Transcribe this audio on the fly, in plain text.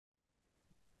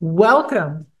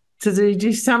Welcome to the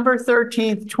December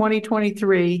 13th,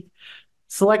 2023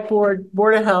 Select Board,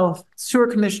 Board of Health, Sewer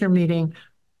Commissioner meeting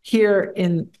here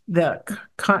in the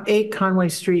 8 Conway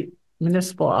Street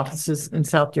municipal offices in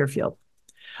South Deerfield.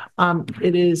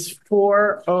 It is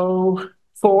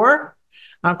 4:04.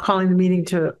 I'm calling the meeting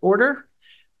to order.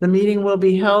 The meeting will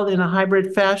be held in a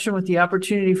hybrid fashion with the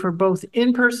opportunity for both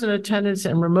in-person attendance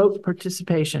and remote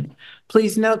participation.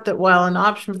 Please note that while an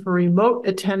option for remote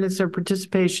attendance or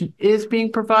participation is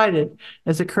being provided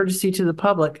as a courtesy to the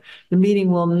public, the meeting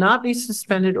will not be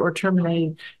suspended or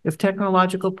terminated if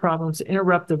technological problems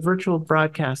interrupt the virtual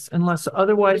broadcast unless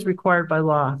otherwise required by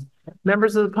law.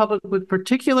 Members of the public with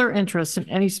particular interest in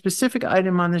any specific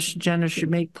item on this agenda should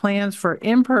make plans for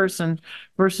in-person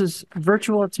versus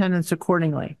virtual attendance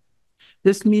accordingly.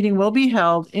 This meeting will be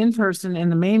held in person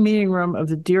in the main meeting room of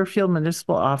the Deerfield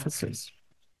municipal offices.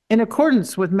 In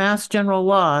accordance with Mass General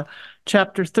Law,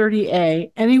 Chapter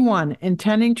 30A, anyone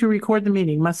intending to record the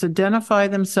meeting must identify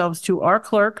themselves to our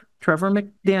clerk, Trevor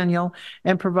McDaniel,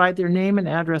 and provide their name and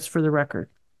address for the record.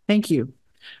 Thank you.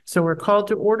 So we're called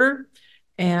to order.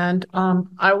 And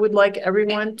I would like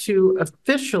everyone to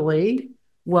officially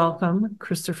welcome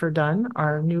Christopher Dunn,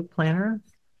 our new planner,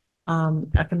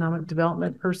 economic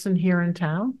development person here in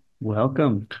town.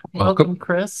 Welcome. Welcome,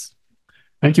 Chris.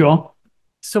 Thank you all.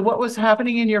 So what was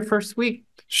happening in your first week?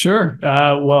 Sure.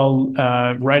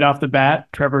 Right off the bat,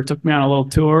 Trevor took me on a little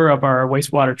tour of our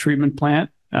wastewater treatment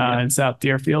plant in South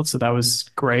Deerfield. So that was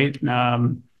great.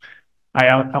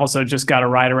 I also just got a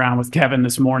ride around with Kevin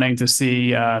this morning to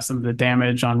see some of the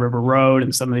damage on River Road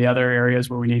and some of the other areas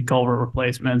where we need culvert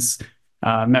replacements.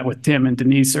 Met with Tim and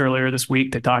Denise earlier this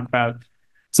week to talk about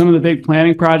some of the big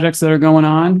planning projects that are going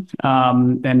on.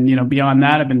 And beyond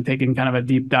that, I've been taking kind of a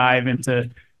deep dive into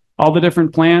all the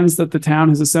different plans that the town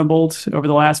has assembled over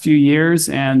the last few years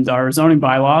and our zoning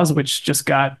bylaws, which just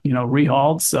got,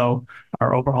 rehauled. So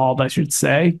or overhauled, I should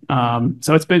say.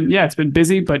 So it's been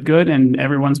busy, but good. And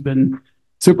everyone's been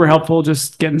super helpful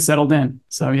just getting settled in.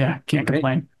 So yeah, can't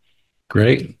complain.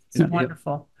 Great. It's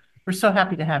wonderful. We're so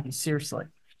happy to have you, seriously.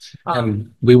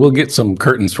 And we will get some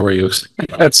curtains for you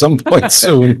at some point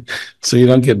soon, so you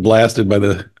don't get blasted by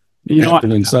the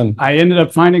afternoon sun. I ended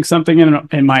up finding something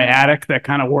in my attic that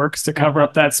kind of works to cover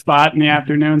up that spot in the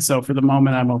afternoon. So for the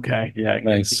moment, I'm okay. Yeah,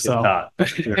 nice. So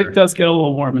it does get a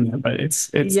little warm in there, but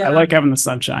it's I like having the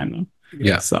sunshine though.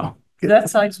 Yeah. So that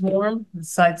side's warm, the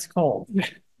side's cold.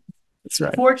 That's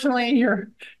right. Fortunately, you're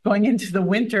going into the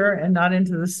winter and not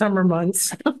into the summer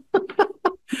months.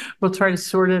 We'll try to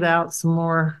sort it out some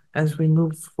more as we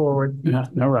move forward. Yeah,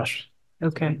 no rush.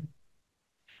 Okay.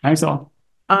 Thanks all.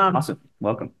 Awesome.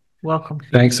 Welcome. Welcome.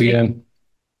 Thanks again.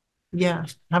 Yeah.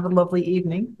 Have a lovely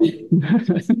evening.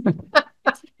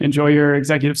 Enjoy your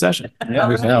executive session. Yeah.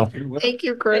 Now. Thank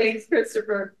you, Chris.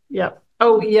 Christopher. Yep.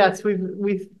 Oh, yes.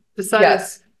 We've decided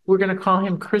we're going to call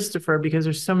him Christopher because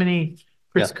there's so many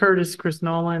Chris Curtis, Chris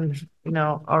Nolan,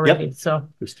 already. Yep. So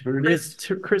Christopher it is.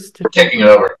 Christopher. Taking it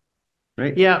over.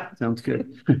 Right. Yeah. Sounds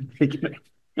good.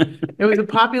 It was a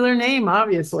popular name,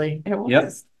 obviously. It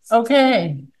was. Yep.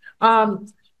 Okay.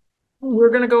 We're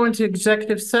going to go into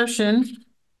executive session.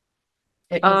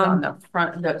 It was on the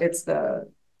front. It's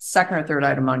the second or third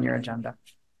item on your agenda.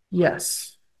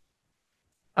 Yes.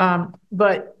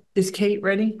 But is Kate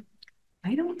ready?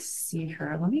 I don't see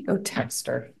her. Let me go text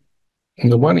her.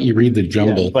 Why don't you read the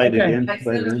jumble? Invite it Okay. in. Invite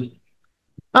it in.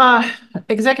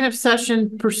 Executive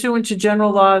session pursuant to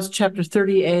general laws, chapter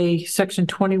 30A, section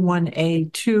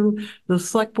 21A2, the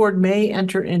select board may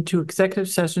enter into executive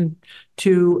session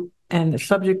and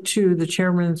subject to the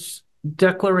chairman's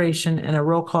declaration and a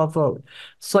roll call vote.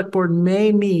 Select board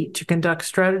may meet to conduct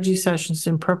strategy sessions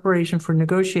in preparation for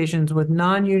negotiations with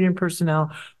non-union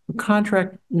personnel or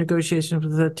contract negotiations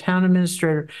with the town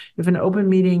administrator if an open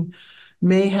meeting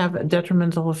may have a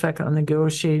detrimental effect on the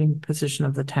negotiating position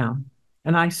of the town.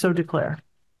 And I so declare.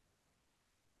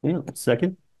 Yeah.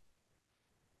 Second.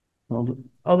 All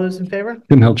those in favor?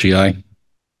 Tim Helchi, aye.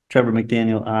 Trevor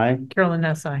McDaniel, aye. Carolyn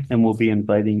Ness-I. And we'll be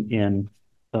inviting in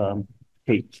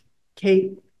Kate.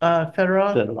 Kate Federoff,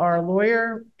 Federoff. our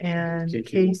lawyer, and Casey.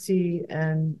 Casey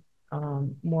and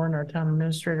Warren, our town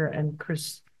administrator, and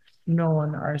Chris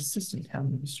Nolan, our assistant town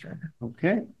administrator.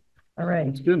 Okay. All right.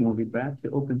 That's good. We'll be back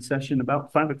to open session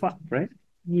about 5 o'clock, right?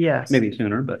 Yes. Maybe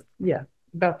sooner, but Yeah,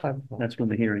 about 5 o'clock. that's when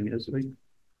the hearing is, right?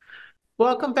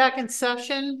 Welcome back in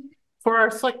session for our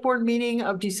select board meeting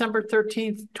of December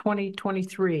 13th,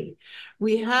 2023.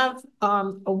 We have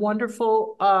a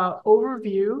wonderful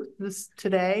overview this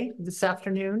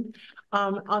afternoon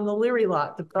on the Leary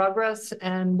lot, the progress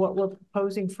and what we're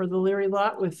proposing for the Leary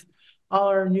lot with all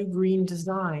our new green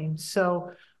design.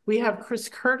 So We have Chris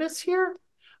Curtis here,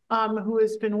 who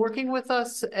has been working with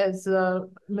us as the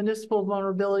Municipal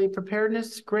Vulnerability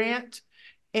Preparedness Grant.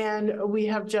 And we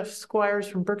have Jeff Squires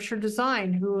from Berkshire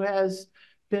Design, who has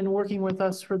been working with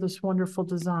us for this wonderful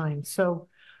design. So,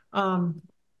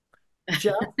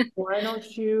 Jeff, why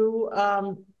don't you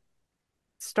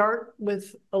start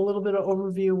with a little bit of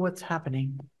overview of what's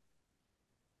happening?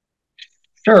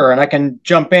 Sure, and I can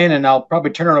jump in, and I'll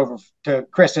probably turn it over to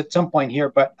Chris at some point here.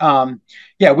 But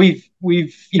yeah, we've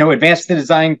advanced the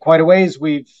design quite a ways.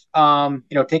 We've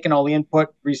taken all the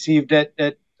input received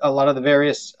at a lot of the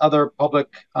various other public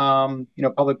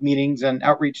public meetings and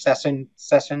outreach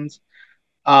sessions.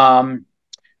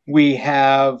 We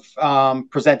have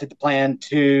presented the plan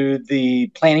to the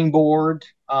planning board.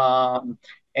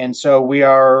 And so we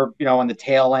are, on the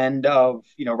tail end of,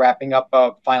 wrapping up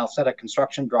a final set of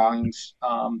construction drawings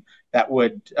that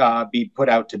would be put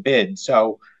out to bid.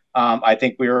 So I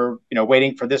think we're,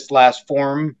 waiting for this last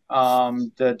form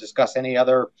to discuss any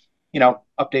other,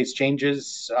 updates,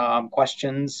 changes,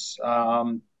 questions.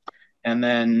 And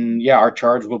then, yeah, our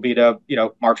charge will be to,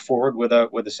 march forward with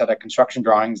a set of construction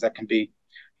drawings that can be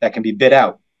bid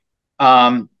out.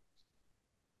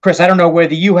 Chris, I don't know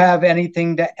whether you have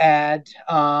anything to add.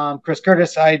 Chris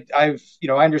Curtis, I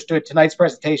understood tonight's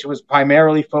presentation was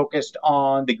primarily focused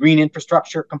on the green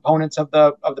infrastructure components of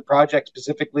the project,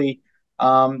 specifically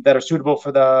that are suitable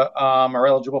for the or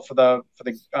eligible for the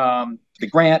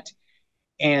grant.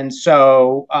 And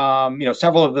so,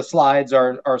 several of the slides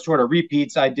are sort of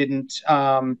repeats. I didn't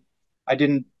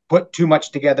put too much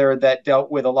together that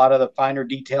dealt with a lot of the finer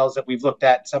details that we've looked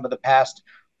at some of the past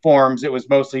forms. It was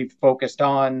mostly focused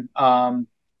on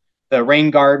the rain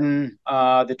garden,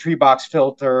 the tree box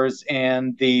filters,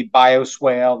 and the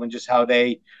bioswale, and just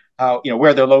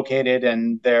where they're located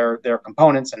and their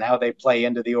components and how they play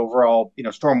into the overall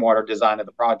stormwater design of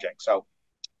the project. So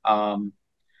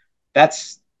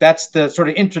that's the sort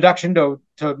of introduction to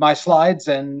my slides.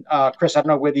 And Chris, I don't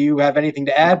know whether you have anything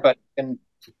to add, but I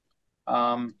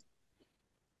can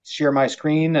share my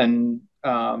screen and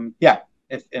yeah.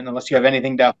 Unless you have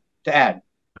anything to add.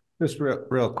 Just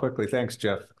real quickly. Thanks,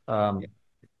 Jeff.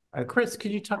 Chris,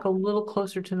 could you talk a little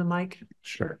closer to the mic?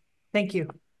 Sure. Thank you.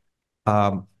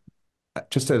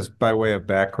 Just as by way of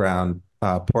background,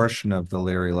 a portion of the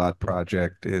Leary Lot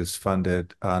project is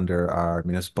funded under our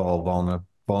Municipal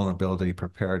Vulnerability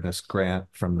Preparedness Grant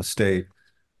from the state.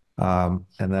 And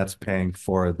that's paying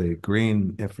for the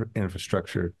green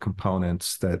infrastructure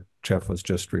components that Jeff was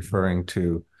just referring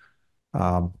to.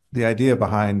 The idea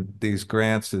behind these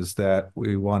grants is that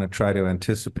we want to try to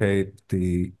anticipate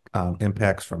the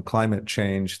impacts from climate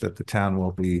change that the town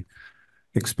will be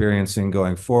experiencing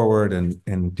going forward. And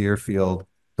in Deerfield,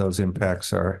 those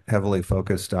impacts are heavily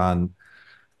focused on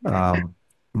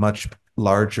much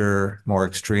larger, more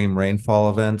extreme rainfall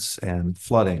events and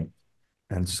flooding.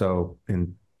 And so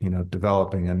in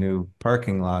developing a new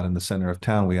parking lot in the center of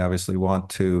town, we obviously want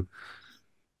to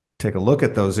take a look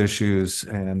at those issues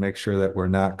and make sure that we're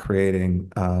not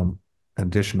creating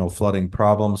additional flooding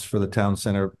problems for the town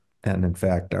center, and in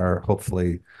fact are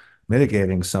hopefully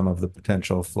mitigating some of the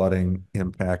potential flooding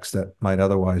impacts that might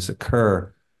otherwise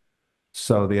occur.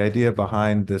 So the idea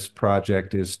behind this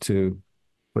project is to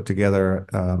put together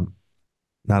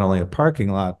not only a parking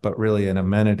lot, but really an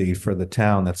amenity for the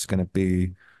town that's going to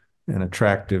be an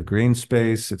attractive green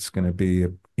space. It's going to be a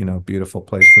beautiful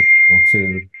place for people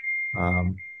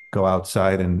to go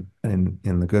outside and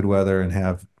in the good weather and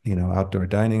have outdoor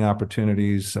dining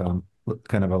opportunities,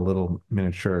 kind of a little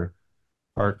miniature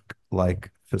park-like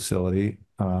facility,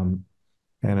 and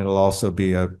it'll also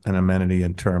be an amenity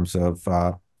in terms of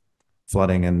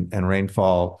flooding and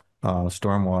rainfall,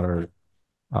 stormwater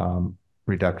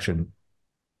reduction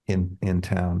in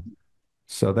town.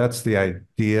 So that's the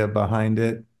idea behind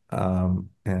it.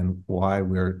 And why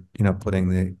we're putting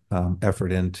the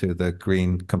effort into the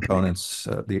green components,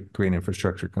 the green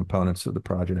infrastructure components of the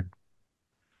project.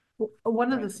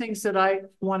 One of the things that I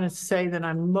want to say that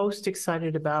I'm most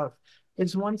excited about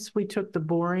is once we took the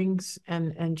borings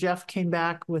and Jeff came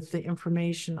back with the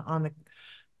information on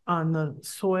the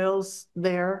soils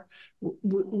there,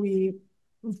 we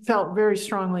felt very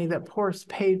strongly that porous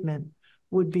pavement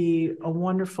would be a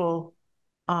wonderful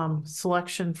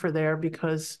selection for there,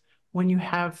 because when you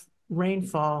have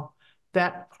rainfall,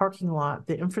 that parking lot,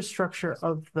 the infrastructure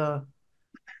of the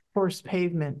porous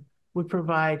pavement would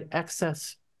provide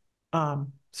excess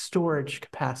storage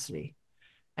capacity.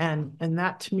 And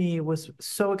that to me was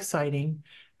so exciting,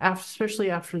 especially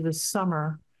after this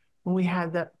summer when we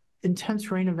had that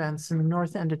intense rain events in the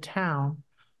north end of town.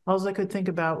 All I could think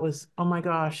about was, oh my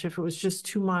gosh, if it was just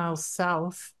 2 miles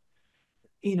south,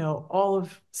 all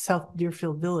of South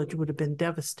Deerfield Village would have been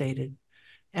devastated.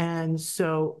 And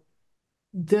so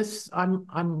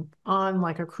I'm on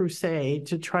like a crusade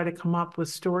to try to come up with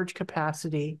storage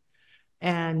capacity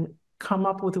and come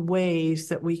up with ways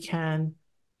that we can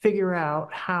figure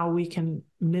out how we can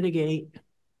mitigate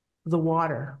the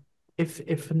water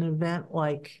if an event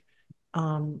like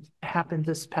happened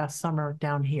this past summer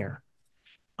down here.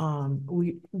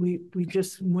 We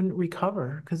just wouldn't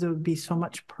recover because it would be so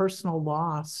much personal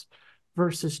loss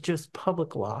versus just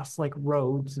public loss, like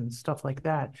roads and stuff like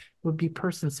that. It would be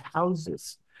persons'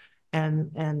 houses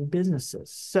and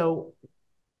businesses. So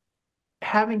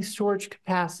having storage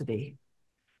capacity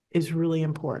is really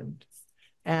important.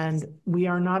 And we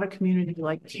are not a community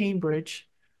like Cambridge,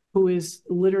 who is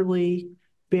literally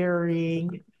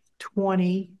burying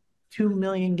 22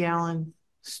 million gallon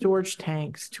storage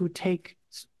tanks to take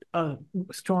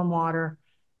stormwater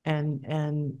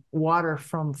and water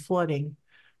from flooding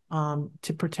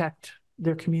to protect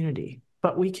their community.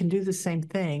 But we can do the same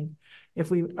thing if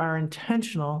we are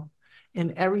intentional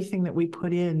in everything that we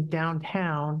put in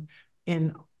downtown,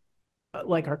 in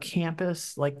like our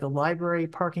campus, like the library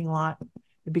parking lot.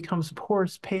 It becomes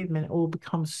porous pavement. It will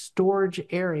become storage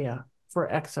area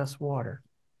for excess water.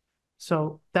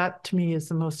 So that to me is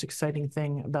the most exciting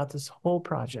thing about this whole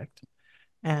project.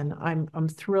 And I'm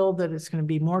thrilled that it's going to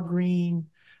be more green,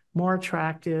 more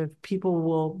attractive. People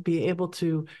will be able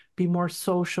to be more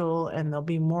social, and there'll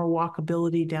be more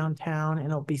walkability downtown, and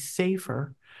it'll be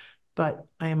safer. But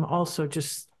I am also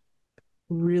just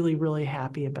really, really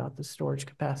happy about the storage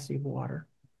capacity of water.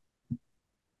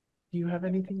 Do you have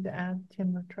anything to add,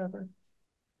 Tim or Trevor?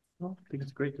 Well, I think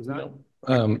it's a great design.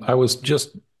 I was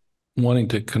just wanting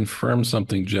to confirm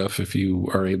something, Jeff, if you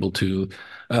are able to.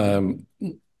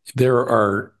 There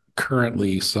are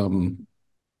currently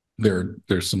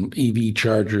there's some EV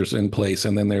chargers in place,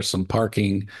 and then there's some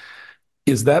parking.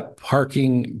 Is that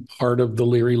parking part of the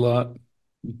Leary lot?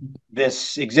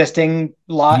 This existing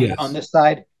lot Yes. on this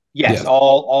side? Yes, Yes.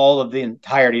 all of the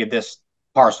entirety of this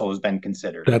parcel has been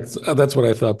considered. That's what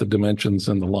I thought the dimensions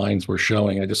and the lines were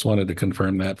showing. I just wanted to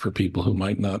confirm that for people who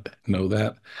might not know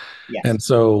that. Yes. And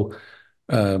so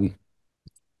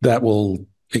that will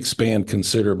expand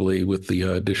considerably with the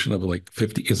addition of like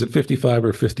 50, is it 55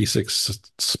 or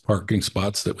 56 parking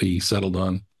spots that we settled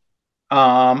on?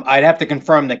 I'd have to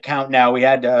confirm the count now. We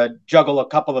had to juggle a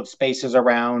couple of spaces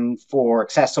around for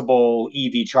accessible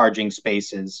EV charging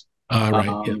spaces. Right.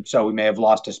 Yeah. So we may have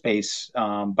lost a space,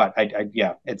 but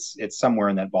yeah, it's somewhere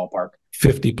in that ballpark.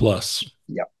 50 plus.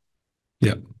 Yep.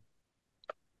 Yep.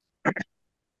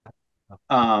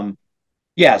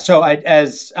 Yeah. So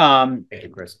Thank you,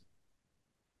 Chris.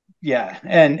 yeah,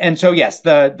 and so yes,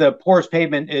 the porous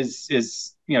pavement is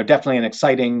definitely an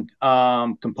exciting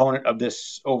component of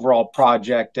this overall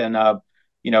project, and a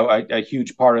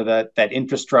huge part of that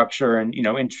infrastructure. And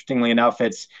interestingly enough,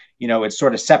 it's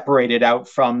sort of separated out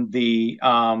from the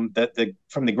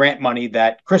grant money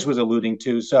that Chris was alluding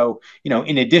to. So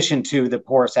in addition to the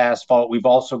porous asphalt, we've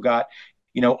also got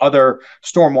other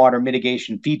stormwater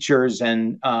mitigation features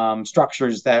and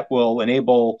structures that will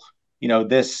enable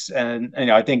this. And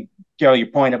I think, Gary, your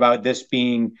point about this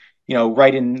being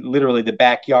right in literally the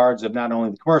backyards of not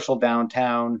only the commercial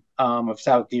downtown of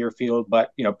South Deerfield,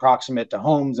 but proximate to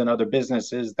homes and other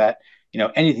businesses, that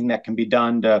anything that can be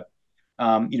done to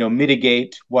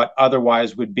mitigate what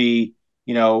otherwise would be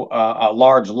a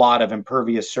large lot of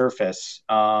impervious surface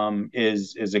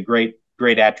is a great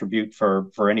attribute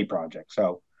for any project.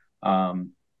 So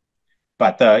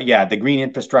but the green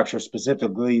infrastructure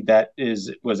specifically that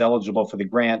was eligible for the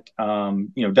grant,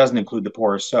 doesn't include the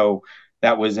porous. So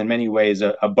that was in many ways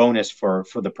a bonus for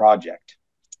the project.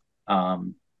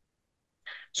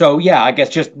 So yeah, I guess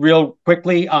just real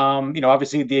quickly,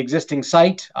 obviously the existing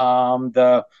site,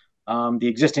 the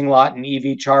existing lot and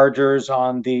EV chargers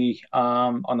on the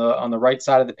right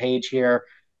side of the page here,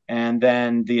 and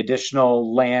then the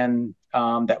additional land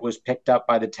that was picked up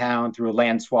by the town through a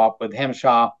land swap with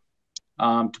Hemshaw,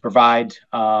 to provide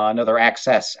another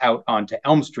access out onto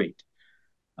Elm Street.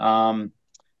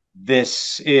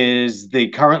 This is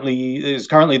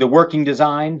currently the working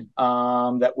design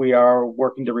that we are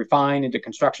working to refine into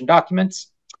construction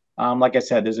documents. Like I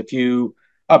said, there's a few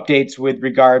updates with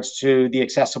regards to the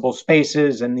accessible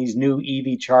spaces and these new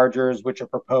EV chargers, which are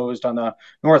proposed on the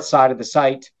north side of the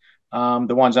site.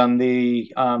 The ones on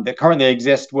that currently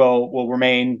exist will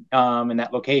remain in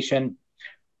that location.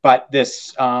 But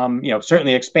this,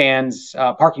 certainly expands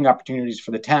parking opportunities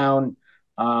for the town.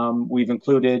 We've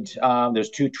included,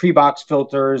 there's 2 tree box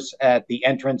filters at the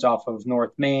entrance off of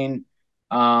North Main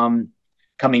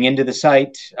coming into the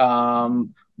site.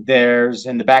 There's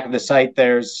in the back of the site,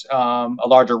 there's a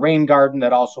larger rain garden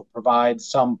that also provides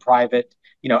some private,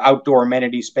 outdoor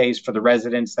amenity space for the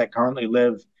residents that currently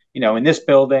live, in this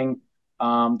building,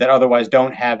 that otherwise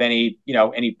don't have any,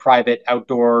 any private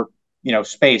outdoor,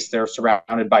 space. They're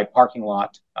surrounded by parking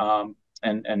lot,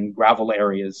 and gravel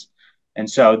areas. And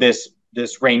so this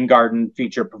rain garden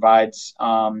feature provides,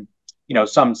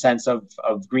 some sense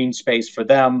of green space for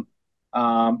them,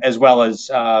 as well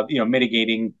as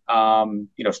mitigating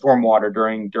stormwater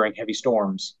during heavy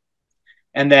storms.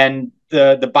 And then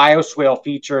the bioswale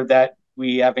feature that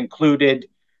we have included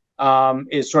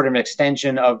is sort of an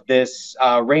extension of this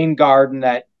rain garden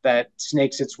that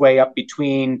snakes its way up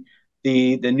between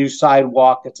the new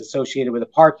sidewalk that's associated with a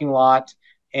parking lot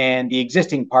and the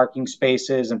existing parking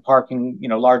spaces and parking,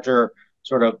 larger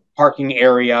sort of parking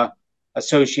area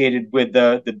associated with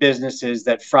the businesses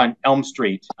that front Elm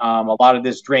Street. A lot of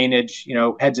this drainage,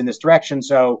 heads in this direction.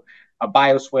 So a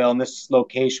bioswale in this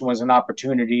location was an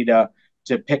opportunity to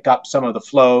pick up some of the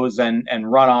flows and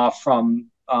runoff from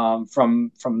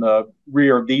the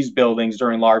rear of these buildings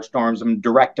during large storms and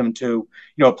direct them to,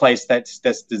 a place that's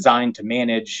designed to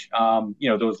manage,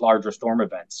 those larger storm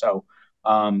events. So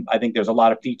I think there's a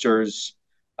lot of features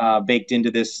baked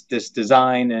into this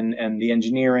design and the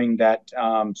engineering that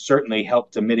certainly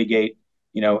help to mitigate,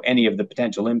 any of the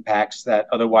potential impacts that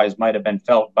otherwise might have been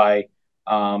felt by,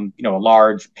 a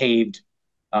large paved,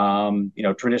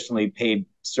 traditionally paved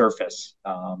surface.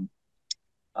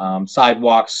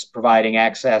 Sidewalks providing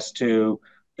access to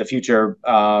the future,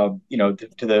 to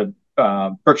the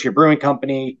Berkshire Brewing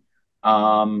Company,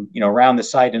 around the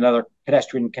site, another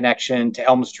pedestrian connection to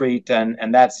Elm Street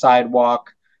and that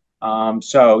sidewalk.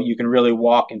 So you can really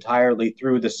walk entirely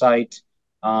through the site,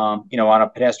 on a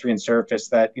pedestrian surface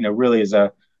that, really is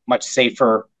a much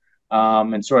safer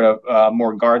and sort of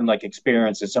more garden-like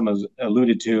experience, as someone's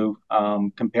alluded to,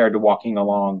 compared to walking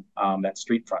along that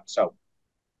street front. So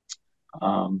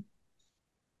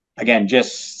again,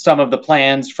 just some of the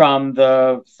plans from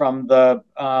the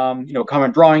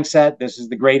common drawing set. This is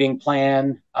the grading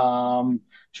plan,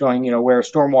 showing, where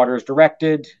stormwater is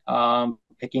directed,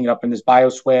 picking it up in this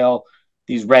bioswale.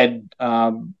 These red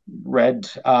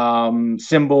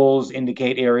symbols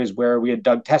indicate areas where we had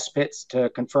dug test pits to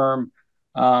confirm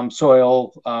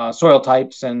soil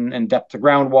types and depth of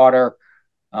groundwater.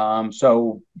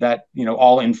 So that,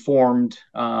 all informed,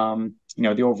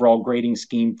 the overall grading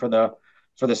scheme for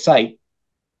the site.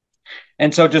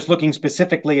 And so just looking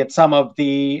specifically at some of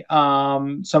these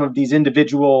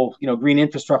individual, green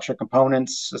infrastructure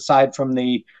components, aside from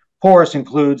the porous,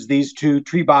 includes these two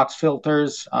tree box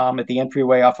filters at the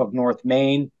entryway off of North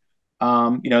Main.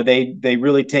 They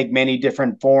really take many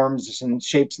different forms and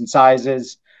shapes and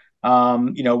sizes.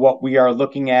 What we are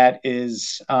looking at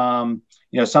is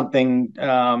something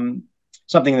that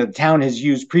the town has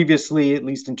used previously, at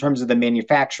least in terms of the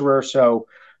manufacturer. So,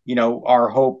 our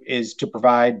hope is to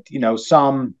provide,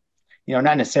 some,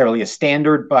 not necessarily a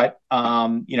standard, but,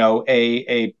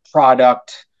 a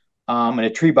product and a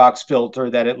tree box filter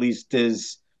that at least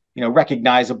is,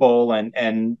 recognizable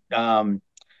and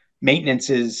maintenance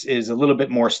is a little bit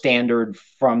more standard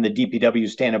from the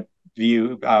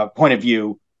DPW point of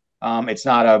view. It's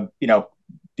not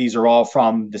these are all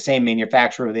from the same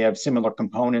manufacturer. They have similar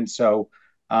components. So,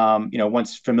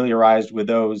 once familiarized with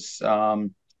those,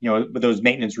 with those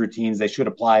maintenance routines, they should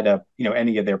apply to,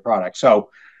 any of their products. So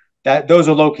those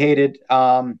are located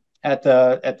at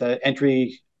the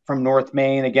entry from North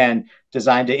Main, again,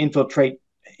 designed to infiltrate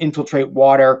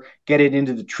water, get it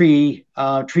into the tree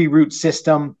root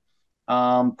system,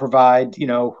 provide,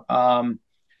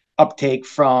 uptake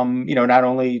from, not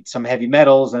only some heavy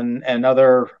metals and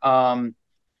other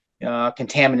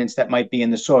contaminants that might be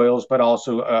in the soils, but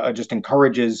also just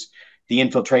encourages the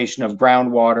infiltration of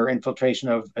groundwater, infiltration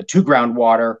to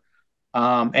groundwater,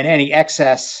 and any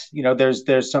excess.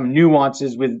 There's some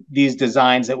nuances with these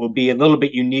designs that will be a little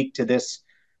bit unique to this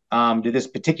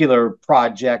particular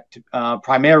project,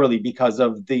 primarily because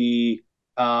of the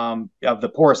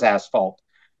porous asphalt.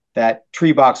 That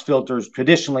tree box filters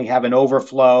traditionally have an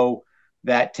overflow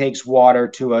that takes water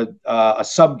to a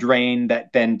subdrain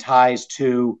that then ties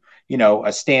to,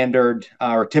 a standard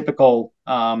or typical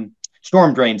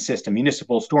storm drain system,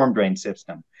 municipal storm drain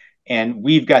system. And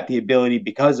we've got the ability,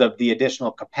 because of the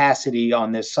additional capacity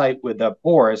on this site with the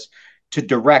porous, to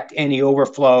direct any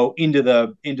overflow into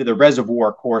the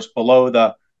reservoir course below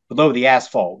the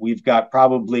asphalt. We've got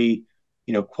probably,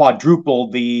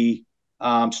 quadruple the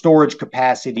storage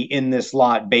capacity in this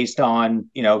lot based on,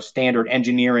 standard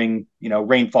engineering,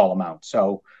 rainfall amount.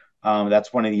 So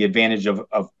That's one of the advantages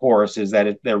of porous, is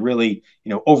that they're really,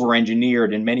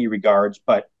 over-engineered in many regards,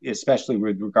 but especially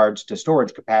with regards to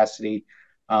storage capacity,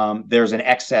 there's an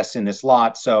excess in this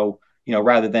lot. So,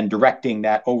 rather than directing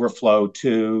that overflow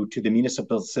to the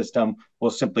municipal system,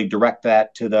 we'll simply direct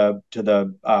that to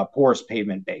the porous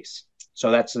pavement base. So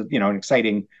that's an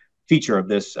exciting feature of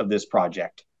this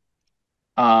project.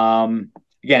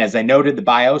 Again, as I noted, the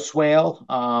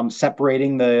bioswale,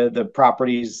 separating the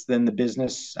properties, then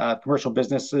the commercial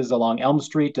businesses along Elm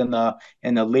Street and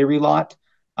the Leary lot.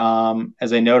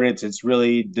 As I noted, it's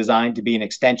really designed to be an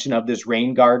extension of this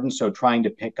rain garden. So trying to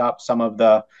pick up some of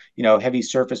the, heavy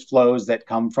surface flows that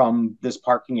come from this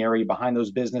parking area behind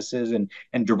those businesses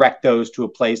and direct those to a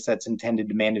place that's intended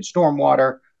to manage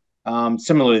stormwater.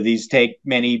 Similarly, these take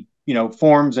many,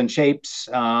 forms and shapes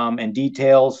and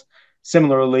details.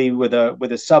 Similarly, with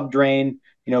a sub drain,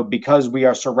 because we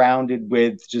are surrounded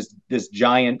with just this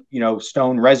giant,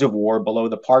 stone reservoir below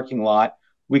the parking lot,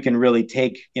 we can really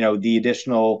take,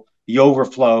 the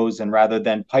overflows, and rather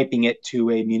than piping it to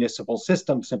a municipal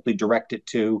system, simply direct it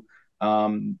to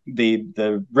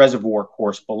the reservoir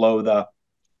course below the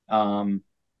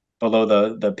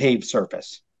paved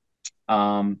surface.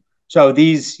 So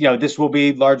these, this will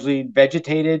be largely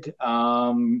vegetated.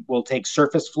 We'll take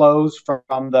surface flows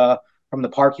from the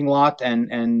parking lot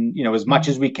and as much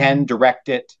as we can direct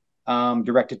it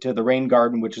to the rain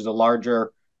garden, which is a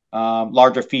larger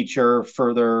feature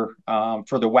further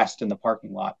west in the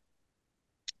parking lot.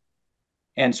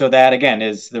 And so that, again,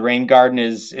 is the rain garden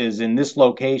is in this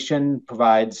location,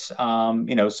 provides some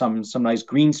nice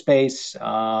green space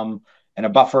and a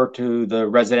buffer to the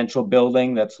residential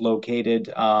building that's located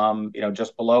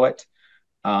just below it.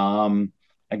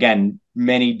 Again,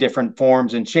 many different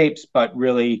forms and shapes, but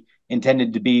really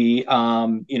intended to be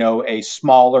a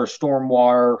smaller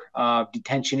stormwater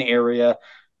detention area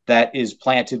that is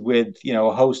planted with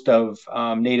a host of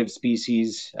native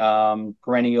species,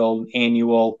 perennial,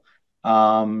 annual,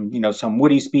 some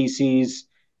woody species,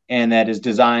 and that is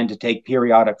designed to take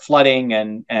periodic flooding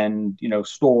and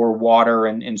store water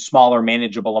in smaller,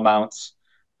 manageable amounts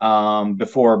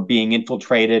before being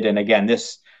infiltrated. And again,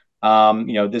 this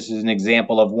is an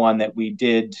example of one that we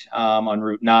did on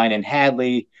Route 9 in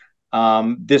Hadley.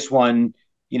 This one,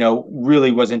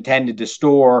 really was intended to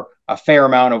store a fair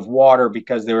amount of water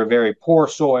because they were very poor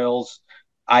soils.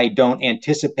 I don't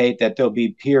anticipate that there'll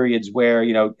be periods where,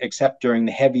 except during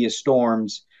the heaviest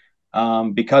storms,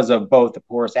 because of both the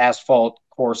porous asphalt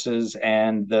courses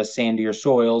and the sandier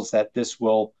soils, that this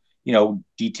will,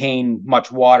 detain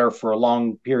much water for a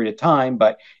long period of time,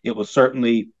 but it will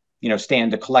certainly,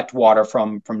 stand to collect water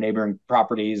from neighboring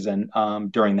properties and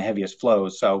during the heaviest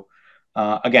flows. So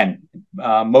again,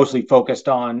 mostly focused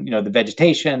on, the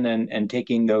vegetation and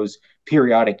taking those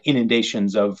periodic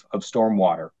inundations of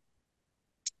stormwater.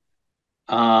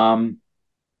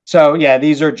 So yeah,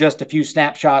 these are just a few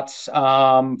snapshots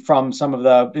from some of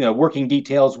the working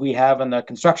details we have in the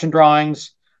construction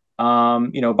drawings.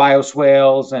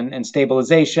 Bioswales and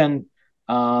stabilization.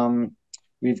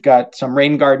 We've got some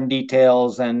rain garden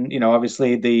details, and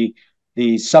obviously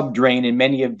the sub drain in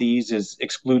many of these is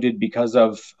excluded because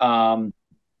of the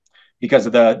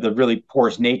really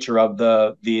porous nature of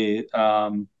the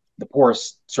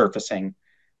porous surfacing.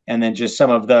 And then just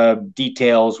some of the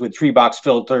details with tree box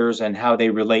filters and how they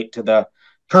relate to the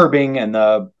curbing and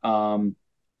the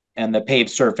paved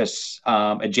surface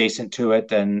adjacent to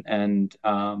it, and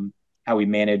how we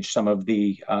manage some of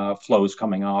the flows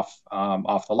coming off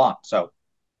the lot. So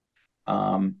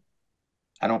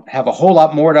I don't have a whole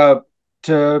lot more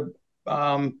to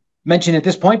mention at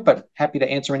this point, but happy to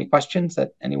answer any questions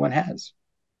that anyone has.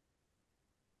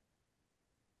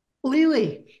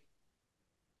 Lily,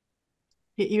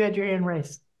 you had your hand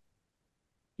raised.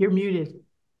 You're muted.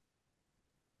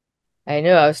 I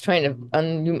know, I was trying to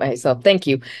unmute myself. Thank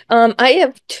you. I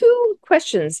have two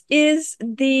questions. Is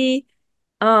the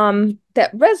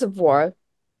that reservoir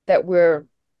that we're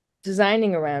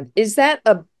designing around, is that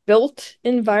a built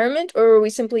environment, or are we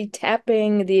simply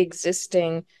tapping the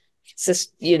existing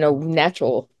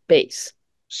natural base?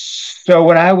 So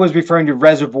when I was referring to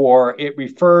reservoir, it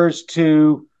refers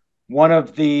to one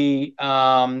of the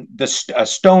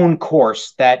stone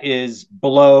course that is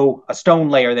below, a stone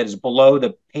layer that is below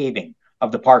the paving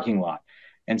of the parking lot.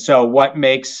 And so what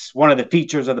makes one of the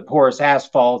features of the porous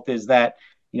asphalt is that,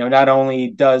 not only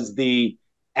does the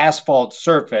asphalt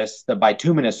surface, the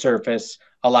bituminous surface,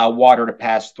 allow water to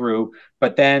pass through,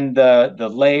 but then the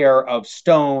layer of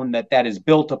stone that is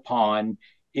built upon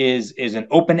is an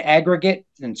open aggregate.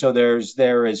 And so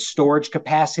there is storage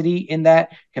capacity in that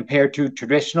compared to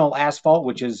traditional asphalt,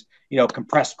 which is,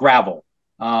 compressed gravel.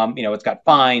 It's got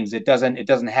fines. It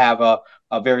doesn't have a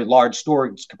very large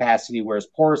storage capacity, whereas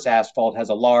porous asphalt has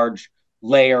a large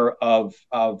layer of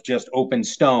just open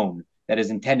stone that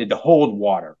is intended to hold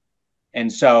water.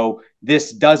 And so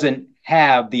this doesn't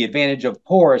have the advantage of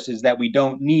porous, is that we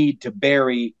don't need to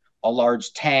bury a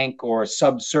large tank or a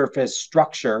subsurface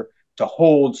structure to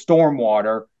hold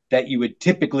stormwater that you would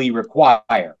typically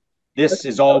require. This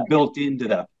is all built into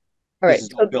All right. this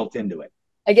is all built into it.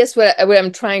 I guess what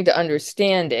I'm trying to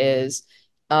understand is,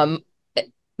 my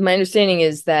understanding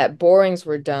is that borings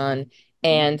were done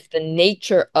and the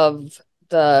nature of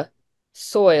the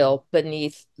soil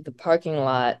beneath the parking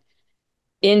lot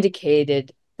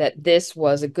indicated that this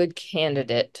was a good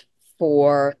candidate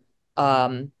for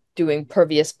doing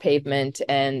pervious pavement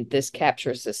and this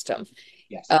capture system.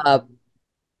 Yes.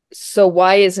 So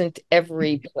why isn't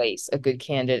every place a good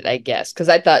candidate, I guess? Because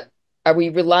I thought, are we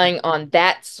relying on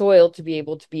that soil to be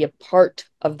able to be a part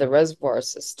of the reservoir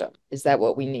system? Is that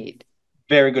what we need?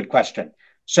 Very good question.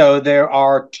 So there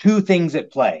are two things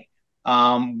at play.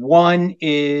 One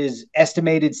is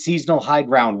estimated seasonal high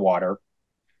groundwater.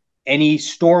 Any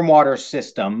stormwater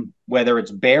system, whether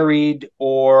it's buried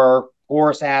or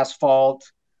porous asphalt,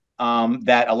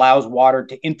 that allows water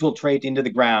to infiltrate into the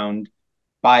ground,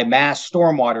 by mass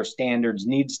stormwater standards,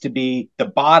 needs to be, the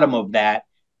bottom of that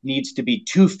needs to be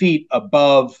 2 feet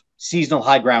above seasonal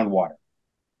high groundwater.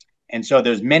 And so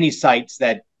there's many sites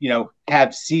that,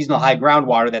 have seasonal high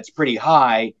groundwater that's pretty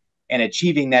high, and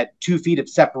achieving that 2 feet of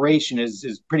separation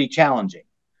is pretty challenging.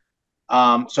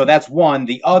 So that's one.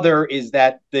 The other is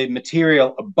that the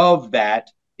material above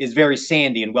that is very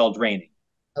sandy and well draining.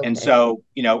 Okay. And so,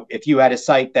 if you had a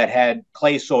site that had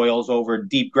clay soils over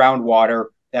deep groundwater,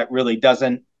 that really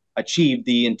doesn't achieve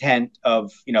the intent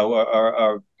of,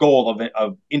 a goal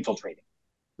of infiltrating.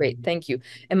 Great, thank you.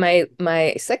 And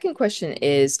my second question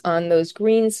is on those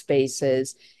green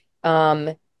spaces.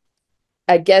 I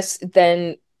guess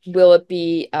then will it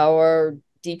be our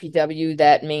DPW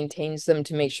that maintains them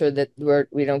to make sure that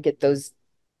we don't get those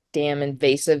damn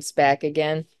invasives back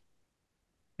again?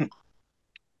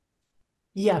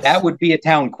 Yes. That would be a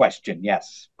town question.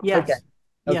 Yes. Yes. Okay.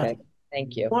 Yes. Okay.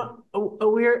 Thank you. Well,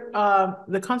 we're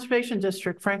the Conservation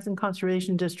District, Franklin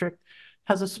Conservation District,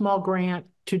 has a small grant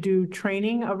to do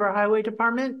training of our highway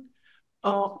department.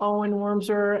 Owen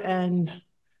Wormser and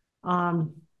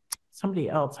somebody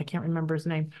else, I can't remember his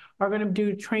name, are going to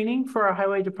do training for our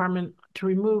highway department to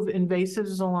remove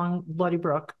invasives along Bloody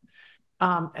Brook.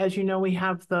 As you know, we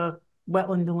have the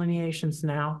wetland delineations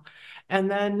now, and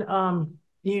then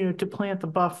to plant the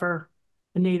buffer,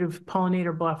 a native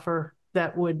pollinator buffer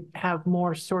that would have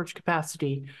more storage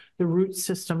capacity. The root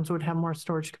systems would have more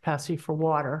storage capacity for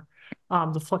water,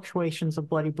 the fluctuations of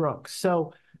Bloody Brook.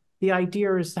 So the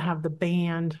idea is to have the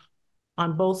band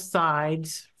on both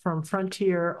sides from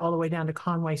Frontier all the way down to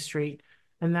Conway Street,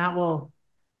 and that will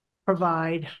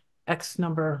provide X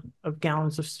number of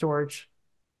gallons of storage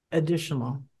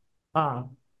additional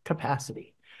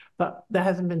capacity. But that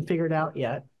hasn't been figured out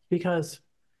yet because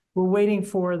we're waiting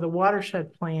for the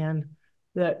watershed plan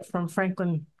that from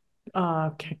Franklin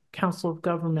Council of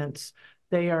Governments.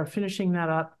 They are finishing that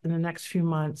up in the next few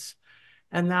months,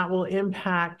 and that will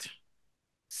impact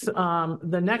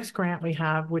the next grant we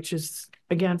have, which is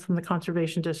again from the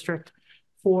Conservation District,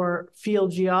 for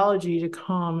field geology to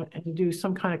come and to do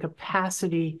some kind of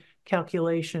capacity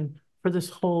calculation for this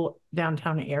whole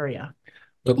downtown area.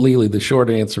 But Lily, the short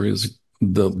answer is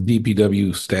the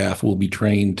DPW staff will be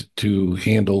trained to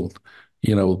handle,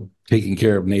 taking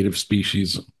care of native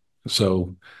species.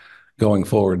 So going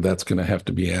forward, that's going to have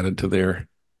to be added to their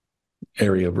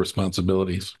area of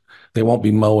responsibilities. They won't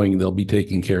be mowing, they'll be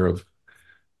taking care of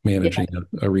managing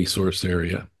a resource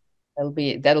area. That'll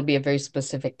be a very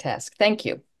specific task. Thank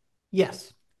you.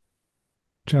 Yes.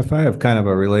 Jeff, I have kind of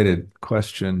a related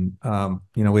question.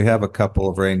 We have a couple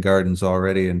of rain gardens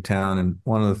already in town, and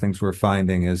one of the things we're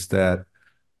finding is that,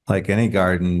 like any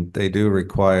garden, they do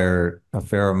require a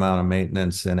fair amount of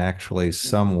maintenance and actually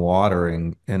some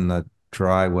watering in the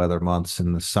dry weather months.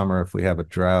 In the summer, if we have a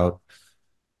drought,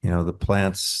 the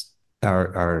plants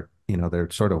are they're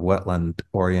sort of wetland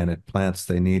oriented plants.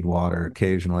 They need water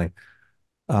occasionally.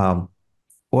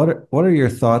 What are your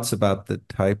thoughts about the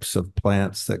types of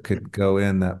plants that could go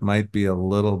in that might be a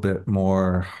little bit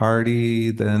more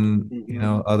hardy than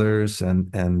others,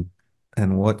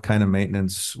 and what kind of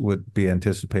maintenance would be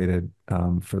anticipated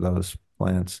for those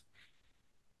plants?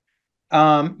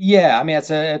 Yeah, I mean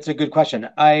that's a good question.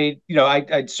 I'd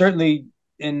certainly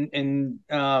and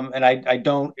I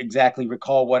don't exactly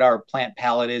recall what our plant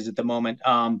palette is at the moment.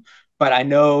 But I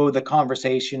know the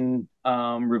conversation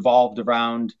revolved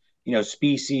around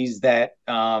species that,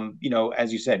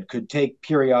 as you said, could take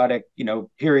periodic,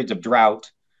 periods of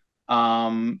drought,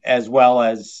 as well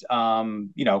as,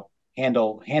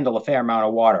 handle a fair amount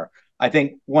of water. I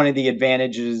think one of the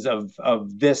advantages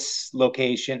of this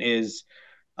location is,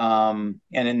 and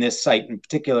in this site in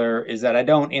particular, is that I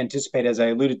don't anticipate, as I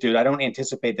alluded to, I don't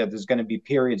anticipate that there's going to be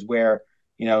periods where,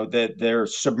 that they're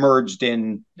submerged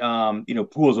in,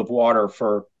 pools of water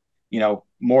for,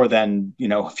 more than,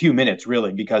 a few minutes,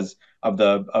 really, because of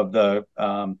the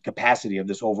capacity of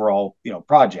this overall,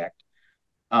 project.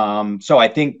 So I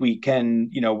think we can,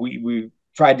 we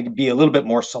tried to be a little bit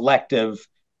more selective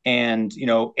and,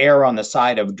 err on the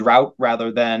side of drought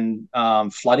rather than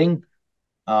flooding.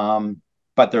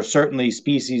 But there's certainly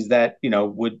species that,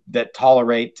 that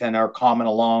tolerate and are common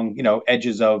along,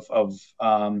 edges of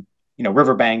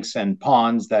riverbanks and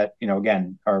ponds that,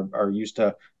 again, are used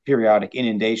to periodic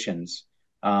inundations.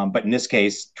 But in this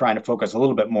case, trying to focus a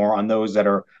little bit more on those that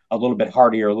are a little bit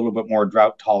hardier, a little bit more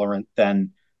drought tolerant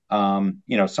than,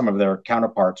 some of their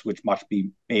counterparts, which must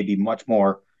be maybe much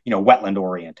more, wetland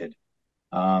oriented.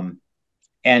 And,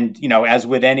 as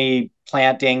with any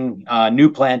planting,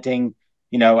 new planting,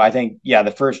 I think, yeah,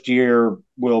 the first year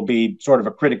will be sort of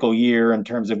a critical year in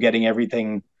terms of getting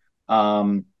everything,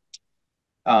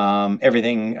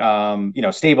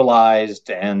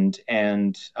 stabilized and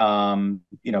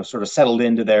sort of settled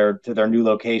into their new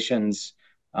locations.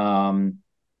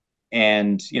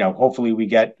 And, hopefully we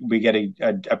get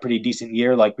a pretty decent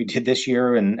year like we did this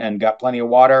year and got plenty of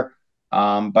water.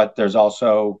 But there's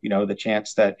also, the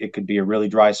chance that it could be a really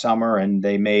dry summer and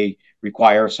they may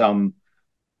require some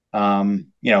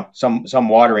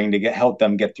watering to help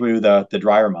them get through the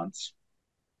drier months.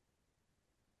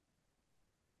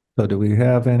 So do we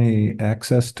have any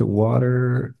access to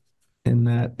water in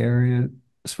that area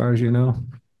as far as you know?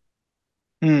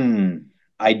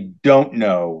 I don't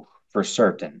know for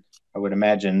certain. I would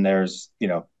imagine there's,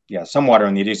 some water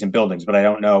in the adjacent buildings, but I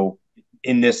don't know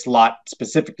in this lot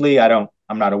specifically. I'm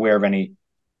not aware of any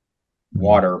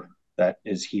water that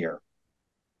is here.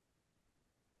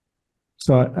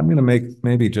 So I'm going to make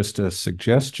maybe just a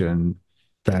suggestion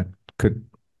that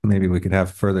maybe we could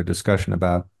have further discussion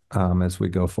about as we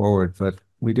go forward. But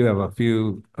we do have a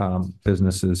few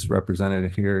businesses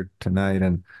represented here tonight,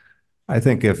 and I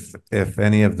think if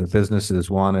any of the businesses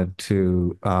wanted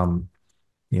to,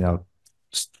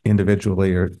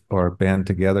 individually or band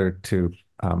together to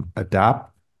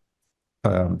adopt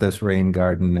this rain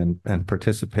garden and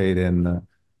participate in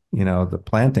the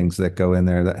plantings that go in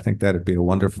there, I think that'd be a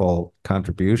wonderful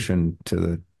contribution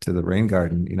to the rain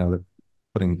garden. The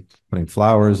putting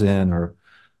flowers in or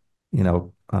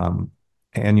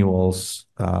annuals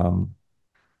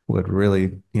would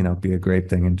really be a great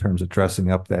thing in terms of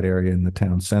dressing up that area in the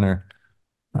town center.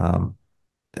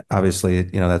 Obviously,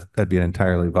 that'd be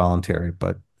entirely voluntary,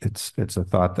 but it's a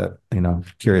thought that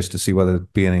curious to see whether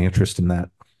there'd be any interest in that.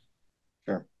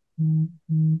 Sure.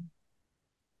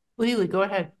 Lily, go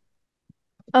ahead.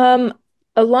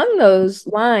 Along those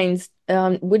lines,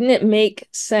 wouldn't it make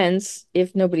sense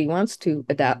if nobody wants to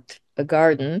adopt a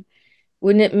garden?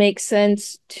 Wouldn't it make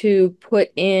sense to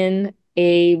put in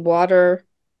a water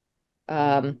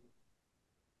faucet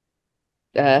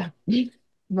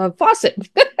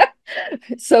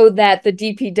so that the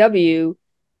DPW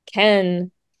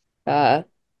can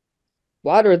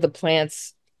water the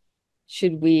plants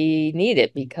should we need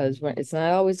it? Because it's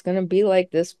not always going to be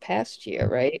like this past year,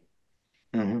 right?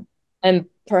 Mm-hmm. And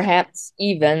perhaps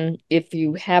even if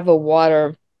you have a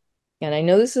water, and I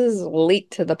know this is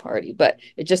late to the party, but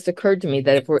it just occurred to me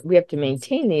that if we have to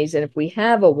maintain these, and if we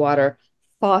have a water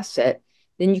faucet,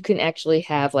 then you can actually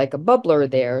have like a bubbler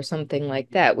there or something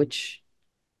like that, which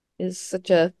is such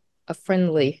a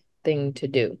friendly thing to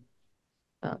do.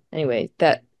 Anyway,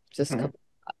 that just a couple of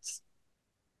thoughts.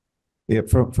 Yeah,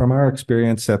 from our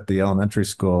experience at the elementary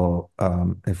school,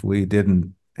 if we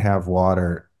didn't have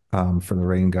water for the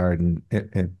rain garden,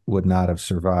 it would not have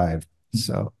survived.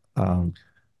 So,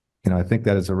 I think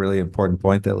that is a really important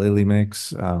point that Lily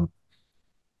makes,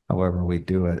 however we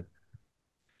do it.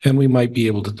 And we might be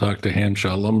able to talk to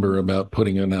Hanshaw Lumber about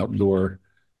putting an outdoor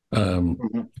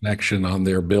connection on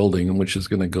their building, which is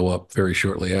going to go up very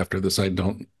shortly after this. I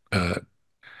don't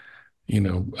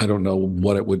know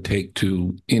what it would take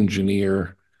to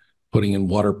engineer putting in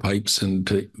water pipes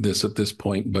into this at this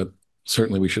point, but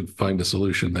certainly we should find a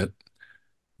solution that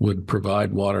would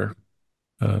provide water.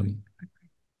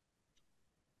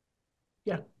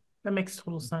 Yeah, that makes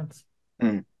total sense.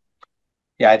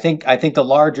 Yeah, I think the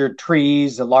larger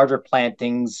trees, the larger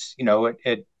plantings,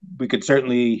 we could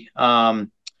certainly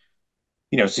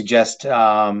suggest,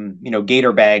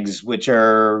 gator bags, which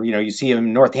are, you see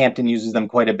them, Northampton uses them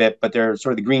quite a bit, but they're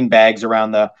sort of the green bags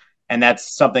around and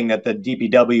that's something that the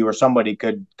DPW or somebody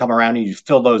could come around and you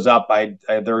fill those up. They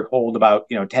hold about,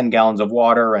 10 gallons of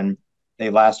water and they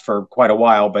last for quite a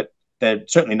while, but they're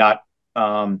certainly not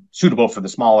suitable for the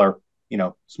smaller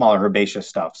herbaceous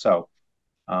stuff. So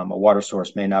a water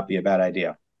source may not be a bad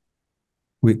idea.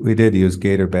 We did use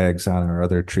gator bags on our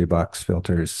other tree box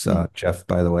filters, Jeff,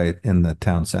 by the way, in the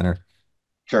town center.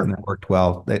 Sure. And it worked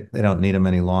well. They don't need them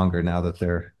any longer now that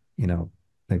they're,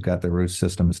 they've got the root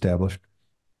system established.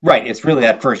 Right. It's really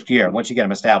that first year once you get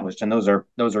them established, and those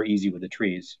are easy with the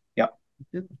trees. Yep.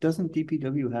 Doesn't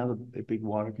DPW have a big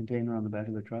water container on the back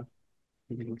of the truck?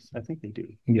 I think they do.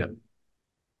 Yeah.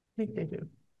 I think they do.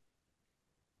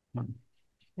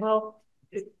 Well,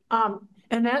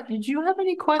 Annette, did you have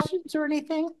any questions or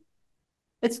anything?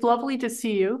 It's lovely to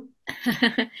see you.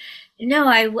 No,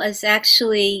 I was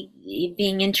actually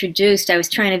being introduced. I was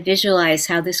trying to visualize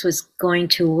how this was going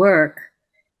to work,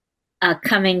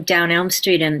 coming down Elm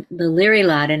Street and the Leary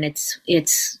lot, and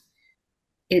it's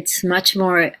much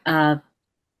more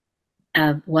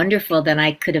wonderful than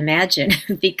I could imagine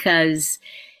because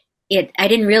I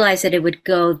didn't realize that it would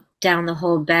go down the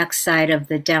whole backside of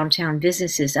the downtown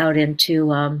businesses out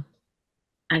into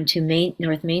onto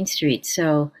North Main Street.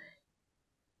 So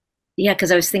yeah,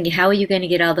 because I was thinking, how are you going to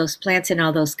get all those plants and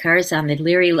all those cars on the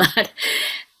Leary lot?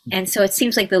 And so it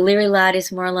seems like the Leary lot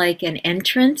is more like an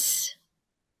entrance.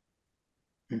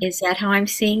 Is that how I'm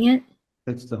seeing it?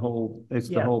 It's the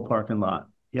whole parking lot.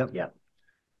 Yep. Yep.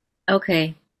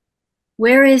 Okay.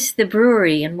 Where is the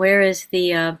brewery and where is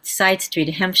the side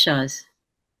street, Hemshaw's?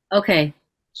 Okay.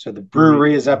 So the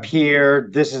brewery is up here.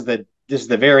 This is the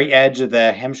very edge of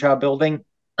the Hemshaw building.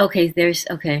 Okay,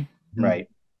 okay. Right.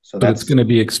 So it's going to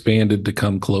be expanded to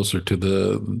come closer to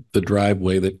the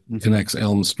driveway that connects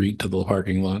Elm Street to the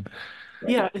parking lot.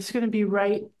 Yeah, it's going to be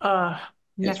right.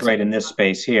 It's right in this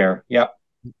space here. Yep.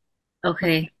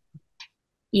 Okay.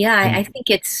 Yeah, I think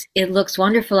it looks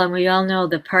wonderful, and we all know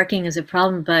the parking is a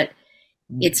problem, but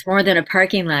it's more than a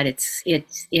parking lot.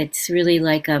 It's really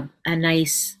like a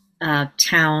nice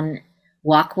town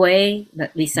walkway,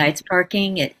 but besides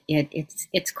parking,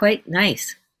 it's quite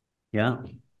nice. Yeah,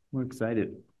 we're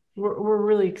excited. We're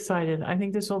really excited. I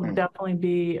think this will definitely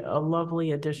be a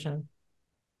lovely addition.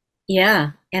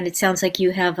 Yeah, and it sounds like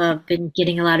you have been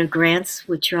getting a lot of grants,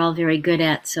 which you're all very good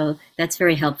at, so that's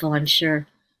very helpful, I'm sure.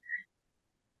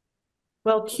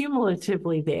 Well,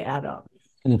 cumulatively, they add up.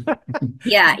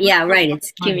 Yeah, right.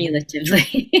 It's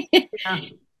cumulatively. Yeah.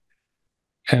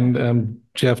 And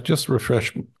Jeff, just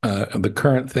refresh, the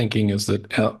current thinking is that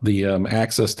the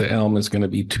access to Elm is going to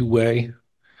be two-way,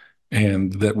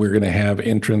 and that we're going to have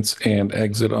entrance and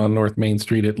exit on North Main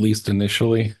Street, at least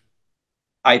initially.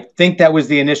 I think that was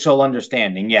the initial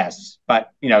understanding, yes.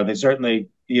 But, there's certainly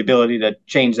the ability to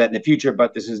change that in the future,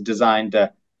 but this is designed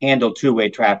to handle two-way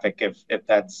traffic if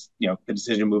that's, the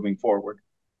decision moving forward.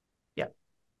 Yeah.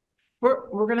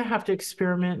 We're going to have to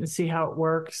experiment and see how it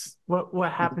works.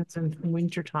 What happens in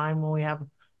winter time when we have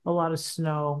a lot of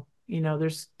snow.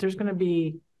 There's going to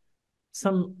be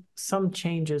some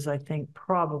changes, I think,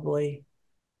 probably.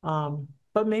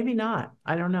 But maybe not.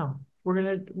 I don't know.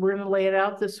 We're gonna lay it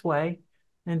out this way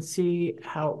and see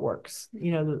how it works.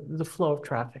 The flow of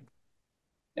traffic.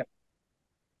 Yep.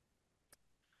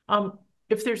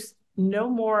 If there's no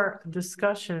more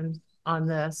discussion on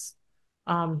this,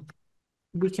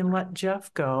 we can let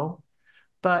Jeff go,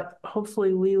 but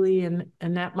hopefully Lily and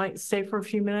Annette might stay for a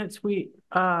few minutes.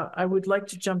 I would like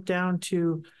to jump down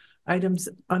to items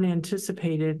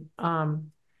unanticipated.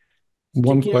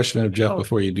 One question of Jeff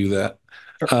before you do that.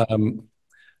 Sure.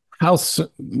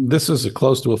 This is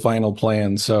close to a final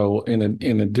plan. So in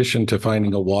addition to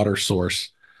finding a water source,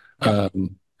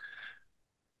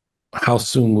 how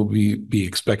soon will we be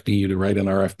expecting you to write an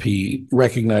RFP,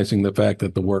 recognizing the fact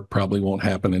that the work probably won't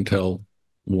happen until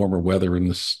warmer weather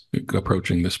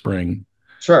approaching the spring?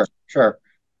 Sure.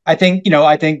 I think,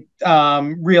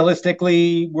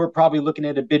 realistically, we're probably looking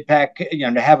at a bid pack,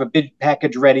 to have a bid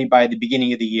package ready by the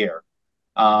beginning of the year.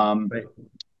 Right.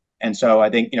 And so I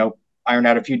think, iron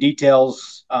out a few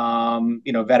details,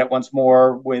 vet it once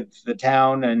more with the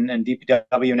town and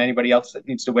DPW and anybody else that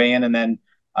needs to weigh in. And then,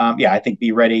 I think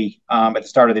be ready at the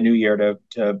start of the new year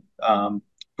to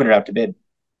put it out to bid.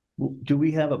 Do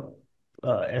we have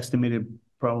a estimated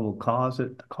probable cost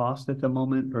at the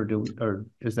moment, or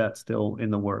is that still in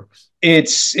the works?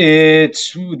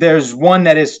 There's one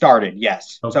that is started,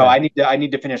 yes. Okay. So I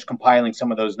need to finish compiling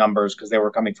some of those numbers because they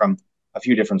were coming from a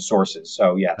few different sources.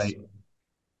 So yes. Right.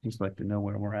 Just like to know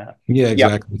where we're at. Yeah,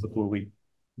 exactly. Before we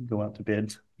Go out to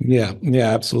bids. Yeah,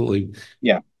 absolutely.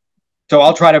 So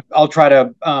I'll try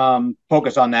to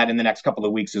focus on that in the next couple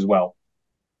of weeks as well.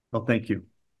 Well, thank you.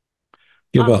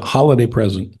 Give a holiday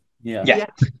present. Yeah. Yeah.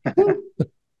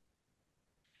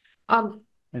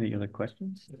 Any other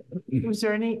questions? is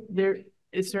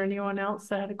there anyone else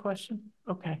that had a question?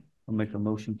 Okay. I'll make a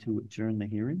motion to adjourn the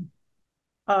hearing.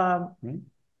 Right.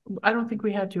 I don't think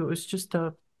we had to. It was just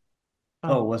a.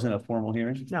 Oh, it wasn't a formal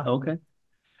hearing? No. Okay.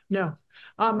 No.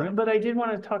 Right. But I did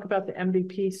want to talk about the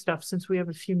MVP stuff since we have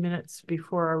a few minutes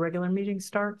before our regular meeting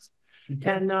starts. Okay.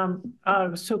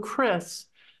 And so Chris.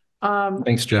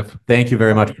 Thanks, Jeff. Thank you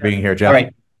very much for being here, Jeff. All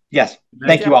right. Yes.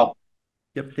 Thank you all.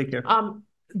 Yep. Take care.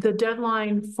 The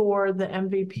deadline for the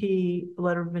MVP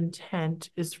letter of intent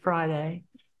is Friday.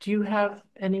 Do you have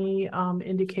any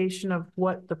indication of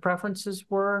what the preferences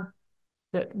were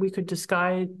that we could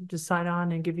decide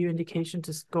on and give you indication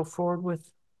to go forward with?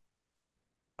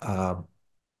 I'm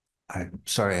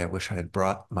sorry, I wish I had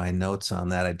brought my notes on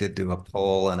that. I did do a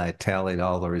poll and I tallied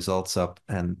all the results up,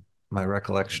 and my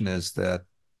recollection is that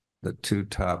the two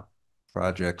top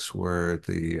projects were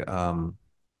the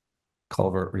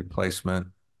culvert replacement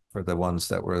for the ones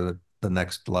that were the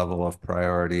next level of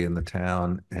priority in the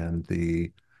town, and the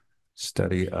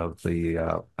study of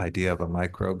the idea of a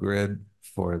microgrid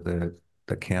for the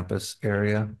campus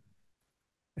area.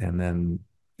 And then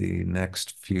the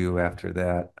next few after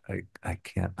that, I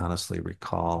can't honestly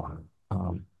recall.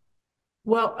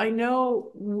 Well, I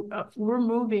know we're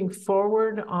moving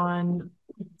forward on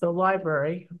the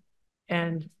library,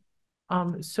 and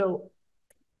so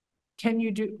can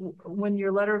you do, when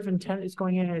your letter of intent is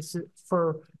going in, is it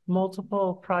for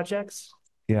multiple projects?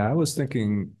 Yeah, I was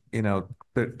thinking,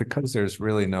 because there's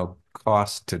really no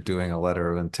cost to doing a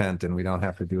letter of intent and we don't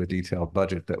have to do a detailed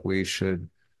budget, that we should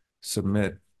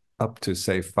submit up to,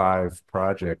 say, 5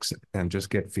 projects and just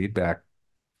get feedback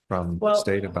from the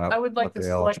state about what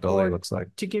the eligibility looks like.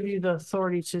 To give you the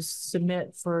authority to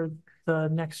submit for the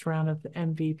next round of the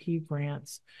MVP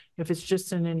grants, if it's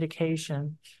just an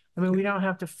indication. I mean, we don't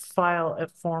have to file a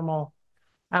formal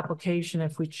application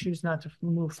if we choose not to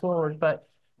move forward, but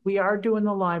we are doing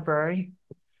the library.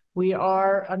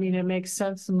 I mean, it makes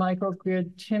sense, the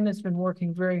microgrid. Tim has been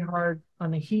working very hard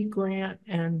on the heat grant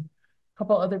and a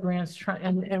couple other grants,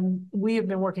 and we have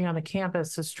been working on the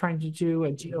campus as trying to do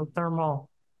a geothermal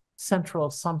central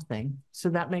something. So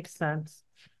that makes sense.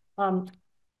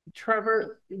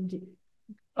 Trevor,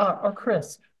 or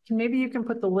Chris, maybe you can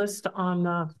put the list on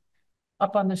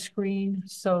up on the screen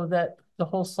so that the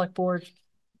whole select board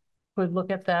could look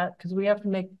at that, because we have to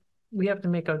make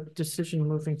a decision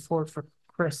moving forward for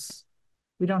Chris.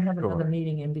 We don't have another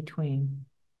meeting in between.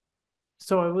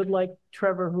 So I would like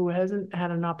Trevor, who hasn't had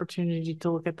an opportunity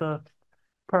to look at the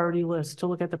priority list, to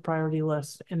look at the priority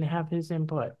list and have his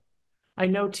input. I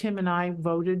know Tim and I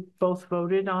both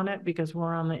voted on it because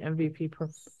we're on the MVP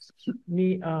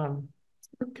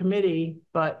committee,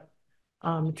 but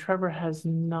Trevor has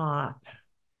not.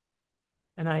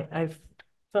 And I've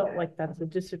felt like that's a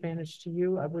disadvantage to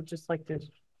you. I would just like to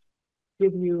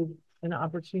give you an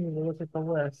opportunity to look at the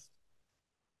list.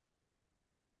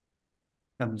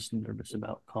 I'm just nervous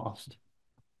about cost.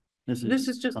 This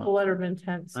is just a letter of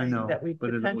intent I know, that we but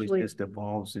it always potentially. just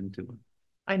evolves into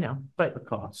I know, a but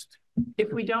cost.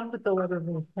 if we don't put the letter of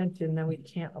intent in, then we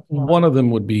can't apply. One of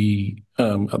them would be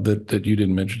that you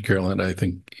didn't mention, Carolyn. I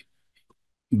think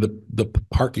the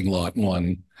parking lot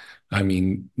one. I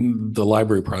mean, the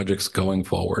library project's going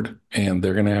forward, and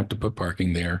they're going to have to put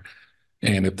parking there.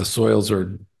 And if the soils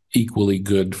are equally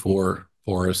good for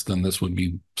us, then this would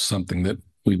be something that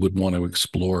we would want to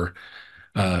explore.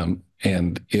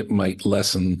 And it might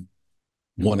lessen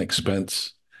one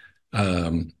expense,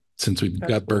 since we've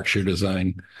got Berkshire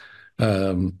Design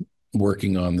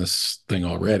working on this thing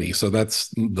already. So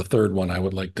that's the third one I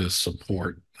would like to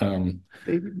support.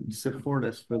 They didn't support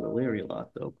us for the Leary lot,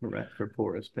 though, correct, for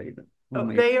porous pavement.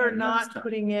 They are not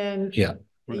putting in. Yeah.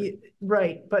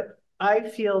 Right. But I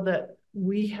feel that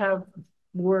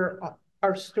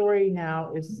our story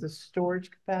now is the storage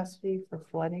capacity for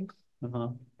flooding.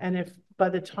 And if by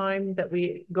the time that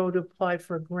we go to apply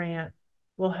for a grant,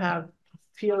 we'll have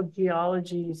field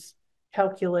geology's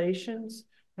calculations,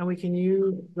 and we can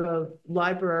use the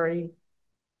library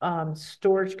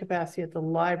storage capacity at the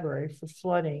library for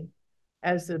flooding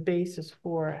as the basis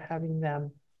for having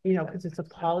them, because it's a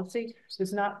policy.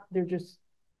 They're just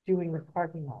doing the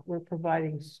parking lot. We're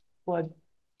providing flood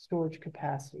storage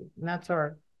capacity, and that's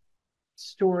our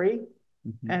story.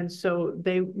 And so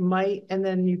they might, and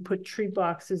then you put tree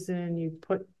boxes in, you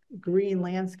put green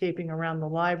landscaping around the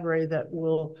library that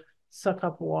will suck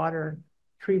up water,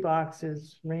 tree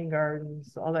boxes, rain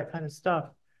gardens, all that kind of stuff.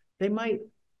 they might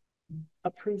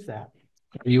approve that.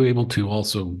 Are you able to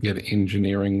also get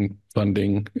engineering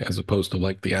funding as opposed to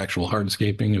like the actual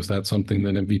hardscaping? Is that something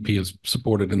that MVP has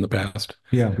supported in the past?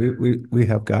 Yeah, we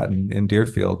have gotten in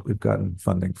Deerfield, we've gotten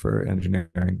funding for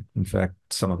engineering. In fact,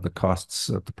 some of the costs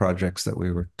of the projects that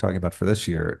we were talking about for this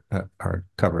year are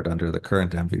covered under the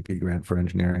current MVP grant for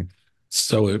engineering.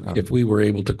 So if we were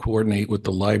able to coordinate with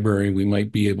the library, we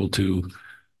might be able to,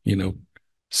 you know,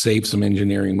 save some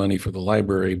engineering money for the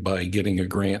library by getting a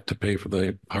grant to pay for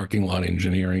the parking lot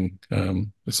engineering.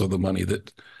 So the money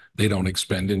that they don't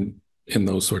expend in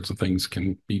those sorts of things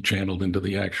can be channeled into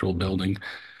the actual building.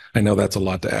 I know that's a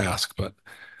lot to ask, but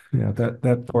yeah,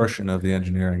 that portion of the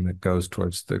engineering that goes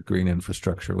towards the green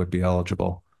infrastructure would be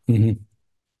eligible. Mm-hmm.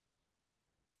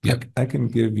 Yep. I can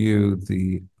give you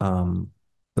the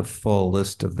full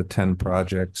list of the 10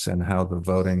 projects and how the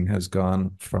voting has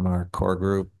gone from our core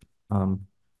group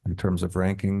in terms of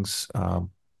rankings,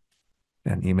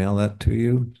 and email that to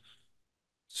you.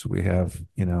 So we have,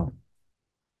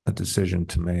 a decision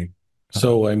to make.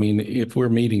 So, I mean, if we're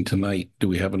meeting tonight, do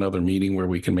we have another meeting where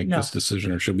we can make this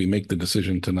decision, or should we make the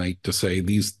decision tonight to say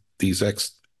these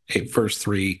first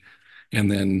three,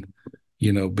 and then,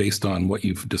 based on what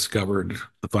you've discovered,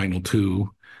 the final two,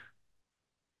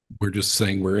 we're just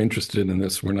saying we're interested in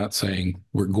this. We're not saying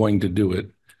we're going to do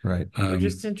it. Right. We're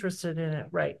just interested in it.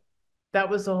 Right. That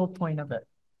was the whole point of it.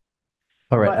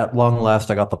 All right. But, at long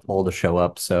last, I got the poll to show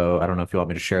up. So I don't know if you want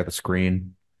me to share the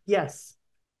screen. yes.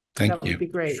 Thank that you. would be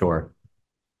great. Sure.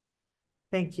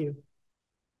 Thank you.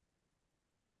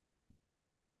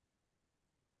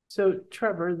 So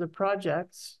Trevor, the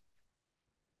projects,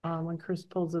 when Chris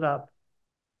pulls it up,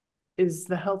 is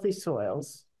the healthy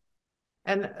soils.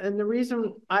 And the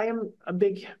reason I am a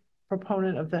big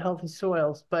proponent of the healthy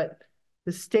soils, but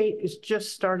the state is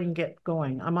just starting to get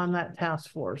going. I'm on that task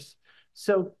force.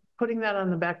 So putting that on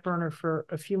the back burner for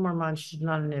a few more months is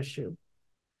not an issue.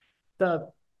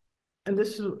 And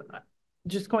this is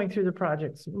just going through the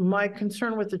projects. My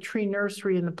concern with the tree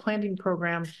nursery and the planting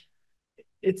program,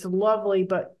 it's lovely,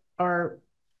 but our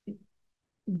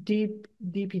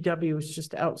DPW is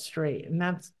just out straight. And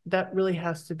that really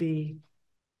has to be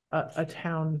a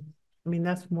town. I mean,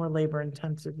 that's more labor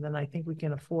intensive than I think we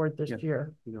can afford this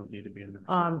year. You don't need to be in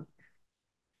there.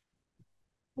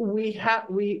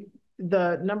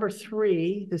 The number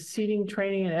 3, the seeding,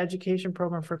 training, and education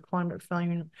program for climate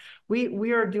failure.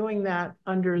 We are doing that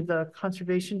under the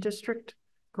conservation district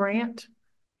grant.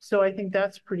 So I think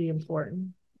that's pretty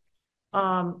important.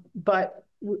 But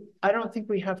I don't think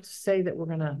we have to say that we're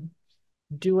going to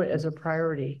do it as a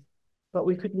priority, but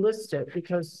we could list it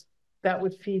because that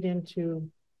would feed into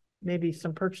maybe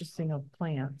some purchasing of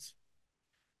plants.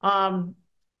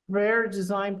 Rare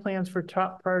design plans for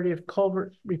top priority of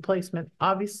culvert replacement.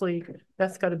 Obviously,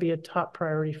 that's got to be a top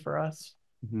priority for us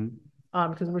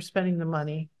because we're spending the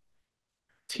money.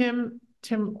 Tim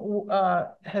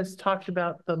has talked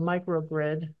about the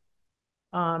microgrid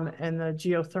and the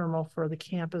geothermal for the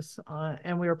campus,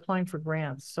 and we're applying for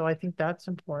grants. So I think that's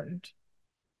important.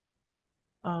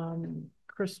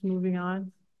 Chris, moving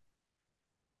on.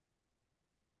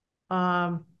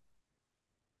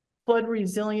 Flood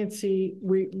resiliency,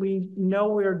 we know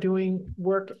we are doing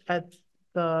work at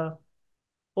the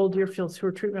Old Deerfield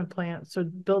sewer treatment plant. So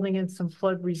building in some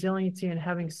flood resiliency and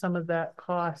having some of that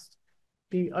cost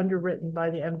be underwritten by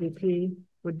the MVP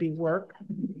would be work.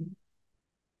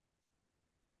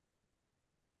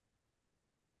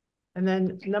 And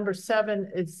then number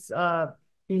 7 is,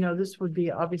 this would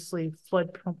be obviously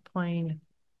floodplain.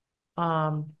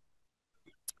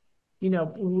 We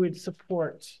would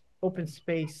support open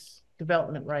space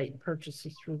development right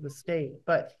purchases through the state.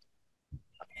 But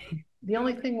the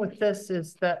only thing with this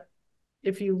is that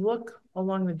if you look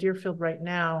along the Deerfield right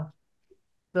now,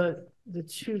 the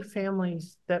 2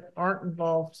 families that aren't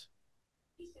involved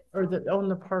or that own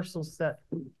the parcels that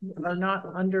are not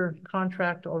under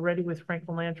contract already with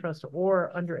Franklin Land Trust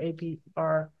or under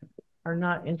APR are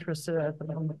not interested at the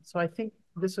moment. So I think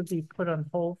this would be put on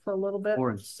hold for a little bit. 4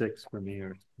 and 6 for me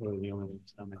are really the only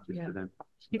ones I'm interested in.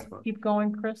 Keep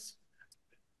going, Chris.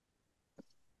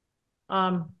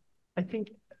 I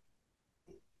think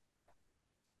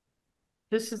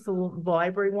this is the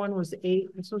library one was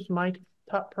 8. This was my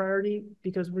top priority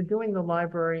because we're doing the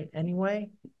library anyway.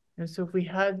 And so if we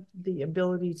had the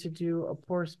ability to do a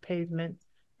porous pavement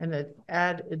and then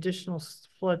add additional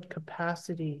flood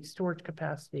capacity, storage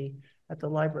capacity at the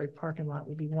library parking lot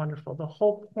would be wonderful. The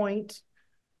whole point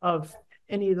of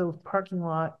any of the parking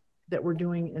lot that we're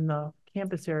doing in the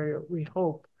campus area, we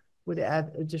hope would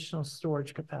add additional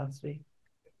storage capacity.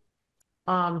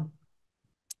 So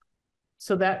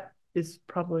that is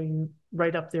probably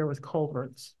right up there with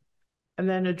culverts. And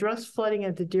then address flooding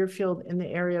at the Deerfield in the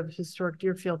area of historic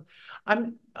Deerfield.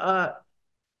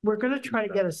 We're gonna try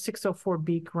to get a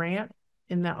 604B grant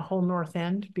in that whole north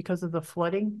end because of the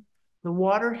flooding. The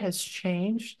water has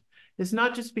changed. It's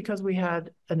not just because we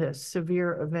had a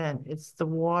severe event, it's the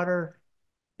water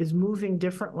is moving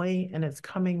differently and it's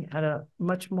coming at a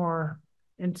much more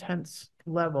intense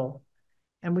level.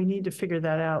 And we need to figure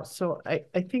that out. So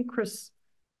I think, Chris,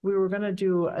 we were gonna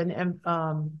do an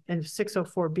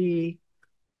 604B,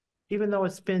 even though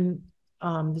it's been,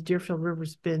 the Deerfield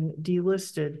River's been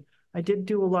delisted. I did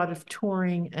do a lot of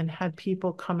touring and had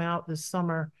people come out this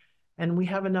summer, and we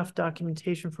have enough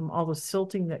documentation from all the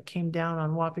silting that came down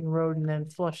on Wapping Road and then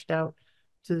flushed out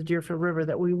to the Deerfield River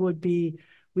that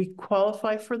we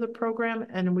qualify for the program,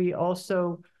 and we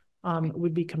also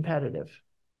would be competitive.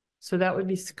 So that would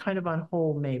be kind of on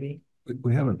hold, maybe.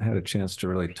 We haven't had a chance to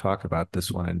really talk about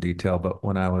this one in detail, but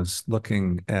when I was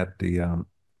looking at the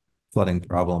flooding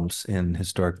problems in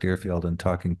historic Deerfield and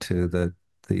talking to the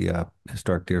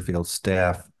historic Deerfield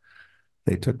staff,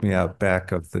 they took me out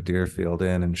back of the Deerfield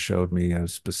Inn and showed me a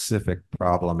specific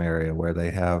problem area where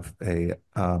they have a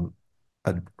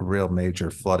real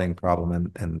major flooding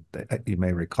problem, and you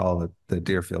may recall that the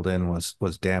Deerfield Inn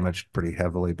was damaged pretty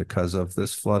heavily because of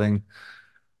this flooding.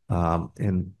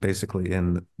 Basically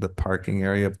in the parking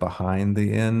area behind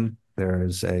the inn,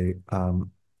 there's a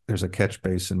catch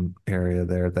basin area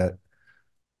there that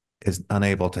is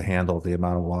unable to handle the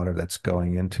amount of water that's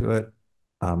going into it.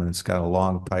 And it's got a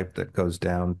long pipe that goes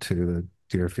down to the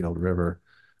Deerfield River,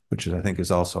 which I think is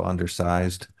also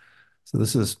undersized. So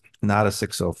this is not a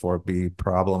 604B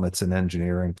problem. It's an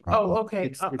engineering problem. Oh, okay.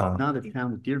 It's not a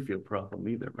town of Deerfield problem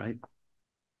either, right?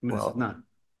 I mean, Well,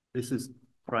 this is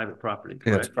private property,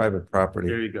 yeah, it's correct? private property.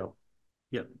 There you go.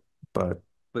 Yep. But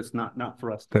it's not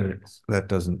for us to fix. that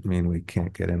doesn't mean we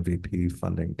can't get MVP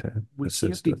funding to We can't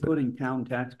assist be with it. putting town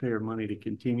taxpayer money to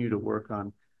continue to work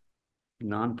on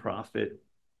nonprofit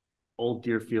old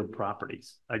Deerfield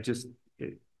properties.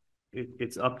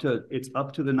 It's up to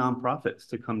the nonprofits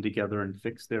to come together and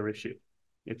fix their issue.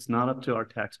 It's not up to our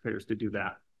taxpayers to do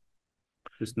that.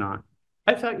 It's not.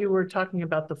 I thought you were talking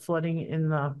about the flooding in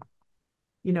the,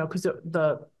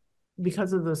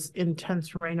 because of this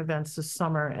intense rain events this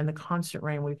summer and the constant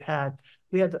rain we had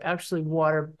actually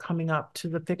water coming up to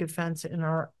the picket fence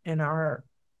on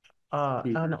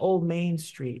Old Main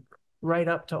Street, right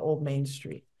up to Old Main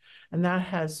Street. And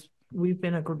we've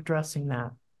been addressing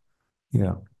that.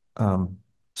 Yeah.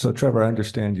 So Trevor, I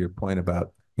understand your point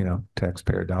about,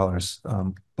 taxpayer dollars.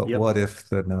 But Yep. what if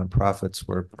the nonprofits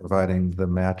were providing the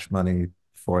match money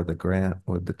for the grant?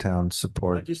 Would the town I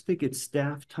support? just think it's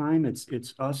staff time. It's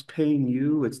us paying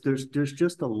you. There's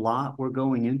just a lot we're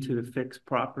going into to fix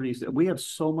properties. We have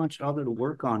so much other to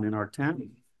work on in our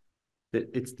town that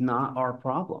it's not our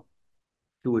problem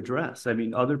to address. I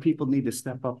mean, other people need to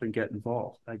step up and get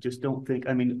involved. I just don't think,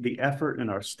 the effort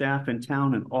and our staff in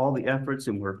town and all the efforts,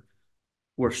 and we're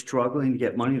struggling to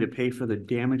get money to pay for the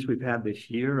damage we've had this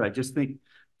year. I just think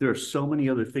there are so many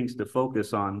other things to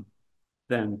focus on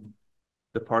than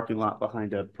the parking lot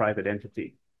behind a private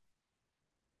entity.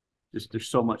 There's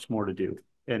so much more to do,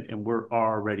 and we're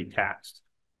already taxed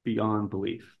beyond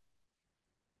belief.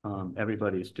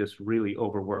 Everybody's just really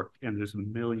overworked, and there's a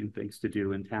million things to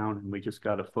do in town, and we just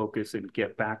got to focus and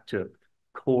get back to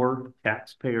core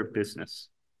taxpayer business.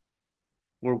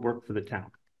 We're work for the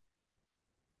town.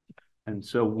 And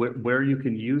so where you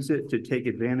can use it to take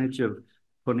advantage of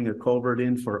putting a culvert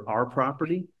in for our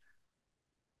property,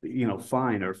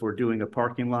 fine. Or if we're doing a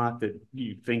parking lot that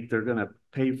you think they're going to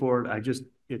pay for it,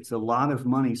 it's a lot of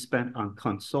money spent on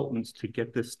consultants to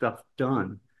get this stuff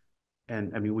done.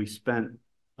 And we spent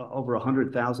over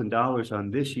 $100,000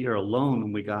 on this year alone,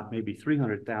 and we got maybe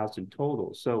 300,000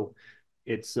 total. So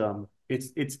it's a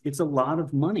lot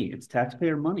of money. It's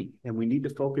taxpayer money, and we need to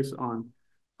focus on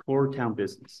core town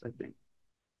business, I think.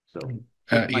 So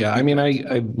yeah,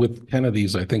 I with 10 of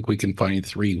these, I think we can find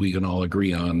 3 we can all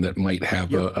agree on that might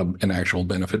have an actual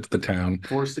benefit to the town.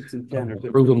 4, 6, and 10 are good.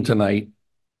 Approve them tonight,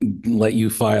 let you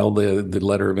file the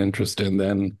letter of interest, and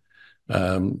then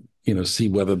see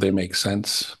whether they make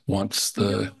sense once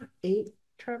the 8,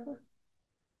 Trevor?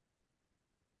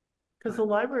 Because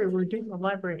we're doing the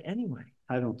library anyway.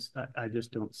 I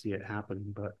just don't see it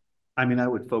happening, but I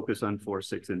would focus on 4,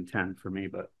 6, and 10 for me,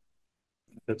 but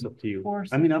that's up to you. 4,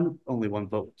 6. I'm only one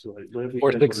vote, so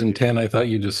 4, 6, and 10. I thought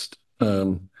you just.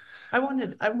 I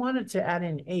wanted to add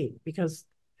in 8 because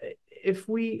if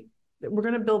we're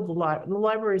going to build the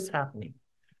library is happening.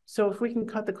 So if we can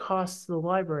cut the costs of the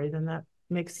library, then that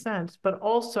makes sense. But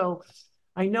also,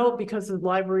 I know because the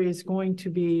library is going to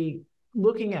be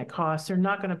looking at costs, they're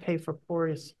not going to pay for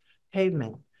porous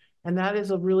pavement. And that is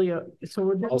so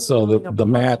we're Also, the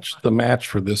match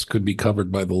for this could be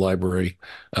covered by the library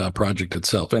project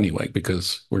itself anyway,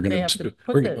 because we're They going have to to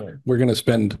put that in. we're going to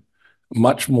spend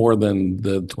much more than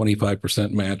the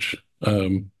 25% match.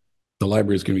 The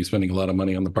library is going to be spending a lot of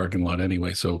money on the parking lot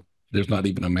anyway, so there's not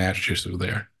even a match issue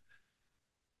there.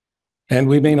 And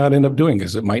we may not end up doing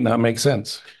this. It might not make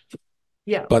sense.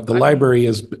 Yeah. But the library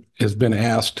has been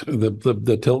asked,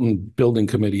 the Tilton Building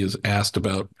Committee is asked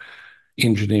about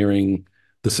engineering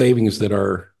the savings that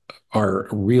are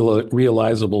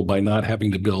realizable by not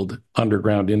having to build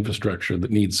underground infrastructure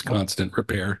that needs constant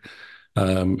repair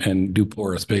and do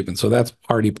porous pavement. So that's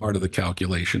already part of the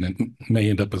calculation and may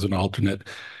end up as an alternate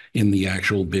in the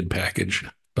actual bid package.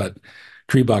 But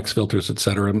tree box filters, et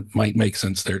cetera, might make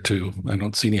sense there too. I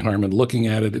don't see any harm in looking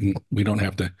at it, and we don't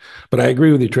have to. But I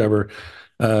agree with you, Trevor.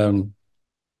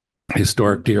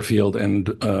 Historic Deerfield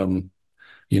and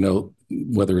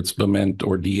whether it's Bement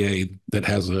or DA that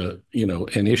has an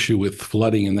issue with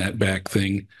flooding in that back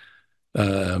thing,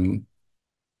 they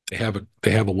have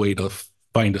a way to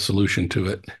find a solution to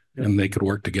it, and they could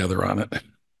work together on it.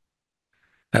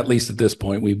 At least at this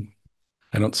point,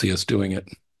 I don't see us doing it.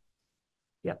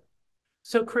 Yep.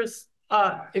 So Chris,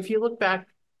 if you look back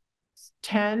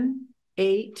 10,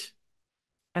 8,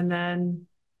 and then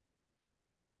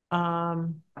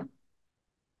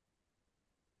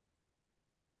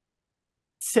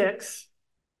 6,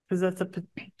 because that's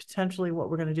potentially what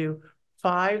we're going to do.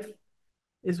 5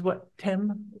 is what,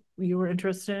 Tim, you were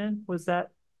interested in? Was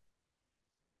that?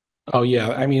 Oh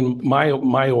yeah, I mean,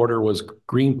 my order was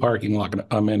green parking lot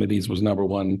amenities was number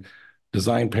 1.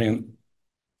 Design plan,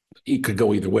 it could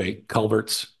go either way.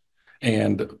 Culverts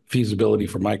and feasibility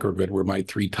for microgrid were my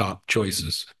 3 top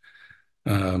choices.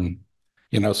 So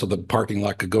the parking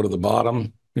lot could go to the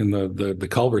bottom, and the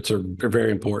culverts are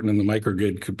very important, and the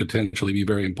microgrid could potentially be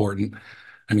very important.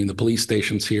 I mean, the police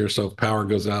station's here, so if power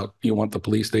goes out, you want the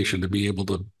police station to be able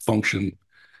to function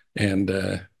and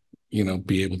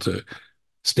be able to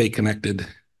stay connected.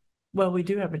 Well, we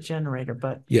do have a generator,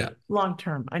 but yeah, long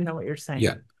term, I know what you're saying.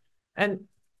 Yeah. And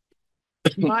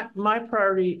my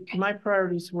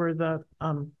priorities were the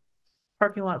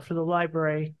parking lot for the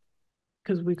library,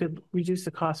 because we could reduce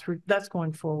the cost for that's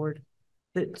going forward.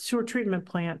 The sewer treatment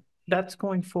plant, that's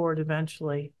going forward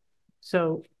eventually.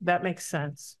 So that makes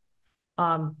sense.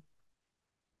 The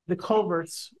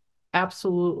culverts,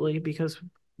 absolutely, because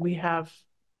we have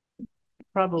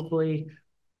probably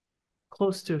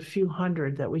close to a few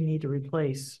hundred that we need to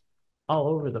replace all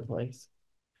over the place.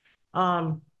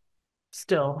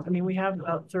 Still, I mean, we have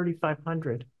about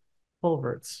 3,500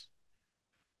 culverts.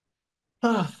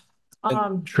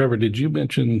 Trevor, did you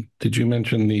mention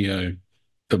the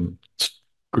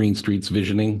Green Streets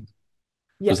visioning?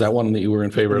 Yes. Was that one that you were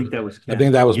in favor of? I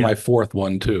think that was my 4th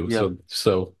one too. Yeah.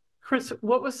 So Chris,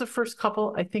 what was the first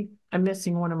couple? I think I'm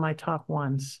missing one of my top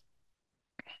ones.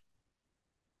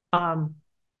 Oh,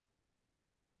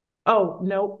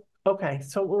 no. Okay.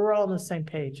 So we're all on the same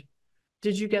page.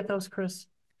 Did you get those, Chris?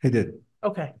 I did.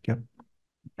 Okay. Yep.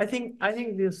 I think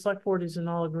the select board is in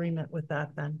all agreement with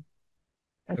that then.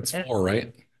 that's 4,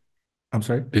 right? I'm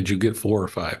sorry. Did you get 4 or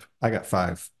 5? I got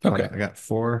 5. Okay. I got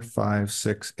 4, 5,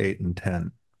 6, 8, and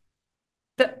 10.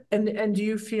 And do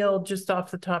you feel, just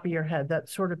off the top of your head, that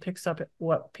sort of picks up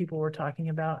what people were talking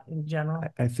about in general?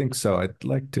 I think so. I'd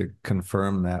like to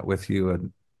confirm that with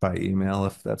you by email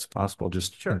if that's possible,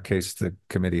 just Sure. in case the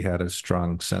committee had a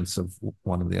strong sense of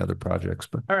one of the other projects.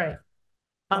 But All right.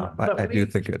 I do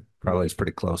think it probably is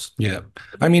pretty close. Yeah.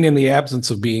 I mean, in the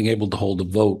absence of being able to hold a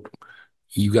vote,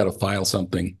 you got to file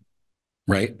something,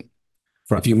 right?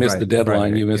 If you miss the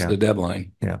deadline, you miss the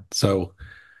deadline. Yeah. So,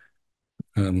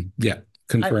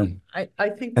 confirm. I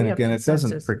think and again, it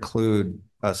doesn't preclude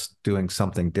us doing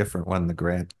something different when the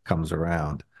grant comes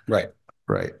around. Right.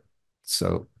 Right.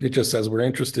 So it just says we're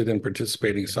interested in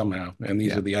participating somehow, and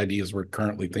these are the ideas we're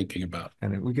currently thinking about.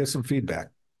 And we get some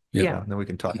feedback. Yeah. And then we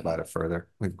can talk about it further.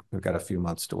 We've got a few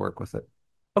months to work with it.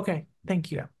 Okay.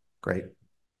 Thank you. Yeah. Great.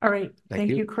 All right. Thank Thank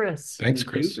you. you, Chris. Thanks,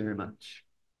 Thank Chris. you very much.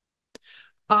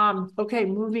 Okay,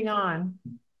 moving on.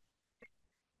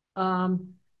 I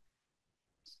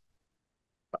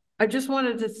just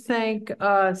wanted to thank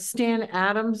Stan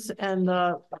Adams and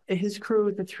his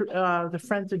crew, the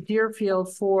Friends of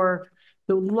Deerfield, for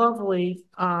the lovely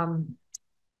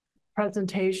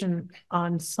presentation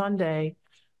on Sunday,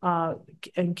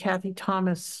 and Kathy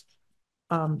Thomas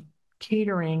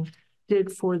Catering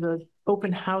did for the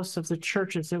open house of the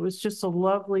churches. It was just a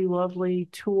lovely, lovely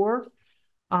tour.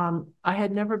 I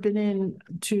had never been in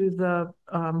to the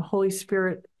Holy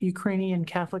Spirit Ukrainian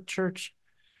Catholic Church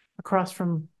across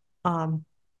from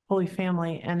Holy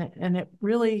Family, and it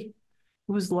really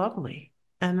was lovely.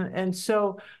 And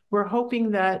so we're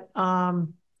hoping that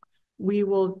we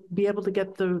will be able to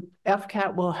get the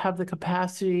FCAT will have the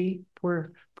capacity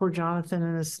for Jonathan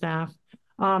and his staff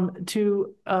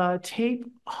to tape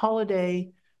holiday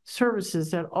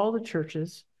services at all the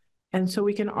churches, and so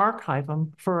we can archive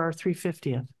them for our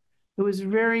 350th. It was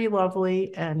very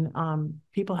lovely, and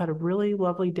people had a really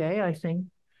lovely day, I think.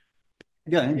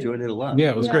 Yeah, I enjoyed it a lot.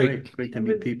 Yeah, it was great. Great to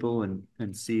meet people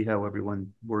and see how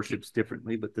everyone worships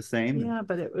differently, but the same. Yeah,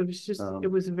 but it was just,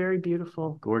 it was very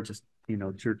beautiful. Gorgeous,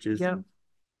 churches. Yeah.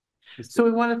 So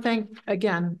we want to thank,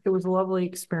 again, it was a lovely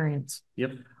experience.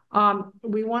 Yep.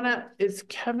 We want to, is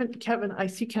Kevin, I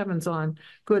see Kevin's on.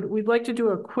 Good. We'd like to do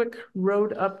a quick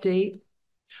road update.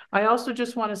 I also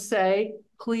just want to say,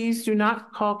 please do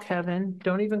not call Kevin.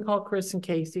 Don't even call Chris and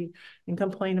Casey and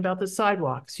complain about the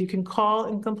sidewalks. You can call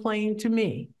and complain to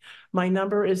me. My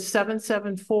number is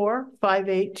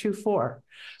 774-5824.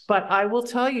 But I will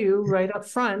tell you right up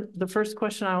front, the first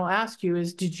question I will ask you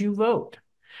is, did you vote?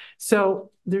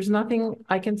 So there's nothing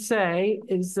I can say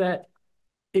is that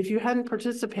if you hadn't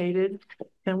participated,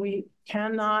 then we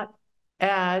cannot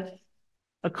add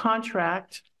a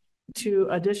contract to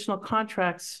additional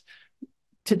contracts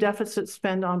to deficit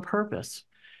spend on purpose.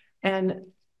 And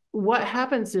what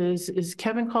happens is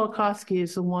Kevin Kolakowski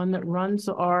is the one that runs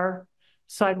our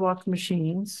sidewalk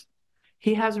machines.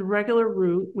 He has a regular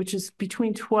route, which is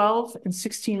between 12 and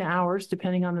 16 hours,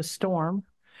 depending on the storm.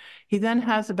 He then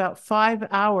has about 5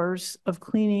 hours of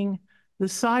cleaning the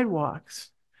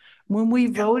sidewalks. When we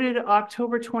voted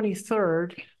October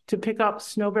 23rd to pick up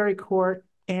Snowberry Court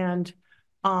and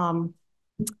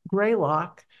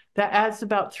Graylock, that adds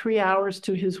about 3 hours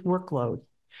to his workload.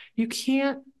 You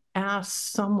can't ask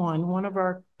someone, one of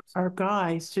our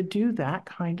guys, to do that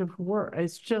kind of work.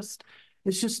 It's just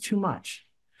too much.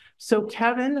 So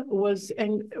Kevin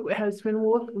has been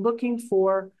looking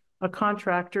for a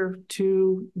contractor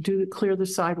to clear the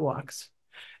sidewalks.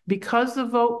 Because the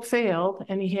vote failed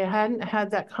and he hadn't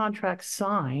had that contract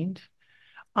signed,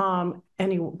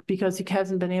 because he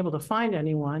hasn't been able to find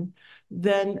anyone,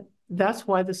 then that's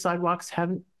why the sidewalks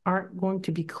aren't going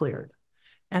to be cleared.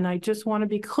 And I just want to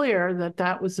be clear that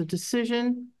that was a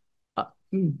decision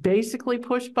basically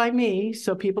pushed by me,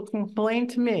 so people can complain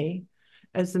to me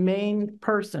as the main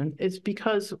person. It's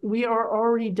because we are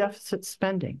already deficit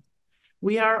spending.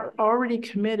 We are already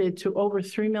committed to over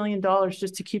 $3 million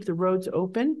just to keep the roads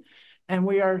open. And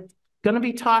we are going to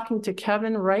be talking to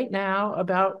Kevin right now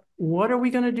about what are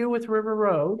we going to do with River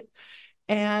Road.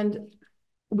 And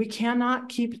we cannot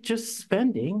keep just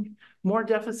spending more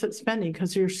deficit spending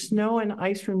because your snow and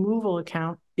ice removal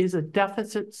account is a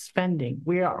deficit spending.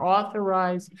 We are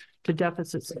authorized to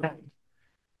deficit spend.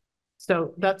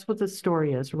 So that's what the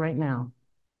story is right now.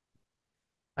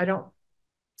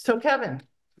 So Kevin.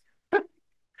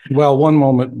 Well, one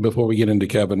moment before we get into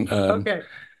Kevin. Okay.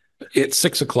 It's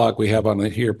 6 o'clock. We have on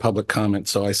here public comment.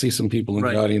 So I see some people in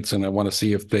the audience and I want to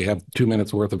see if they have 2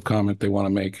 minutes worth of comment they want to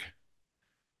make.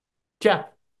 Jeff.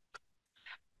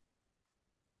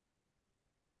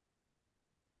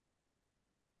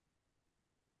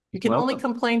 You can only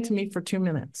complain to me for 2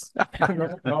 minutes.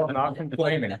 No, not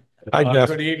complaining. Hi, Jeff.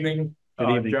 Good evening.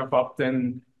 Jeff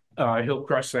Upton,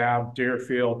 Hillcrest Ave,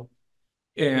 Deerfield.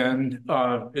 And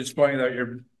it's funny that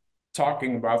you're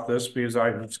talking about this because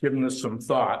I was giving this some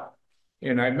thought.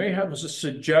 And I may have a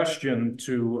suggestion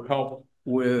to help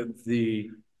with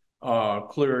the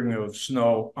clearing of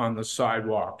snow on the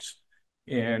sidewalks.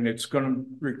 And it's going to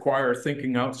require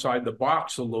thinking outside the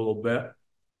box a little bit.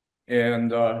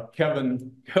 And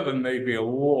Kevin may be a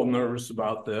little nervous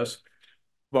about this,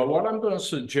 but what I'm going to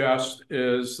suggest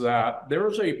is that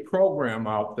there's a program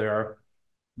out there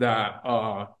that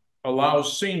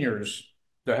allows seniors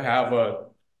to have a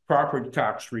property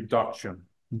tax reduction.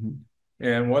 Mm-hmm.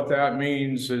 And what that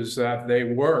means is that they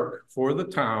work for the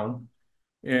town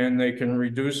and they can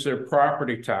reduce their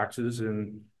property taxes.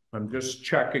 And I'm just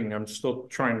checking, I'm still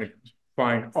trying to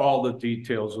find all the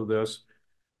details of this.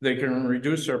 They can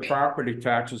reduce their property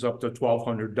taxes up to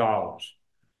 $1,200.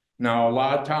 Now, a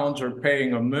lot of towns are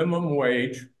paying a minimum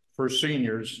wage for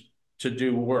seniors to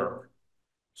do work.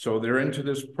 So they're into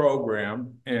this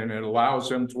program and it allows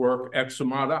them to work X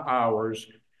amount of hours.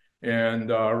 And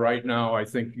right now, I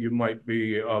think you might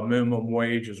be a minimum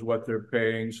wage is what they're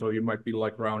paying. So you might be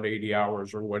like around 80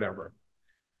 hours or whatever.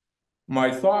 My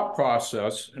thought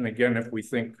process, and again, if we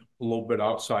think a little bit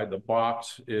outside the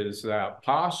box, is that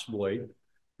possibly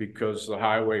because the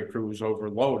highway crew is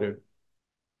overloaded,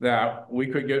 that we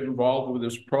could get involved with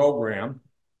this program,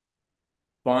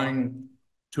 find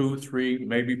 2, 3,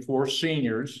 maybe 4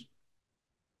 seniors,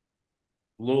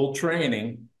 little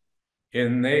training,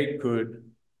 and they could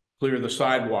clear the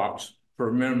sidewalks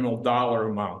for minimal dollar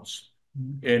amounts.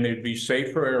 And it'd be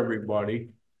safe for everybody.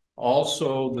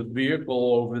 Also, the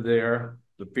vehicle over there,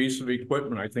 the piece of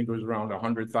equipment, I think it was around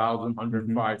 100,000,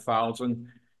 105,000,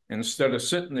 instead of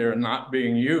sitting there and not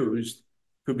being used,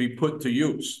 could be put to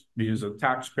use, because the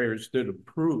taxpayers did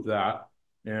approve that.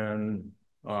 And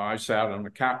I sat on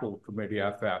the capital committee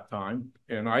at that time,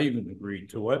 and I even agreed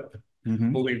to it,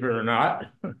 believe it or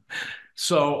not.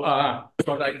 So,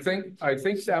 but I think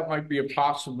that might be a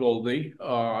possibility.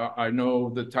 I know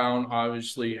the town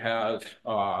obviously has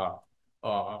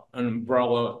an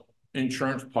umbrella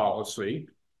insurance policy.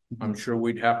 I'm sure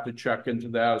we'd have to check into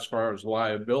that as far as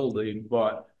liability,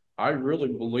 but I really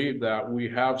believe that we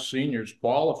have seniors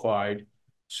qualified,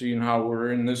 seeing how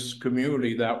we're in this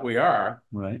community that we are,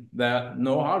 Right. that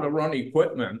know how to run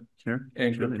equipment, Sure.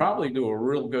 and could probably do a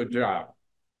real good job.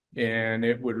 And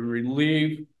it would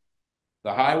relieve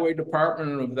the highway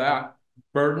department of that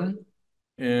burden,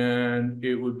 and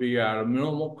it would be at a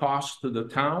minimal cost to the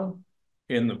town.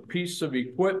 And the piece of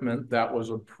equipment that was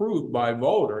approved by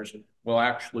voters will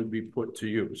actually be put to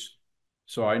use.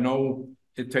 So I know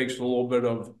it takes a little bit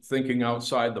of thinking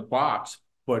outside the box,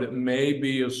 but it may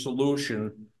be a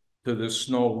solution to this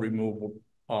snow removal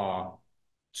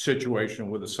situation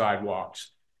with the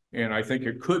sidewalks. And I think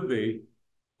it could be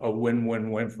a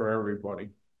win-win-win for everybody,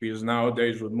 because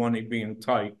nowadays with money being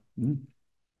tight,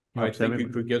 I think you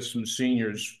could get some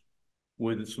seniors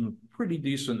with some pretty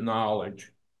decent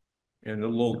knowledge and a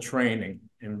little training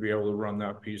and be able to run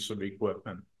that piece of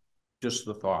equipment. Just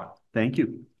the thought. Thank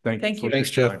you. Thank you.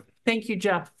 Thanks, Jeff. Thank you,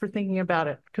 Jeff, for thinking about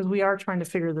it, because we are trying to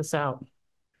figure this out.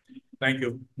 Thank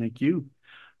you. Thank you.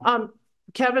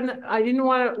 Kevin, I didn't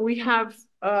want to, we have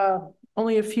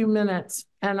only a few minutes,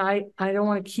 and I don't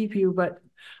want to keep you, but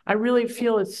I really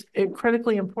feel it's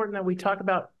critically important that we talk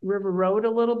about River Road a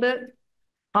little bit.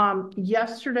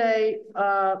 Yesterday,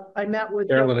 I met with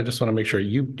Carolyn, I just want to make sure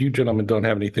you gentlemen don't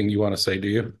have anything you want to say, do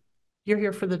you? You're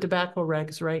here for the tobacco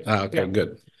regs, right? Okay, Yeah.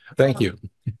 good. Thank you.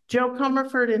 Joe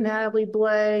Comerford and Natalie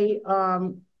Blay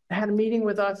had a meeting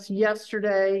with us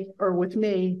yesterday, or with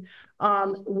me,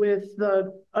 with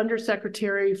the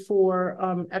Undersecretary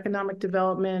for Economic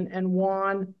Development and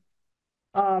Juan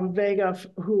Vega,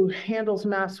 who handles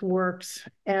Mass Works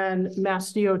and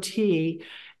Mass DOT.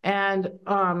 And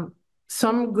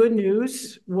some good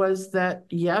news was that,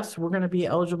 yes, we're going to be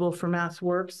eligible for Mass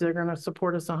Works. They're going to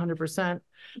support us 100%.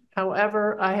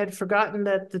 However, I had forgotten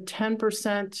that the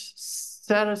 10%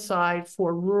 set aside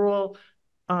for rural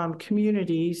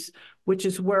communities, which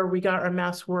is where we got our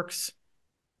Mass Works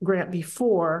grant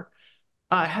before,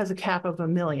 has a cap of $1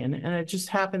 million. And it just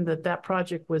happened that that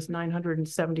project was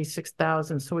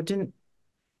 $976,000. So it didn't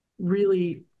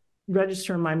really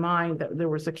register in my mind that there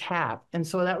was a cap. And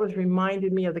so that was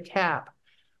reminded me of the cap.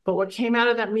 But what came out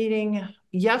of that meeting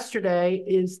yesterday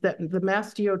is that the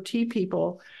Mass DOT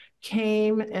people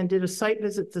came and did a site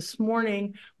visit this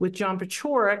morning with John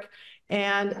Pachorik,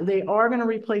 and they are going to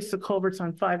replace the culverts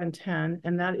on 5 and 10,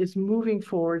 and that is moving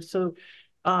forward. So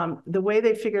the way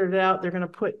they figured it out, they're going to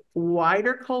put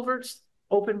wider culverts,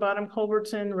 open bottom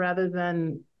culverts in, rather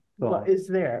than what is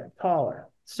there, taller.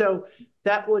 So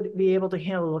that would be able to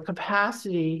handle the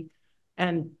capacity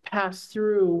and pass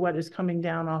through what is coming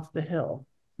down off the hill.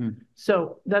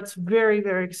 So that's very,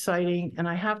 very exciting. And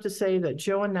I have to say that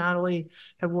Joe and Natalie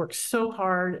have worked so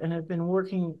hard and have been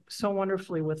working so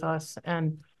wonderfully with us.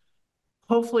 And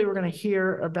hopefully we're going to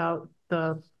hear about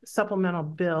the supplemental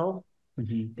bill.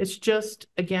 It's just,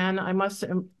 again, I must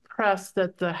impress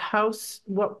that the House,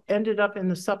 what ended up in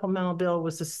the supplemental bill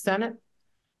was the Senate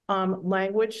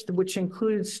language, which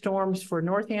included storms for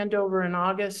North Andover in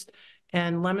August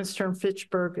and Leominster and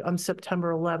Fitchburg on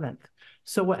September 11th.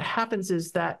 So what happens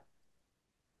is that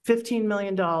 $15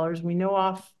 million, we know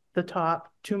off the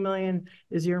top, $2 million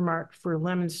is earmarked for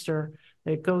Leominster.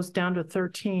 It goes down to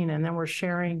 13, and then we're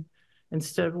sharing,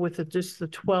 instead of with just the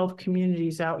 12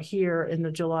 communities out here in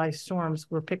the July storms,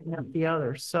 we're picking up the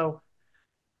others. So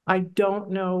I don't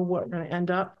know what we're going to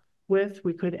end up with.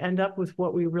 We could end up with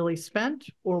what we really spent,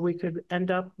 or we could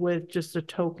end up with just a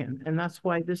token. And that's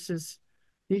why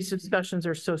these discussions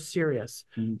are so serious.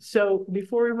 So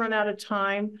before we run out of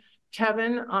time,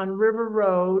 Kevin, on River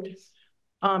Road,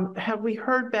 have we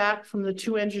heard back from the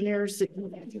 2 engineers that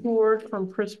you toured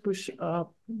from Chris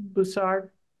Boussard?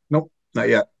 Nope, not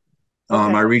yet.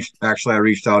 Okay. I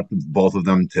reached out to both of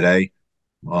them today.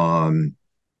 And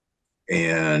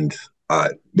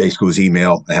basically it was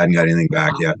email. I hadn't got anything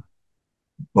back yet.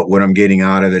 But what I'm getting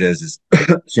out of it is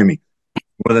excuse me,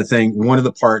 one of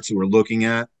the parts that we're looking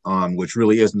at, which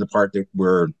really isn't the part that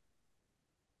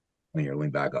let me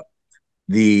lean back up.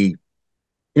 The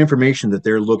information that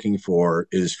they're looking for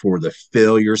is for the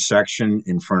failure section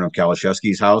in front of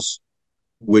Kalashevsky's house,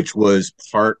 which was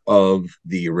part of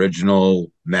the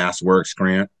original Mass Works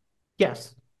grant.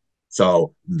 Yes.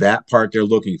 So that part they're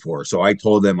looking for. So I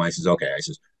told them, I says, okay,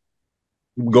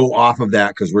 go off of that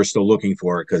because we're still looking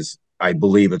for it because I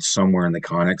believe it's somewhere in the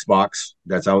Connex box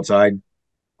that's outside.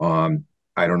 I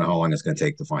don't know how long it's going to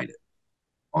take to find it.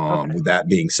 Okay. With that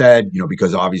being said,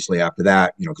 because obviously after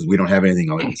that, because we don't have anything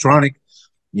electronic,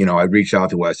 I reached out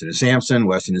to Weston and Sampson.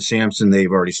 Weston and Sampson,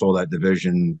 they've already sold that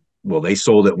division. Well, they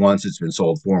sold it once. It's been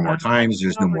sold 4 more times.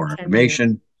 There's no more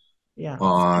information. Years. Yeah.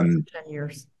 10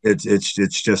 years.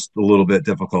 It's just a little bit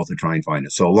difficult to try and find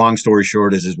it. So long story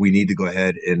short is we need to go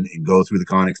ahead and go through the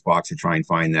Connex box to try and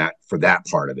find that for that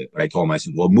part of it. But I told him, I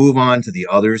said, we'll move on to the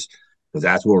others because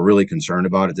that's what we're really concerned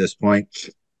about at this point.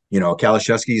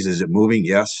 Kalashevsky's, is it moving?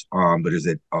 Yes. But is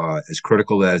it as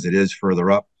critical as it is further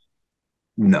up?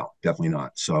 No, definitely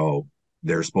not. So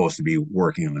they're supposed to be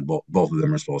working on it. Both of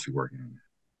them are supposed to be working on it.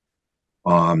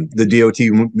 The DOT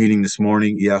meeting this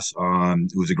morning, yes,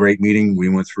 it was a great meeting. We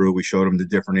went through, we showed them the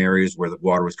different areas where the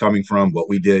water was coming from, what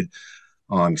we did,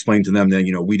 explained to them that,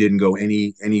 we didn't go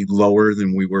any lower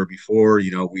than we were before.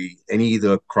 Any of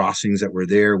the crossings that were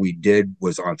there, we did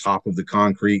was on top of the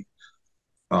concrete,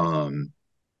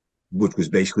 which was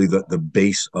basically the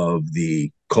base of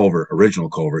the original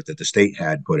culvert that the state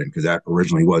had put in, because that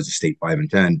originally was the state 5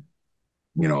 and 10,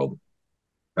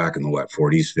 back in the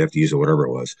 40s, 50s, or whatever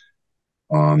it was.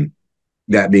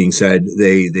 That being said,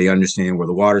 they understand where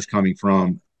the water's coming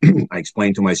from. I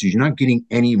explained to them, I said, you're not getting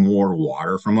any more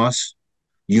water from us.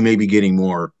 You may be getting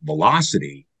more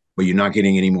velocity, but you're not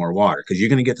getting any more water because you're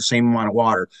going to get the same amount of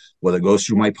water, whether it goes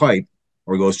through my pipe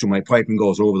or goes through my pipe and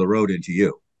goes over the road into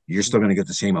you. You're still going to get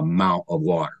the same amount of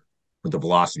water, but the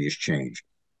velocity has changed.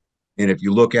 And if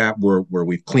you look at where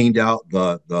we've cleaned out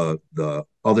the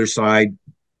other side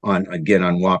on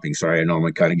Wapping, sorry, I know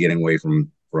I'm kind of getting away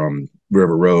from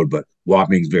River Road, but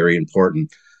Wapping is very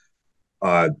important.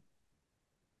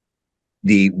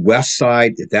 The west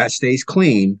side, if that stays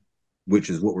clean,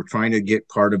 which is what we're trying to get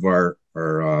part of our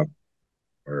oh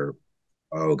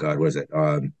God, what is it?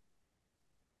 The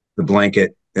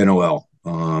blanket NOL.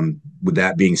 With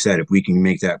that being said, if we can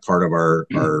make that part of our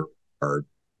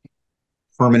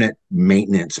permanent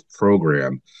maintenance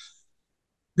program,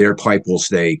 their pipe will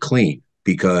stay clean.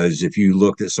 Because if you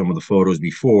looked at some of the photos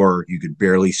before, you could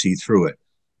barely see through it.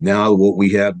 Now what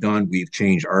we have done, we've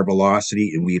changed our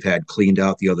velocity and we've had cleaned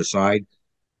out the other side.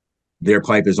 Their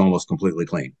pipe is almost completely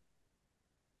clean.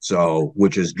 So,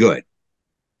 which is good.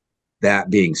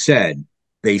 That being said,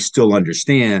 they still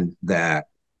understand that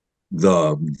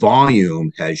the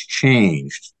volume has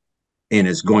changed and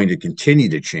is going to continue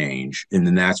to change. And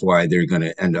then that's why they're going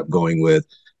to end up going with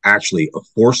actually a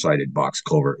 4-sided box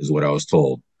culvert is what I was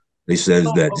told. They says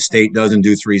that the state doesn't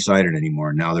do 3-sided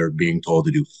anymore. Now they're being told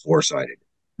to do 4-sided.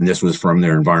 And this was from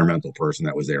their environmental person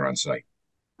that was there on site.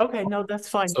 Okay, no, that's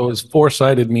fine. So is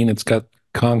 4-sided mean it's got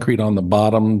concrete on the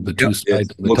bottom, the two sides?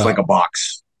 It looks like a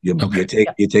box. You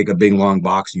take a big long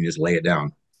box and you just lay it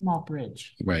down. Small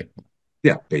bridge. Right.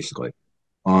 Yeah, basically.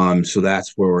 So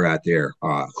that's where we're at there.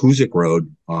 Hoosick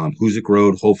Road,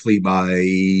 hopefully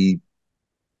by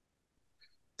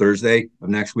Thursday of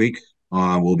next week,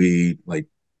 will be like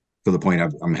to the point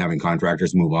I'm having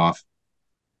contractors move off.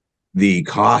 The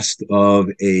cost of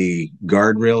a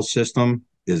guardrail system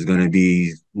is going to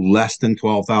be less than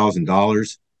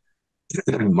 $12,000.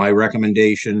 My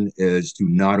recommendation is to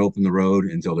not open the road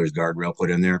until there's guardrail put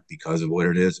in there because of what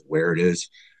it is, where it is,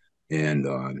 and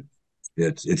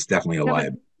it's definitely a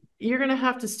liability. You're going to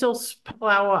have to still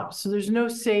plow up, so there's no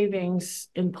savings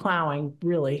in plowing,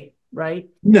 really, right?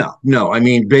 No. I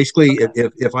mean, basically, okay.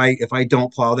 if I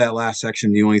don't plow that last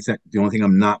section, the only thing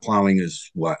I'm not plowing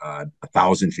is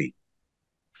 1,000 feet.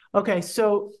 Okay,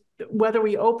 so whether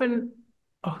we open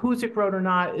a Hoosick Road or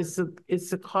not is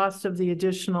the cost of the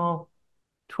additional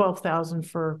 $12,000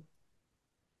 for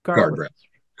guardrails.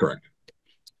 Correct.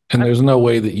 And there's no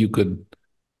way that you could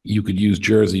use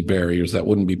Jersey barriers. That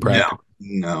wouldn't be practical.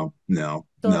 No.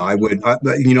 I would. I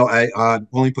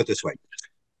only put it this way.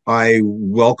 I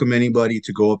welcome anybody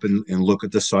to go up and look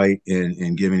at the site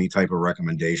and give any type of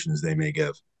recommendations they may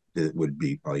give. It would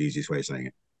be probably the easiest way of saying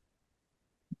it.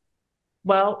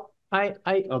 Well,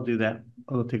 I'll do that.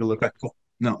 I'll take a look. Okay, cool.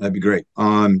 No, that'd be great.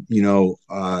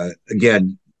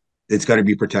 Again, it's got to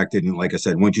be protected. And like I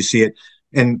said, once you see it,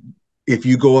 and if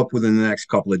you go up within the next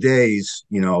couple of days,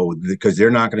 you know, because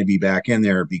they're not going to be back in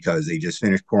there because they just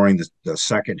finished pouring the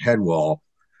second head wall.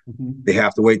 They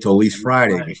have to wait till at least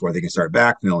Friday before they can start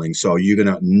backfilling. So you're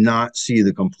going to not see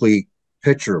the complete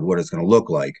picture of what it's going to look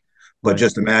like. But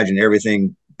just imagine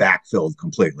everything backfilled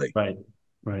completely. Right,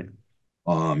 right.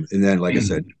 And then, like I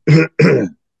said,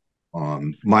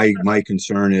 my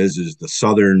concern is the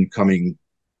southern coming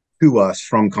to us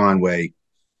from Conway.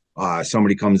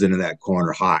 Somebody comes into that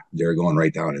corner hot, they're going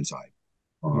right down inside.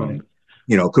 Right.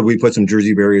 You know, could we put some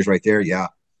Jersey barriers right there? Yeah.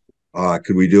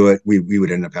 Could we do it? We would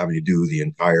end up having to do the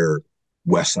entire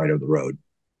west side of the road.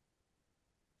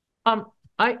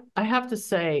 I have to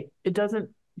say, it doesn't,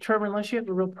 Trevor, unless you have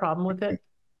a real problem with it,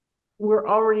 we're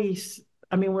already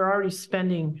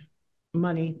spending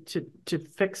money to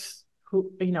fix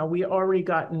who, you know, we already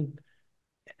gotten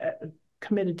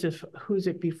committed to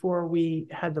Hoosick before we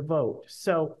had the vote.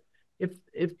 So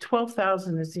if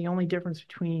 12,000 is the only difference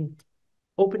between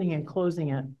opening and closing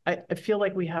it, I feel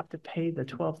like we have to pay the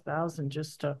 12,000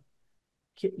 just to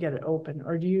get it open.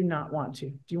 Or do you not want to?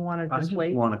 Do you want to just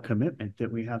wait? I want a commitment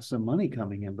that we have some money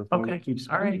coming in before we keep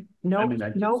spending. All right. No, I mean, I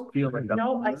just feel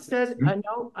like I said, I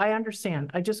know, I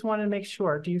understand. I just wanted to make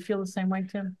sure. Do you feel the same way,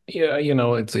 Tim? Yeah, you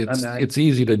know, it's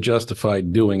easy to justify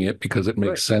doing it because it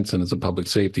makes sense and it's a public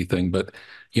safety thing. But,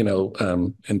 you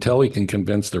know, until we can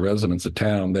convince the residents of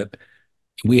town that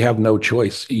we have no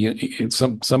choice.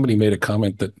 Somebody made a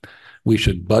comment that we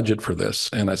should budget for this.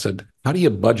 And I said, how do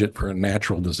you budget for a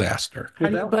natural disaster?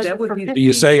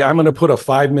 You say, I'm going to put a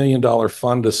 $5 million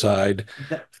fund aside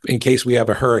in case we have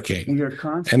a hurricane.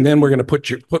 And then we're going to put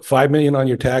 $5 million on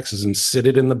your taxes and sit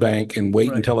it in the bank and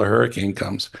wait until a hurricane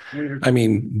comes. I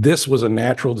mean, this was a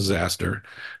natural disaster,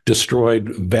 destroyed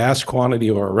vast quantity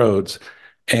of our roads.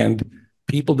 And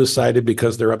people decided,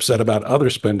 because they're upset about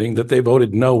other spending, that they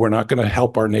voted, no, we're not going to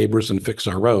help our neighbors and fix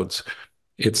our roads.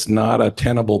 It's not a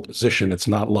tenable position. It's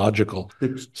not logical.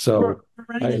 So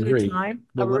I agree.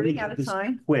 We're running out of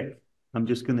time. Quick. I'm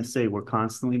just going to say we're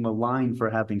constantly maligned for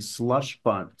having slush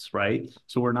funds, right?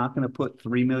 So we're not going to put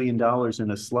 $3 million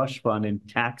in a slush fund and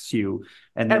tax you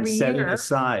and then set it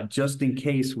aside just in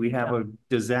case we have a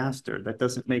disaster. That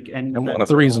doesn't make any sense. And one of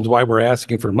the reasons why we're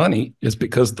asking for money is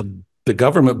because the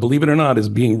government, believe it or not, is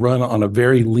being run on a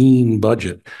very lean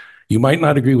budget. You might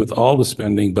not agree with all the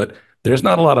spending, but there's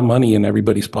not a lot of money in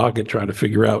everybody's pocket trying to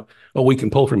figure out, oh, we can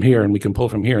pull from here and we can pull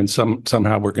from here, and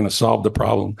somehow we're going to solve the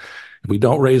problem. If we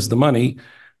don't raise the money,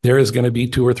 there is going to be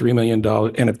 $2 or $3 million.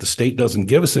 And if the state doesn't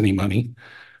give us any money,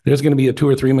 there's going to be a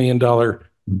 $2 or $3 million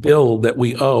bill that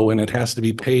we owe, and it has to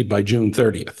be paid by June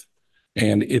 30th.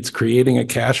 And it's creating a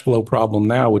cash flow problem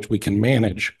now, which we can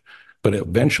manage, but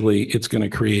eventually it's going to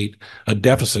create a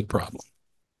deficit problem.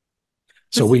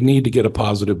 So we need to get a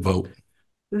positive vote.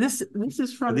 This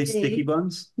is from me. Are they sticky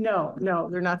buns? No,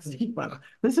 they're not sticky buns.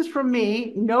 This is from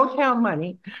me, no town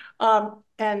money.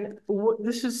 And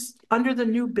this is under the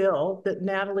new bill that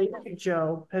Natalie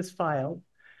Joe has filed.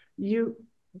 We're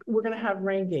going to have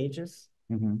rain gauges.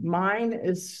 Mine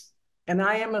is, and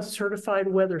I am a certified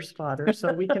weather spotter,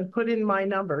 so we can put in my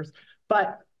numbers,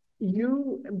 but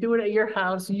you do it at your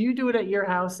house, you do it at your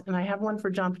house, and I have one for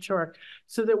John Pachorik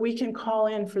so that we can call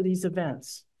in for these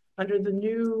events. Under the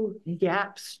new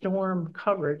GAP storm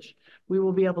coverage, we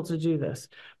will be able to do this.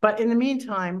 But in the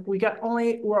meantime, we're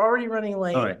already running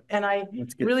late, and I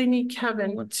really need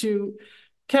Kevin to,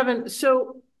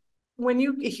 so when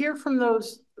you hear from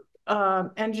those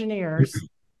engineers,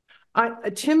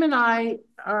 Tim and I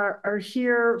are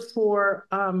here for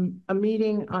a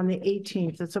meeting on the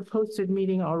 18th. It's a posted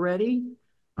meeting already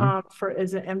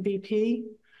as an MVP.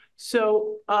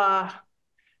 So,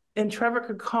 and Trevor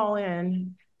could call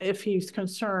in if he's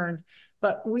concerned,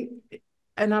 but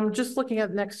and I'm just looking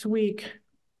at next week,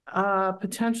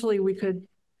 potentially we could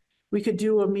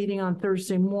do a meeting on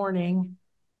Thursday morning,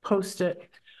 post it,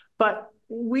 but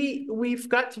we've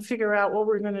got to figure out what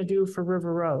we're going to do for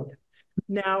River Road.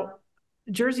 Now,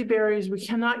 Jersey berries, we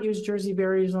cannot use Jersey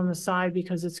berries on the side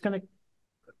because it's going to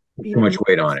too much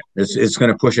weight on it. It's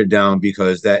going to push it down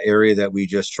because that area that we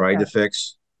just tried to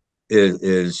fix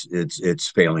it's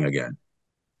failing again.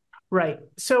 Right.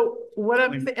 So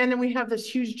and then we have this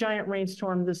huge giant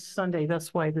rainstorm this Sunday.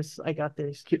 That's why I got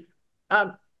this.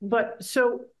 But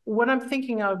so what I'm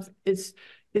thinking of is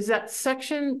that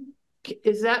section,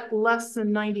 is that less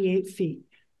than 98 feet?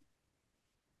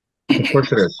 Of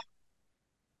course it is.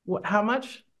 How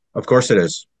much? Of course it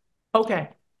is. Okay.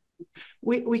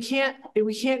 We can't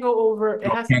go over.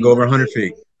 Can't go over 100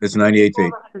 feet. It's 98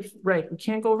 feet. Right. We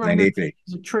can't go over 98 feet.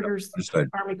 It triggers Yep.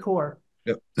 Army Corps.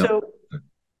 Yep. So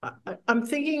I'm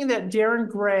thinking that Darren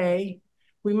Gray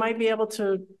we might be able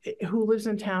to, who lives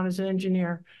in town as an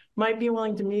engineer, might be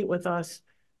willing to meet with us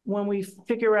when we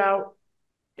figure out,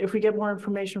 if we get more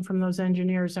information from those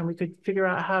engineers, and we could figure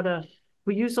out how to,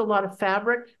 we use a lot of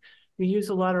fabric, we use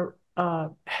a lot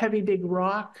of heavy, big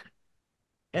rock,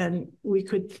 and we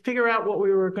could figure out what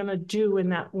we were gonna do in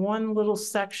that one little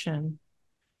section.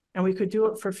 And we could do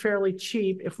it for fairly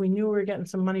cheap if we knew we were getting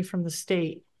some money from the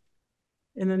state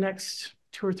in the next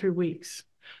 2 or 3 weeks.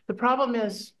 The problem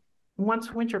is,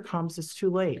 once winter comes, it's too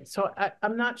late. So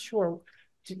I'm not sure.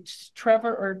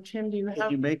 Trevor or Tim, do you Can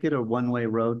have? you make it a one-way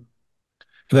road?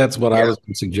 That's what I Yeah. was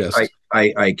gonna suggest.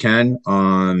 I can,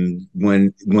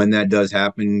 when that does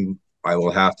happen, I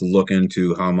will have to look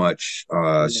into how much,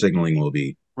 signaling will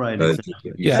be. Right.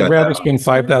 Exactly. Yeah, got I'd rather that. spend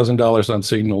 $5,000 on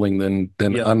signaling than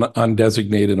Yeah.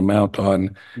 undesignated amount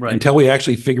on Right. until we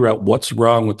actually figure out what's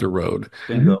wrong with the road.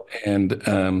 Bingo. And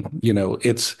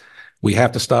we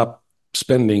have to stop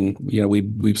spending.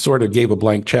 We've sort of gave a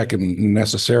blank check and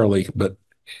necessarily, but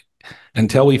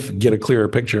until we get a clearer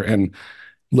picture. And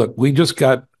look, we just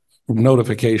got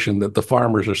notification that the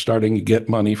farmers are starting to get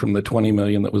money from the 20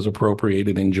 million that was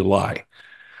appropriated in July.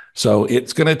 So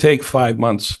it's going to take 5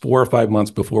 months, 4 or 5 months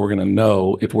before we're going to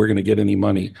know if we're going to get any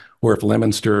money, or if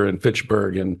Leominster and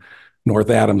Fitchburg and North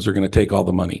Adams are going to take all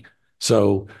the money.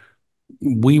 So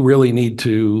we really need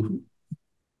to,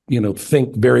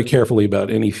 think very carefully about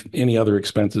any other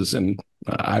expenses. And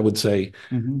I would say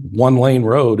one lane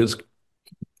road is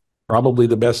probably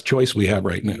the best choice we have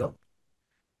right now.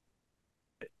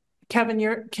 Kevin,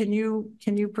 can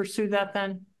you pursue that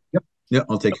then? Yeah,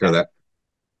 I'll take care of that.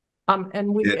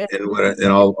 And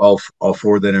I'll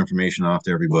forward that information off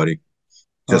to everybody,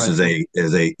 just All right.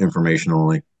 as a information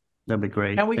only. That'd be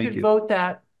great. we Thank could you. vote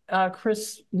that.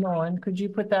 Chris Nolan, could you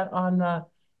put that on the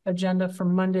agenda for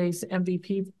Monday's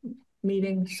MVP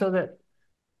meeting, so that,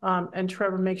 and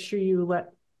Trevor, make sure you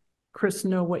let Chris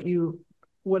know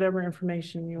whatever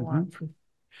information you want from.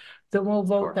 Then we'll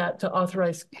vote that to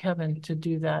authorize Kevin to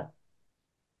do that.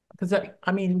 Because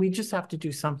we just have to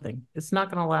do something. It's not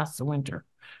going to last the winter.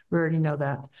 We already know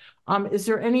that. Is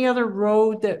there any other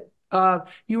road that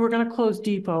you were going to close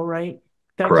Depot, right?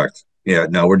 Correct. Yeah,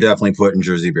 no, we're definitely putting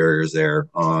Jersey barriers there.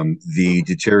 The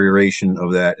deterioration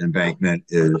of that embankment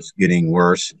is getting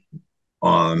worse.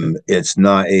 It's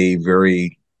not a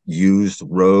very used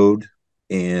road,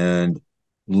 and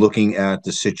looking at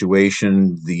the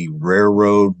situation, the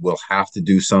railroad will have to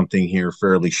do something here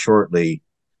fairly shortly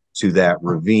to that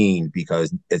ravine,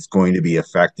 because it's going to be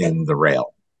affecting the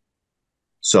rail.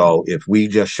 So if we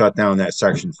just shut down that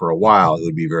section for a while, it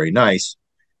would be very nice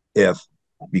if,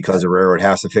 because the railroad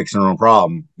has to fix their own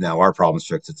problem, now our problem's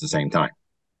fixed at the same time.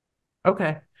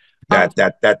 Okay.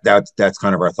 That's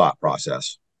kind of our thought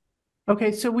process.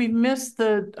 Okay, so we missed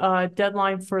the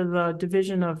deadline for the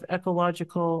Division of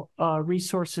Ecological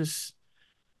Resources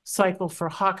cycle for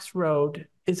Hawks Road.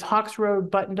 Is Hawks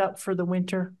Road buttoned up for the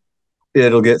winter?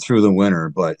 It'll get through the winter,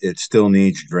 but it still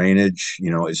needs drainage.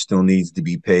 It still needs to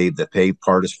be paved. The paved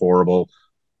part is horrible.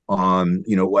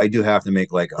 I do have to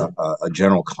make like a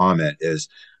general comment is,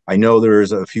 I know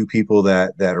there's a few people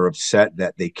that are upset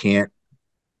that they can't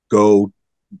go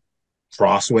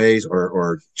crossways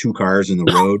or 2 cars in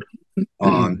the road.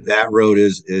 That road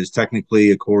is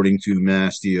technically, according to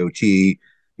Mass DOT,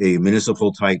 a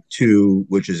municipal type 2,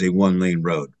 which is a 1-lane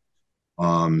road.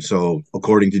 So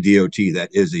according to DOT, that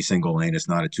is a single lane. It's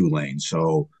not a 2-lane.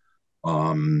 So,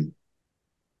 I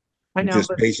know, just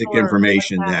but basic people are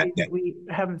information unhappy that we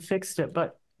haven't fixed it,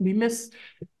 but we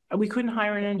couldn't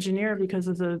hire an engineer because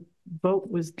of the vote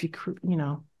was,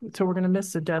 so we're going to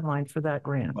miss the deadline for that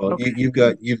grant. well, Okay. you've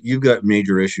got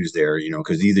major issues there,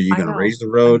 because either you're I going to know. raise the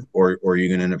road or you're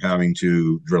going to end up having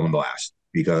to drill and blast,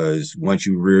 because once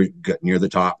you get near the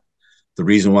top, the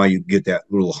reason why you get that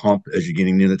little hump as you're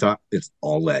getting near the top, it's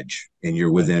all ledge, and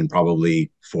you're within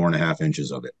probably 4.5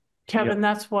 inches of it. Kevin,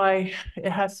 that's why it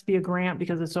has to be a grant,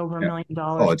 because it's over $1 million.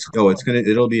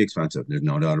 It'll be expensive. There's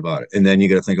no doubt about it. And then you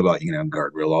got to think about, you can have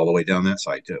guardrail all the way down that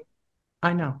side too.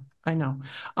 I know.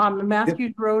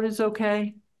 Matthews Road is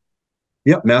okay.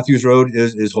 Yep, Matthews Road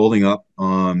is holding up.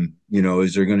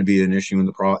 Is there going to be an issue in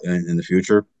the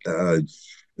future?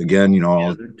 Again,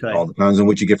 all depends on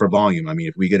what you get for volume.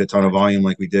 If we get a ton of volume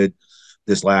like we did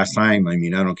this last time, I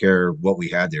don't care what we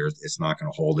had there, it's not going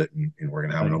to hold it, and we're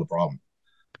going to have another problem.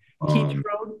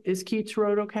 Keats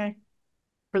Road okay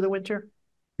for the winter?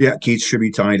 Yeah, Keats should be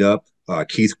tied up.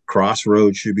 Keith Cross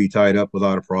Road should be tied up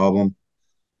without a problem.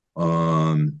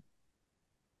 Pine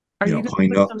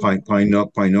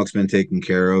Nook's been taken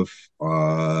care of.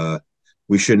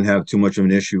 We shouldn't have too much of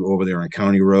an issue over there on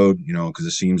County Road, because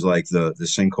it seems like the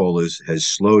sinkhole has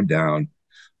slowed down.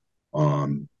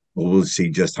 We'll see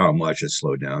just how much it's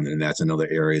slowed down. And that's another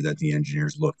area that the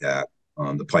engineers looked at.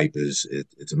 The pipe it's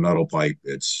a metal pipe.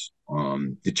 It's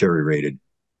deteriorated,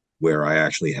 where I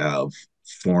actually have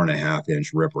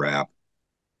 4.5-inch riprap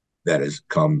that has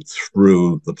come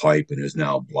through the pipe and is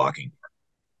now blocking.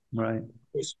 Right.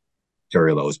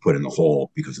 Material that was put in the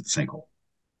hole because of the sinkhole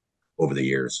over the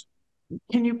years.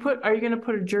 Are you going to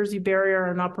put a Jersey barrier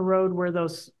on Upper Road where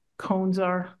those cones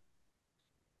are?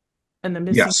 And the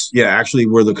missing. Yes. Yeah. Actually,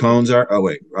 where the cones are. Oh,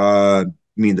 wait. You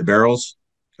mean the barrels?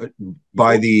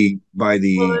 By the. Well,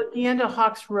 at the end of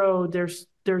Hawks Road, there's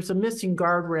a missing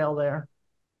guardrail there.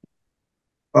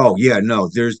 Oh, yeah. No,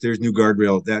 there's new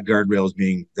guardrail. That guardrail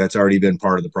is that's already been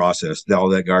part of the process. All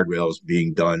that guardrail is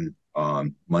being done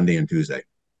Monday and Tuesday.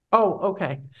 Oh,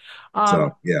 okay.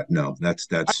 So yeah, no, that's.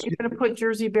 Are you going to put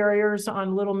Jersey barriers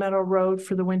on Little Meadow Road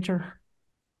for the winter?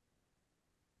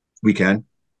 We can.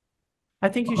 I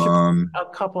think you should put a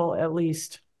couple at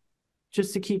least,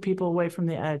 just to keep people away from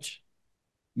the edge.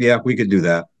 Yeah, we could do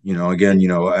that. Again,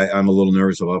 I'm a little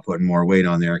nervous about putting more weight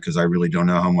on there because I really don't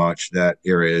know how much that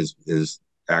area is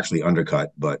actually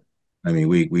undercut. But I mean,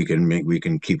 we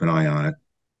can keep an eye on it.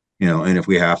 And if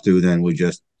we have to, then we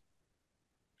just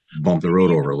bump the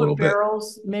road over a little bit.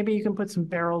 Maybe you can put some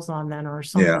barrels on then or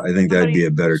something. Yeah, I think that'd be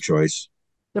a better choice.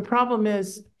 The problem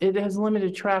is it has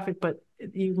limited traffic, but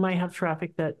you might have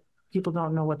traffic that people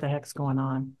don't know what the heck's going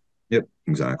on. Yep,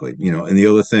 exactly. And the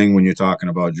other thing when you're talking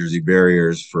about Jersey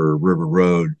barriers for River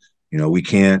Road, we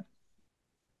can't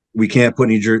put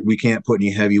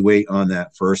any heavy weight on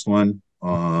that first one.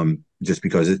 Just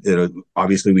because it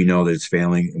obviously we know that it's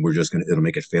failing and it'll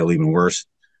make it fail even worse.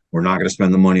 We're not going to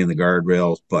spend the money on the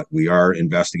guardrails, but we are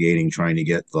investigating trying to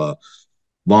get the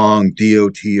long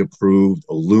DOT approved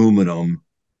aluminum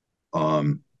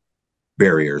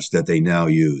barriers that they now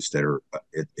use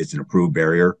it's an approved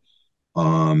barrier.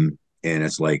 And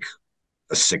it's like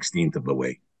a 1/16 of the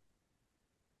weight.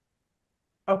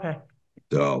 Okay.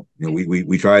 So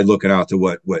we tried looking out to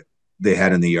what they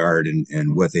had in the yard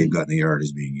and what they've got in the yard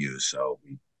is being used. So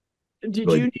did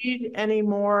you need any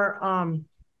more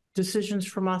decisions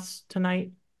from us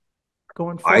tonight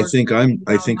going forward? I think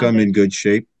I'm in good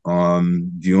shape.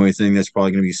 The only thing that's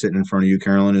probably going to be sitting in front of you,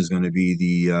 Carolyn, is going to be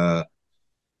the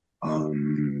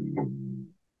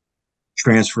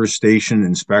transfer station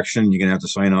inspection. You're gonna have to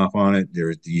sign off on it.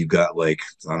 You've got like,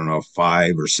 I don't know,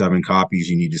 5 or 7 copies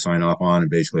you need to sign off on,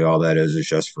 and basically all that is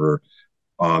just for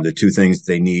the 2 things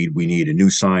they need. We need a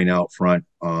new sign out front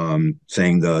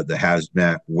saying the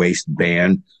hazmat waste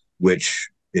ban, which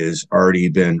is already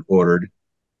been ordered,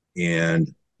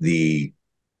 and the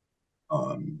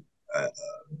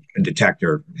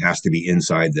detector has to be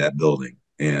inside that building,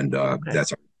 and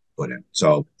that's put in.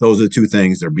 So those are the 2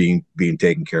 things that are being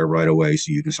taken care of right away,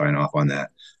 so you can sign off on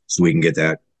that, so we can get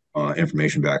that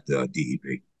information back to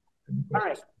DEP. All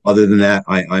right. Other than that,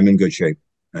 I'm in good shape.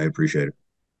 I appreciate it.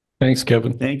 Thanks,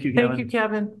 Kevin. Thank you, Kevin. Thank you,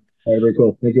 Kevin. All right, very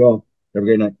cool. Thank you all. Have a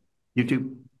great night. You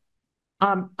too.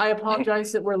 I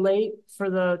apologize that we're late for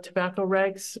the tobacco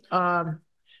regs.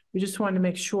 We just wanted to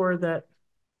make sure that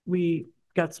we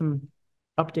got some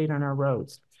update on our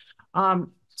roads.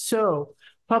 So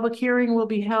public hearing will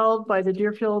be held by the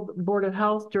Deerfield Board of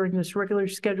Health during this regularly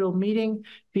scheduled meeting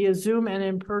via Zoom and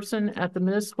in person at the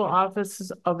municipal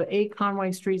offices of 8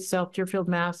 Conway Street, South Deerfield,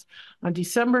 Mass. On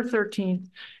December 13th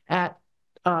at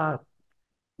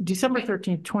December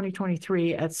 13th,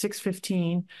 2023 at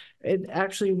 6:15. It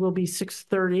actually will be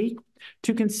 6:30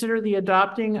 to consider the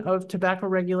adopting of tobacco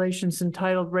regulations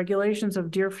entitled Regulations of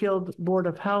Deerfield Board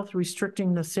of Health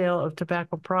Restricting the Sale of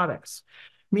Tobacco Products.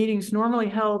 Meetings normally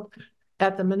held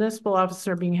at the municipal office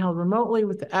are being held remotely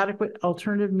with adequate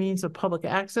alternative means of public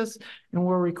access and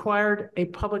will require a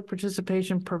public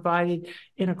participation provided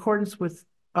in accordance with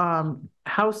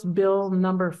House Bill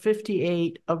number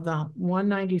 58 of the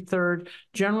 193rd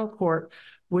General Court,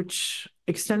 which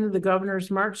extended the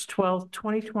governor's March 12,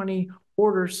 2020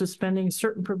 order suspending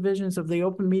certain provisions of the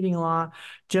open meeting law,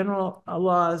 General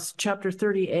Laws, Chapter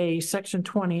 30A, Section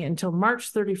 20 until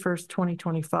March 31st,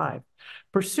 2025.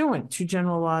 Pursuant to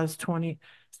General Laws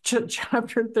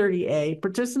Chapter 30A,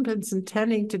 participants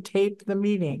intending to tape the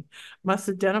meeting must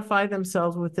identify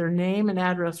themselves with their name and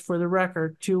address for the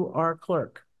record to our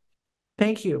clerk.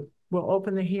 Thank you. We'll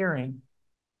open the hearing.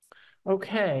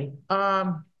 Okay.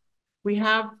 We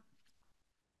have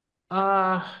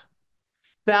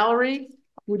Valerie,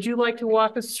 would you like to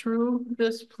walk us through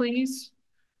this, please?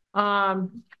 I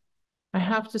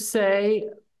have to say,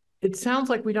 it sounds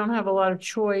like we don't have a lot of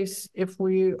choice if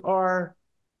we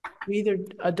either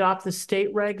adopt the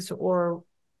state regs or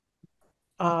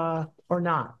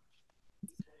not.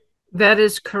 That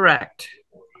is correct.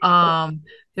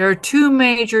 there are two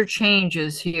major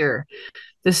changes here.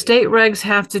 The state regs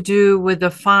have to do with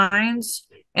the fines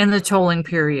and the tolling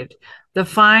period. The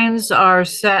fines are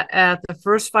set at the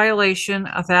first violation,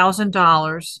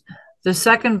 $1,000. The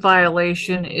second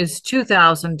violation is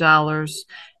 $2,000.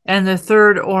 And the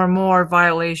third or more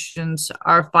violations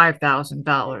are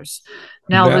 $5,000.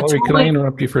 Now, Valerie, the can I tolling,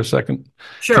 interrupt you for a second?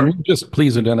 sure. Can you just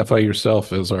please identify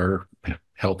yourself as our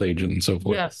health agent and so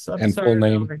forth? Yes, I'm and sorry, full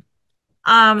name? Valerie.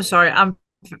 I'm sorry, I'm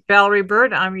Valerie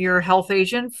Bird. I'm your health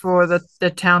agent for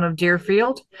the town of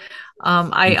Deerfield.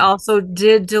 I also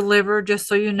did deliver, just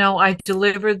so you know, I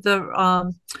delivered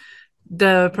the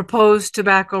proposed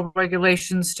tobacco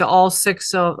regulations to all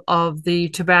 6 of the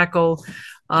tobacco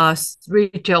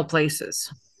retail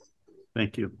places.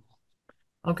 Thank you.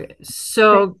 Okay,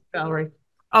 so Valerie.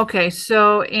 okay,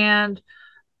 so and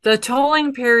the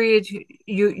tolling period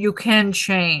you can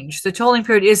change. The tolling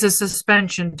period is a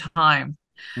suspension time.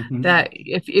 That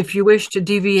if you wish to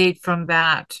deviate from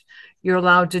that, you're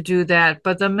allowed to do that.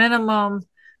 But the minimum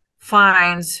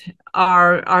fines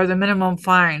are the minimum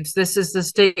fines. This is the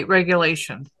state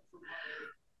regulation.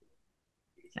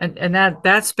 And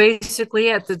that's basically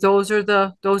it. Those are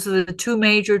the two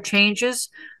major changes: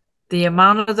 the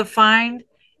amount of the fine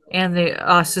and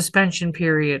the suspension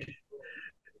period.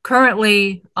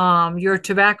 Currently, your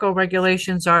tobacco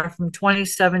regulations are from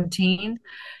 2017,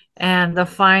 and the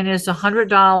fine is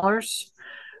 $100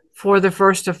 for the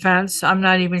first offense. I'm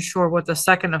not even sure what the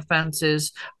second offense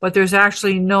is, but there's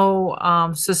actually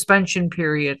no suspension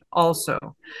period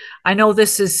also. I know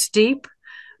this is steep,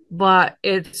 but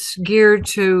it's geared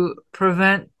to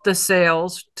prevent the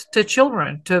sales to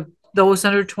children, to those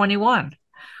under 21.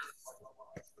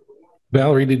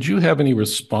 Valerie, did you have any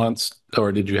response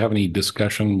or did you have any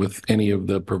discussion with any of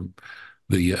the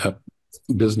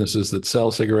businesses that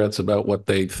sell cigarettes about what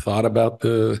they thought about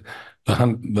the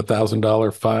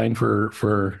 $1,000 fine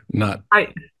for not?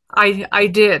 I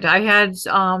did. I had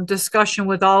discussion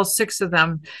with all 6 of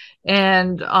them,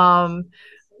 and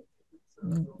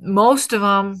most of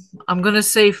them, I'm going to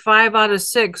say 5 out of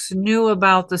 6, knew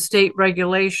about the state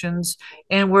regulations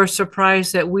and were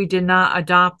surprised that we did not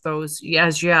adopt those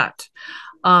as yet.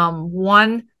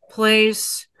 One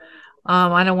place,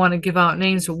 I don't want to give out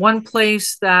names, but one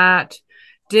place that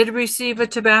did receive a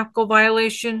tobacco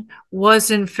violation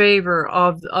was in favor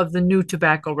of the new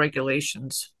tobacco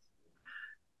regulations.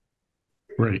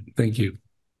 Right. Thank you.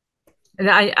 And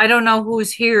I don't know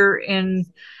who's here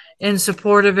in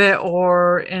support of it,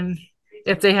 or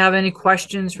if they have any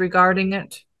questions regarding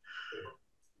it.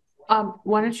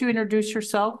 Why don't you introduce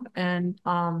yourself and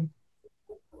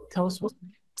tell us what's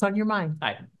on your mind?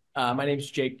 Hi, my name is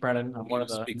Jake Brennan. I'm one of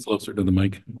the. Speak closer to the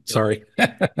mic. Sorry.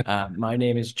 My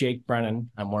name is Jake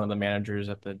Brennan. I'm one of the managers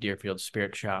at the Deerfield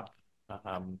Spirit Shop.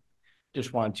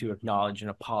 Just wanted to acknowledge and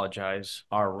apologize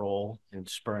our role in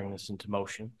spurring this into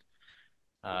motion.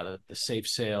 The safe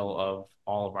sale of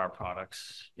all of our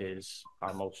products is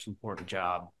our most important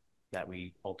job that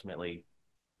we ultimately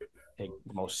take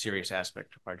the most serious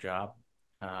aspect of our job.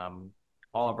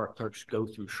 All of our clerks go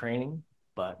through training,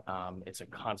 but it's a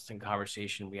constant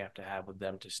conversation we have to have with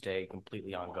them to stay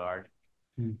completely on guard.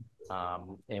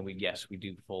 And we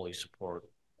do fully support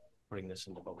putting this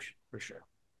into motion for sure.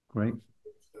 Great.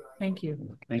 Thank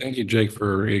you. Thank you, Jake,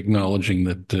 for acknowledging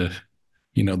that,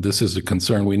 this is a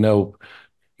concern. We know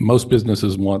most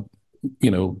businesses want,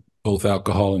 both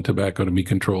alcohol and tobacco to be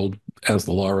controlled as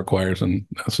the law requires. And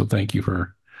so thank you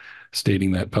for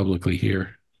stating that publicly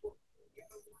here.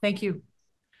 Thank you.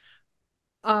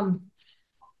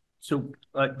 So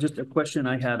just a question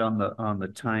I had on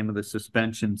the time of the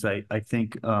suspensions. I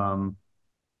think so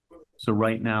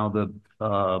right now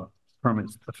the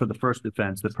permits for the first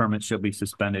offense, the permit shall be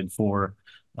suspended for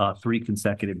 3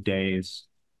 consecutive days.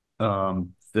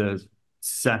 The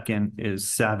second is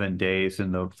 7 days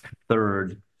and the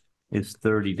third is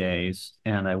 30 days.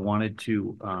 And I wanted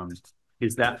to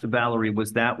is that, Valerie,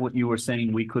 was that what you were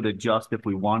saying we could adjust if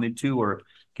we wanted to, or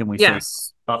can we say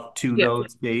up to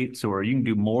those dates, or you can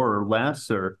do more or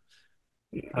less, or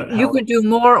you could do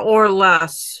more or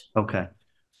less? Okay. I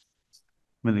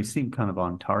mean, they seem kind of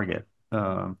on target.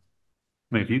 I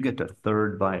mean, if you get to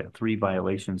 3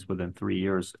 violations within 3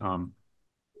 years, I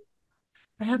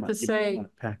have to say,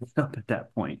 pack it up at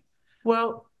that point.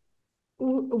 well,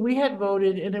 we had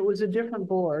voted, and it was a different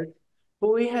board,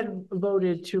 but we had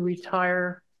voted to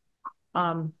retire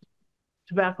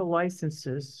tobacco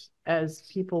licenses as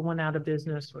people went out of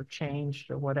business or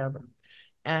changed or whatever.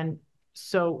 And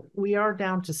so we are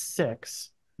down to 6.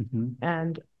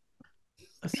 And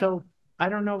so I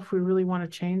don't know if we really want to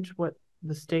change what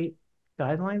the state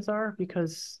guidelines are,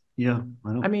 because Yeah,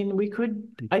 I don't. I mean, we could,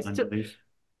 I still,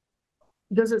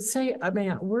 does it say, I mean,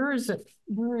 where is it,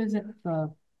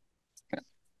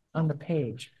 on the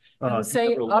page? Does it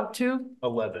say up to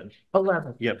 11.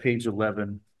 11? Yeah, page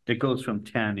 11. It goes from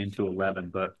 10 into 11,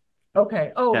 but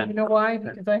Okay, oh, 10. you know why?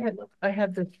 Because I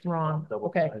had this wrong.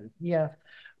 Okay, yeah.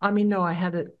 I mean, no, I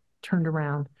had it turned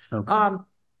around. Okay.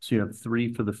 So you have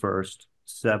 3 for the first,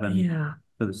 7 Yeah,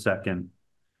 for the second.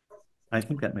 I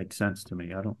think that makes sense to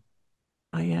me. I don't.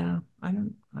 yeah,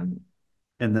 I'm.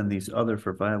 And then these other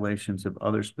for violations of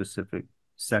other specific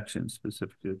sections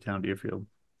specific to the town Deerfield.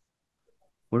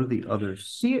 What are the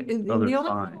others? The only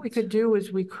thing we could do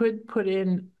is we could put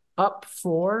in up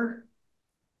for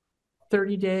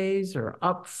 30 days or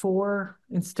up for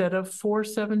instead of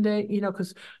 7 day, you know,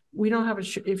 because we don't have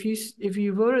if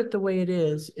you vote it the way it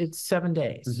is, it's 7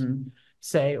 days,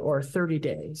 say, or 30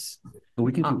 days. But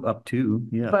we can do up to,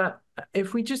 yeah. But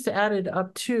if we just added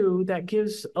up to, that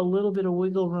gives a little bit of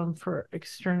wiggle room for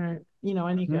extraordinary, you know,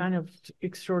 any kind of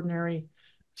extraordinary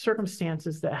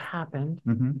circumstances that happened.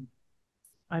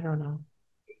 I don't know.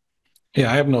 Yeah,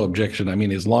 I have no objection. I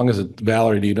mean, as long as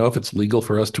Valerie, do you know if it's legal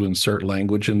for us to insert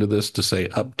language into this to say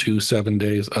up to 7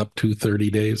 days, up to 30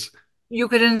 days? You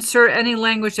could insert any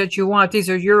language that you want. These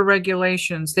are your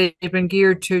regulations. They've been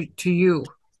geared to you.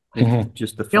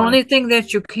 Just the only thing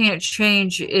that you can't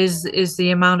change is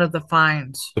the amount of the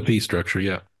fines. The fee structure,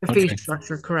 yeah. The fee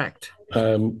structure, correct.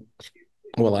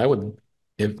 Well, I would,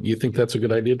 if you think that's a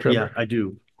good idea, Trevor. Yeah, I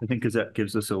do. I think because that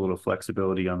gives us a little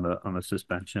flexibility on the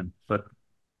suspension, but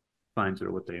fines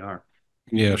are what they are.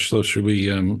 Yeah, so should we,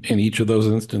 in each of those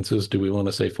instances, do we want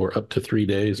to say for up to 3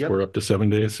 days, for up to 7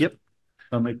 days? Yep.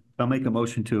 I'll make a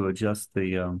motion to adjust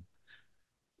the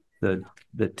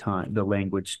time, the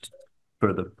language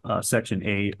for the section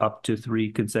A up to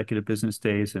 3 consecutive business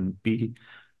days, and B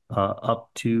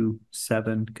up to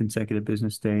 7 consecutive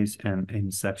business days, and in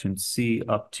section C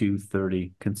up to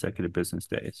 30 consecutive business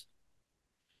days.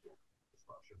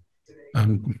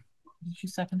 Did you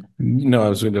second it? No,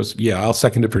 I'll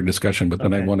second it for discussion, but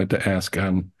then I wanted to ask,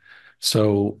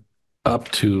 so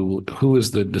up to, who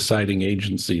is the deciding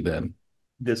agency then?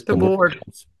 The board.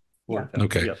 Yeah.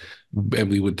 Okay. Yep. And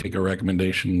we would take a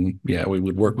recommendation. Yeah, we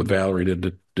would work with Valerie to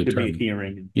determine. To be a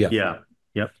hearing. Yeah. Yeah.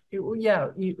 Yep.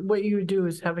 What you would do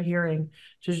is have a hearing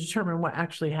to determine what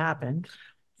actually happened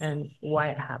and why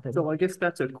it happened. So I guess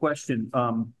that's a question.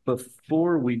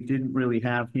 Before we didn't really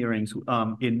have hearings.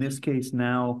 In this case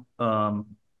now, I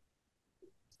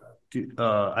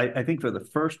think for the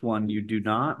first one you do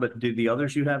not, but do the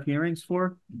others you have hearings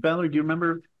for? Valerie, do you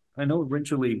remember? I know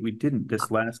originally we didn't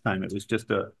this last time. It was just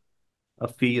a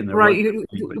fee and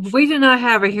we did not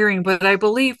have a hearing, but I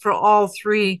believe for all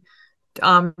 3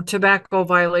 tobacco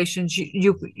violations,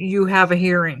 you have a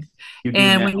hearing.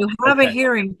 And when you have a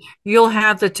hearing, you'll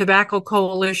have the Tobacco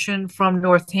Coalition from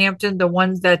Northampton, the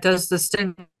one that does the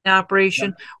sting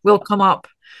operation, will come up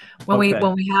when we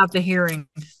have the hearing,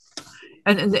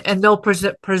 and they'll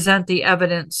present the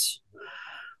evidence.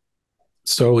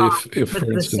 So if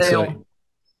for instance,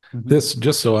 this,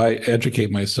 just so I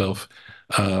educate myself,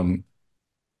 an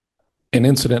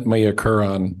incident may occur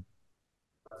on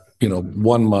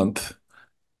 1 month,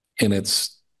 and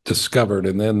it's discovered,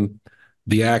 and then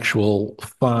the actual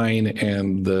fine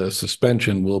and the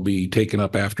suspension will be taken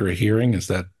up after a hearing. Is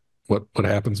that what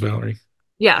happens, Valerie?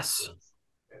 Yes.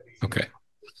 Okay.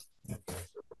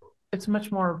 It's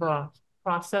much more of a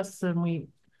process than we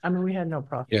had no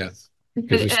process.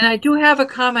 Yeah. And I do have a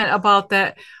comment about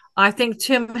that. I think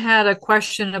Tim had a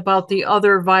question about the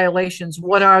other violations.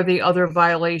 What are the other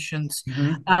violations?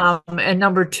 And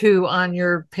number 2 on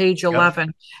your page 11.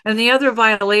 Yep. And the other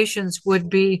violations would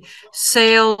be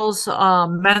sales,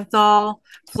 menthol,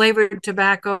 flavored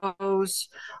tobaccos,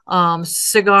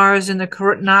 cigars in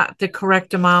not the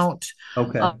correct amount.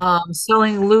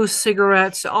 Selling loose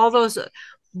cigarettes. All those,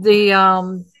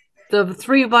 the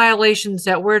 3 violations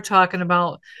that we're talking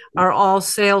about are all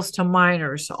sales to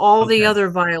minors. All the other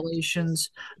violations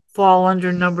fall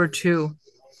under number 2.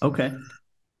 Okay.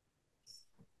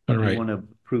 All right. You want to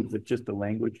approve that just the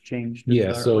language change?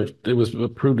 Yeah, so it was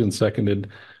approved and seconded.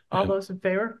 All those in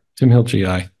favor? Tim Hilchey,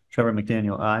 aye. Trevor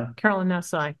McDaniel, aye. Carolyn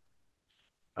Ness, aye.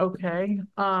 Okay.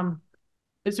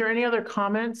 Is there any other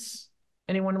comments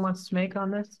anyone wants to make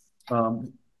on this?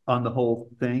 On the whole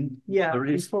thing? Yeah,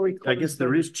 before we I guess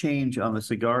there is change on the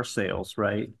cigar sales,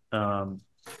 right?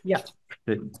 Yeah.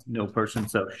 That no person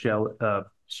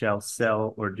shall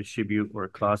sell or distribute or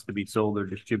cause to be sold or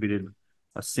distributed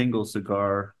a single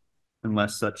cigar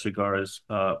unless such cigar is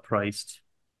priced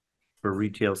for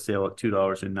retail sale at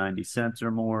 $2.90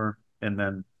 or more. And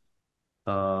then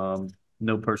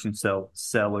no person sell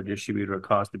or distribute or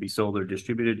cause to be sold or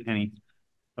distributed any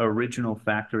original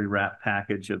factory wrap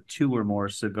package of 2 or more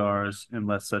cigars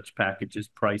unless such package is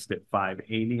priced at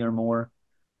 $5.80 or more.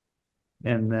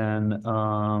 And then,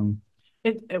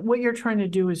 What you're trying to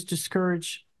do is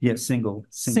discourage yeah, single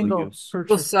use. Single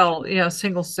purchase.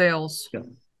 single sales. Yeah.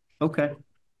 Okay.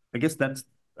 I guess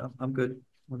I'm good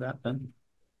with that then.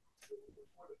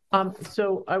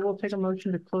 So I will take a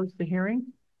motion to close the hearing.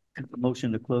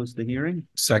 Motion to close the hearing.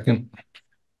 Second.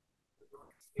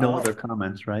 No other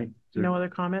comments, right? No other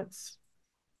comments?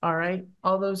 All right.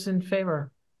 All those in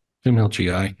favor? Tim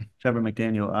Hilchey, aye. Trevor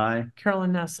McDaniel, aye.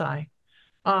 Carolyn Ness, aye.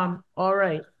 All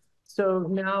right. So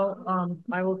now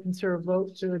I will consider a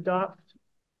vote to adopt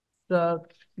the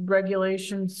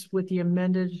regulations with the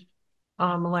amended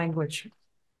language.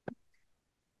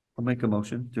 I'll make a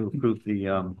motion to approve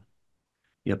the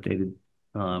updated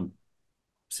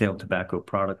sale of tobacco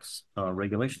products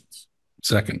regulations.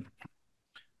 Second.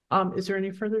 Is there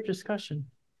any further discussion?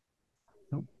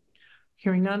 No.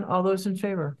 Hearing none. All those in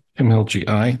favor? Tim Hilchey,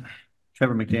 aye.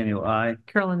 Trevor McDaniel, aye.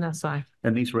 Carolyn Ness, aye.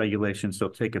 And these regulations will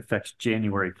take effect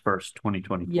January 1st,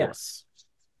 2024. Yes.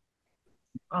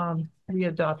 We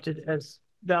adopted as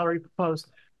Valerie proposed.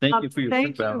 Thank you for your thank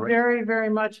you Valerie. very, very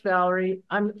much, Valerie.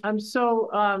 I'm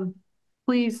so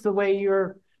pleased the way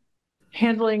you're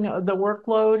handling the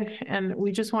workload, and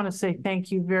we just want to say thank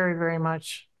you very, very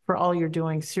much for all you're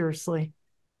doing. Seriously.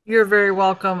 You're very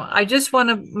welcome. I just want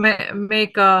to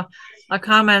make a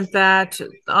comment that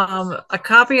a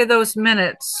copy of those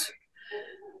minutes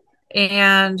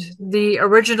and the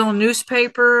original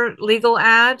newspaper legal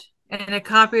ad and a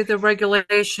copy of the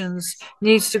regulations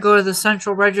needs to go to the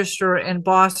Central Register in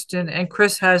Boston, and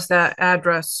Chris has that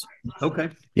address. Okay.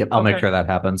 Yep, I'll make sure that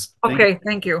happens. Okay,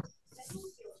 thank you.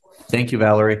 Thank you,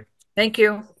 Valerie. Thank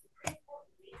you.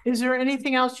 Is there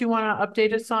anything else you want to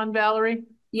update us on, Valerie?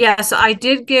 Yes, I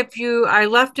did give you, I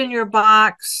left in your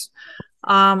box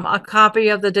a copy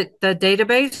of the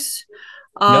database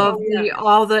of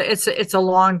it's a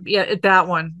long, that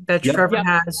one that Trevor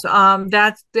has.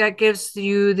 That gives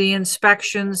you the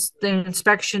inspections, the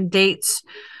inspection dates,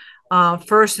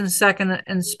 first and second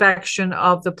inspection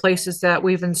of the places that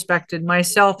we've inspected.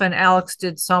 Myself and Alex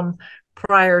did some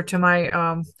prior to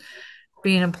my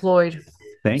being employed.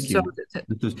 Thank you.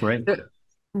 This is great.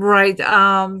 Right.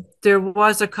 There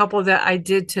was a couple that I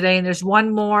did today, and there's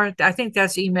one more. I think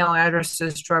that's email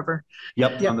addresses, Trevor.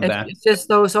 Yep, on the back. It's just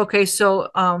those. Okay, so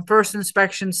first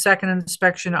inspection, second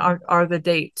inspection are the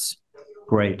dates.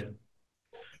 Great.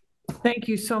 Thank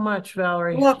you so much,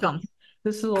 Valerie. You're welcome.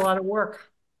 This is a lot of work.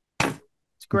 It's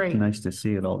great. It's nice to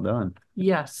see it all done.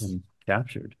 Yes. And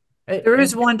captured. There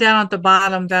is one down at the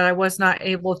bottom that I was not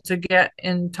able to get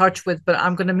in touch with, but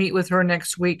I'm going to meet with her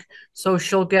next week. So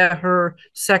she'll get her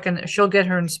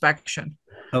inspection.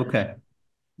 Okay.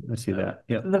 I see that.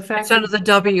 Yeah. The fact it's under the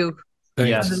W.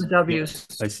 Yes. Under the W's.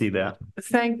 I see that.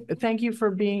 Thank you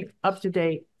for being up to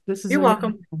date. This is You're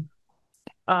welcome.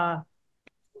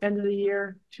 End of the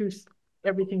year,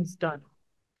 everything's done.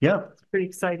 Yeah. It's pretty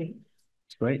exciting.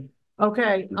 It's great.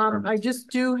 Okay, I just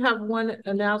do have one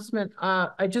announcement.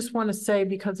 I just want to say,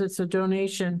 because it's a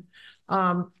donation,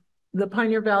 the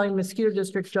Pioneer Valley Mosquito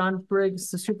District, John Briggs,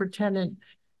 the superintendent,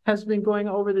 has been going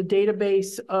over the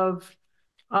database of,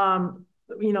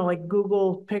 like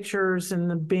Google pictures and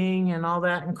the Bing and all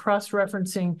that, and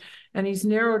cross-referencing, and he's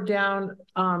narrowed down,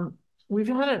 we've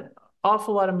had an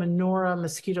awful lot of menorah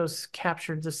mosquitoes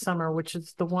captured this summer, which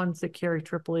is the ones that carry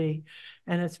EEE.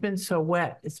 And it's been so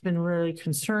wet. It's been really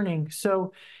concerning.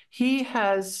 So he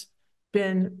has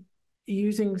been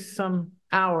using some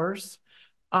hours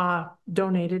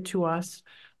donated to us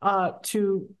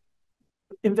to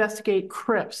investigate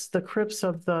crypts, the crypts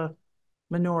of the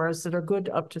menorahs that are good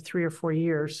up to 3 or 4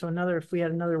 years. So if we had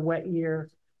another wet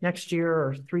year next year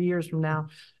or 3 years from now,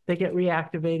 they get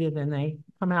reactivated and they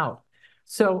come out.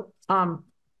 So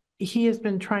he has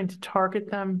been trying to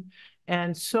target them,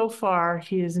 and so far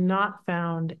he has not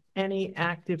found any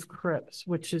active crypts,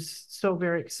 which is so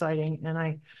very exciting. And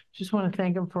I just want to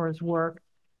thank him for his work,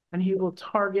 and he will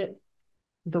target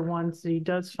the ones that he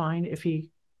does find if he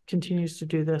continues to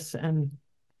do this. And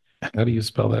how do you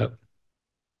spell that?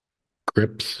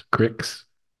 Crypts, cricks?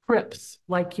 Crypts,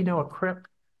 like, a crypt.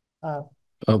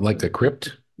 Like a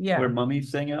crypt? Yeah. Where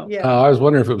mummies hang out? Yeah. I was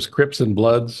wondering if it was Crips and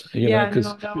Bloods,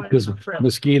 because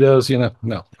mosquitoes,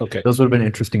 no. Okay. Those would have been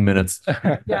interesting minutes.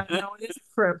 Yeah, no, it is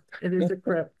a crypt. It is a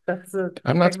crypt. That's the.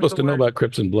 I'm not supposed to know about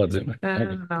Crips and Bloods, am I?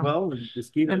 No. Well,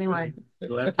 mosquitoes. Anyway,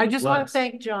 I just want to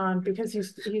thank John because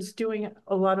he's doing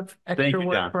a lot of extra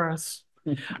work John. for us.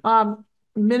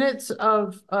 Minutes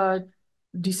of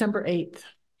December 8th.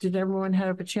 Did everyone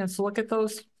have a chance to look at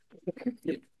those?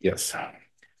 Yes.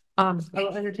 I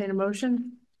will entertain a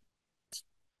motion.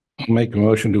 I'll make a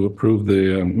motion to approve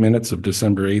the minutes of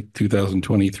December 8th,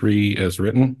 2023 as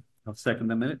written. I'll second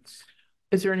the minutes.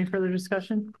 Is there any further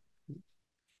discussion?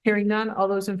 Hearing none, all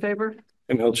those in favor?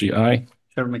 MLG, aye.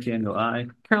 Trevor McDaniel, aye.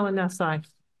 Carolyn Ness, aye.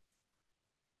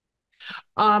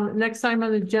 Next item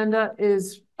on the agenda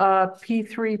is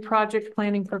P3 Project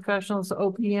Planning Professionals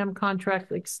OPM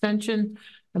Contract Extension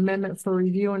Amendment for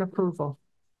review and approval.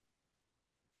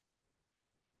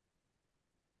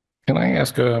 Can I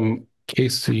ask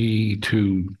Casey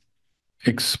to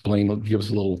explain, give us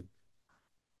a little?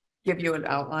 Give you an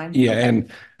outline. Yeah,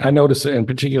 and I noticed in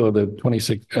particular the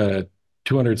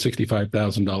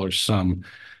 $265,000 sum.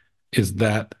 Is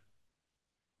that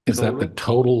the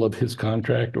total of his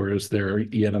contract, or is there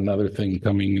yet another thing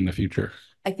coming in the future?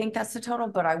 I think that's the total,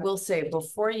 but I will say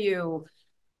before you,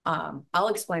 I'll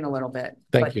explain a little bit.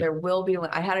 Thank you. There will be,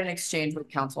 I had an exchange with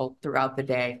council throughout the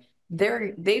day.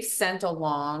 They've sent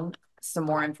along some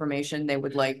more information they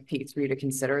would like P3 to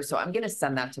consider. So I'm going to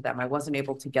send that to them. I wasn't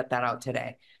able to get that out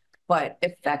today. But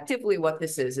effectively what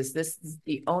this is this is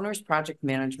the owner's project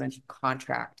management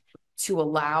contract to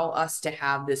allow us to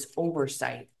have this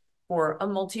oversight for a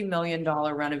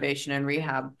multi-million-dollar renovation and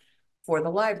rehab for the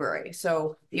library.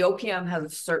 So the OPM has a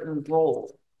certain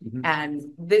role. And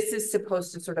this is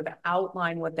supposed to sort of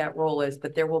outline what that role is,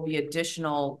 but there will be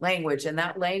additional language, and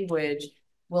that language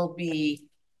will be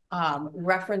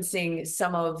referencing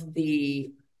some of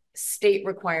the state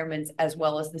requirements as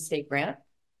well as the state grant.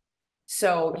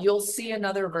 So you'll see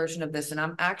another version of this, and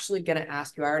I'm actually going to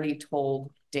ask you, I already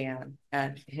told Dan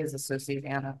and his associate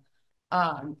Anna,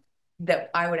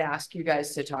 that I would ask you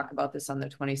guys to talk about this on the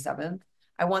 27th.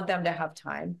 I want them to have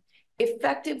time.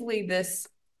 Effectively, this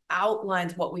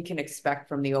outlines what we can expect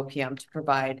from the OPM to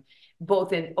provide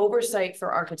both in oversight for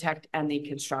architect and the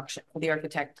construction, the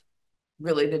architect,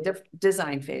 really the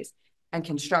design phase and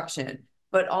construction,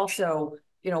 but also,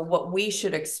 you know, what we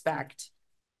should expect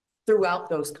throughout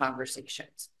those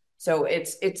conversations. So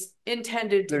it's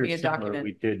intended to be a document.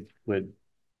 We did with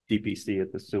DPC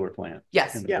at the sewer plant.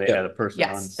 Yes. And they had a person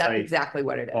on Yes, site that's exactly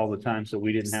what it is. all the time, so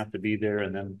we didn't have to be there,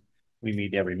 and then we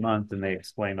meet every month and they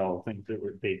explain all the things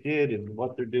that they did and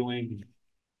what they're doing.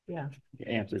 Yeah.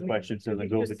 Answer questions so they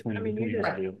go between.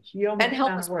 And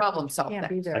help us problem solve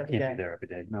things. I can't be there every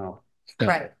day, no.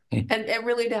 Right. And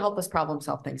really to help us problem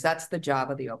solve things. That's the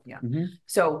job of the OPM.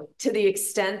 So to the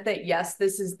extent that, yes,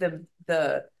 this is the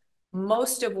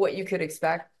most of what you could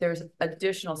expect, there's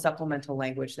additional supplemental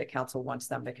language that council wants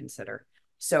them to consider.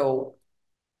 So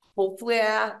hopefully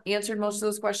I answered most of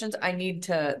those questions.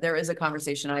 There is a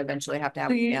conversation I eventually have to have.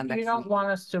 So you don't want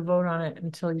us to vote on it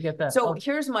until you get that. So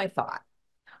here's my thought.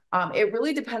 It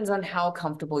really depends on how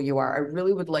comfortable you are. I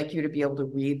really would like you to be able to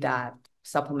read that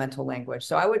supplemental language.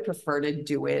 So I would prefer to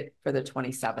do it for the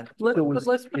 27th.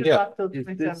 Let's put it off till the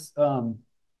 27th.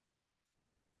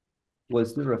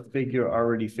 Was there a figure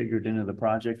already figured into the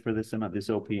project for this amount, this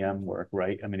OPM work,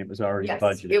 right? I mean, it was already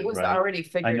budgeted, it was right? already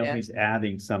figured in. I know he's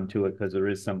adding some to it because there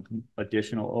is some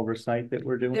additional oversight that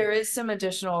we're doing. There is some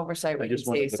additional oversight. I just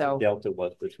wondered what the delta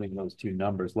was between those two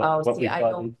numbers. What we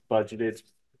budgeted.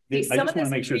 See, I just want to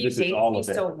make sure this is all of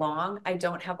it. So long, I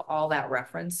don't have all that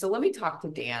reference. So let me talk to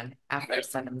Dan after I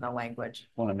send him the language.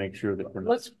 Want to make sure that we're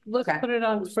not. Let's put it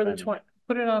on for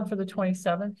the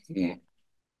 27th. Yeah.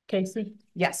 Casey?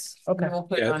 Yes. Okay. We'll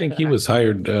put Yeah, I think he was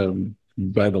hired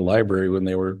by the library when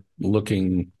they were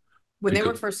looking. When they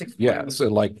were first exploring. Yeah, so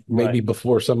like maybe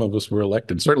before some of us were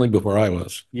elected, certainly before I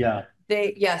was. Yeah.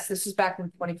 Yes, this was back in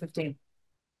 2015.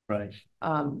 Right.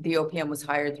 The OPM was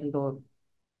hired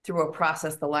through a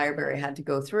process the library had to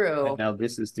go through. And now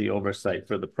this is the oversight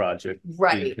for the project.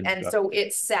 Right. And so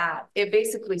it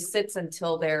basically sits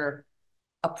until they're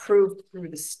approved through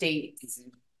the state's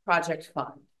project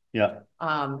fund. Yeah.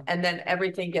 And then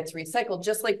everything gets recycled,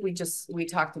 just like we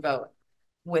talked about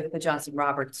with the Johnson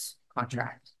Roberts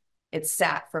contract. It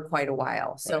sat for quite a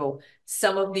while. So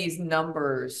some of these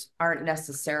numbers aren't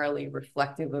necessarily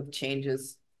reflective of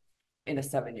changes in a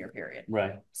 7-year period.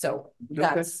 Right. So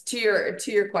that's to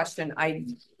your question. I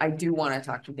do want to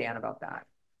talk to Dan about that.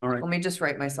 All right. Let me just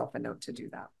write myself a note to do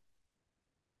that.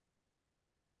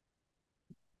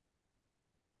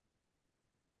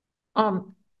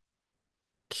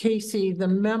 Casey, the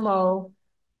memo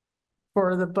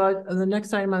for the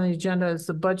next item on the agenda is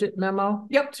the budget memo.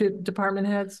 Yep. To department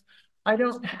heads. I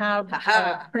don't have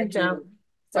a printout.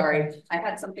 Sorry, I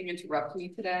had something interrupt me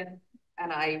today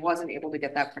and I wasn't able to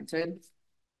get that printed.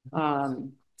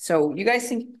 So you guys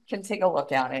can take a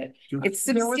look at it. It's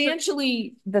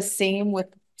substantially the same with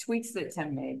tweaks that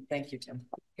Tim made. Thank you, Tim.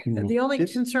 The only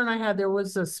This- concern I had, there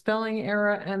was a spelling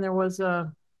error and there was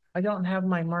I don't have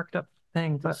my marked up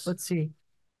thing, but let's see.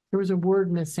 There was a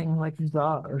word missing, like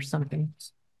the or something.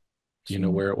 Do you know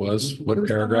where it was? What It was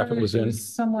paragraph it somewhere- was in?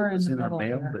 Somewhere in It's the in our middle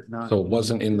mail, there. but not. So it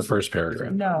wasn't in the first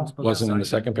paragraph. No, Wasn't in the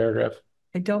second paragraph?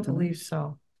 I don't believe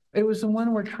so. It was the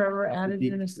one where Trevor added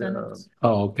in a sentence.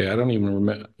 Oh, okay. I don't even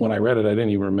remember. When I read it, I didn't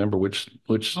even remember which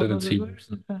sentence he.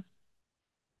 Okay.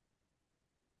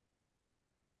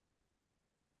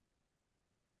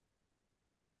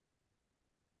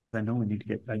 I know we need to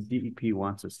get, DEP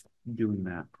wants us doing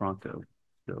that pronto,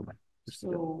 so.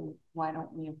 So why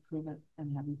don't we approve it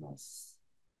and have you guys?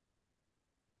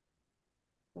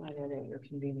 Go ahead at your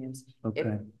convenience.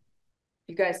 Okay,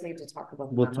 You guys need to talk about.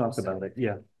 the we'll memo, talk so about it,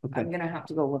 yeah, okay, I'm gonna have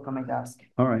to go look on my desk.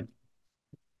 all right.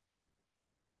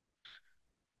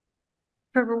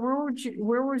 Trevor,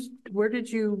 where did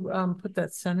you put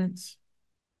that sentence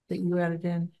that you added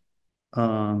in?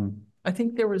 I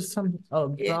think there was some,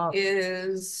 It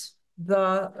is,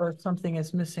 the or something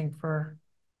is missing for.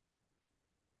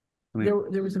 There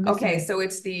was a missing. okay, so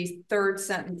it's the third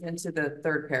sentence into the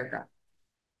third paragraph.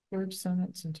 Third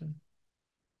sentence into.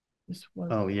 This was.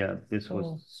 Oh, yeah, this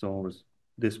was solely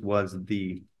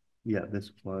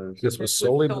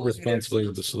the responsibility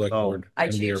of the select board, I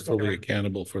and we are changed it fully around.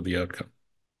 accountable for the outcome.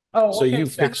 Oh, So okay, you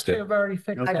fixed it. I've already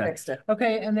fixed I it. fixed it.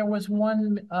 Okay, and there was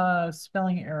one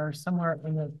spelling error somewhere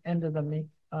in the end of the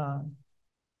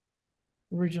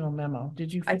original memo.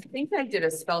 Did you? I think I did a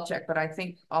spell check, but I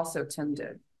think also Tim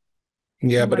did.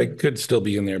 Yeah, but it could still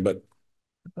be in there, but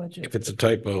Budget. if it's a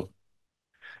typo,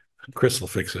 Chris will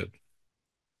fix it.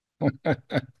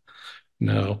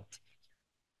 No.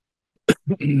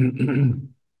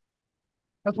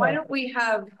 Why don't we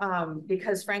have,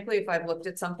 because frankly, if I've looked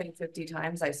at something 50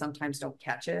 times, I sometimes don't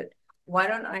catch it. Why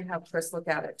don't I have Chris look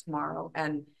at it tomorrow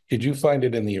and. Did you find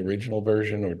it in the original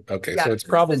version or, okay, Yeah, so it's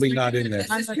probably not in there.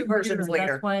 This is two versions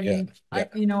later. That's why Yeah,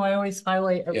 I always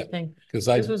highlight everything. Because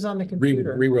I This was on the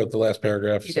computer. rewrote the last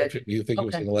paragraph. You So did. if you think it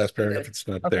was Okay. in the last paragraph, did. it's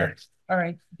not Okay. there. All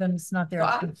right, then it's not there. So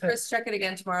I'll have Chris check it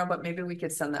again tomorrow, but maybe we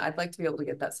could send that. I'd like to be able to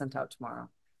get that sent out tomorrow.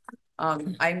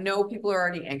 I know people are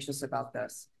already anxious about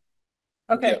this.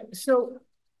 Okay, so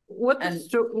what And-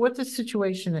 what the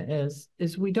situation is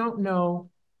we don't know.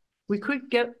 We could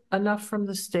get enough from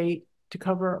the state to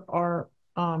cover our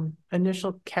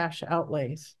initial cash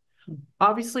outlays.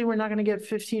 Obviously, we're not going to get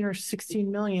 15 or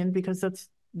 16 million because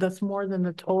that's more than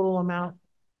the total amount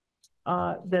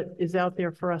that is out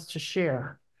there for us to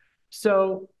share.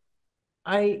 So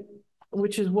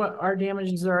which is what our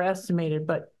damages are estimated,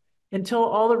 but until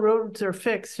all the roads are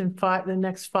fixed in the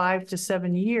next 5 to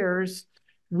 7 years,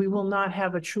 we will not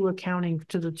have a true accounting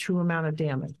to the true amount of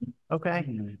damage.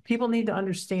 Okay. People need to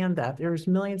understand that there's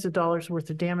millions of dollars worth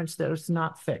of damage that is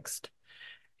not fixed,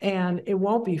 and it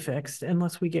won't be fixed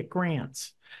unless we get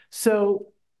grants. So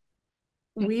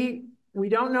we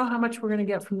don't know how much we're going to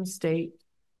get from the state.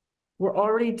 We're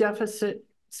already deficit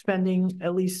spending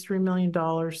at least $3 million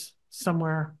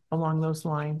somewhere along those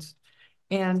lines.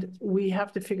 And we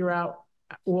have to figure out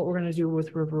what we're going to do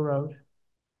with River Road.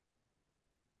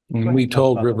 And we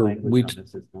told River,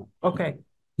 Okay.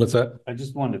 what's that? I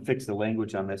just wanted to fix the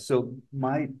language on this. So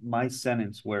my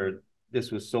sentence where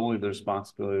this was solely the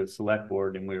responsibility of the select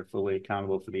board and we are fully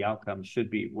accountable for the outcome should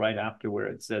be right after where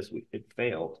it says it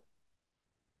failed.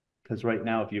 Because right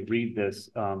now, if you read this,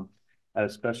 at a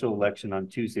special election on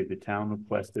Tuesday, the town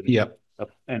requested. Yep.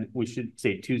 And we should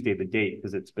say Tuesday, the date,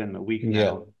 because it's been a week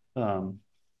now.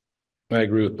 I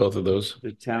agree with both of those.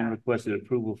 The town requested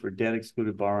approval for debt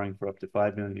excluded borrowing for up to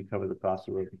 $5 million to cover the cost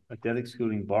of a debt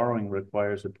excluding borrowing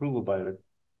requires approval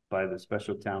by the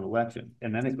special town election.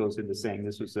 And then it goes into saying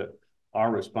this was our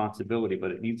responsibility,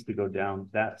 but it needs to go down.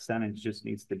 That sentence just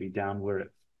needs to be down where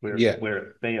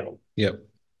it failed. Yep.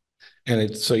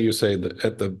 And so you say that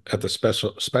at the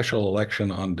special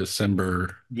election on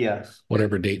December. Yes.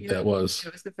 Whatever date that was.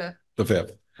 It was the 5th. The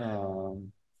 5th.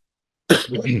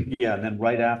 Yeah, and then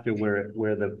right after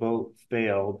where the vote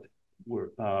failed,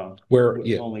 only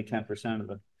 10% of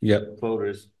the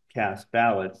voters cast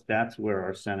ballots. That's where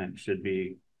our Senate should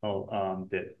be.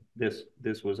 That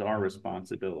this was our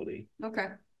responsibility. Okay.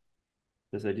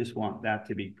 Because I just want that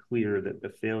to be clear that the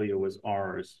failure was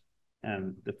ours,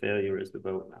 and the failure is the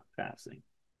vote not passing.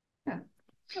 Yeah.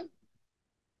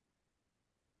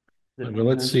 Well,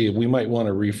 let's see. We might want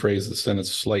to rephrase the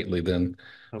sentence slightly then.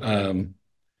 Okay.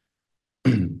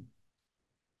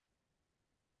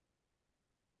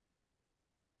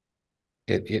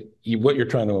 What you're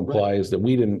trying to imply is that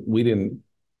we didn't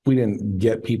we didn't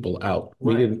get people out.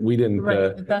 We didn't,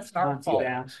 That's our Not fault.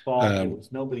 staff's fault, it Um,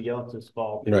 was nobody else's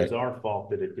fault, it was right. our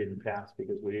fault that it didn't pass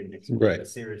because we didn't expect Right. the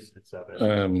seriousness of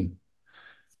it.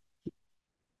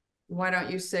 Why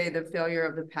don't you say the failure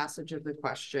of the passage of the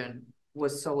question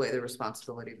was solely the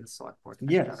responsibility of the select board?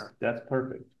 That's Yes, better. that's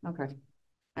perfect. Okay,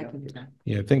 I can do that.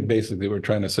 Yeah, I think basically what we're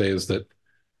trying to say is that,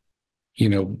 you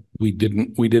know, we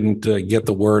didn't get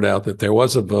the word out that there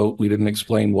was a vote. We didn't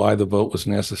explain why the vote was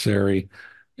necessary.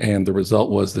 And the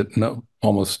result was that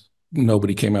almost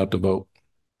nobody came out to vote.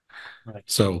 Right.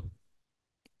 So.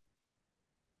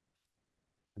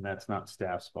 And that's not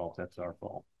staff's fault, that's our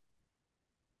fault.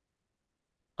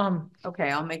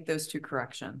 Okay, I'll make those 2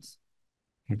 corrections.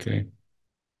 Okay.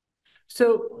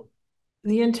 So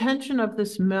the intention of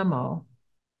this memo,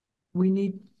 we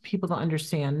need people to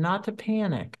understand, not to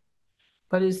panic,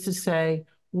 but is to say,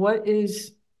 what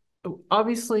is,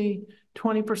 obviously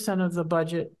 20% of the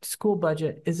budget, school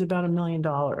budget, is about $1 million,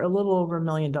 a little over $1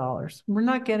 million. We're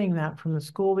not getting that from the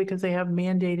school because they have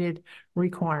mandated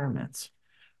requirements.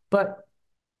 But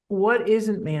what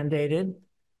isn't mandated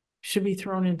should be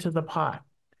thrown into the pot.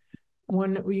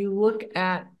 When you look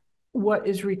at what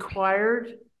is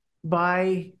required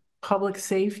by public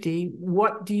safety,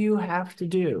 what do you have to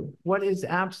do? What is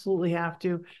absolutely have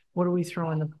to? What do we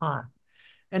throw in the pot?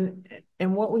 And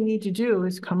what we need to do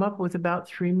is come up with about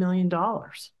 $3 million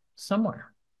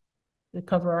somewhere to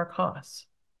cover our costs.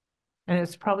 And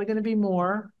it's probably going to be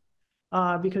more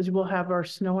because we'll have our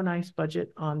snow and ice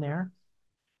budget on there.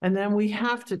 And then we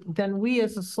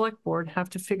as a select board have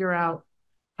to figure out,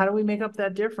 how do we make up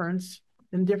that difference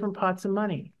in different pots of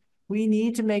money? We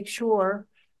need to make sure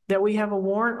that we have a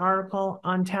warrant article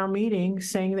on town meeting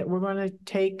saying that we're going to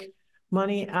take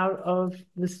money out of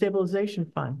the stabilization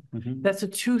fund. Mm-hmm. That's a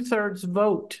 2/3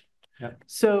 vote. Yep.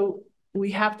 So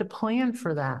we have to plan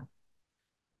for that.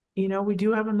 You know, we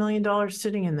do have $1 million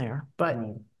sitting in there, but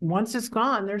once it's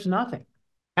gone, there's nothing.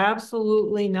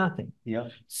 Absolutely nothing. Yeah.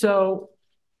 So,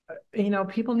 you know,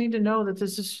 people need to know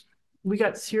that we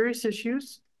got serious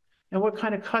issues and what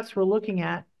kind of cuts we're looking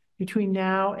at between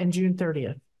now and June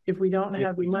 30th. If we don't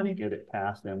have money, get it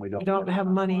passed, then we don't have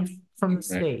money from the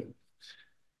state.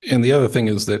 And the other thing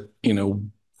is that, you know,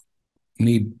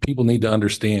 people need to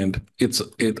understand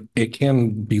it can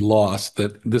be lost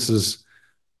that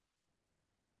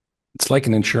it's like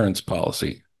an insurance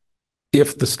policy.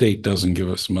 If the state doesn't give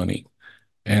us money,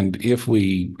 and if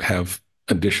we have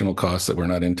additional costs that we're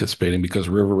not anticipating because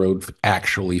River Road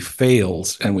actually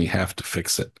fails and we have to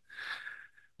fix it,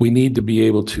 we need to be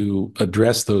able to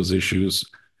address those issues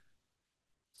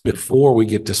before we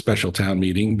get to special town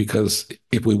meeting, because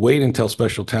if we wait until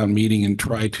special town meeting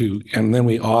and then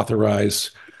we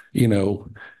authorize, you know,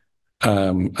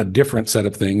 a different set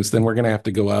of things, then we're going to have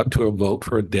to go out to a vote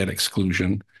for a debt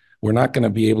exclusion. We're not going to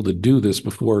be able to do this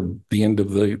before the end of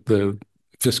the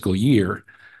fiscal year.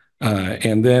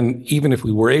 And then even if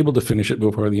we were able to finish it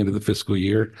before the end of the fiscal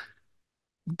year,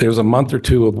 there's a month or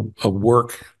two of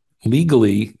work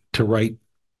legally to write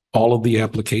all of the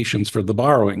applications for the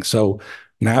borrowing. So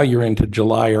now you're into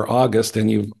July or August and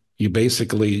you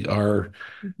basically are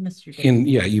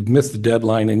you've missed the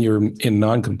deadline and you're in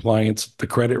non-compliance. The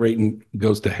credit rating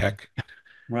goes to heck.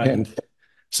 Right. And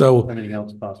so everything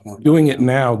else costs more. Doing it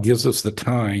now gives us the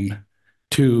time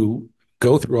to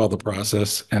go through all the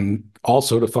process and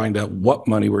also to find out what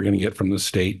money we're going to get from the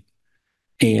state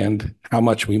and how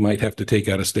much we might have to take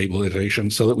out of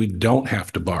stabilization so that we don't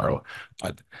have to borrow.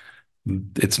 But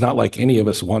it's not like any of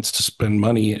us wants to spend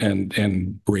money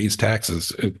and raise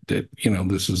taxes. You know,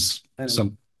 this is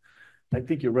some. I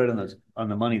think you're right on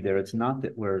the money there. It's not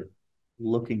that we're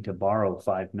looking to borrow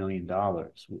 $5 million.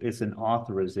 It's an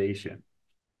authorization.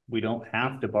 We don't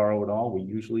have to borrow it all. We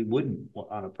usually wouldn't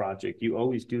on a project. You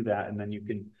always do that, and then you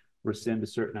can rescind a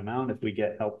certain amount. If we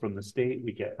get help from the state,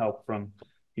 we get help from,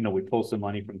 you know, we pull some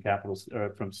money from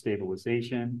from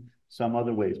stabilization, some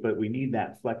other ways, but we need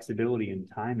that flexibility and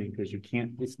timing because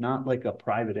it's not like a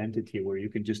private entity where you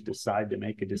can just decide to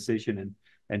make a decision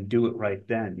and do it right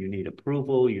then. You need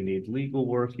approval, you need legal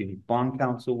work, you need bond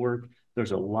counsel work.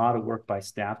 There's a lot of work by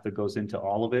staff that goes into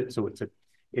all of it. So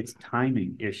it's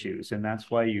timing issues. And that's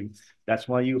why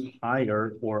you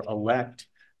hire or elect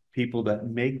people that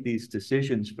make these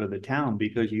decisions for the town,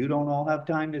 because you don't all have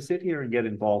time to sit here and get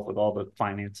involved with all the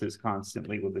finances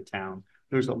constantly with the town.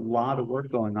 There's a lot of work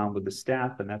going on with the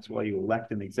staff, and that's why you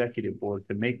elect an executive board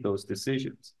to make those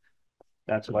decisions.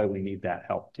 That's why we need that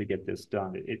help to get this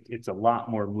done. It's a lot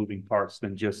more moving parts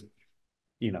than just,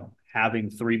 you know, having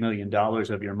 $3 million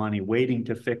of your money waiting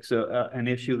to fix an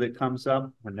issue that comes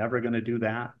up. We're never going to do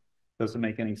that. Doesn't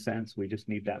make any sense. We just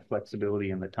need that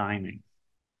flexibility and the timing.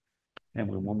 and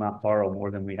we will not borrow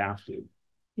more than we have to.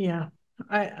 Yeah,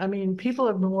 I mean, people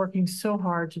have been working so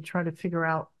hard to try to figure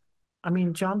out. I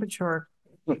mean, John Bachor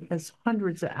has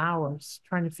hundreds of hours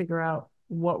trying to figure out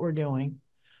what we're doing.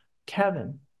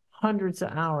 Kevin, hundreds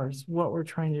of hours, what we're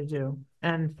trying to do.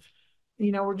 And,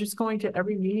 you know, we're just going to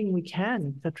every meeting we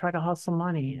can to try to hustle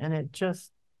money. And it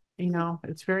just, you know,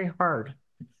 it's very hard.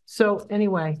 So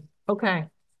anyway, okay.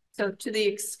 So to the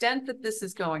extent that this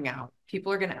is going out,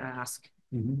 people are going to ask,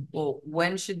 well,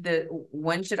 when should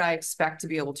I expect to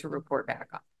be able to report back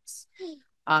on this?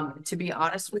 To be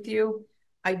honest with you,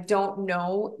 I don't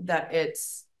know that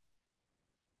it's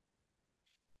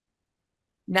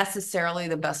necessarily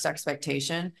the best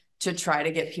expectation to try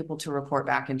to get people to report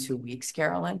back in 2 weeks,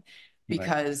 Carolyn,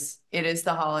 because it is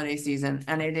the holiday season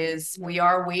and we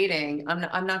are waiting.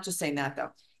 I'm not just saying that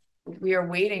though. We are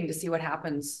waiting to see what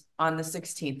happens on the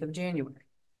 16th of January.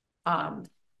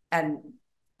 And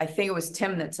I think it was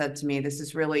Tim that said to me, this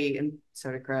is really, and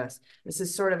so did Chris, this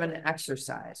is sort of an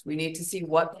exercise. We need to see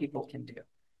what people can do.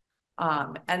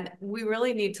 And we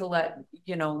really need to let,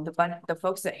 you know, the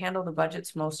folks that handle the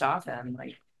budgets most often,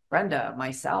 like Brenda,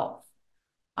 myself,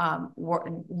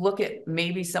 look at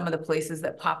maybe some of the places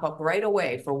that pop up right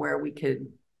away for where we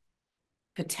could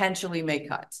potentially make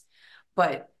cuts.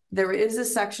 But there is a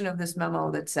section of this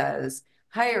memo that says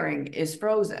hiring is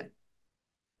frozen.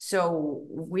 So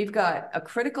we've got a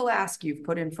critical ask you've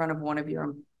put in front of one of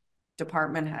your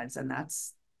department heads, and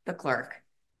that's the clerk,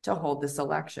 to hold this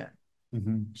election.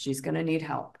 She's going to need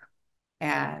help.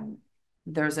 And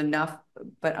there's enough,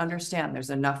 but understand there's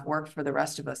enough work for the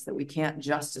rest of us that we can't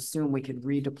just assume we could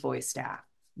redeploy staff.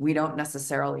 We don't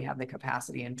necessarily have the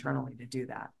capacity internally to do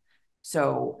that.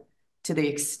 So to the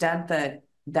extent that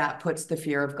that puts the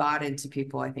fear of God into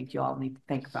people, I think you all need to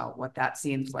think about what that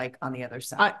seems like on the other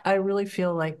side. I really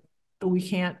feel like we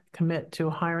can't commit to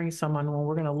hiring someone when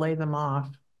we're going to lay them off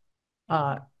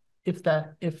if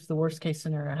the worst case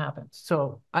scenario happens.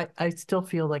 So I still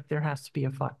feel like there has to be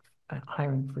a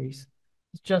hiring freeze.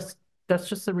 That's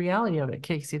just the reality of it,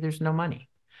 Casey. There's no money.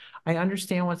 I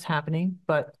understand what's happening,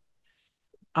 but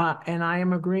and I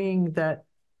am agreeing that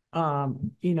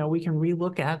you know, we can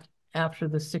relook at after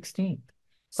the 16th.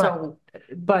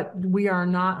 But we are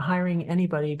not hiring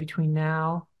anybody between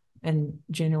now and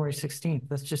January 16th.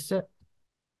 That's just it.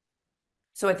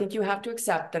 So I think you have to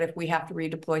accept that if we have to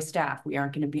redeploy staff, we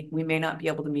may not be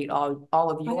able to meet all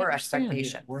of your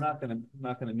expectations. We're not going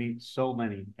to meet so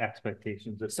many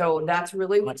expectations. So that's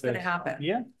really what's going to happen.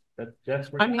 Yeah. That's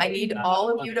I need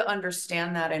all of you to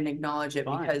understand that and acknowledge it,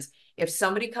 because if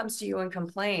somebody comes to you and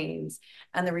complains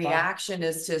and the reaction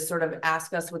is to sort of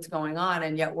ask us what's going on,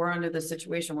 and yet we're under the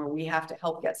situation where we have to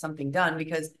help get something done,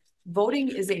 because voting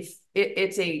is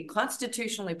it's a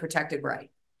constitutionally protected right.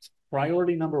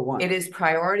 Priority number one. It is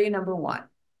priority number one.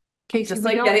 Casey, just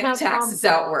like getting taxes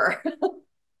out were.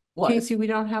 Casey, we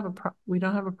don't have a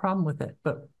problem with it,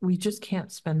 but we just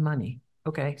can't spend money.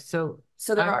 Okay, so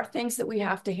there are things that we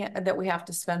have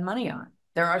to spend money on.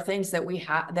 There are things that we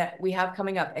have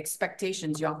coming up,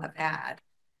 expectations y'all have had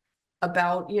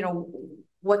about, you know,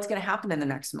 what's going to happen in the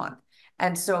next month.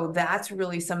 And so that's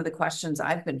really some of the questions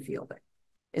I've been fielding,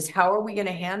 is how are we going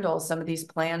to handle some of these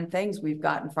planned things we've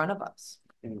got in front of us?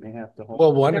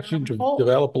 Well, why don't you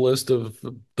develop a list of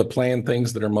the planned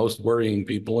things that are most worrying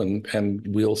people, and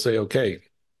we'll say, okay,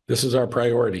 this is our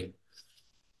priority.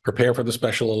 Prepare for the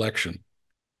special election.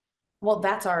 Well,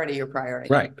 that's already your priority.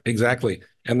 Right, exactly.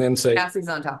 And then say, Cassie's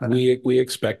on top of that. We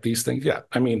expect these things. Yeah,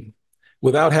 I mean,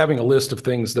 without having a list of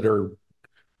things that are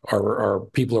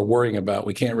people are worrying about,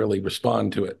 we can't really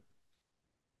respond to it.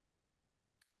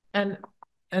 And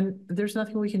there's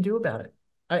nothing we can do about it.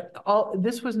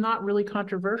 This was not really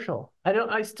controversial.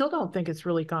 I still don't think it's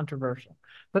really controversial,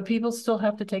 but people still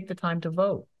have to take the time to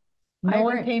vote. No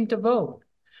one came to vote.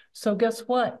 So guess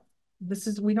what?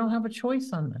 We don't have a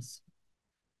choice on this.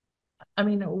 I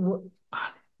mean,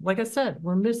 like I said,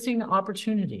 we're missing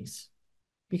opportunities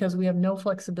because we have no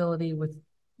flexibility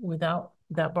without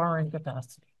that borrowing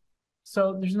capacity.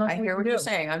 So there's nothing. I hear what you're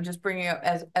saying. I'm just bringing up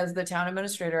as the town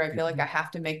administrator. I feel like I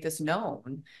have to make this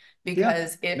known,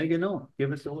 because make it known.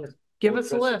 Give us a list. Give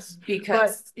us a list.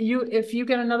 Because if you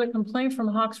get another complaint from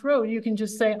Hawks Road, you can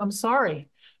just say, I'm sorry.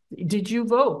 Did you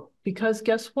vote? Because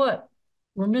guess what?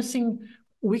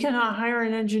 We cannot hire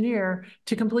an engineer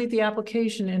to complete the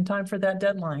application in time for that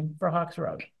deadline for Hawks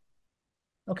Road.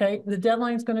 Okay, the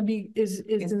deadline is going to be is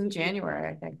in January,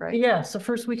 I think, right? Yeah, so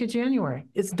first week of January.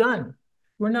 It's done.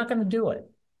 We're not going to do it.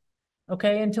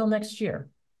 Okay, until next year.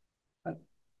 I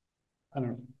don't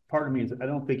know. Part of me is I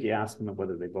don't think you ask them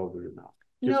whether they voted or not.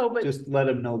 No, but Just let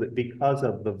them know that because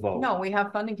of the vote. No, we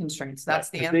have funding constraints. That's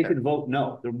the If they answer. can vote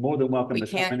no, they're more than welcome We to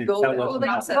come can't in and go tell through us. the no.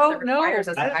 process Oh, that no. requires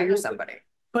us to hire Absolutely. somebody.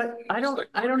 But I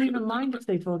don't even mind if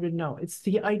they voted no. It's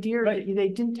the idea that they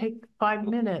didn't take 5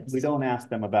 minutes. We don't ask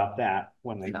them about that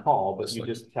when they call, but you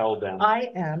just tell them.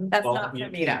 I am. That's well, not you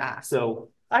for me to can't. ask. So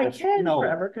I that's- can, no.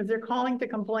 Trevor, because they're calling to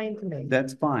complain to me.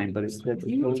 that's fine, but it's.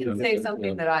 You can say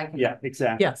something that I can. Yeah,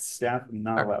 exactly. Yes. Staff are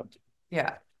not allowed to.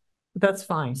 Yeah. That's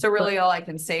fine. So really all I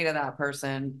can say to that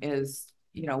person is,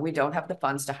 you know, we don't have the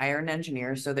funds to hire an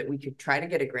engineer so that we could try to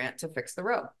get a grant to fix the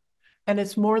road. And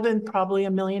it's more than probably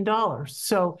 $1 million.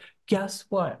 So guess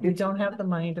what? We don't have the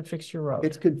money to fix your road.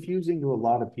 It's confusing to a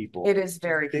lot of people. It is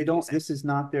very They don't, confusing. this is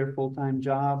not their full-time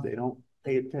job. They don't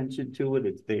pay attention to it.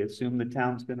 It's, they assume the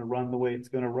town's gonna run the way it's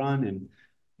gonna run and,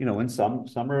 you know, and some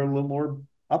are a little more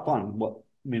up on what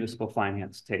municipal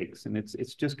finance takes, and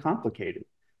it's just complicated.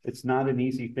 It's not an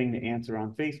easy thing to answer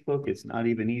on Facebook. It's not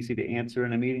even easy to answer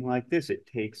in a meeting like this. It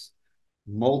takes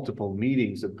multiple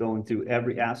meetings of going through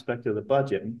every aspect of the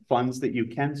budget, funds that you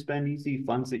can spend easy,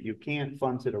 funds that you can't,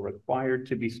 funds that are required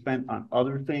to be spent on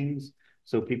other things.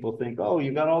 So people think, oh,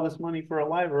 you got all this money for a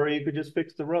library, you could just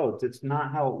fix the roads. It's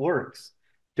not how it works.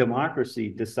 Democracy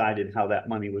decided how that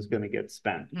money was going to get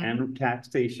spent and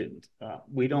taxation.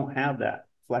 We don't have that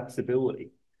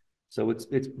flexibility. So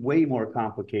it's way more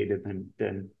complicated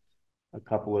than a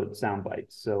couple of sound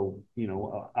bites. So, you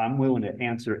know, I'm willing to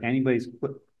answer anybody's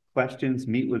questions,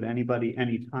 meet with anybody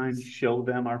anytime, show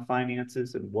them our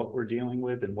finances and what we're dealing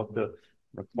with and what the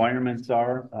requirements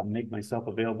are, make myself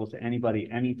available to anybody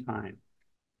anytime.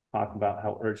 Talk about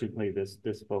how urgently this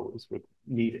vote is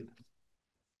needed.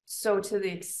 So to the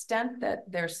extent that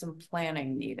there's some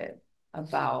planning needed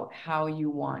about how you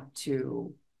want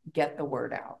to get the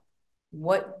word out,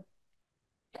 what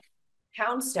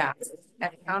town staff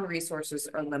and town resources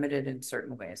are limited in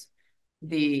certain ways.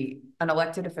 An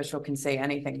elected official can say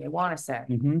anything they want to say.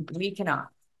 We cannot.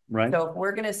 Right. So if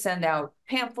we're going to send out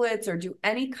pamphlets or do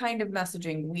any kind of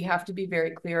messaging, we have to be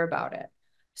very clear about it.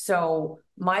 So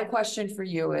my question for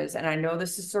you is, and I know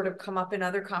this has sort of come up in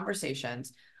other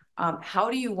conversations, how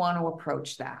do you want to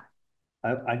approach that?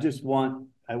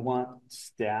 I want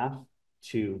staff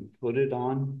to put it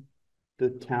on the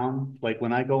town. Like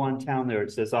when I go on town there,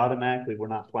 it says automatically we're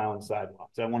not plowing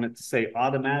sidewalks. I want it to say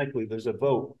automatically there's a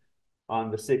vote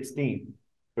on the 16th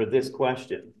for this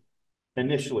question.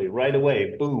 Initially, right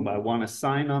away, boom, I want to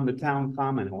sign on the town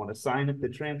common. I want to sign at the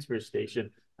transfer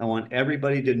station. I want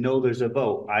everybody to know there's a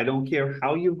vote. I don't care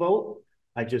how you vote.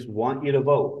 I just want you to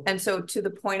vote. And so to the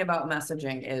point about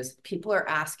messaging is people are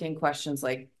asking questions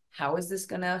like, how is this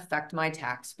going to affect my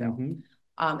tax bill?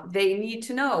 They need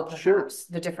to know perhaps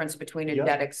the difference between a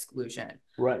debt exclusion.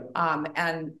 Right.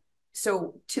 And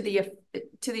so to the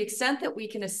extent that we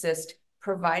can assist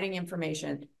providing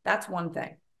information, that's one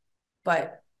thing.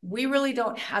 But we really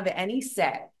don't have any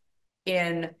say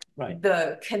in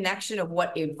the connection of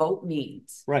what a vote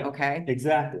means. Right. Okay.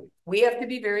 Exactly. We have to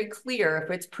be very clear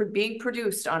if it's being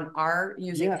produced on our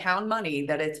using town money,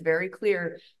 that it's very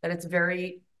clear that it's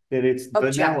very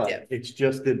vanilla. It's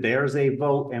just that there's a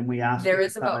vote and we ask there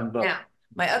is a vote. Now,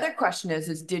 my other question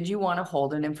is did you want to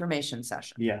hold an information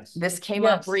session? Yes. This came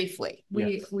up briefly.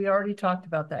 We already talked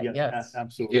about that. Yes.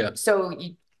 Absolutely. Yeah. So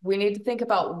we need to think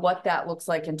about what that looks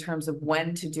like in terms of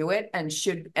when to do it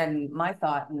and my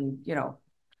thought, and you know,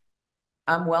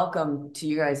 I'm welcome to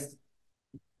you guys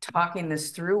talking this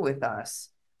through with us.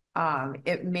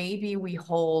 It may be we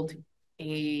hold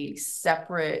a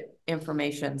separate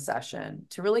information session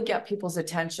to really get people's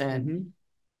attention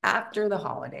after the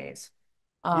holidays.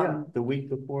 The week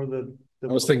before the I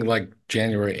was thinking like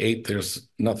January 8th, there's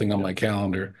nothing on my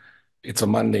calendar. It's a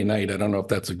Monday night. I don't know if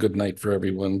that's a good night for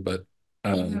everyone, but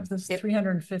This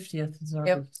 350th is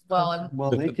our.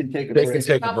 well, they can take a They break. can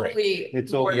take a break.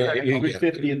 It's over.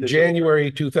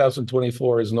 January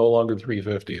 2024 is no longer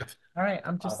 350th. All right,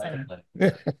 I'm just saying.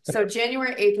 So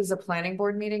January 8th is a planning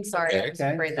board meeting. Sorry, I was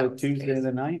afraid that was Tuesday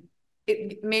the night.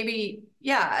 Maybe,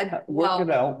 yeah. Work it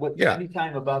out.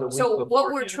 Anytime about a week. So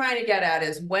what we're trying to get at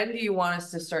is when do you want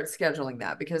us to start scheduling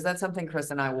that? Because that's something Chris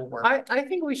and I will work. I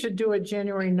think we should do it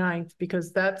January 9th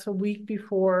because that's a week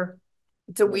before.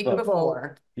 It's a week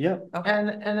before. Yeah. Okay.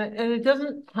 And it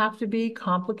doesn't have to be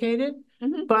complicated,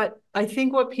 but I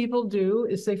think what people do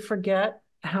is they forget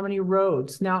how many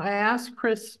roads. Now I asked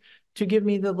Chris to give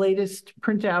me the latest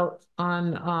printout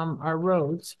on our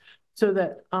roads so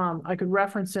that I could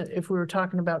reference it if we were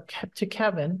talking about to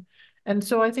Kevin. And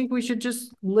so I think we should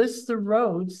just list the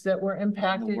roads that were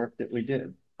impacted. The work that we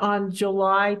did on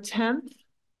July 10th.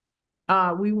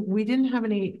 We didn't have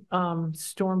any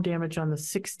storm damage on the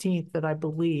 16th that I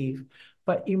believe,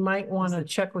 but you might want to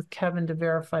check with Kevin to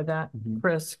verify that,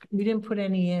 Chris. We didn't put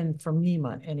any in for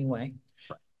MEMA anyway.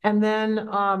 And then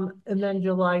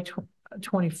July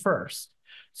 21st.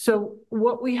 So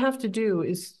what we have to do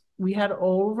is we had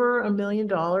over $1 million.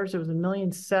 It was $1.7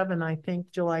 million, I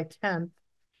think, July 10th.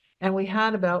 And we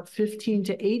had about 15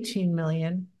 to 18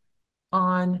 million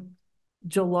on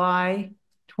July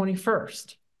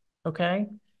 21st. Okay.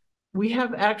 We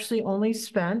have actually only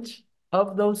spent,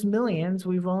 of those millions,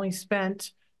 we've only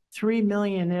spent 3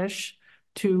 million-ish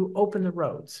to open the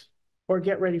roads or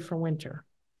get ready for winter.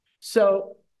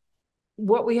 So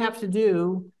what we have to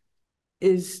do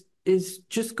is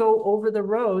just go over the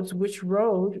roads, which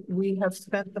road we have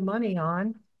spent the money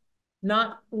on,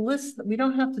 not list, we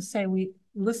don't have to say we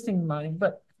listing money,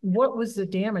 but what was the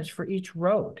damage for each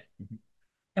road?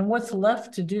 And what's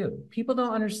left to do? People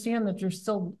don't understand that there's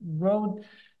still road.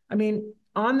 I mean,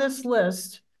 on this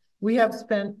list, we have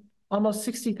spent almost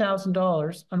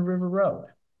 $60,000 on River Road,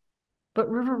 but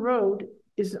River Road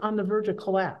is on the verge of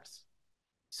collapse.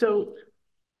 So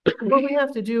what we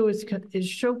have to do is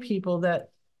show people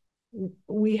that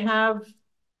we have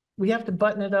to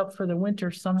button it up for the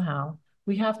winter somehow.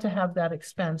 We have to have that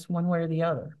expense one way or the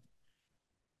other.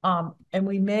 And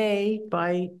we may,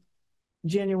 by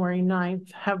January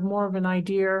 9th, have more of an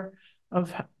idea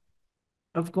of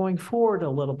going forward a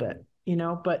little bit, you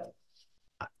know, but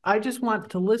I just want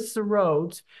to list the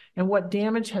roads and what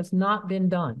damage has not been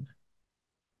done.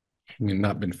 I mean,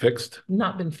 not been fixed?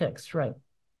 Not been fixed, right.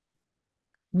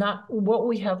 Not what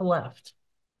we have left.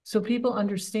 So people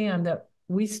understand that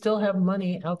we still have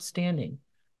money outstanding.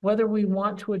 Whether we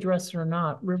want to address it or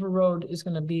not, River Road is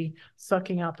going to be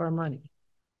sucking up our money.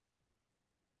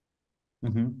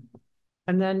 And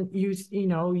then you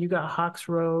know, you got Hawks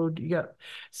Road, you got,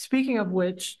 speaking of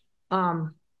which,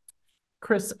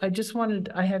 Chris, I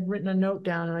had written a note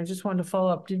down and I just wanted to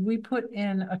follow up. Did we put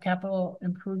in a capital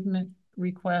improvement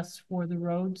request for the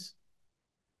roads?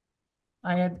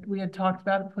 We had talked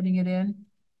about it, putting it in.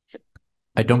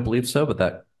 I don't believe so, but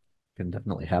that can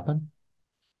definitely happen.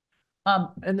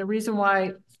 And the reason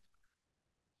why,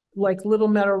 like Little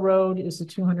Meadow Road is a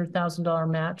 $200,000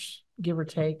 match, give or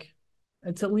take.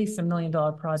 It's at least $1 million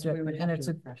project, so and it's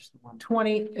a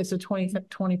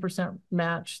 20%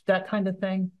 match, that kind of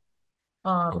thing.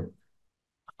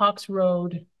 Hawks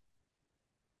Road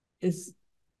is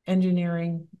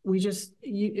engineering.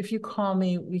 If you call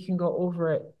me, we can go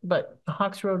over it. But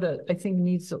Hawks Road, I think,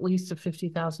 needs at least a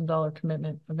 $50,000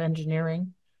 commitment of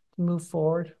engineering to move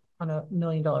forward on a $1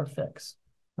 million fix.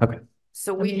 Okay.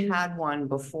 So we had one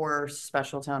before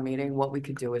special town meeting. What we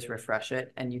could do is refresh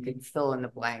it and you could fill in the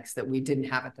blanks that we didn't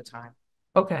have at the time.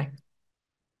 Okay.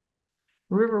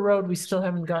 River Road, we still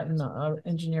haven't gotten the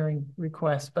engineering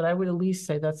request, but I would at least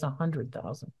say that's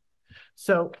 100,000.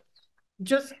 So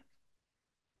just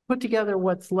put together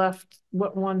what's left,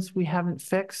 what ones we haven't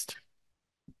fixed,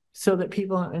 so that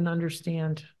people can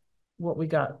understand what we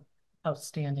got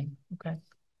outstanding. Okay.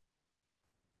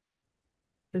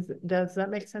 Does that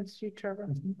make sense to you, Trevor?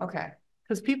 Okay.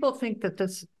 Because people think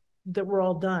that we're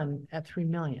all done at 3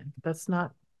 million. That's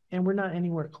not, and we're not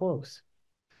anywhere close.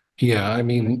 Yeah, I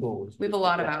mean, We have a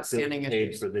lot of outstanding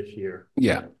issues for this year.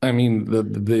 yeah, I mean,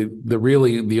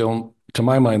 to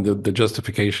my mind, the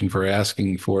justification for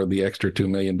asking for the extra $2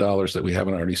 million that we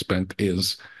haven't already spent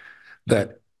is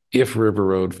that if River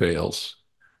Road fails,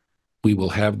 we will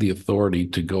have the authority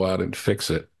to go out and fix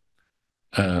it.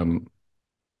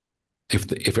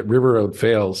 If River Road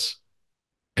fails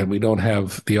and we don't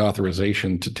have the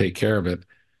authorization to take care of it,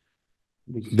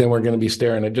 then we're going to be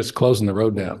staring at just closing the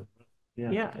road down.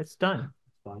 Yeah, it's done.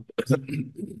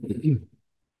 And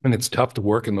it's tough to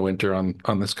work in the winter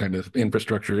on this kind of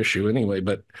infrastructure issue anyway,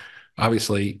 but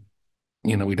obviously,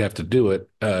 you know, we'd have to do it,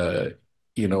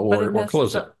 you know, or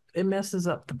close it. It messes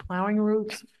up the plowing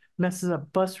routes, messes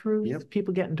up bus routes,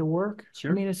 people getting to work.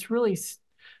 Sure. I mean, it's really,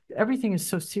 everything is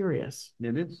so serious.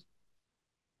 It is.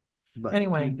 But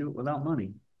anyway, you can't do it without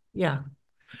money. Yeah.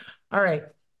 All right.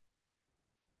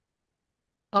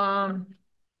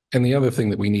 And the other thing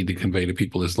that we need to convey to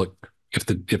people is, look, if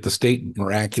the state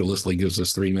miraculously gives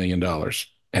us $3 million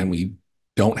and we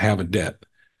don't have a debt,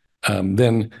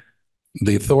 then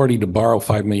the authority to borrow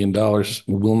 $5 million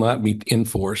will not be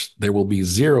enforced. There will be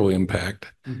zero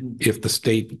impact. If the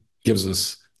state gives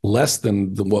us less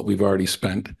than what we've already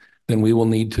spent, then we will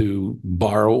need to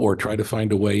borrow or try to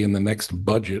find a way in the next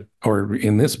budget or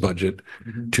in this budget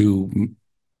to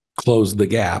close the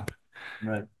gap.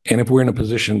 Right. And if we're in a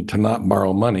position to not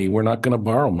borrow money, we're not going to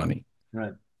borrow money.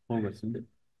 Right. Well, listen.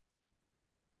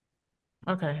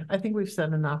 Okay, I think we've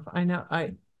said enough. I know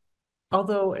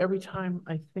although every time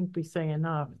I think we say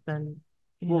enough, then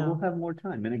you Well, we'll know, have more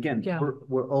time. And again, Yeah.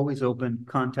 we're always open.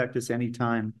 Contact us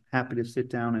anytime. Happy to sit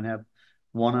down and have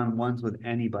one-on-ones with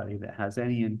anybody that has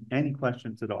any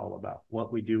questions at all about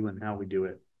what we do and how we do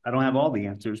it. I don't have all the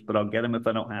answers, but I'll get them if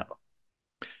I don't have them.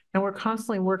 and we're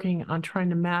constantly working on trying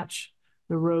to match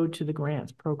the road to the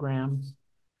grants program.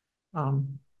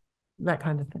 That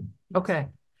kind of thing. Okay.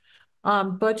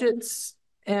 Budgets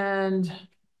and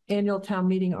annual town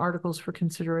meeting articles for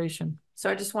consideration. So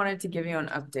I just wanted to give you an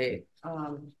update.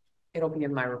 It'll be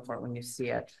in my report when you see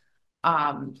it.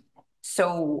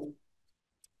 So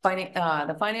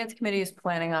the finance committee is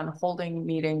planning on holding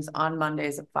meetings on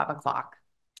Mondays at 5 o'clock.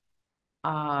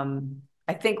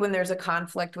 I think when there's a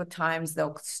conflict with times,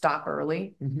 they'll stop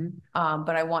early.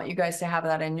 But I want you guys to have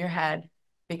that in your head,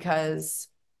 because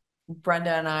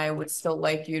Brenda and I would still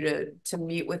like you to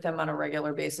meet with them on a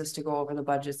regular basis to go over the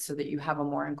budget so that you have a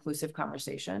more inclusive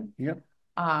conversation. Yep.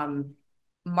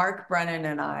 Mark Brennan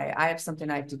and I have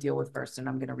something I have to deal with first, and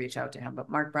I'm going to reach out to him, but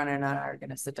Mark Brennan and I are going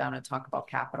to sit down and talk about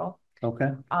capital.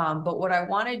 Okay. But what I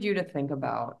wanted you to think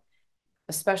about,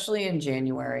 especially in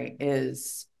January,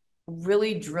 is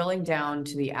really drilling down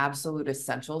to the absolute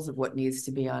essentials of what needs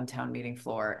to be on town meeting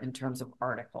floor in terms of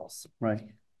articles. Right.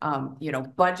 You know,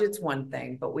 budget's one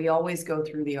thing, but we always go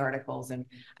through the articles, and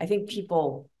I think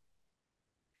people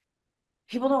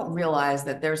don't realize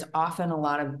that there's often a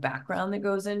lot of background that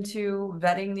goes into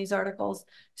vetting these articles.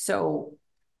 So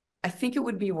I think it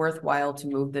would be worthwhile to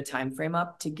move the time frame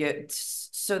up to get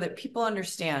so that people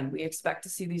understand we expect to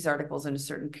see these articles in a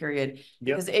certain period,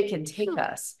 because it can take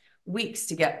us weeks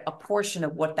to get a portion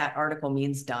of what that article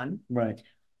means done. Right.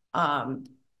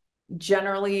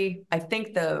 Generally, I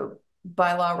think the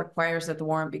bylaw requires that the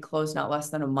warrant be closed not less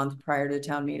than a month prior to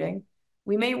town meeting.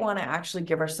 We may want to actually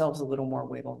give ourselves a little more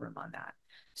wiggle room on that.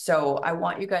 So I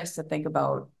want you guys to think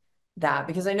about that,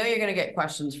 because I know you're going to get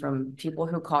questions from people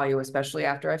who call you, especially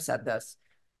after I've said this.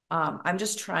 I'm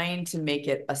just trying to make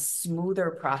it a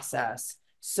smoother process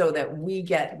so that we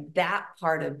get that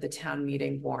part of the town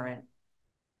meeting warrant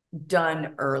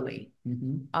done early,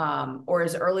 or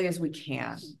as early as we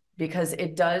can, because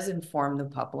it does inform the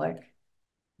public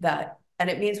that, and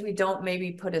it means we don't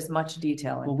maybe put as much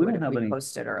detail into it if we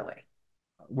post it early.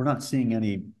 We're not seeing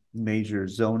any major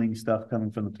zoning stuff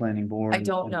coming from the planning board. I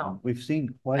don't know. We've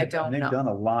seen they've done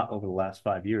a lot over the last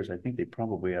 5 years. I think they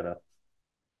probably had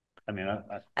and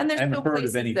there's haven't no heard of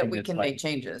places anything that we that's can like- make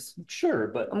changes. Sure,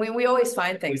 but I mean, we always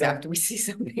find things after we see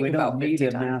something. we about don't need 50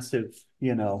 a times. massive,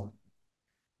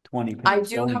 20 I page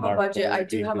do zoning have a article budget. I would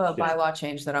be do have good a shit. bylaw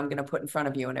change that I'm going to put in front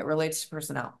of you, and it relates to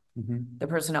personnel, the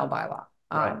personnel bylaw.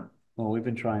 Right. Well, we've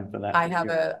been trying for that. I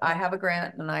have a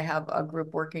grant, and I have a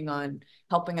group working on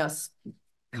helping us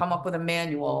come up with a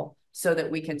manual so that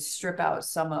we can strip out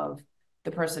some of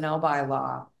the personnel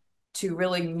bylaw to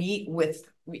really meet with,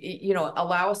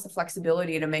 allow us the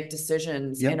flexibility to make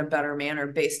decisions in a better manner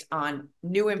based on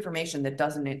new information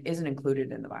that isn't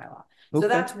included in the bylaw. So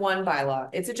that's one bylaw.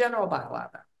 It's a general bylaw.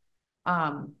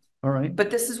 All right. But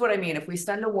this is what I mean. If we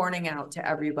send a warning out to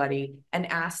everybody and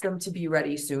ask them to be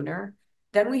ready sooner,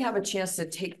 then we have a chance to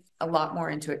take a lot more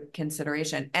into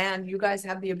consideration. And you guys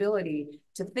have the ability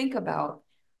to think about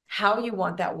how you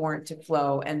want that warrant to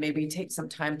flow, and maybe take some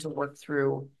time to work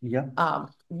through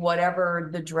whatever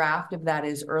the draft of that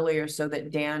is earlier, so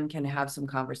that Dan can have some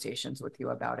conversations with you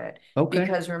about it. Okay.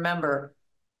 Because remember,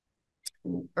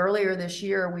 earlier this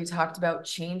year, we talked about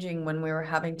changing when we were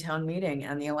having town meeting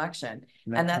and the election.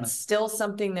 And that's still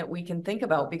something that we can think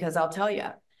about, because I'll tell you,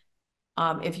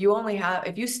 if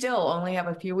you still only have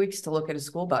a few weeks to look at a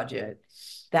school budget,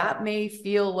 that may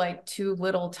feel like too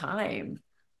little time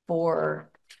for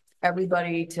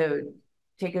everybody to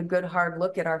take a good hard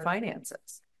look at our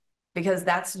finances, because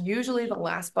that's usually the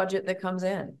last budget that comes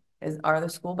in are the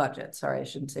school budgets. Sorry, I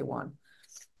shouldn't say one.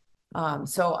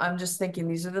 So I'm just thinking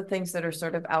these are the things that are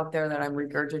sort of out there that I'm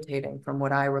regurgitating from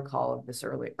what I recall of this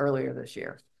earlier this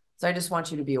year. So I just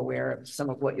want you to be aware of some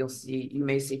of what you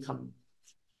may see come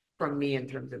from me in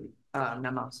terms of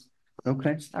memos.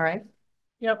 Okay. All right.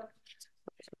 Yep.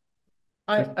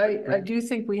 I do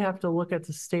think we have to look at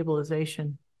the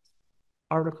stabilization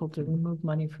article to remove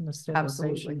money from the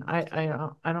stabilization.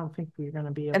 I don't think we're going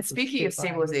to be able And to speaking of skip by.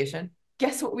 stabilization,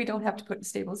 guess what we don't have to put in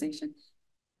stabilization?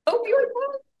 Opioid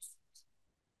funds.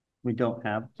 We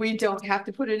don't have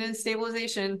to put it in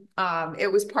stabilization.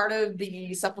 It was part of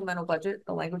the supplemental budget,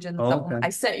 the language in the supplement. I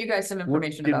sent you guys some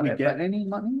information about it. Did we get any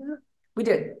money yet? We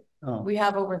did. Oh. We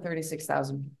have over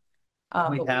 36,000.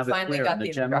 We have it where, in the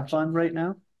general fund right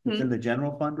now? It's in the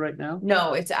general fund right now?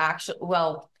 No, it's actually,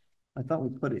 well, I thought we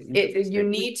put it. You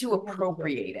need to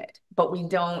appropriate it, but we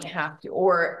don't have to,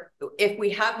 or if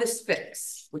we have this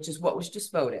fix, which is what was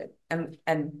just voted, and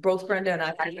both Brenda and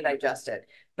I have to digest it,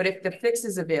 but if the fix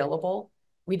is available,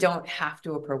 we don't have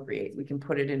to appropriate. We can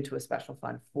put it into a special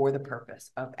fund for the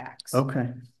purpose of X. Okay.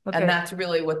 And that's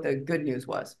really what the good news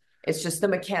was. It's just the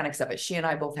mechanics of it. She and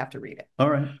I both have to read it. All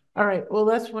right. All right. Well,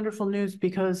 that's wonderful news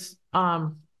because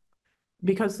of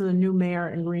the new mayor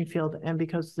in Greenfield and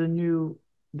because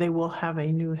they will have a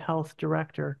new health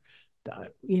director.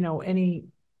 You know, any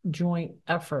joint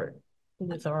effort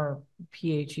with our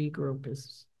PHE group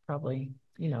is probably,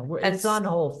 you know, it's on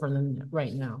hold for them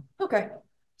right now. Okay.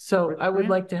 So I would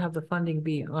like to have the funding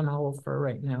be on hold for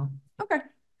right now. Okay.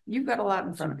 You've got a lot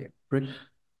in front of you. Brick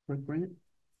grant?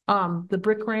 The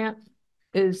brick grant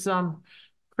is,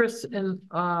 Chris and,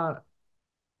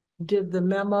 did the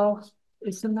memo.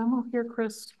 Is the memo here,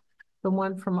 Chris? The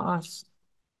one from us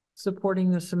supporting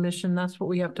the submission? That's what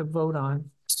we have to vote on.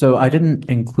 So I didn't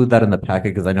include that in the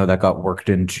packet because I know that got worked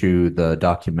into the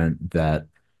document that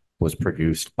was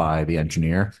produced by the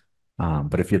engineer.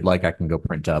 But if you'd like, I can go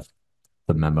print up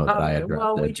the memo that I had drafted.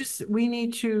 Well, we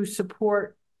need to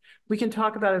support. We can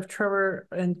talk about if Trevor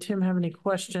and Tim have any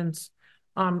questions.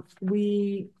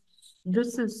 This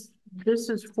is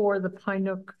for the Pine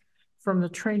Nook from the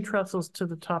train trestles to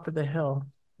the top of the hill.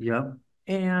 Yep.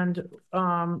 And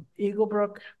Eagle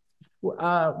Brook,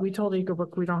 we told Eagle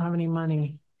Brook we don't have any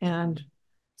money. And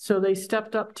so they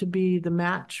stepped up to be the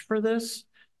match for this.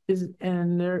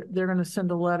 And they're going to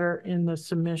send a letter in the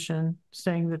submission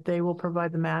saying that they will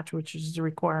provide the match, which is a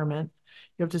requirement.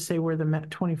 You have to say where the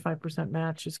 25%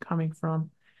 match is coming from.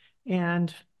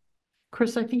 And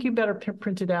Chris, I think you better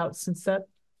print it out since that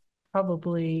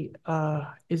probably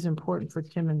is important for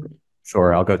Tim and.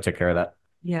 Sure, I'll go take care of that.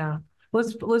 Yeah,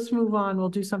 let's move on. We'll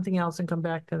do something else and come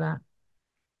back to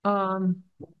that.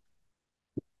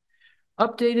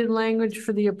 Updated language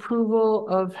for the approval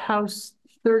of House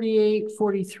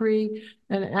 3843,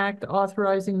 an act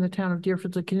authorizing the town of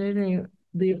Deerfield to continue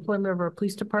the employment of our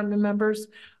police department members.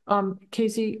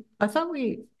 Casey, I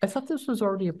thought this was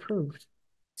already approved.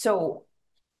 So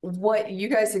what you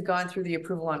guys had gone through the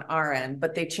approval on our end,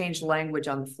 but they changed language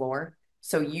on the floor.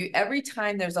 So every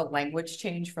time there's a language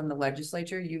change from the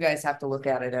legislature, you guys have to look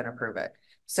at it and approve it.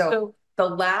 So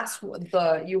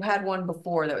you had one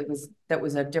before that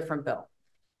was a different bill.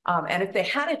 And if they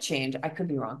had a change, I could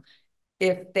be wrong.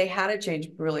 If they had a change,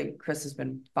 really, Chris has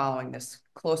been following this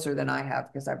closer than I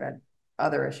have because I've had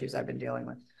other issues I've been dealing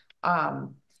with.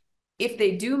 If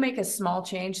they do make a small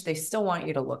change, they still want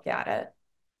you to look at it.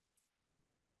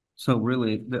 So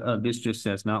really, this just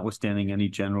says, notwithstanding any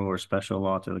general or special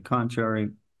law to the contrary,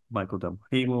 Michael W.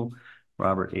 Hable,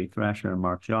 Robert A. Thrasher, and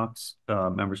Mark Jacques,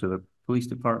 members of the police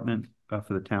department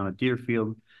for the town of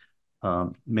Deerfield,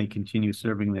 may continue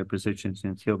serving their positions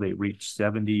until they reach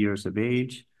 70 years of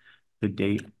age, the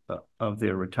date of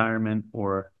their retirement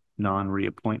or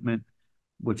non-reappointment,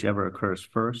 whichever occurs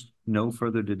first. No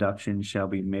further deduction shall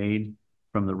be made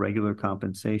from the regular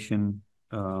compensation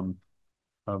of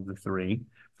the three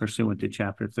pursuant to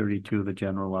Chapter 32 of the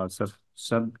general laws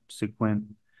subsequent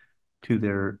to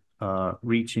their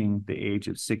reaching the age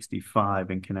of 65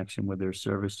 in connection with their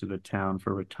service to the town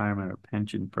for retirement or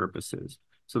pension purposes.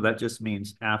 So that just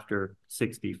means after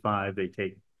 65, they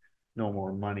take no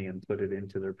more money and put it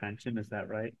into their pension. Is that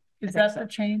right? Is that the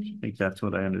change? I think that's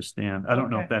what I understand. I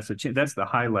don't know if that's a change. That's the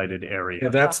highlighted area. Yeah,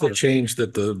 that's the change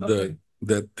that the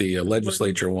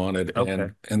legislature wanted, Okay.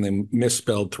 and they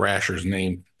misspelled Thrasher's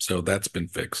name, so that's been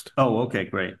fixed. Oh, okay,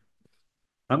 great.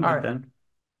 I'm All good right. then.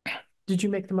 Did you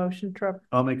make the motion, Trevor?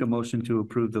 I'll make a motion to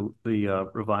approve the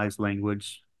revised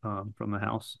language from the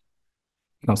House.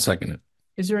 I'll second it.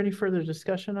 Is there any further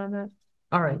discussion on that?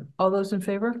 All right, all those in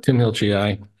favor? Tim Hilchey,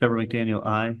 aye. Trevor McDaniel,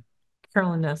 aye.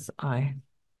 Carolyn Ness, aye.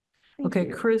 Okay,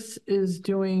 Chris is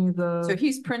doing So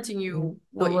he's printing you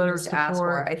what you letters just to asked for.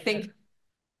 forward. I think.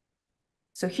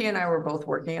 So he and I were both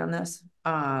working on this,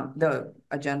 the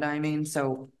agenda, I mean,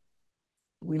 so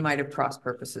we might have cross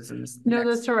purposes in this. No,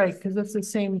 that's all right, because that's the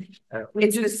same.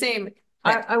 It's the same.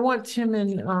 I want Tim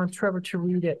and Trevor to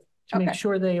read it to make Okay.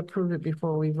 sure they approve it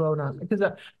before we vote on it, because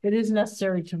it is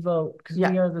necessary to vote because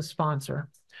we are the sponsor.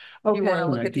 You want to Okay,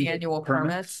 look at the annual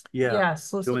permits? Yeah.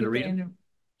 yes, let's You want look me at to the read annual.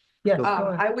 Yes, go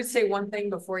ahead. I would say one thing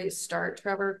before you start,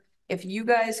 Trevor, if you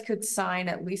guys could sign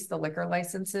at least the liquor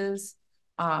licenses,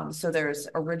 so there's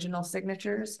original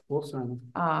signatures, We'll sign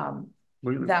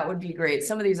them. that would be great.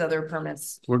 Some of these other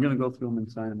permits. We're going to go through them and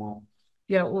sign them all.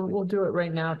 Yeah, we'll do it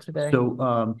right now today.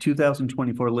 So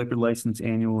 2024 liquor license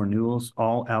annual renewals,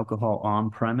 all alcohol on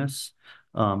premise.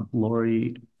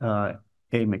 Lori A.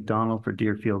 McDonald for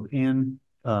Deerfield Inn,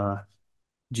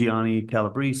 Gianni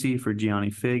Calabrese for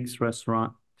Gianni Figs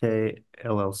Restaurante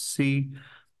LLC.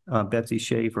 Betsy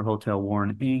Shea for Hotel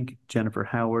Warren Inc., Jennifer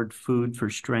Howard, Food for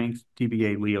Strength,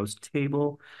 DBA Leo's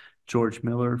Table, George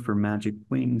Miller for Magic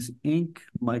Wings Inc.,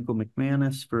 Michael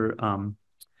McManus for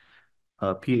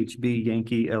PHB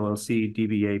Yankee LLC,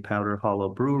 DBA Powder Hollow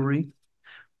Brewery,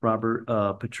 Robert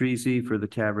Patrizzi for the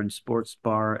Tavern Sports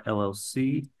Bar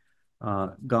LLC,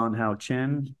 Gon Hao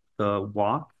Chen, The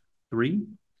Walk 3,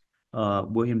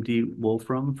 William D.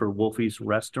 Wolfram for Wolfie's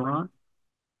Restaurant.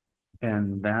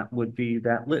 And that would be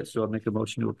that list. So I'll make a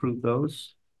motion to approve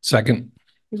those. Second.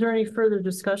 Is there any further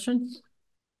discussion?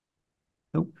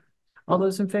 Nope. All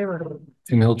those in favor?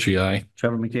 Tim Hilchi, aye.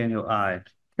 Trevor McDaniel, aye.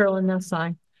 Carolyn Ness,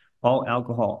 aye. All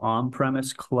alcohol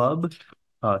on-premise club,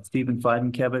 Stephen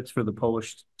Feidenkevitz for the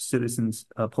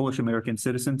Polish American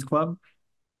Citizens Club.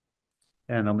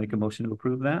 And I'll make a motion to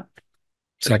approve that.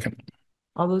 Second.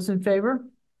 All those in favor?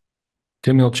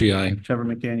 Tim Hilchi, aye. Trevor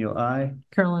McDaniel, aye.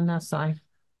 Carolyn Ness, aye.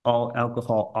 All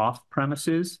alcohol off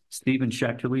premises, Stephen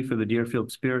Schechterly for the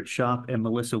Deerfield Spirit Shop and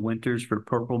Melissa Winters for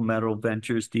Purple Metal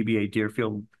Ventures, DBA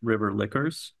Deerfield River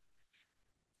Liquors.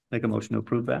 Make a motion to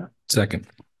approve that. Second.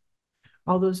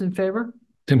 All those in favor?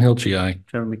 Tim Hilchi, aye.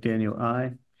 Trevor McDaniel,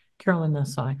 aye. Carolyn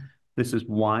Ness, aye. This is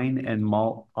wine and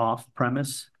malt off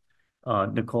premise.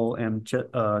 Nicole M.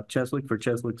 Cheslick for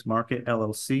Cheslick's Market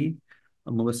LLC.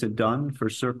 Melissa Dunn for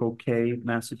Circle K,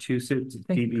 Massachusetts,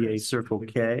 DBA Circle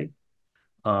K.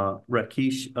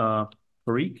 Rakesh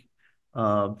Parikh,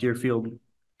 Deerfield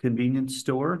Convenience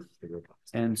Store,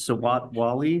 and Sawat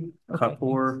Wali,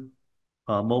 Kapoor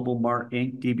Mobile Mart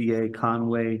Inc., DBA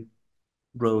Conway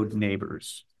Road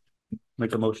Neighbors.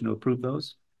 Make a motion to approve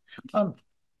those. Tim,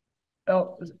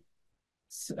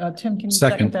 can you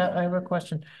Second. that? I have a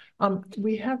question.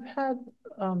 We have had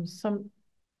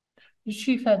the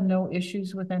chief had no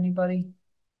issues with anybody?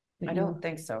 I don't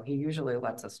think so. He usually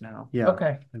lets us know. Yeah.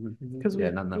 Okay. Because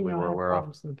none that we were aware of.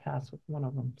 problems in the past with one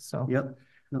of them, so. Yep.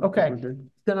 No, Okay. we're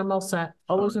good. Then I'm all set.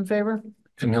 All those in favor?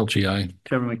 Tim Hilchi, aye.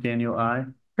 Trevor McDaniel, aye.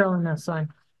 Carolyn Ness, aye.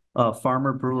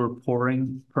 Farmer brewer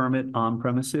pouring permit on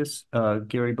premises,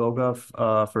 Gary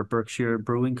Bogoff, for Berkshire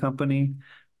Brewing Company,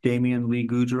 Damian Lee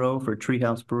Goudreau for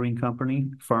Treehouse Brewing Company,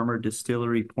 Farmer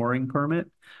Distillery pouring permit,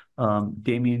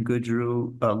 Damian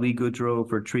Lee Goudreau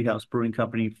for Treehouse Brewing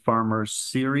Company, Farmer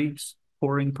Series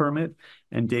pouring permit,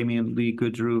 and Damian Lee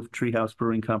Goudreau, Treehouse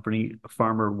Brewing Company,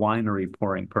 Farmer Winery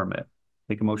pouring permit.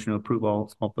 Make a motion to approve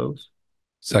all those.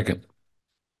 Second.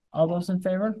 All those in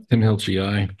favor? Tim Hilchi,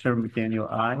 aye. Trevor McDaniel,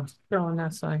 aye. Carolyn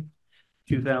Ness, aye.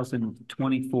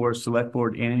 2024 Select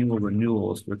Board Annual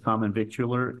Renewals for Common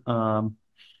Victualler,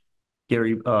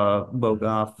 Gary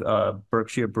Bogoff,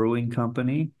 Berkshire Brewing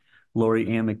Company, Lori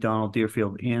Ann McDonald,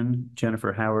 Deerfield Inn,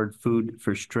 Jennifer Howard, Food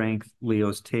for Strength,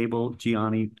 Leo's Table,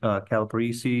 Gianni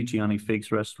Calabrese, Gianni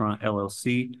Figs Restaurant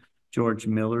LLC, George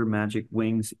Miller, Magic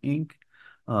Wings Inc.,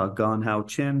 Gon Hao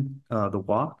Chen, The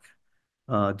Walk,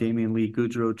 Damian Lee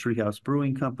Goudreau, Treehouse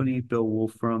Brewing Company, Bill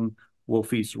Wolfram,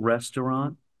 Wolfie's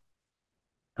Restaurant.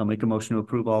 I'll make a motion to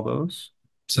approve all those.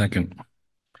 Second.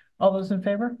 All those in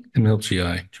favor? Tim Hilchi,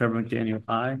 aye. Trevor McDaniel,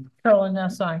 aye. Carolyn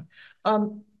Ness, aye.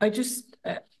 I just,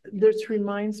 this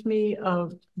reminds me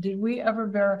of, did we ever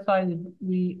verify that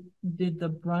we did the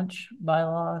brunch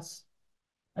bylaws?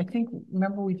 I think,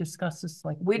 remember we discussed this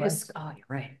like. Oh, you're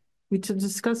right. We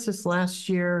discussed this last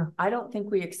year. I don't think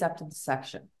we accepted the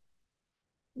section.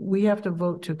 We have to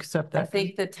vote to accept that. I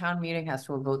think the town meeting has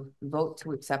to vote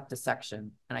to accept the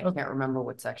section, and I can't remember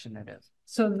what section it is.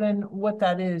 So then what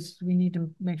that is, we need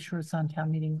to make sure it's on town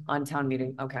meeting. On town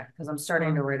meeting, okay, because I'm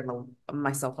starting to write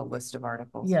myself a list of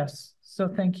articles. Yes, so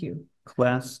thank you.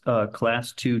 Class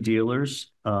 2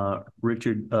 dealers,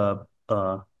 Richard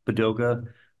Badoga,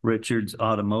 Richards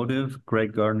Automotive,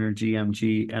 Greg Gardner,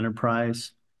 GMG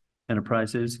Enterprises,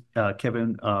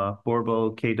 Kevin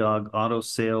Borbo, K-Dog Auto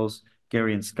Sales,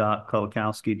 Gary and Scott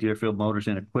Kolakowski, Deerfield Motors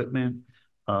and Equipment,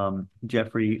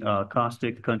 Jeffrey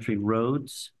Kostick, Country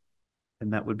Roads,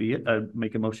 and that would be it. I'd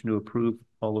make a motion to approve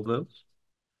all of those.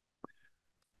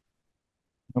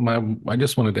 I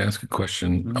just wanted to ask a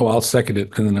question. Oh, I'll second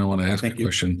it, and then I want to ask a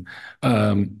question.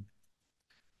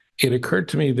 It occurred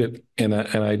to me that, and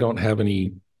I don't have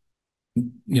any,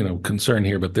 concern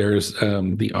here, but there's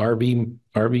the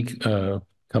RV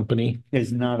company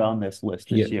is not on this list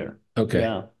this year. Okay.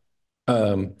 Yeah.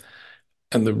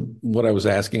 And what I was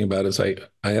asking about is I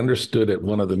understood at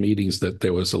one of the meetings that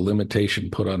there was a limitation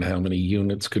put on how many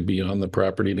units could be on the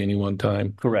property at any one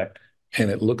time. Correct. And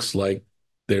it looks like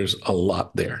there's a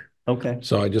lot there. Okay.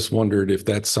 So I just wondered if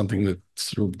that's something that's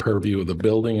through purview of the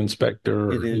building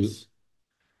inspector. It is.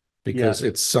 Because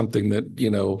it's something that,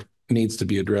 needs to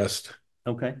be addressed.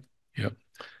 Okay. Yep.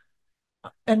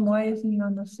 And why isn't he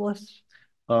on this list?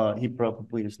 He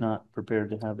probably is not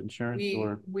prepared to have insurance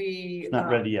or We, not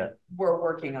ready yet. we're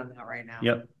working on that right now.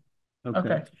 Yep.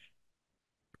 Okay.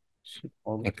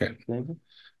 Okay.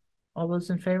 All those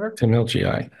in favor? Tim Hilchi,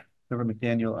 aye. Trevor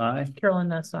McDaniel, aye. Carolyn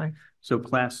Ness, aye. So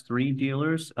class 3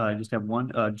 dealers, I just have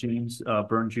one, James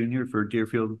Byrne Jr. for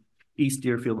Deerfield, East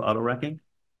Deerfield Auto Wrecking.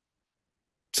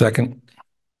 Second.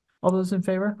 All those in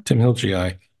favor? Tim Hilchi,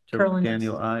 aye. Trevor Carolyn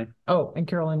McDaniel, aye. Oh, and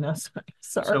Carolyn Ness, sorry.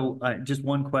 So just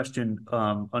one question,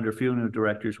 under funeral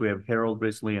directors, we have Harold,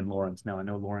 Risley, and Lawrence. Now I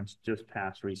know Lawrence just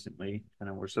passed recently,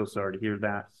 and we're so sorry to hear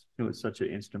that. He was such an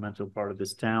instrumental part of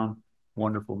this town.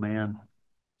 Wonderful man.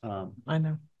 I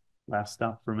know. Last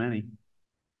stop for many.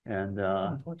 And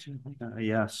Unfortunately.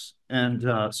 yes.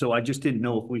 And so I just didn't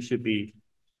know if we should be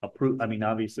approved. I mean,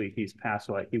 obviously if he's passed,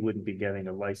 so he wouldn't be getting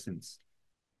a license.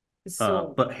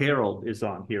 So But Harold is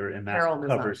on here and that Harold is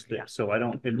on, covers yeah. it. So I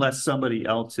don't, unless somebody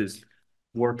else is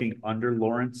working under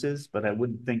Lawrence's, but I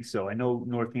wouldn't think so. I know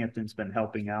Northampton's been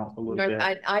helping out a little bit.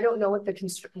 I don't know what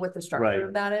the structure Right.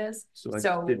 of that is. So I just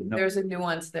So didn't know. there's a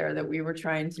nuance there that we were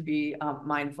trying to be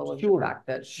mindful of the Sure. fact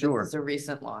that Sure. this is a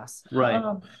recent loss. Right.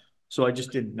 So I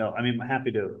just didn't know. I mean, I'm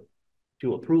happy to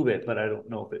approve it, but I don't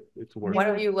know if it's worth Why it.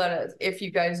 don't you let us, if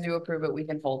you guys do approve it, we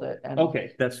can hold it. And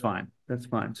Okay, that's fine. That's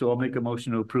fine. So I'll make a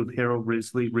motion to approve Harold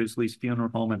Risley, Risley's Funeral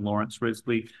Home, and Lawrence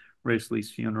Risley,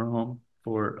 Risley's Funeral Home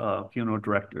for funeral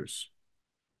directors.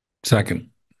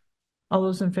 Second. All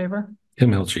those in favor?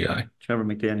 Tim Hilchi, aye. Trevor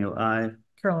McDaniel, aye.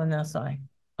 Carolyn Ness, aye.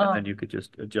 And then you could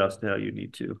just adjust how you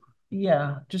need to.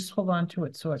 Yeah, just hold on to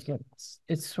it so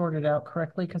it's sorted out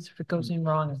correctly, because if it goes in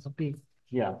wrong, it'll be,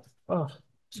 Yeah. oh,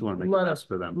 Just want to make it best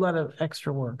for them. lot of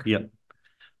extra work. Yep.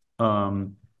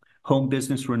 Home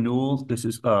business renewals. This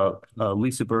is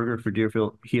Lisa Berger for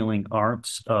Deerfield Healing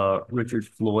Arts, Richard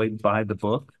Floyd by the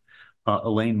book,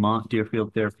 Elaine Mont,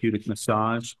 Deerfield Therapeutic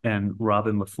Massage, and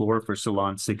Robin LaFleur for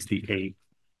Salon 68.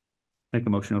 Make a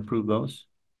motion to approve those.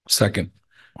 Second.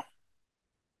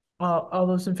 All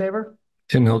those in favor?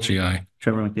 Tim Hilchi, aye.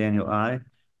 Trevor McDaniel, aye.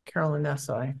 Carolyn Ness,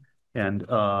 aye. And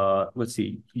let's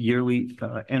see, yearly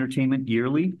entertainment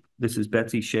yearly. This is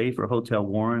Betsy Shea for Hotel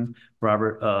Warren,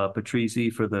 Robert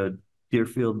Patrizzi for the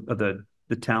Deerfield, the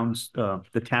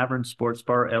Tavern Sports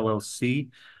Bar LLC,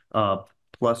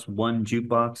 plus one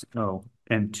jukebox,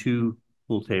 and 2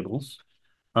 pool tables.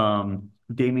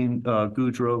 Damien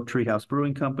Goudreau, Treehouse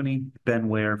Brewing Company, Ben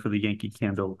Ware for the Yankee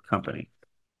Candle Company.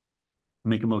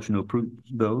 Make a motion to approve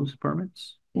those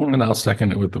permits. And I'll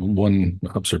second it with the one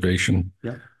observation.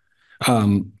 Yeah.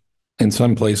 In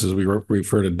some places we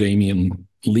refer to Damien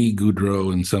Lee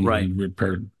Goudreau and some Right. we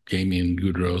refer to Damien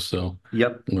Goudreau. So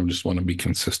Yep. we just want to be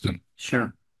consistent.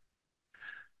 Sure.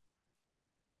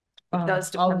 it does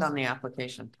depend on the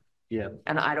application. Yeah.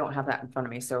 And I don't have that in front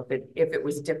of me. So if it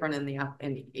was different in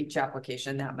in each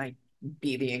application, that might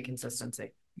be the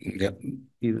inconsistency. Yeah.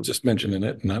 Either. Just mentioning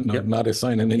it, Yep. not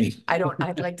assigning any.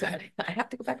 I'd like to, I have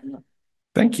to go back and look.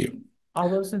 Thank you. All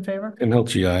those in favor? Tim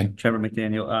Hilchi, aye. Trevor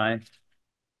McDaniel, aye.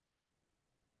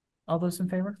 All those in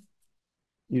favor?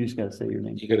 You just gotta say your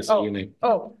name. You got to say your name.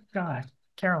 Oh, God,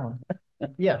 Carolyn.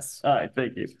 Yes. All right,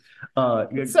 thank you.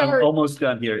 I'm Sorry. almost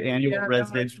done here. Annual Yeah, no, I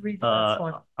resident should read the last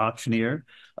one. auctioneer,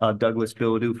 Douglas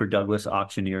Bilodeau for Douglas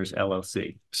Auctioneers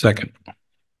LLC. Second.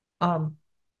 All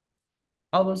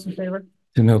those in favor?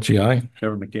 Tim Hilchi, aye.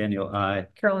 Trevor McDaniel, aye.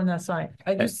 Carolyn Ness, aye.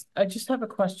 I just have a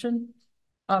question.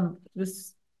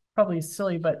 This probably is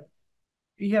silly, but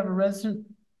you have a resident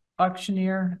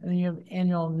auctioneer and then you have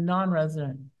annual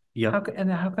non-resident. Yep.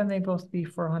 How can they both be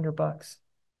for $100?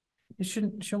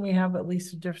 Shouldn't we have at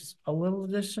least a little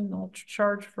additional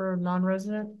charge for a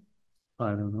non-resident?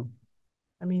 I don't know.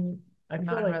 I mean, I feel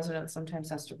like, Non-resident sometimes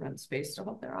has to rent space to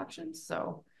hold their auctions,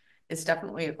 so it's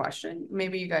definitely a question.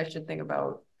 Maybe you guys should think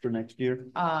about. For next year?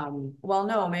 Well,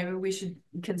 no, maybe we should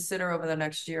consider over the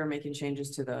next year making changes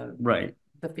to Right.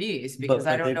 the fees, because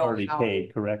I don't they've know already how.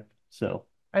 paid, correct? So,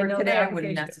 I For know today, the I wouldn't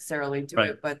application. necessarily do Right.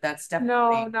 it, but that's No,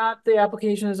 definitely. not the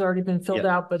application has already been filled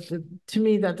Yeah. out, but to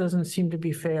me, that doesn't seem to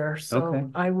be fair. So Okay.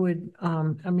 I would,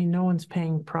 I mean, no one's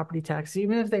paying property tax.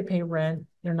 Even if they pay rent,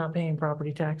 they're not paying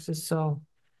property taxes. So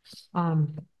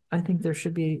I think there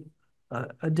should be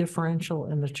a differential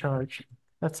in the charge.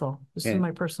 That's all. This is And-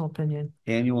 my personal opinion.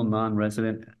 annual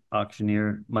non-resident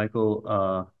auctioneer,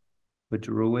 Michael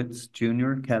Witterowitz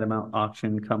Jr., Catamount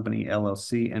Auction Company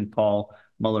LLC, and Paul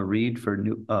Muller-Reed for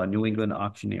New England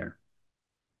Auctioneer.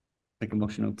 Make a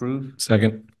motion to approve.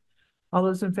 Second. All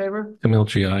those in favor? Tim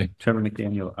Hilchi, aye. Trevor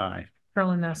McDaniel, aye.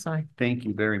 Carolyn Ness, aye. Thank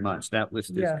you very much. That list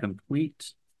is Yeah.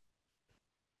 complete.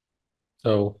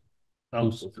 So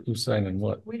Who's signing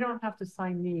what? We don't have to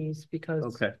sign these because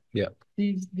Okay,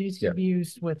 these Yeah. can be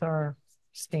used with our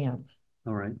stamp.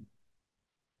 all right.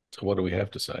 So what do we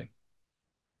have to say?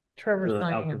 Trevor The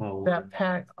signing alcohol. that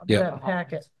Yeah. that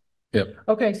packet. Yep.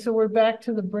 Okay, so we're back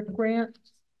to the brick grant.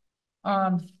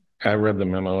 I read the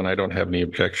memo and I don't have any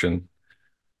objection.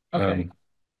 Okay.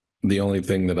 The only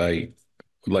thing that I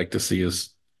would like to see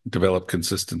is develop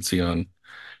consistency on,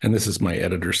 and this is my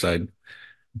editor side.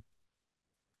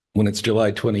 When it's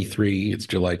July 23, it's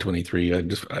July 23.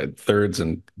 Thirds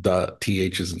and the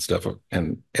THs and stuff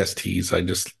and STs, I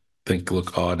just think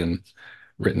look odd in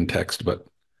written text, but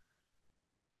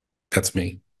that's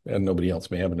me. And nobody else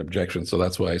may have an objection. So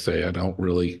that's why I say I don't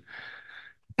really.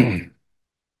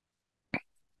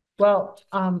 Well,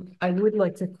 I would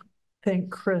like to thank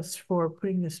Chris for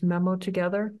putting this memo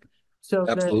together so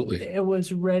Absolutely. that it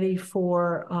was ready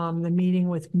for the meeting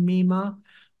with MEMA.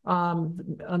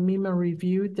 MEMA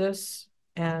reviewed this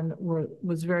and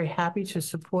was very happy to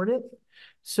support it.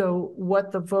 So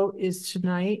what the vote is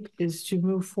tonight is to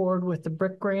move forward with the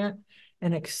brick grant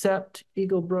and accept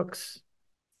Eagle Brook's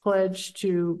pledge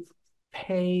to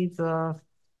pay the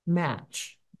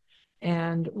match.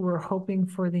 And we're hoping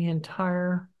for the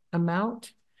entire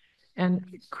amount.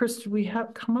 And Chris, we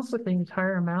have come up with the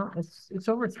entire amount. It's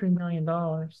over $3 million.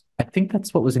 I think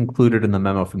that's what was included in the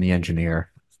memo from the engineer,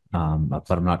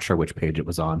 but I'm not sure which page it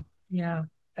was on. Yeah.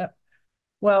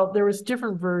 Well, there was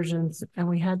different versions and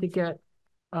we had to get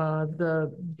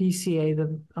the BCA,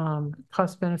 the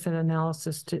cost benefit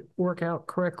analysis to work out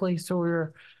correctly. So we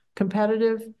were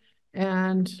competitive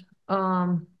and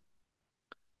I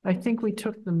think we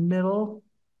took the middle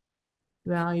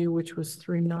value, which was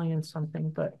 3 million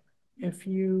something, but if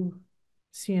you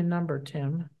see a number,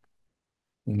 Tim.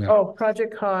 No. Oh,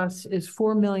 project cost is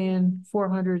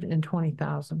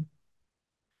 4,420,000.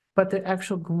 But the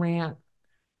actual grant,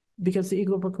 because the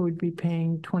Eagle Brook would be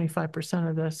paying 25%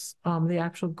 of this, the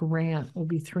actual grant will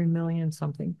be 3 million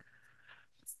something.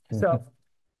 So,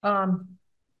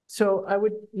 so I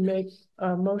would make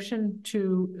a motion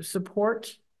to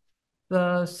support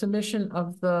the submission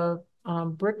of the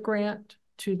brick grant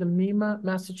to the MEMA,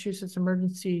 Massachusetts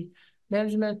Emergency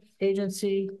Management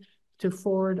Agency, to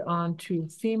forward on to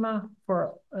FEMA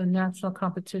for a national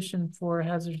competition for a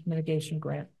hazard mitigation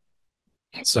grant.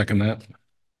 Second that.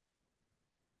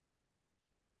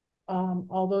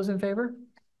 All those in favor?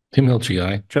 Tim Hilchey,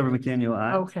 aye. Trevor McDaniel,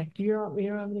 aye. Okay. Do you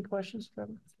don't have any questions,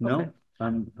 Trevor? No, Okay.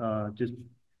 I'm just,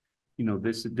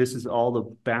 this is all the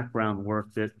background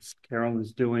work that Carol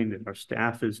is doing, that our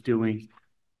staff is doing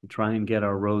to try and get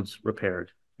our roads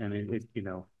repaired. And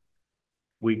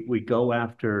we go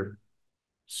after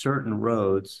certain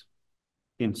roads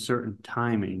in certain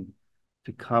timing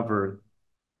to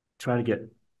try to get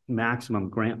maximum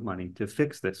grant money to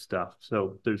fix this stuff.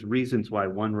 So there's reasons why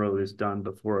one road is done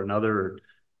before another, or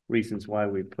reasons why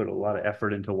we put a lot of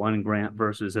effort into one grant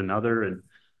versus another. And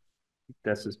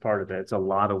this is part of it. It's a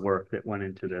lot of work that went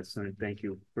into this. And thank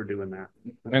you for doing that.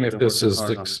 And if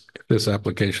this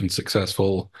application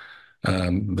successful,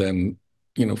 then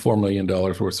 $4 million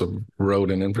worth of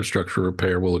road and infrastructure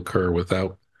repair will occur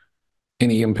without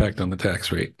any impact on the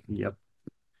tax rate. Yep.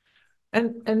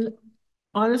 And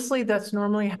honestly, that's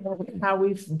normally how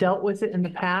we've dealt with it in the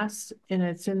past. And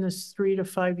it's in this 3 to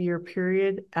 5 year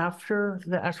period after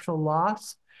the actual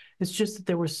loss. It's just that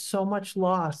there was so much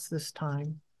loss this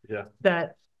time. Yeah.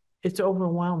 That it's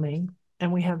overwhelming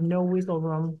and we have no wiggle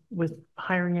room with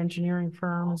hiring engineering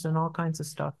firms and all kinds of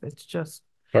stuff. It's just.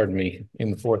 Pardon me,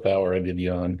 in the 4th hour, I did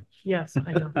yawn. Yes,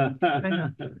 I know. I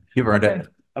know. You've earned it.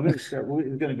 I'm going to start.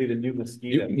 It's going to be the new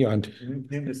mosquito. You yawned.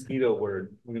 New mosquito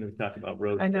word. We're going to be talking about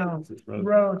roads. I know.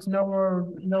 Roads, no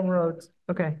roads.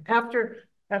 Okay. After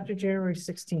January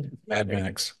 16th. Mad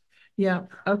Max. Yeah.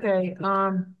 Okay.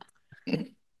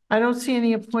 I don't see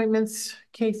any appointments,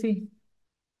 Casey.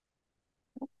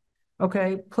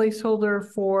 Okay. Placeholder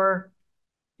for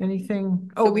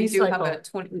anything. So Oh, we do have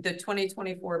recycle. the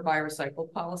 2024 buy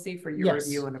recycle policy for your Yes.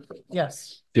 review and approval.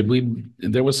 Yes.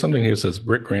 There was something here that says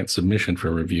brick grant submission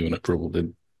for review and approval.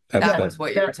 That was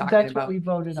what you were talking That's about. what we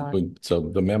voted on. So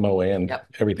the memo and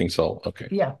everything's all okay.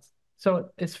 Yeah. So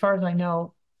as far as I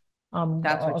know,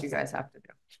 That's what you guys have to do.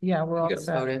 Yeah, we're all Yes.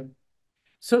 set. Voted.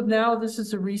 So now this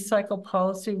is a recycle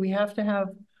policy. We have to have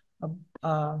a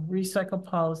recycle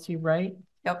policy, right?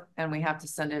 Yep, and we have to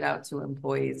send it out to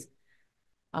employees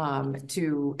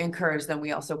to encourage them.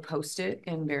 We also post it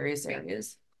in various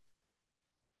areas.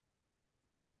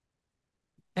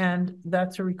 And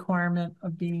that's a requirement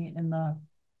of being in the.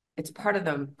 It's part of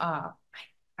the,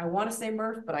 I want to say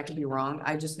Murph, but I could be wrong.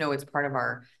 I just know it's part of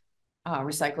our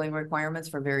recycling requirements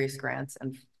for various grants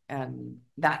And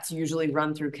that's usually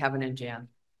run through Kevin and Jan.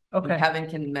 And Okay. Kevin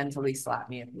can mentally slap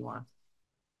me if you want.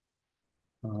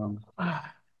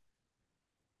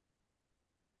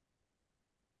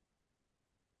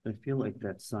 I feel like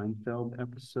that Seinfeld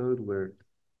episode where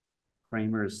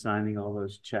Kramer is signing all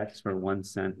those checks for 1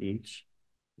 cent each.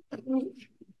 That's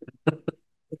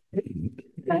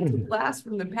a blast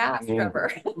from the past,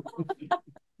 Trevor.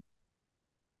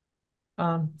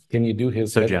 Can you do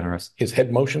his So head, generous. his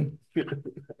head motion?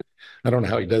 I don't know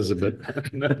how he does it, but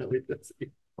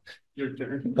Your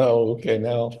turn. oh, okay,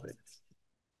 now.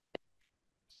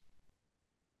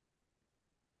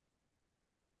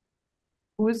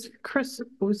 Chris,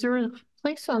 was there a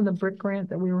place on the brick grant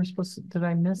that we were supposed to, did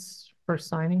I miss for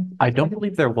signing? I don't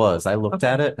believe there was. I looked Okay.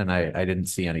 at it and I didn't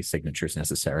see any signatures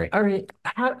necessary. All right,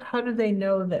 how do they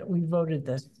know that we voted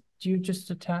this? Do you just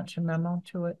attach a memo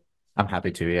to it? I'm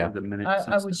happy to, yeah. The minutes.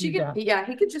 I would She do could, that. yeah,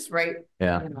 he could just write,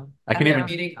 Yeah. you know, I can at the even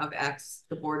meeting of X,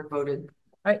 the board voted.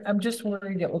 I'm just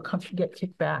worried it will get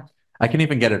kicked back. I can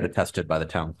even get it attested by the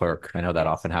town clerk. I know that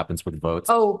often happens with votes.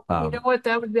 Oh, you Um, know what?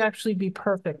 That would actually be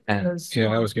perfect and- because Yeah,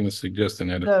 I was going to suggest an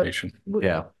annotation.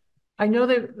 Yeah. I know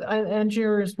that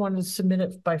engineers wanted to submit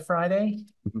it by Friday.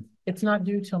 Mhm. It's not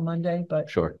due till Monday, but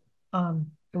Sure.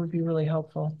 it would be really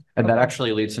helpful. And that Okay.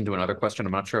 actually leads into another question.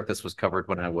 I'm not sure if this was covered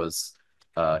when I was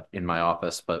in my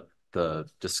office, but the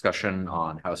discussion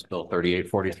on House Bill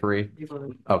 3843.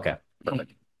 Okay,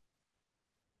 perfect.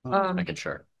 Making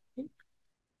sure.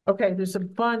 Okay, there's a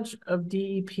bunch of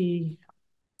DEP.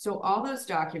 So all those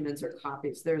documents are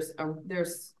copies.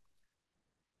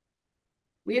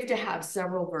 We have to have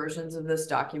several versions of this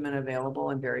document available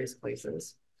in various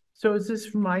places. So is this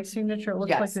for my signature? It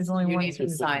looks like Yes, there's only you one need to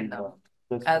signature. sign them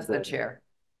as the chair.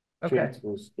 Okay,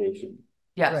 Transfer station.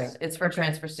 Yes, Right. it's for Okay.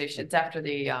 transfer station. It's after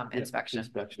the inspection.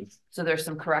 Inspections. So there's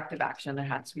some corrective action that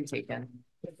has to be taken.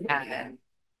 And then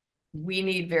we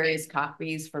need various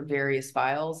copies for various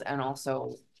files and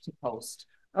also to post.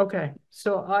 okay,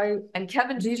 so And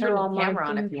Kevin, These turn are all the my camera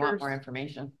on if you want signatures. more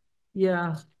information.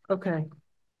 yeah, okay.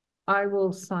 I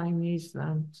will sign these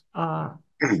then,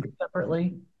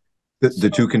 separately. The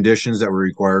two conditions that were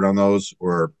required on those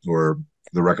or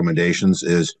the recommendations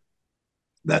is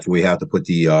that we have to put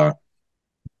the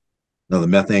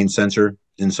methane sensor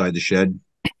inside the shed.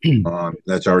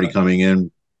 That's already coming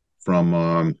in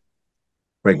from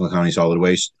Franklin County Solid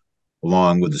Waste,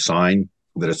 along with the sign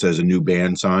that it says a new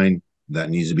ban sign that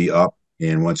needs to be up.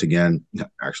 And once again,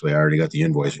 actually, I already got the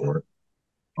invoice for it.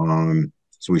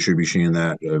 So we should be seeing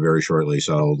that very shortly.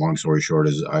 So long story short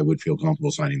is I would feel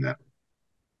comfortable signing that.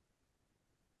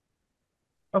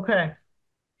 Okay.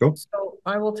 Cool. So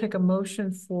I will take a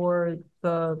motion for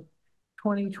the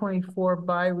 2024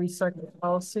 buy recycle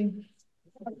policy.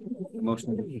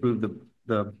 Motion to approve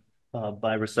the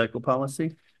buy recycle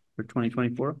policy for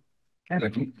 2024.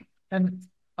 And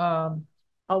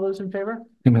all those in favor?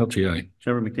 MLGI.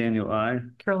 Trevor McDaniel, aye.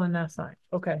 Carolyn Ness, aye.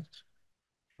 Okay,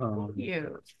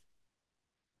 You.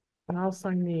 and I'll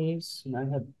sign these. And I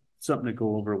had something to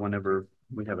go over whenever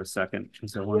we have a second,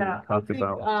 because I wanted Yeah, to talk I think,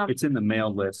 about, it's in the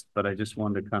mail list, but I just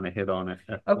wanted to kind of hit on it.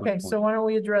 at one Okay, point. so why don't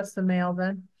we address the mail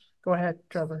then? Go ahead,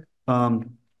 Trevor. Well,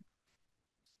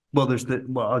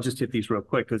 I'll just hit these real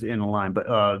quick because in a line,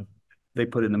 but they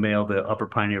put in the mail the Upper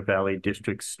Pioneer Valley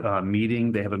District's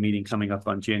meeting. They have a meeting coming up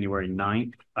on January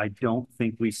 9th. I don't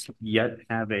think we yet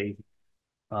have a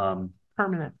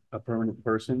permanent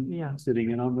person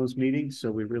sitting in on those meetings,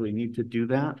 so we really need to do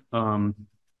that.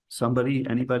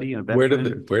 Anybody, a Where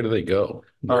veteran. do they go?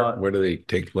 Where do they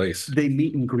take place? They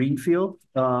meet in Greenfield,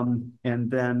 and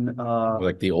then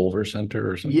Like the Olver Center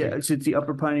or something? yeah, it's the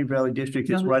Upper Pioneer Valley District.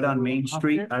 It's right on Main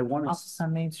Street. I want to. Office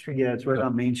on Main Street. Yeah, it's right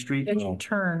on Main Street. And you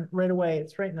turn right away.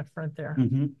 It's right in the front there.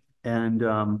 And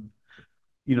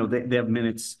they have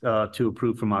minutes to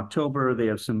approve from October. They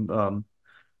have some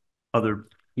other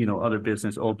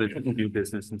business, old business, new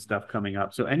business and stuff coming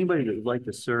up. So anybody that would like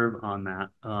to serve on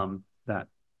that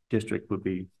district would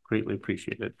be greatly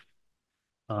appreciated.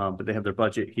 But they have their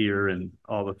budget here and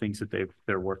all the things that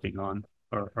they're working on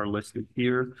are listed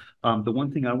here. The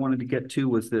one thing I wanted to get to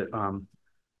was that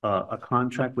a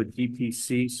contract with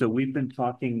DPC. So we've been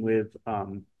talking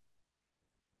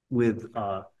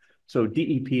so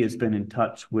DEP has been in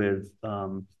touch with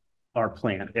our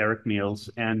plant, Eric Meals,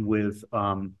 and with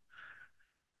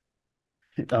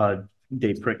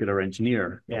Dave Prickett, our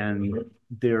engineer, and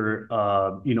they're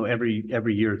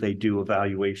every year they do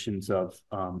evaluations of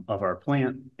our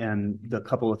plant, and the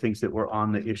couple of things that were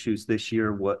on the issues this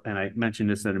year, and I mentioned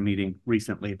this at a meeting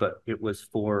recently, but it was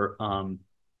for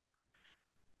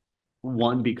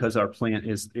one, because our plant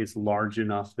is large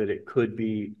enough that it could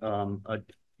be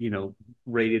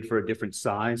rated for a different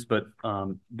size, but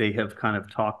they have kind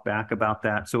of talked back about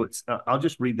that. So it's, I'll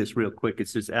just read this real quick. It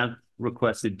says, as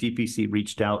requested, DPC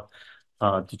reached out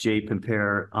to Jay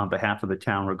Pimpere on behalf of the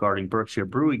town regarding Berkshire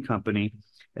Brewing Company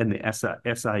and the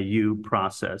SIU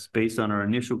process. Based on our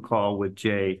initial call with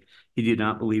Jay, he did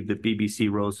not believe that BBC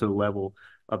rose to the level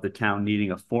of the town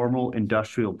needing a formal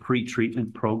industrial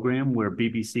pre-treatment program where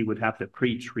BBC would have to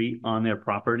pre-treat on their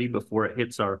property before it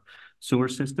hits our sewer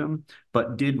system,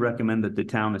 but did recommend that the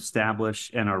town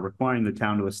establish and are requiring the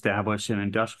town to establish an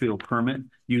industrial permit,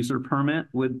 user permit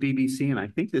with BBC. And I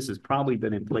think this has probably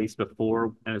been in place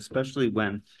before, and especially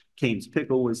when Kane's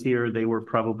Pickle was here, they were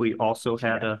probably also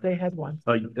had They had one.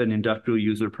 an industrial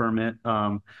user permit.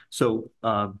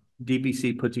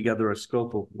 DPC put together a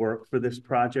scope of work for this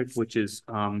project, which is,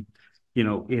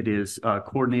 it is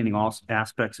coordinating all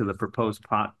aspects of the proposed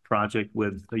project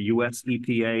with the US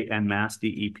EPA and Mass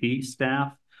DEP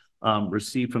staff,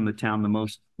 received from the town the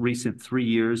most recent 3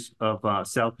 years of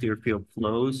South Deerfield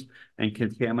flows and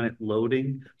contaminant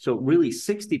loading. So really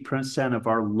 60% of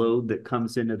our load that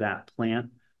comes into that plant,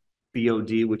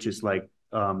 BOD, which is like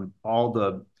all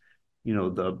the,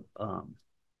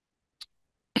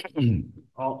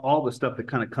 all the stuff that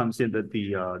kind of comes into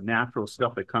the natural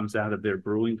stuff that comes out of their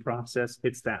brewing process,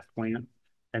 hits that plant.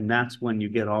 And that's when you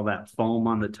get all that foam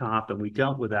on the top. And we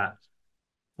dealt with that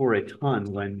for a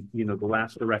ton when, the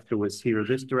last director was here.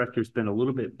 This director's been a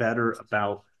little bit better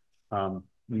about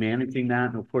managing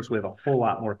that. And of course, we have a whole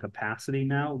lot more capacity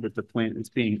now that the plant is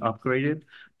being upgraded,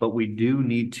 but we do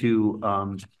need to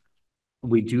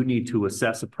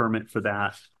assess a permit for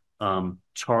that.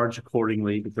 Charge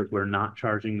accordingly because we're not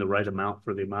charging the right amount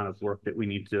for the amount of work that we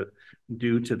need to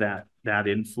do to that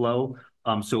inflow.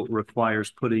 So it requires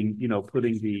putting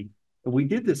we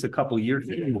did this a couple of years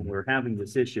ago when we were having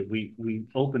this issue. We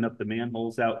opened up the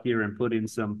manholes out here and put in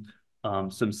some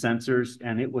sensors,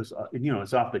 and it was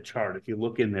it's off the chart. If you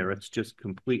look in there, it's just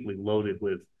completely loaded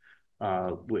with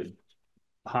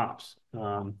hops.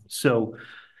 So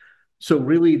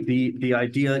really the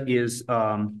idea is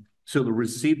so to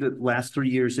receive the last 3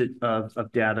 years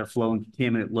of data flow and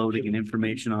contaminant loading and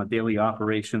information on daily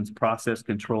operations, process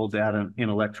control data in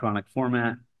electronic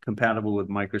format compatible with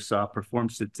Microsoft, perform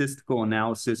statistical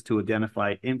analysis to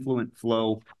identify influent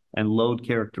flow and load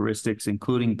characteristics,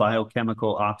 including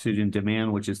biochemical oxygen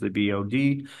demand, which is the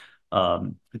BOD,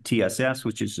 TSS,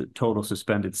 which is total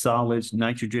suspended solids,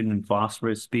 nitrogen and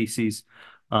phosphorus species,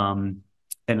 and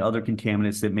other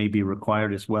contaminants that may be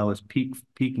required, as well as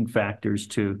peaking factors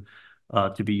to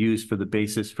be used for the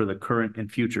basis for the current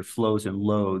and future flows and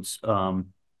loads.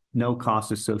 No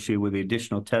costs associated with the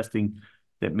additional testing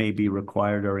that may be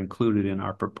required are included in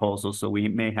our proposal. So we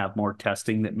may have more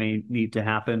testing that may need to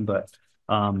happen, but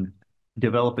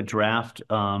develop a draft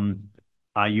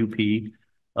IUP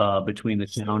between the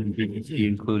town and DEP,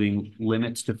 including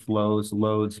limits to flows,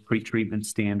 loads, pre-treatment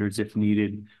standards if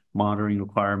needed, monitoring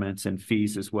requirements and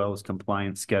fees, as well as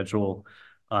compliance schedule,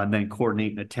 and then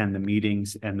coordinate and attend the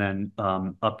meetings, and then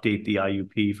update the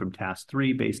IUP from task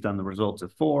 3 based on the results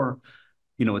of 4.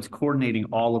 It's coordinating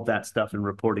all of that stuff and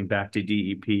reporting back to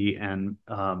DEP and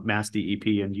Mass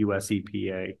DEP and US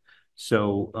EPA.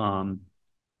 So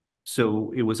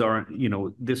it was our,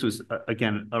 this was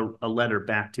again a letter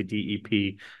back to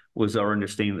DEP. Was our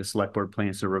understanding the select board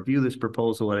plans to review this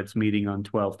proposal at its meeting on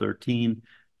 12/13.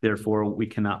 Therefore, we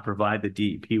cannot provide the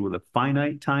DEP with a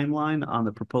finite timeline on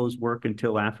the proposed work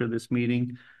until after this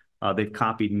meeting. They've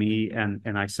copied me and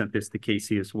I sent this to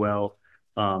Casey as well.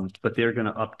 But they're going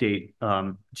to update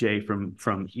Jay from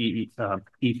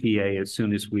EPA as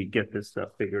soon as we get this stuff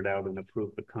figured out and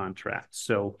approve the contract.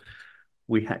 So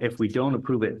if we don't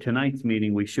approve it tonight's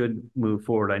meeting, we should move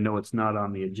forward. I know it's not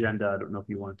on the agenda. I don't know if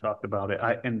you want to talk about it.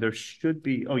 And there should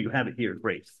be. Oh, you have it here.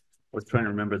 Great. I was trying to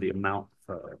remember the amount.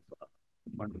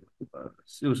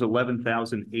 It was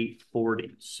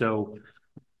 11,840. So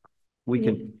we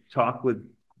can talk with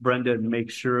Brenda and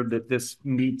make sure that this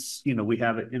meets, we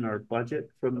have it in our budget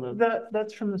from the.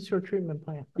 That's from the sewer treatment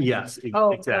plant. Right? Yes,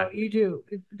 oh, exactly. You do.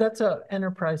 That's a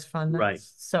enterprise fund. That's right.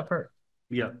 Separate.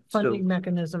 Yeah. Funding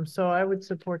mechanism. So I would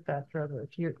support that, Trevor.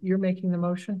 If you're making the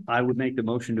motion. I would make the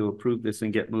motion to approve this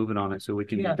and get moving on it so we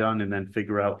can be done and then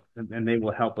figure out, and they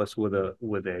will help us with a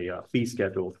fee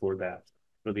schedule for that,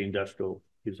 for the industrial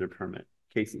user permit.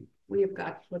 Casey. We have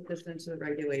got to put this into the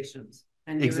regulations.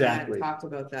 And exactly. You and I have talked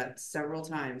about that several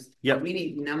times. Yeah. We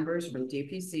need numbers from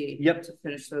DPC to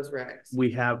finish those regs.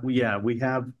 We have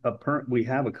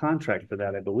a contract for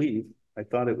that, I believe. I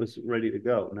thought it was ready to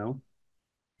go. No.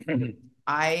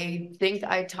 I think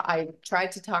I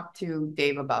tried to talk to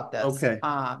Dave about this. Okay.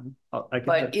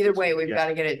 But either way, we've got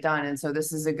to get it done. And so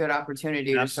this is a good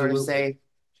opportunity to sort of say,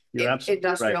 if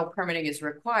industrial permitting is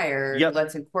required,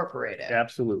 let's incorporate it.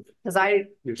 Absolutely. Because I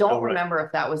You're so don't right. remember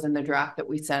if that was in the draft that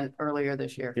we sent earlier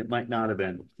this year. It might not have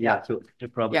been. Yeah, so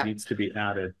it probably needs to be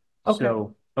added.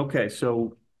 Okay.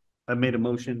 So I made a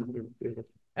motion.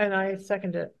 And I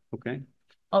second it. Okay.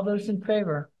 All those in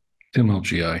favor? Tim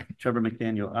LGI. Trevor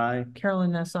McDaniel, aye.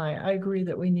 Carolyn Ness, I agree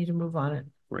that we need to move on it.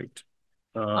 Great.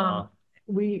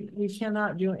 We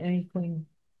cannot do anything.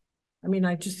 I mean,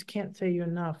 I just can't say you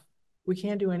enough. We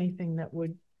can't do anything that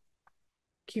would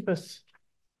get us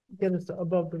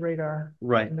above the radar.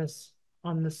 Right.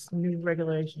 On this new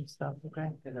regulation stuff, okay?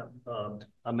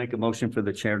 I'll make a motion for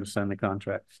the chair to sign the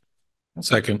contract.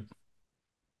 Second.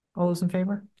 All those in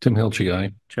favor? Tim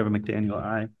LGI. Trevor McDaniel,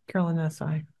 aye. Carolyn Ness,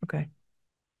 I. Okay.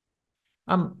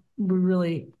 We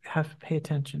really have to pay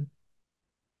attention.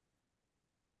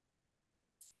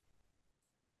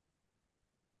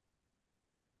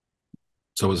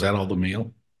 So is that all the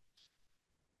mail?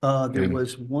 There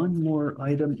was one more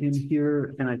item in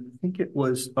here, and I think it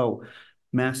was,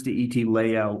 Mass DET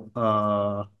layout.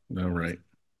 All right.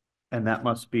 And that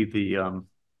must be the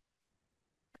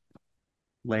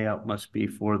layout must be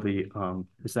for the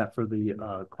is that for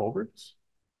the culverts?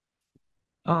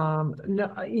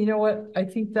 No, you know what? I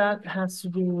think that has to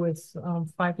do with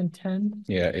 5 and 10.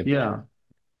 Yeah. Yeah.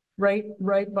 Right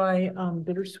by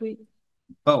Bittersweet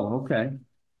Oh, okay.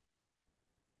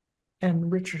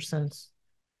 and Richardson's.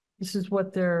 This is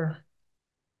what they're.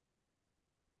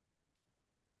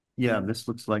 Yeah, this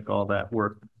looks like all that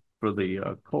work for the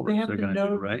culverts They have they're to going to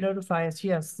do, right? notify us.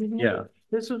 Yes. Yeah.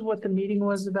 This is what the meeting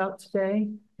was about today,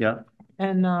 Yeah.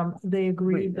 and they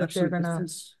agreed that Actually, they're gonna.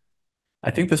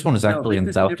 I think this one is actually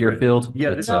in South Deerfield. Yeah,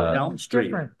 It's this is Elm Street.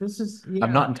 Different. This is.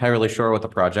 I'm not entirely sure what the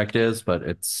project is, but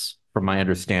it's from my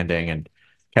understanding, and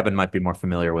Kevin might be more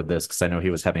familiar with this because I know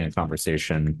he was having a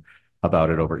conversation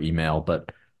about it over email,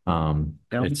 but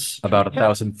it's about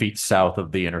 1,000 feet south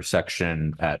of the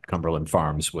intersection at Cumberland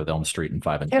Farms with Elm Street and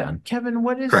 5 and 10. Kevin,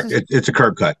 what is Correct. this? It's a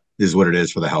curb cut is what it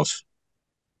is for the house.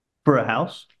 For a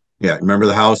house? Yeah. Remember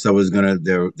the house that was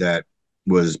that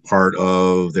was part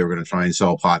of, they were going to try and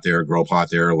sell pot there, grow pot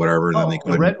there or whatever. And then they The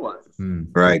couldn't. red one.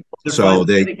 Right. They're So finally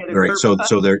they, gonna get a right.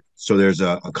 curb So there's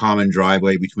a common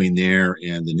driveway between there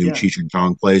and the new Yeah. Cheech and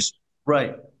Chong place.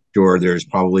 Right. Sure. There's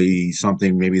probably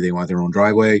something, maybe they want their own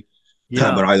driveway.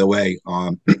 Yeah. But either way,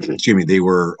 excuse me, they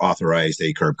were authorized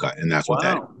a curb cut, and that's what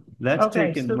that is. Wow. That's Okay,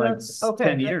 taken so like that's- okay,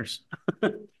 10 that- years.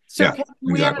 So Yeah, Kevin,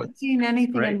 we exactly. haven't seen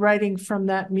anything in Right. writing from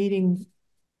that meeting.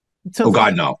 So Oh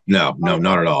God, no,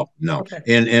 not at all. No. Okay.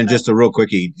 And just a real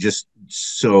quickie, just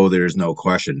so there's no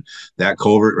question, that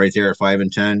culvert right there at 5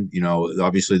 and 10,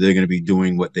 obviously they're going to be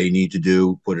doing what they need to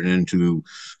do, put it into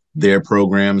their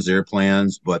programs, their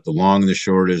plans. But the long and the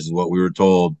short is what we were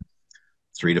told,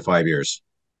 3 to 5 years.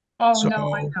 Oh, So,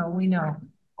 no, I know, we know.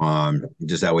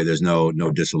 Just that way there's no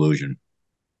disillusion.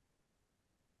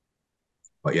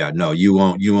 But yeah, no, you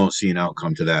won't see an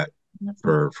outcome to that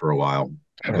for a while.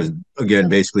 Because again,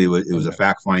 basically it was a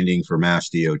fact finding for Mass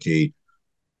DOT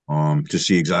to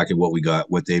see exactly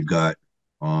what they've got.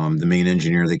 The main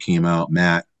engineer that came out,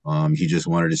 Matt, he just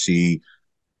wanted to see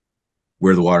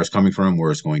where the water's coming from,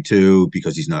 where it's going to,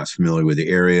 because he's not familiar with the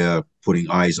area. Putting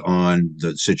eyes on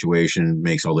the situation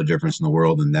makes all the difference in the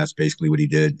world, and that's basically what he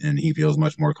did. And he feels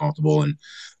much more comfortable, and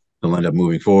he'll end up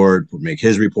moving forward, make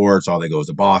his reports. All that goes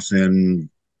to Boston.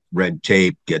 Red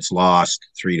tape gets lost.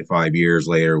 3 to 5 years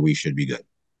later, we should be good.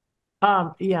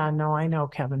 Yeah, no, I know,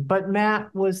 Kevin, but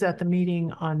Matt was at the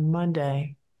meeting on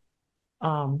Monday.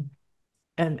 And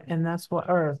that's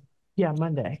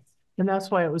Monday. And that's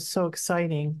why it was so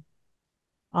exciting.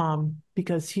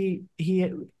 Because he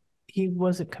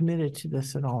wasn't committed to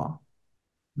this at all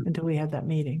until we had that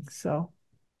meeting. So,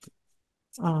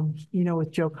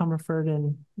 with Joe Comerford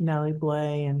and Nellie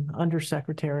Blay and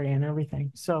undersecretary and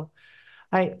everything. So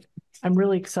I'm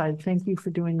really excited. Thank you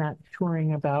for doing that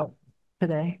touring about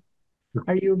today.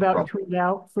 Are you about toured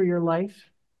out for your life?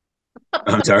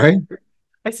 I'm sorry?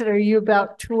 I said, are you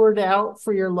about toured out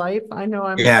for your life? I know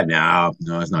I'm. Yeah,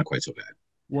 no, it's not quite so bad.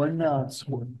 One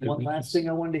last thing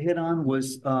I wanted to hit on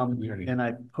was, and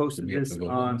I posted this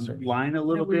online a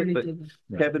little bit, but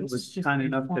Kevin was kind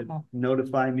enough to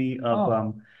notify me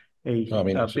of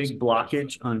a big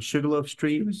blockage on Sugarloaf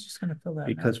Street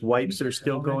because wipes are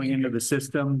still going into the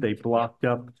system. They blocked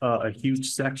up a huge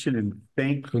section,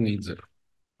 and Who needs it?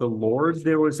 the Lord,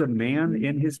 there was a man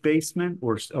in his basement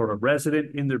or a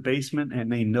resident in their basement,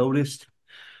 and they noticed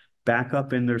back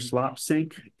up in their slop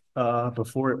sink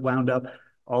before it wound up.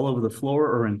 all over the floor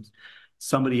or in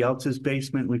somebody else's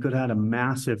basement. We could have had a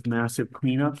massive, massive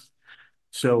cleanup.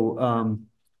 So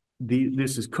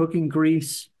this is cooking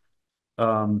grease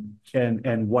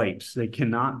and wipes. They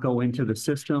cannot go into the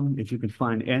system. If you can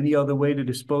find any other way to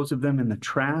dispose of them in the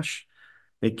trash,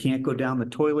 they can't go down the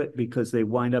toilet because they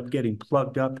wind up getting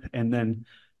plugged up, and then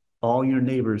all your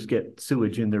neighbors get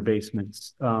sewage in their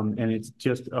basements. And it's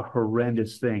just a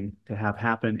horrendous thing to have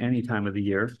happen any time of the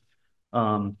year.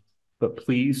 But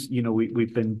please,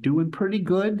 we've been doing pretty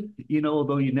good,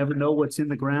 although you never know what's in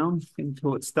the ground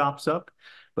until it stops up.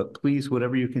 But please,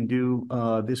 whatever you can do,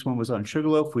 this one was on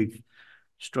Sugarloaf. We've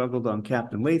struggled on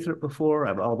Captain Lathrop before,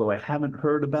 although I haven't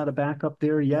heard about a backup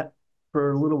there yet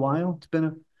for a little while. It's been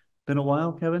a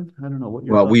while, Kevin. I don't know what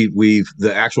you're. Well,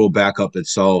 the actual backup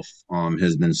itself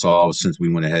has been solved since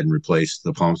we went ahead and replaced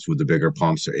the pumps with the bigger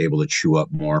pumps. They're able to chew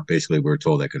up more. Basically, we're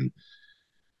told they can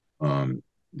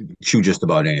chew just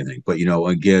about anything. But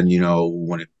again,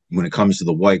 when it comes to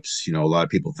the wipes, a lot of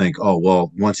people think, oh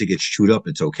well, once it gets chewed up,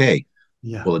 it's okay.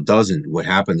 Yeah. Well, it doesn't. What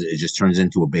happens? It just turns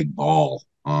into a big ball,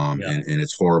 and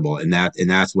it's horrible. And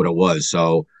that's what it was.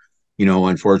 So,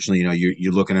 unfortunately,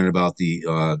 you're looking at about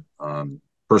the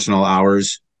personnel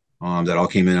hours that all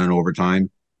came in on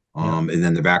overtime, and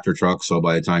then the Vector truck. So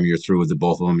by the time you're through with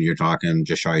both of them, you're talking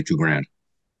just shy of $2,000.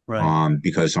 Right.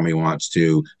 Because somebody wants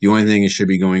to. The only thing that should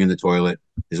be going in the toilet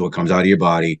is what comes out of your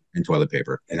body and toilet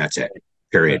paper, and that's it.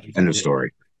 Period. End of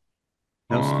story.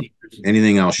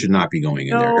 Anything else should not be going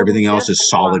in there. Everything else is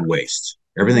solid waste.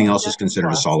 Everything else is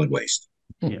considered a solid waste.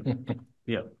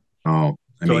 Yeah. Oh,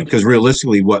 I mean, because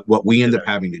realistically, what we end up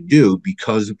having to do,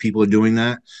 because people are doing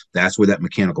that, that's where that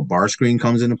mechanical bar screen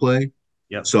comes into play.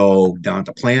 Yep. So down at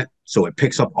the plant, so it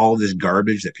picks up all this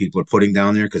garbage that people are putting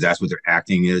down there, because that's what they're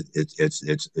acting is.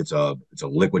 It's a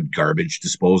liquid garbage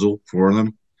disposal for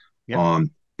them. Yep.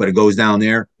 But it goes down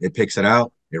there, it picks it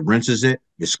out, it rinses it,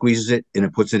 it squeezes it, and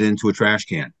it puts it into a trash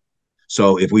can.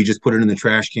 So if we just put it in the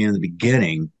trash can in the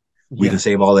beginning, we can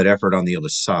save all that effort on the other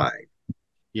side.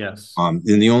 Yes. And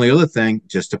the only other thing,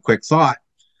 just a quick thought,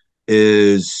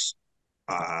 is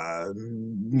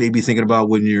maybe thinking about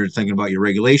when you're thinking about your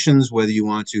regulations, whether you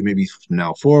want to maybe from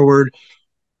now forward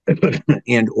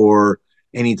and or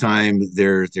anytime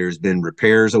there's been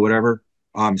repairs or whatever,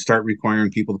 start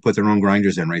requiring people to put their own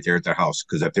grinders in right there at their house.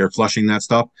 Because if they're flushing that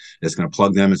stuff, it's going to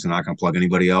plug them. It's not going to plug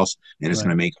anybody else. And it's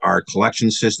going to make our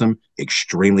collection system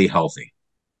extremely healthy.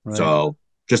 Right. So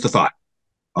just a thought.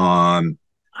 How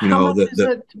much is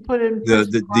it to put in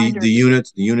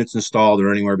the units installed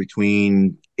are anywhere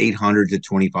between 800 to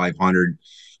 2,500,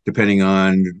 depending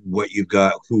on what you've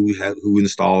got, who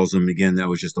installs them. Again, that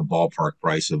was just a ballpark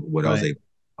price of what I was able.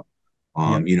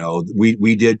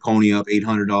 We did pony up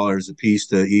 $800 a piece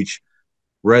to each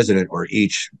resident or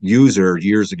each user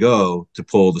years ago to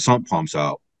pull the sump pumps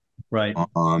out. Right.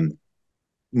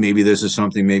 Maybe this is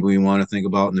something maybe we want to think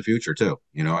about in the future too.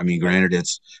 I mean, granted,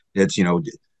 it's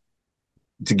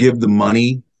to give the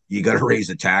money, you got to raise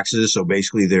the taxes. So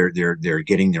basically they're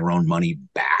getting their own money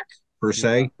back per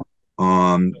se.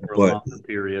 But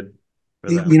period.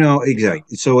 Exactly.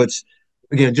 So it's,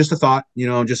 again, just a thought,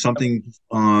 just something,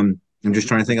 I'm just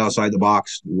trying to think outside the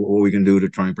box, what we can do to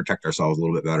try and protect ourselves a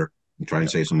little bit better and try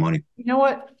and save some money. You know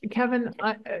what, Kevin,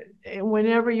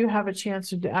 whenever you have a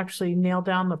chance to actually nail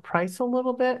down the price a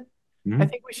little bit, I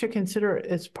think we should consider it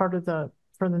as part of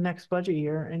for the next budget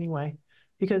year anyway,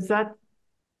 because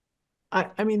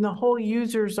I mean, the whole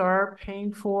users are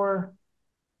paying for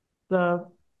the,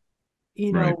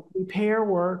 repair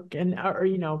work and,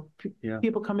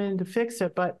 people come in to fix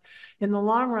it. But in the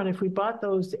long run, if we bought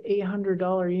those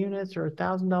 $800 units or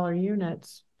 $1,000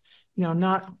 units,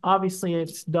 not obviously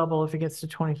it's double if it gets to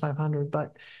 2,500,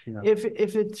 but if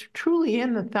it's truly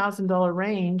in the $1,000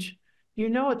 range,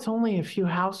 it's only a few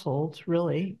households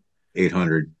really.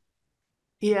 800.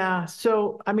 Yeah.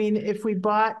 So, I mean, if we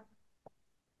bought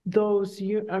those,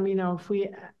 if we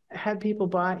had people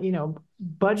buy,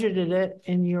 budgeted it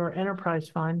in your enterprise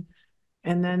fund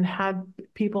and then had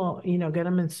people, get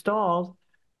them installed,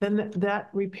 then that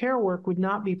repair work would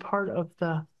not be part of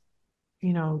the,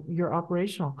 your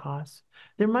operational costs.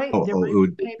 It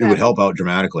would help out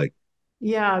dramatically.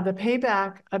 Yeah. The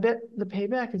payback, I bet the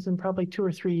payback is in probably 2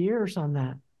 or 3 years on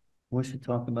that. We should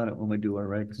talk about it when we do our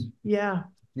regs. Yeah.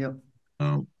 Yep.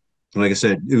 Like I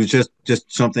said, it was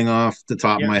just something off the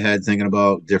top of my head, thinking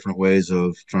about different ways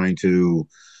of trying to,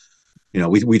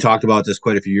 we talked about this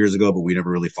quite a few years ago, but we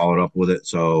never really followed up with it.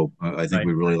 So I think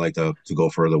we'd really like to go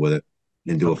further with it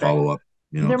and do a follow up,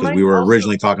 because we were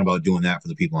originally talking about doing that for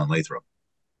the people on Lathrop.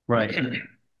 Right.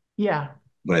 Yeah.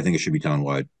 But I think it should be town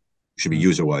wide. It should be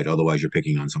user wide. Otherwise you're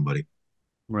picking on somebody.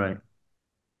 Right.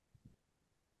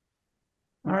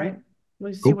 All right.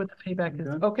 Let's see Cool. what the payback is.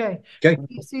 Done. Okay. Okay.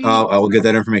 PC. I will get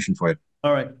that information for you.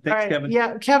 All right, All thanks, right. Kevin.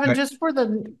 Yeah, Kevin, Right. just for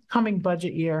the coming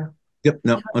budget year. Yep,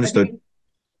 no, I understood. think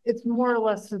it's more or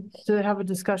less to have a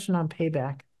discussion on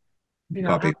payback. You know,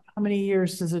 Copy. how many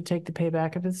years does it take to pay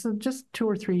back? If it's just 2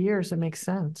 or 3 years, it makes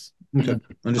sense. Okay,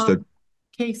 understood.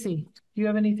 Casey, do you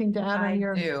have anything to add I on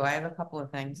your? do. I have a couple of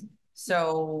things.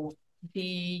 So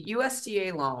the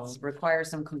USDA loans require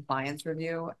some compliance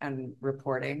review and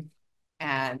reporting.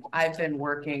 And I've been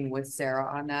working with Sarah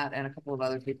on that and a couple of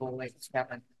other people like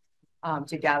Kevin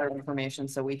to gather information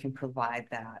so we can provide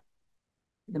that.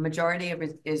 The majority of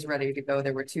it is ready to go.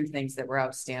 There were 2 things that were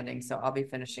outstanding, so I'll be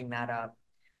finishing that up.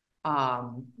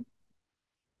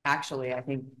 Actually, I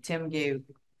think Tim gave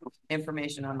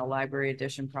information on the library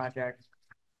edition project.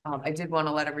 I did want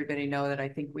to let everybody know that I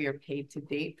think we are paid to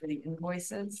date for the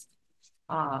invoices.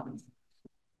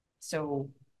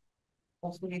 So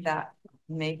hopefully that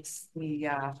makes the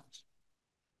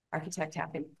architect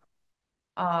happy.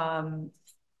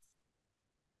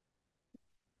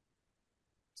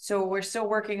 So we're still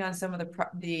working on some of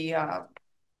the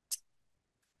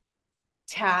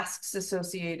tasks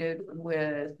associated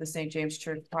with the St. James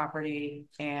Church property,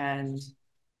 and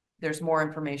there's more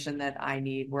information that I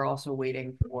need. We're also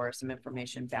waiting for some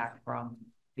information back from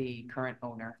the current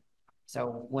owner.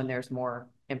 So when there's more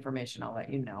information, I'll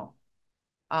let you know.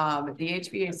 The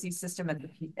HVAC system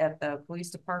at the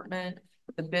police department,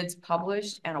 the bid's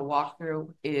published and a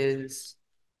walkthrough is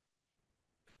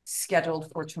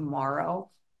scheduled for tomorrow.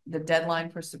 The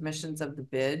deadline for submissions of the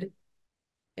bid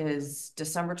is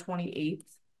December 28th.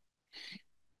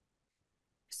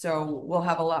 So we'll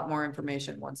have a lot more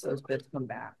information once those bids come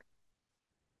back.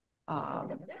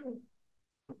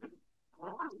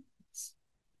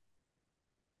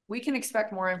 We can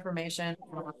expect more information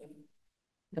on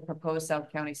the proposed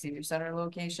South County Senior Center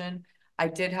location. I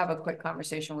did have a quick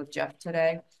conversation with Jeff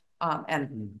today.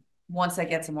 And once I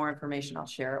get some more information, I'll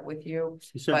share it with you.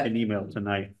 He sent an email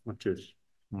tonight, which is.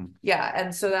 Yeah,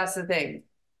 and so that's the thing.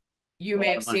 You may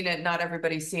have seen it, not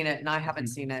everybody's seen it, and I haven't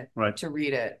seen it to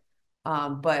read it.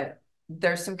 But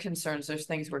there's some concerns, there's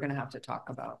things we're gonna have to talk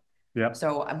about. Yeah.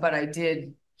 So, but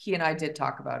he and I did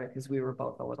talk about it because we were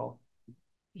both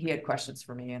he had questions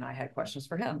for me and I had questions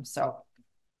for him. So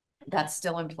that's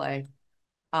still in play.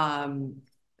 Debris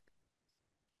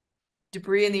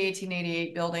in the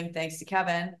 1888 building, thanks to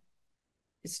Kevin,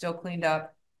 is still cleaned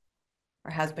up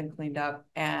or has been cleaned up,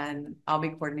 and I'll be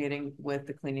coordinating with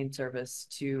the cleaning service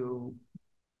to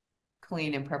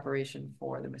clean in preparation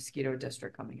for the mosquito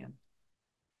district coming in.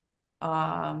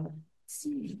 Let's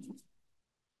see.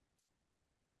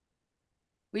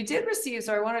 We did receive,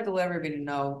 so I wanted to let everybody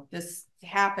know, this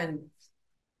happened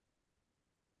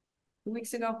 2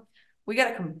 weeks ago. We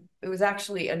got it was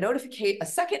actually a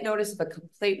second notice of a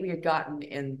complaint we had gotten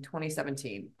in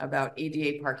 2017 about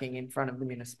ADA parking in front of the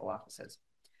municipal offices.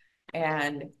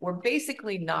 And we're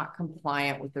basically not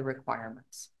compliant with the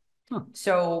requirements.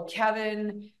 So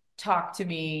Kevin talked to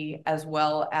me as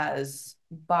well as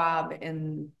Bob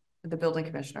and the building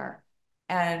commissioner.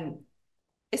 And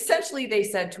essentially they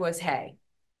said to us, hey,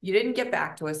 you didn't get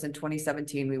back to us in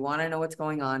 2017. We want to know what's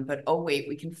going on, but oh wait,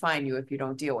 we can fine you if you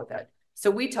don't deal with it. So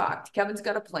we talked. Kevin's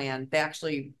got a plan. They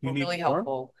actually were really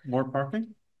helpful. More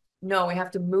parking? No, we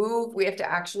have to move. We have to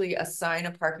actually assign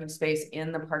a parking space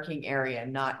in the parking area,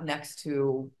 not next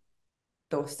to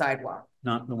the sidewalk.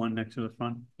 Not the one next to the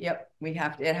front? Yep, we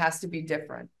have to. It has to be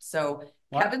different. So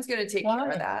Kevin's going to take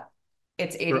care of that.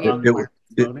 It's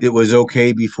It was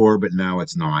okay before, but now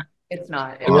it's not. It's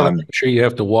not. I'm sure you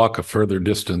have to walk a further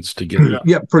distance to get it.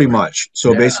 Yeah, pretty much.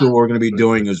 So basically what we're going to be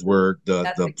doing is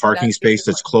the parking space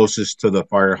that's closest to the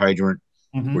fire hydrant,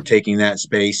 we're taking that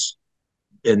space,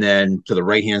 and then to the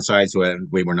right-hand side, so that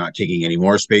way we're not taking any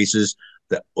more spaces,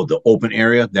 the open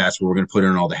area, that's where we're going to put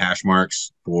in all the hash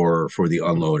marks for the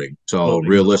unloading. So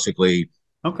realistically,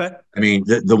 okay. I mean,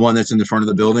 the one that's in the front of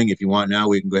the building, if you want now,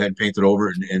 we can go ahead and paint it over,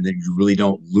 and then you really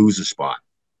don't lose a spot.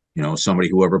 You know,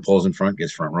 whoever pulls in front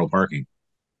gets front row parking.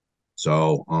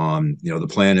 So, you know, the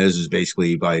plan is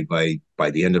basically by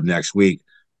the end of next week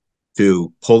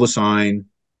to pull the sign,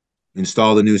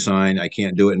 install the new sign. I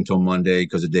can't do it until Monday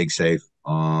because of dig safe.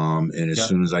 And as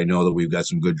soon as I know that we've got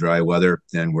some good dry weather,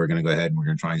 then we're going to go ahead and we're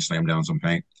going to try and slam down some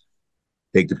paint,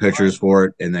 take the pictures for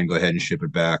it, and then go ahead and ship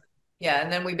it back. Yeah. And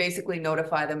then we basically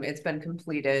notify them it's been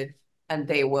completed and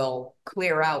they will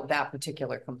clear out that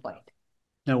particular complaint.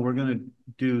 Now we're going to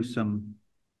do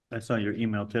I saw your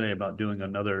email today about doing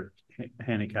another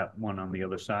handicap one on the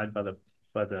other side by the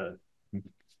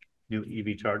new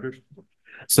EV chargers.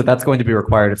 So that's going to be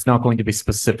required. It's not going to be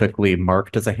specifically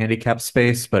marked as a handicap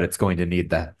space, but it's going to need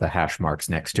the hash marks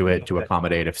next to it to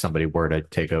accommodate if somebody were to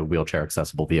take a wheelchair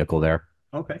accessible vehicle there.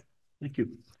 Okay, thank you.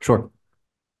 Sure.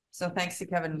 So thanks to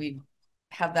Kevin, we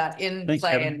have that in Thanks,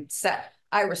 play Kevin. and set.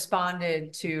 I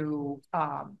responded to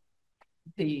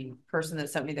the person that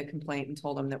sent me the complaint and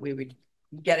told him that we would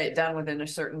get it done within a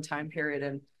certain time period.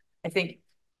 And I think,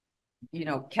 you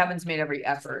know, Kevin's made every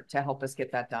effort to help us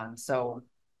get that done. So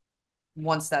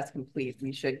once that's complete,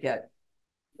 we should get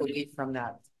relief from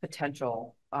that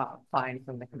potential fine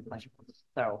from the complaint.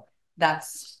 So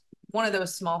that's one of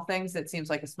those small things that seems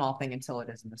like a small thing until it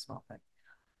isn't a small thing.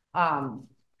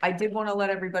 I did want to let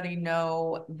everybody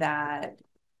know that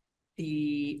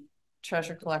the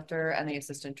treasurer collector and the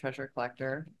assistant treasurer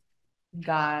collector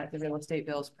got the real estate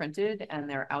bills printed and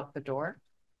they're out the door.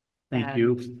 Thank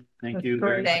you. Thank you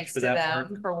very much Thanks for to that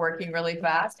them for working really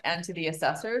fast and to the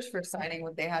assessors for signing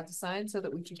what they had to sign so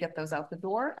that we could get those out the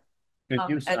door. work.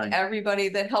 You And signed, everybody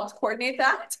that helped coordinate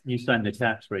that. you signed the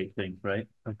tax rate thing, right?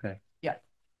 Okay. Yeah.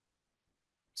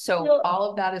 So all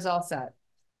of that is all set.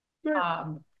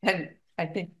 And I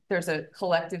think there's a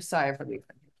collective sigh of relief.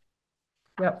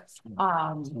 Yep.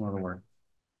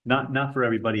 Not for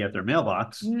everybody at their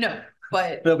mailbox. No,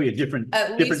 but There'll be a different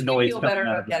at least we noise feel coming better out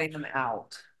about of it. getting them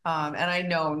out. And I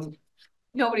know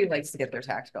nobody likes to get their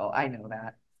tax bill. I know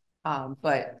that.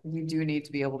 But we do need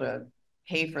to be able to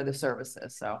pay for the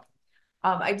services. So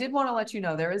I did want to let you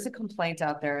know there is a complaint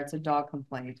out there. It's a dog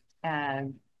complaint,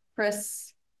 and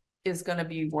Chris is going to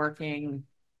be working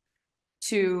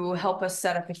to help us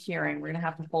set up a hearing. We're going to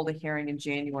have to hold a hearing in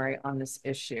January on this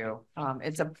issue.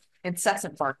 It's a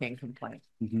incessant barking complaint.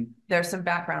 There's some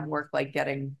background work like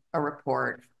getting a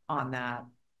report on that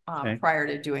prior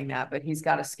to doing that, but he's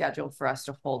got a schedule for us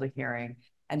to hold a hearing,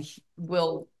 and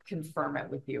we'll confirm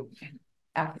it with you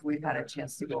after we've had a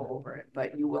chance to go over it.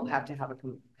 But you will have to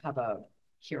have a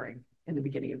hearing in the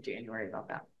beginning of January about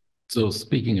that. So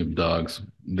speaking of dogs,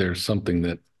 there's something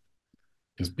that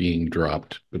is being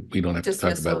dropped, but we don't have to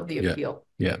talk Dismissal about of the it. appeal.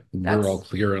 Yeah, we're all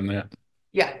clear on that.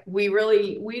 Yeah, we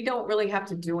don't really have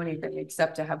to do anything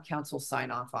except to have council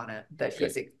sign off on it,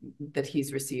 that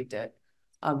he's received it.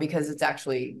 Because it's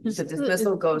actually, the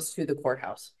dismissal goes to the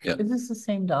courthouse. Yeah. Is this the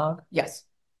same dog? Yes.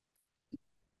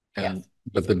 And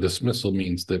but the dismissal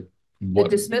means that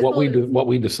what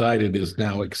we decided is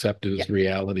now accepted as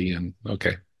reality. And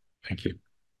okay, thank you.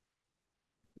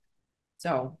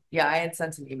 So yeah, I had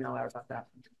sent an email out about that.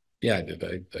 Yeah, I did.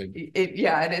 And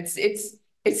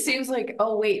it seems like,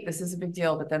 oh wait, this is a big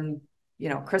deal, but then, you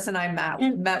know, Chris and I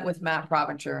met with Matt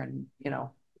Provencher, and you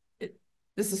know,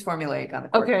 this is formulaic on the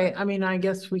court. Okay, I mean, I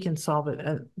guess we can solve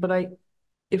it, but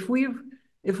if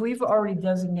we've already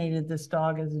designated this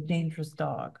dog as a dangerous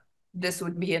dog, this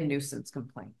would be a nuisance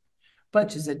complaint, but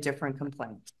which is a different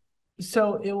complaint.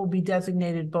 So it will be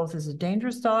designated both as a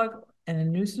dangerous dog and a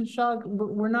nuisance dog.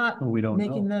 We're not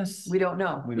making this. We don't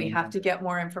know. We have to get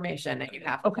more information, and you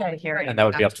have to hear it. And that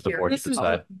would be up to the board to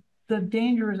decide. The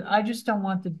dangerous, I just don't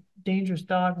want the dangerous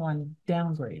dog one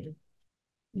downgraded.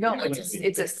 No, this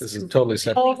is totally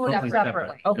separate. Totally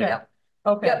separate. Okay. Yeah.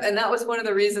 Okay. Yep, and that was one of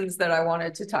the reasons that I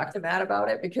wanted to talk to Matt about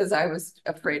it, because I was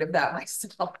afraid of that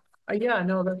myself. Yeah,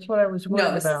 no, that's what I was worried about.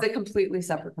 No, this is a completely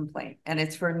separate complaint, and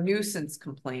it's for nuisance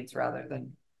complaints rather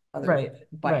than other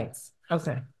bites.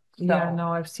 Okay. Yeah,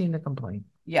 no, I've seen the complaint.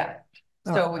 Yeah.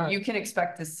 So you can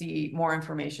expect to see more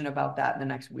information about that in the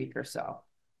next week or so.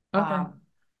 Okay.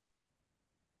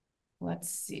 Let's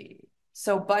see.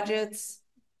 So budgets.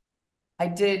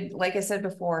 Like I said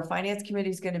before, finance committee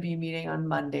is going to be meeting on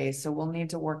Monday, so we'll need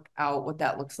to work out what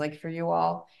that looks like for you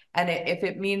all. And if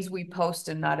it means we post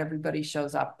and not everybody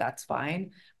shows up, that's fine.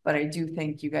 But I do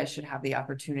think you guys should have the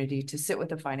opportunity to sit with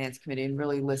the finance committee and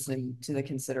really listen to the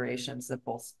considerations that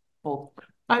both.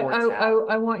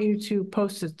 I want you to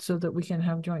post it so that we can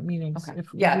have joint meetings. Okay.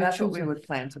 Yeah, that's what we would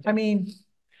plan to do. I mean,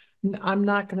 I'm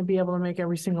not going to be able to make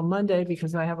every single Monday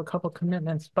because I have a couple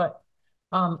commitments, but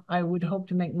I would hope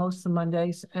to make most of the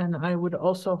Mondays, and I would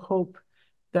also hope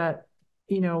that,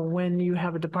 you know, when you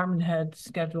have a department head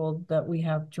scheduled, that we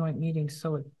have joint meetings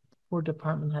so poor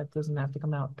department head doesn't have to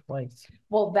come out twice.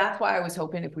 Well, that's why I was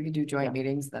hoping if we could do joint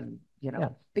meetings, then, you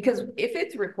know, because if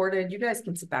it's recorded, you guys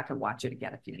can sit back and watch it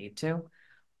again if you need to.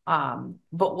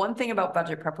 But one thing about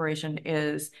budget preparation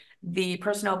is the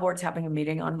personnel board's having a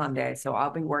meeting on Monday, so I'll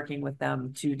be working with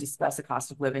them to discuss a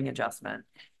cost of living adjustment.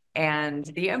 And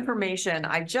the information,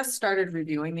 I just started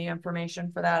reviewing the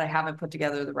information for that. I haven't put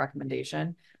together the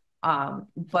recommendation.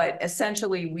 But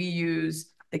essentially we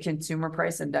use the consumer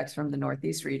price index from the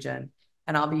Northeast region,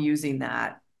 and I'll be using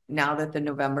that now that the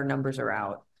November numbers are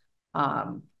out.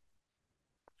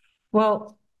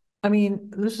 Well, I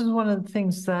mean, this is one of the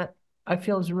things that I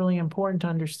feel is really important to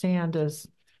understand is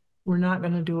we're not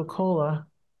going to do a COLA.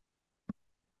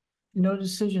 No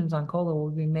decisions on COLA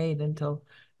will be made until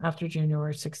after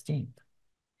January 16th.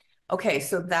 Okay,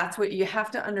 so that's what you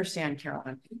have to understand,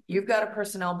 Carolyn. You've got a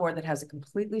personnel board that has a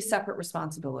completely separate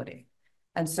responsibility.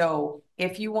 And so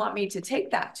if you want me to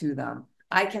take that to them,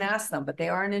 I can ask them, but they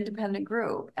are an independent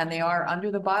group and they are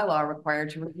under the bylaw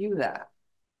required to review that.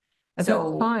 That's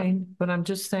fine, but I'm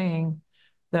just saying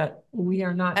that we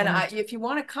are not. And if you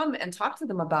want to come and talk to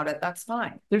them about it, that's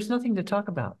fine. There's nothing to talk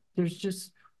about. There's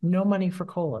just no money for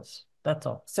COLAs. That's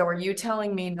all. So are you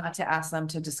telling me not to ask them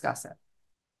to discuss it?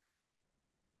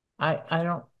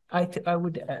 I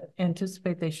would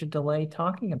anticipate they should delay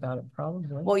talking about it probably.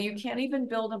 Well, you can't even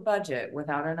build a budget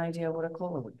without an idea what a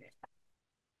COLA would be.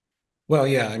 Well,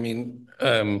 yeah, I mean,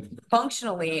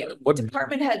 functionally,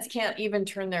 department heads can't even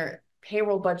turn their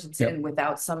payroll budgets in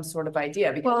without some sort of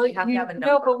idea because we have to have a number.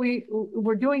 No, but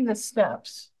we're doing the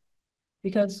steps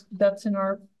because that's in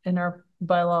our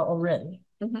bylaw already.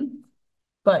 Mm-hmm.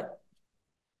 But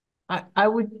I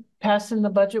would pass in the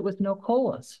budget with no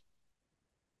COLAs.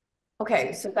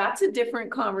 Okay, so that's a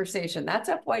different conversation. That's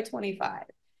FY25.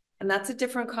 And that's a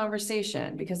different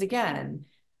conversation because again,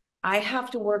 I have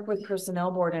to work with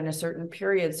personnel board in a certain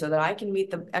period so that I can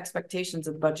meet the expectations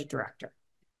of the budget director.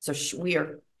 So we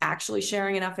are actually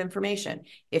sharing enough information.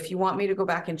 If you want me to go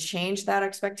back and change that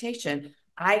expectation,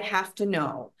 I have to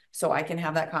know so I can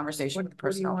have that conversation with the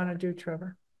personnel. What do you want to do,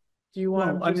 Trevor? Do you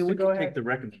want I mean, we go can ahead? take the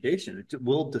recommendation.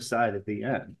 We'll decide at the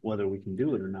end whether we can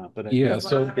do it or not. But yeah,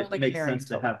 so it makes sense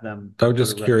to have them. I was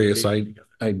just curious. I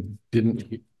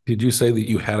didn't. Did you say that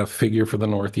you had a figure for the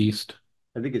Northeast?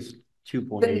 I think it's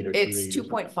 2.8 or it's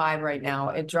 2.5 right now.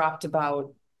 It dropped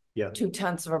about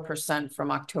 0.2%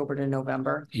 from October to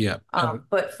November. Yeah.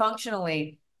 But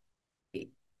functionally,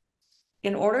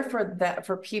 in order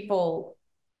for people,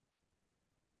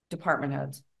 department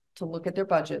heads, to look at their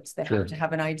budgets, they have to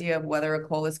have an idea of whether a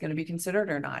COLA is going to be considered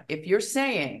or not. If you're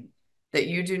saying that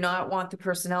you do not want the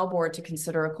personnel board to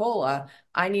consider a COLA,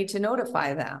 I need to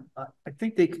notify them. I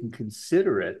think they can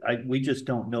consider it. We just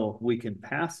don't know if we can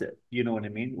pass it. You know what I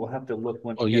mean? We'll have to look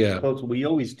when we get close. We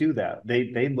always do that.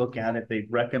 They look at it, they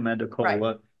recommend a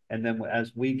COLA, and then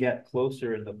as we get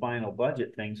closer in the final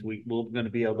budget things, we're going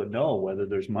to be able to know whether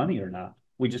there's money or not.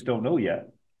 We just don't know yet.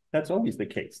 That's always the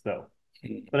case, though.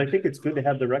 But I think it's good to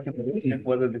have the recommendation,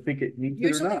 whether they think it needs it or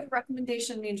Usually not. the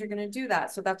recommendation means you're going to do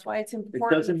that. So that's why it's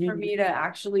important for me to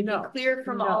actually be clear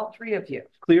from all three of you.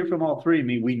 Clear from all three, I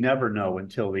mean, we never know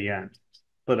until the end.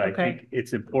 But I think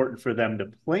it's important for them to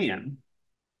plan.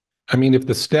 I mean, if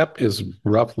the step is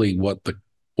roughly what the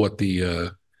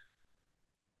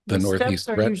Northeast steps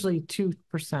are usually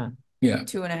 2%. Yeah.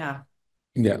 2.5.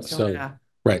 Yeah. So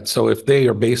right. So if they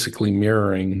are basically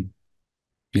mirroring,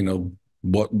 you know,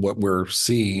 what we're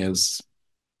seeing is.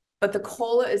 But the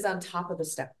COLA is on top of the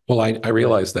step. Well, I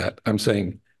realize that. I'm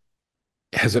saying,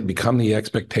 has it become the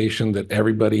expectation that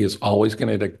everybody is always going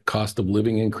to get a cost of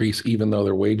living increase, even though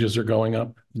their wages are going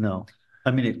up? No. I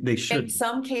mean, they should. In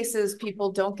some cases,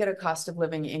 people don't get a cost of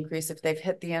living increase if they've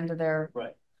hit the end of their.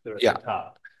 Right. They're at the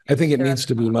top. I think it needs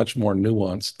to be much more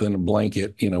nuanced than a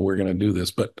blanket, you know, we're going to do this,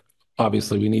 but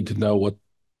obviously we need to know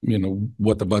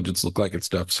what the budgets look like and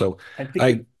stuff. So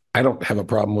I don't have a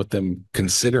problem with them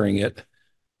considering it.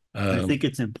 I think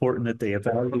it's important that they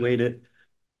evaluate it,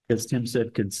 as Tim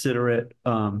said, consider it.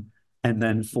 And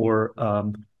then for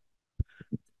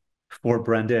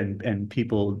Brenda and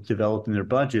people developing their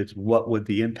budgets, what would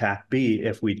the impact be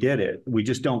if we did it? We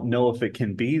just don't know if it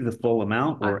can be the full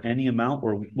amount or any amount,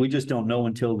 or we just don't know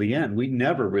until the end. We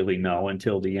never really know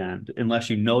until the end, unless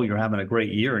you know you're having a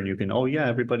great year and you can, oh yeah,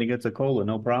 everybody gets a COLA,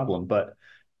 no problem. But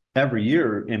every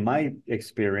year, in my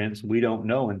experience, we don't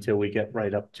know until we get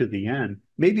right up to the end.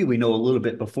 Maybe we know a little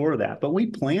bit before that, but we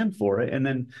plan for it. And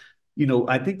then, you know,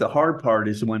 I think the hard part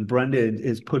is when Brenda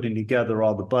is putting together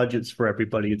all the budgets for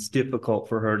everybody, it's difficult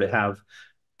for her to have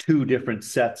two different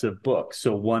sets of books.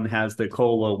 So one has the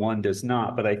COLA, one does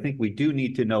not. But I think we do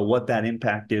need to know what that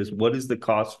impact is. What is the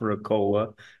cost for a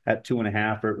COLA at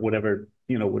 2.5 or whatever,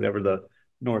 you know, whatever the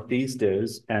Northeast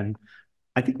is. And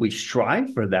I think we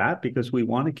strive for that because we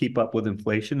want to keep up with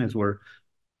inflation as we're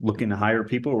looking to hire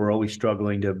people. We're always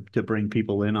struggling to bring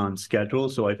people in on schedule.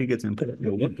 So I think it's important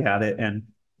to look at it. And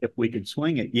if we can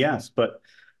swing it, yes. But,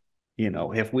 you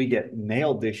know, if we get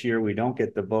nailed this year, we don't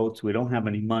get the votes, we don't have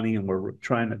any money, and we're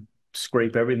trying to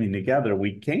scrape everything together,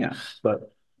 we can't.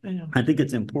 But I think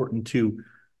it's important to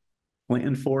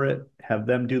plan for it, have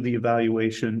them do the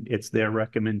evaluation. It's their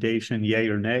recommendation, yay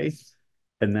or nay.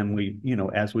 And then we,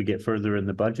 as we get further in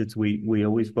the budgets, we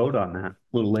always vote on that a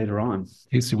little later on.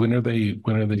 Casey, have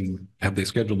they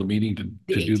scheduled a meeting to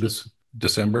do 18th. this?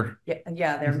 December?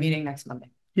 Yeah, they're meeting next Monday.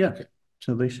 Yeah,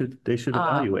 so they should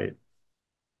evaluate.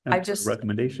 I That's a just-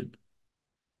 recommendation.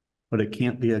 But it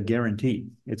can't be a guarantee.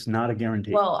 It's not a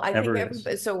guarantee. Well, I Never think,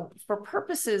 is. so for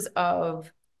purposes of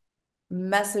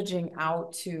messaging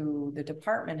out to the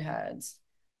department heads,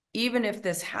 even if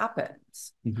this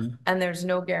happens Mhm. and there's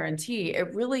no guarantee,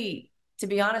 it really, to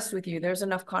be honest with you, there's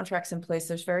enough contracts in place.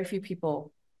 There's very few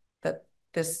people that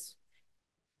there's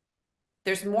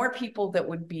more people that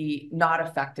would be not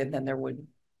affected than there would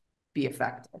be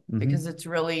affected, Mhm. because it's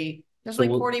really, there's So like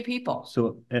we'll- 40 people,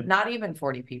 So, not even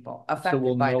 40 people so affected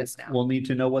we'll by know, this now. we'll need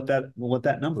to know what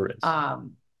that number is.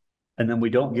 Um, And then we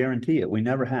don't guarantee it. We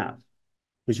never have.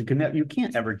 Because you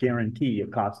can't ever guarantee a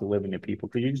cost of living to people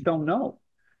because you just don't know.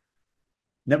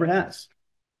 Never has.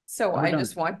 so Never I done.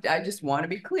 just want to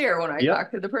be clear when I Yep.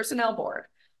 talk to the personnel board.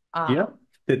 Yep.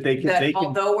 That they can, That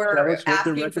although tell we're us what their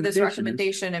asking for this recommendation is.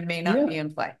 recommendation, it may not Yeah. be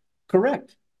in play.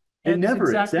 Correct. It That's never is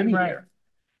exactly right. anywhere.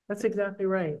 That's exactly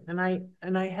right. And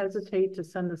I hesitate to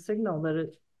send a signal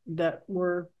that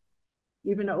we're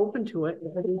even open to it,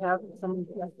 that we have some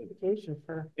justification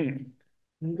for,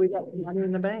 we got money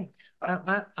in the bank.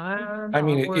 I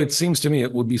mean, it seems to me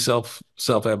it would be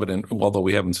self-evident, although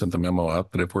we haven't sent the memo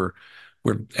out, that if we're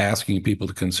asking people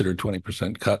to consider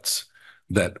 20% cuts,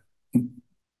 that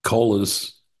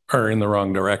COLAs are in the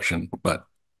wrong direction, but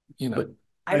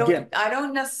I Again-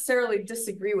 don't necessarily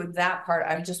disagree with that part.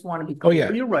 I just want to be Oh, clear.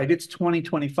 yeah. You're right. It's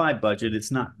 2025 budget.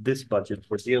 It's not this budget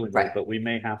we're dealing with, Right. but we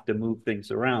may have to move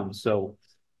things around. So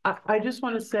I just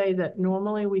want to say that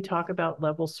normally we talk about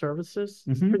level services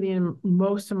Mhm. for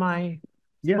most of my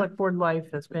Yeah. select board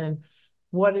life has been,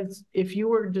 if you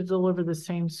were to deliver the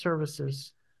same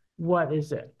services, what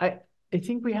is it? I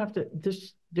think we have to,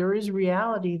 there is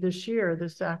reality this year,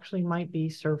 this actually might be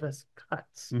service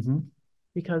cuts Mhm.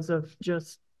 because of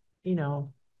just,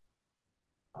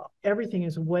 everything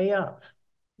is way up.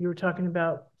 You were talking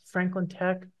about Franklin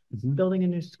Tech Mhm. building a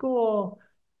new school,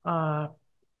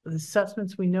 the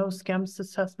assessments, we know SCEMS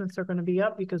assessments are going to be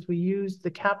up because we use the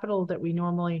capital that we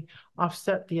normally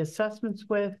offset the assessments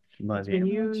with. By It's the been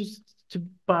ambulance. used to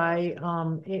buy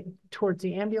towards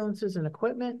the ambulances and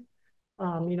equipment,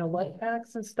 light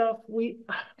packs and stuff.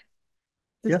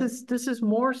 Yeah. This is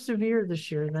more severe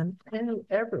this year than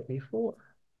ever before.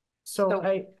 So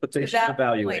But they To should that point,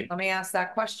 evaluate. let me ask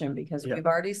that question because Yeah. we've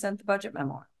already sent the budget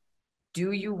memo.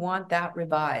 Do you want that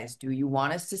revised? Do you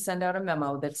want us to send out a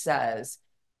memo that says,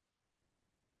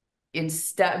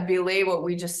 instead, belay what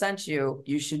we just sent you,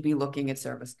 you should be looking at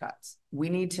service cuts? We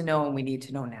need to know, and we need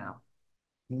to know now.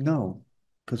 No,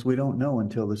 because we don't know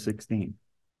until the 16th.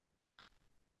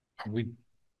 are we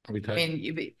I tight?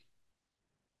 mean,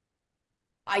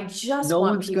 I just No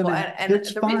want one's people, gonna- and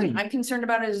it's the reason fine. I'm concerned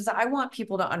about it is I want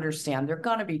people to understand they're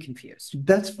gonna be confused.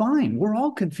 That's fine. We're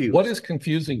all confused. What is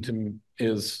confusing to me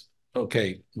is,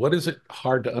 okay, what is it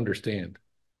hard to understand?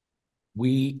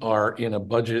 We are in a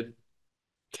budget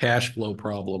cash flow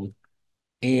problem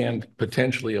and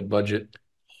potentially a budget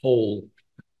hole.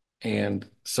 And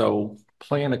so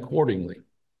plan accordingly.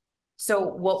 So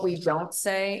what we don't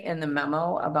say in the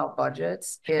memo about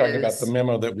budgets Talking about is the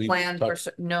memo that we plan for,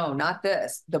 talked, no, not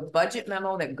this, the budget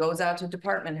memo that goes out to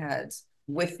department heads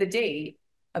with the date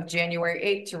of January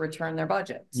 8th to return their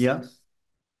budgets. Yeah,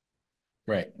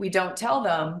 right? We don't tell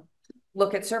them,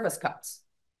 look at service cuts.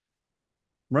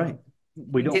 right.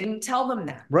 We don't, Didn't tell them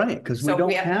that. right, because we So don't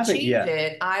we have have to it change yet.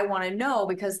 it. I want to know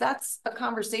because that's a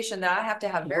conversation that I have to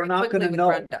have We're very not quickly gonna with know.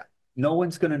 Brenda. No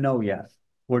one's gonna know yet.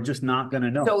 We're just not gonna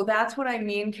know. So that's what I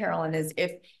mean, Carolyn, is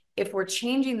if we're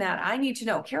changing that, I need to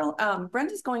know.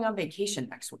 Brenda's going on vacation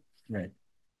next week. Right.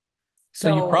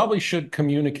 So you probably should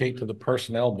communicate to the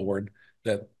personnel board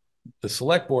that the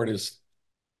select board is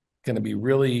going to be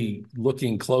really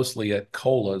looking closely at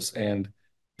COLAs, and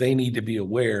they need to be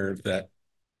aware that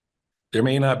there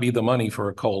may not be the money for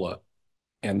a COLA.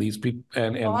 And these people,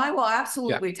 Well, I will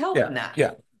absolutely tell them that.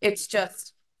 Yeah. It's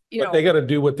just, But they got to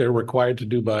do what they're required to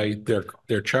do by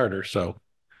their charter. So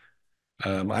I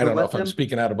don't know let if I'm them-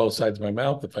 speaking out of both sides of my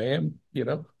mouth. If I am,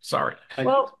 sorry.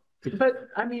 Well, but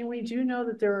I mean, we do know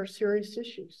that there are serious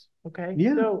issues, okay?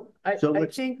 Yeah. So I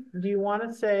let's- think, do you want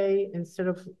to say, instead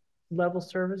of level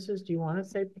services, do you want to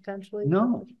say potentially?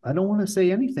 No, I don't want to say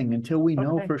anything until we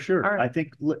know Okay, for sure. all right. I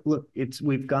think, look,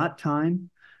 we've got time.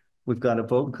 We've got a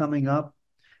vote coming up.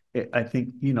 I think,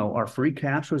 our free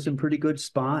cash was in pretty good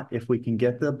spot. If we can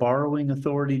get the borrowing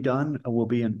authority done, we'll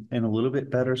be in a little bit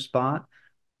better spot.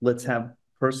 Let's have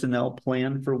personnel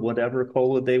plan for whatever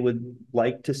COLA they would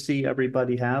like to see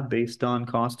everybody have based on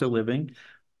cost of living.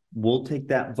 We'll take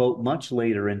that vote much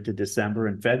later into December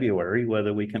and February,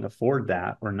 whether we can afford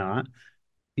that or not.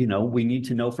 You know, we need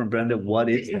to know from Brenda, what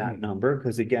is that number?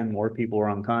 Because again, more people are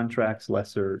on contracts,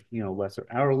 lesser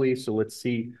hourly. So let's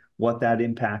see what that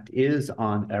impact is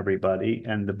on everybody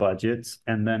and the budgets.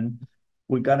 And then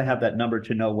we've got to have that number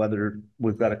to know whether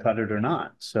we've got to cut it or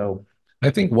not. So I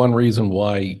think one reason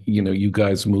why, you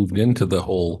guys moved into the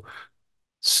whole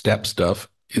step stuff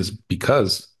is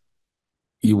because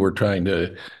you were trying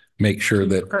to make sure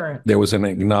that there was an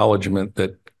acknowledgement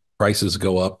that prices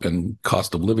go up and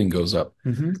cost of living goes up.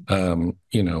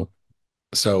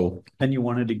 So. And you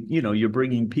wanted to, you're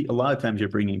bringing a lot of times you're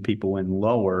bringing people in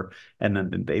lower, and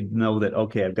then they know that,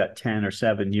 okay, I've got 10 or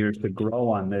 7 years to grow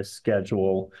on this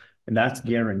schedule, and that's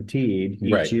guaranteed.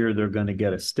 Each year they're going to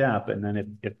get a step. And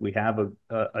then if we have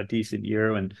a decent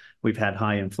year and we've had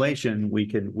high inflation, we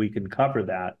can cover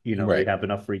that. We have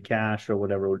enough free cash or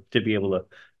whatever to be able to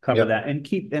cover that and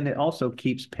it also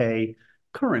keeps pay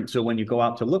current. So when you go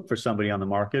out to look for somebody on the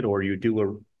market, or you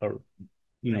do a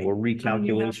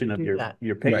recalculation of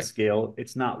your pay scale,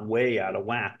 it's not way out of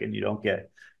whack and you don't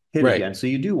get hit again. So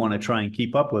you do want to try and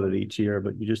keep up with it each year,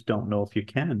 but you just don't know if you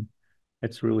can.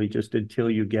 It's really just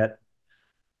until you get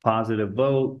positive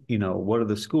vote, what are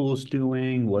the schools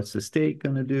doing? What's the state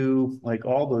going to do? Like,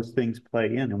 all those things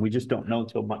play in, and we just don't know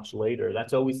till much later.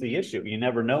 That's always the issue. You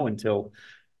never know until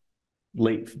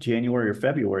late January or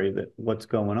February what's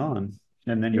going on.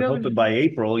 And then you're hoping by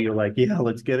April, you're like, yeah,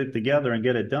 let's get it together and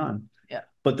get it done. Yeah.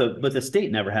 But the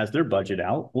state never has their budget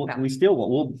out. We'll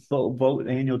vote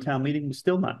annual town meeting,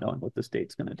 still not knowing what the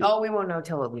state's going to do. Oh, we won't know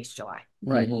till at least July.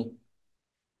 Right.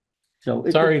 So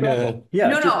Sorry No,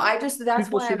 that's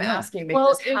why I'm asking,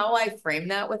 because how I frame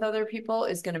that with other people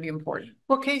is going to be important.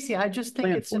 Well, Casey, I just think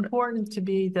it's important to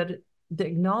be that the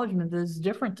acknowledgement is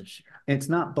different this year. It's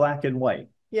not black and white.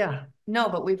 Yeah. No,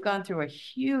 but we've gone through a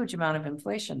huge amount of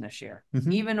inflation this year,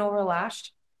 even over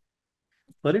last.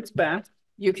 But it's back.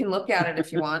 You can look at it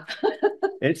if you want.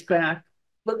 It's back.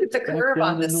 Look at the curve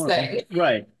on this thing.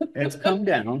 Right. It's come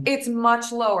down. It's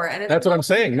much lower. And That's what I'm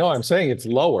saying. No, I'm saying it's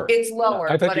lower. It's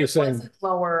lower. I thought you were saying wasn't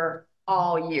lower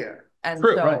all year. And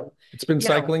true, so right. It's been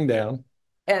cycling down.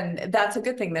 And that's a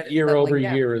good thing that year over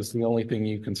year is the only thing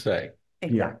you can say.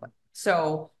 Exactly. Yeah.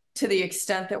 So to the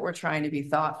extent that we're trying to be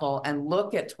thoughtful and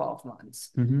look at 12 months,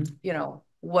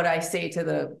 what I say to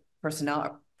the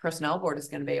personnel board is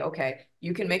going to be, okay,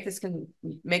 you can make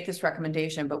this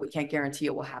recommendation, but we can't guarantee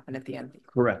it will happen at the end.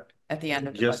 Correct. At the end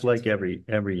of just like every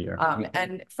year.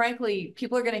 And frankly,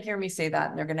 people are going to hear me say that,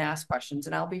 and they're going to ask questions,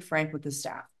 and I'll be frank with the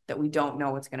staff that we don't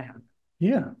know what's going to happen.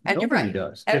 Yeah, and nobody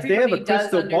does. If they have a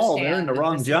crystal ball, they're in the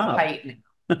wrong job.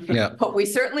 Yeah, but we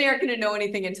certainly aren't going to know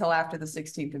anything until after the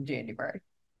 16th of January.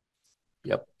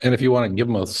 Yep. And if you want to give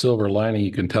them a silver lining,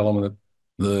 you can tell them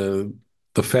that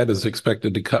the Fed is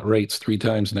expected to cut rates 3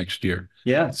 times next year.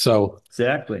 Yeah. So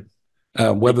exactly.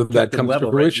 Whether that comes to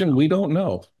fruition, we don't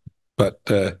know. But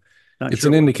it's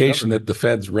an indication that the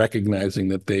Fed's recognizing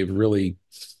that they've really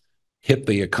hit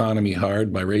the economy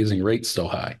hard by raising rates so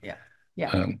high. Yeah.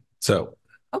 Yeah. So.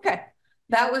 Okay.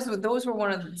 Those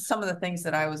were some of the things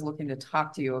that I was looking to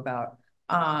talk to you about.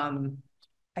 I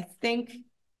think,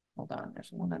 hold on,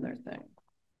 there's one other thing.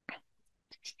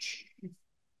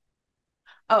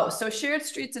 Oh, so shared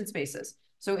streets and spaces.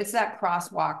 So it's that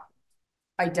crosswalk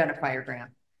identifier grant.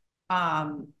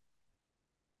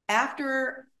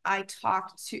 After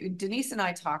Denise and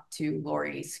I talked to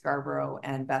Lori Scarborough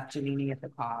and Beth Giannini at the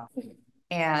COG,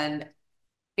 and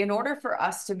in order for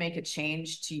us to make a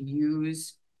change to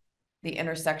use the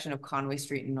intersection of Conway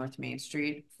Street and North Main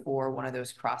Street for one of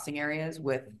those crossing areas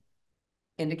with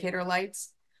indicator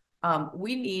lights,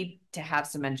 we need to have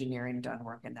some engineering done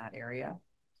work in that area.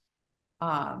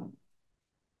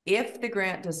 If the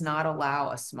grant does not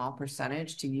allow a small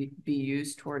percentage to be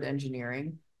used toward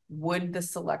engineering, would the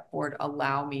select board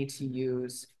allow me to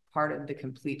use part of the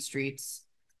Complete Streets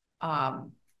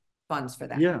funds for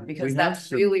that? Yeah, because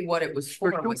that's really what it was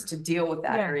for, was to deal with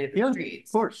that area of the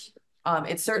streets. Of course.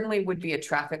 It certainly would be a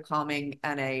traffic calming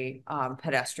and a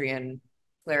pedestrian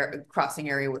crossing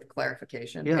area with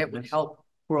clarification. Yeah, it would help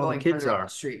where all the kids are.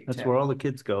 Street that's where all the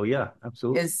kids go. Yeah,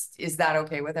 absolutely. Is that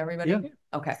okay with everybody? Yeah.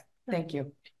 Okay. Thank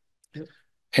you.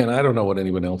 And I don't know what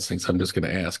anyone else thinks. I'm just going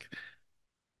to ask.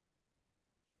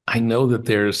 I know that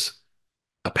there's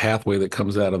a pathway that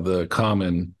comes out of the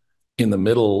common in the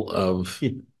middle of,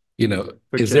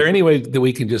 is there any way that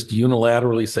we can just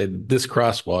unilaterally say this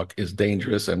crosswalk is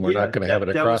dangerous and we're not going to have it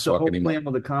a crosswalk anymore? That was the whole plan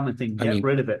with the common thing. Get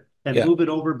rid of it and move it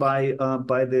over by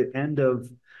the end of,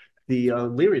 I the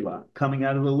Leary lot, coming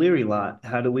out of the Leary lot,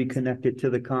 how do we connect it to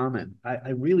the common? I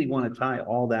really want to tie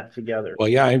all that together. Well,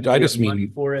 yeah, I We just have money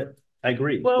mean, for it. I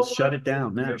agree. Well, Just shut it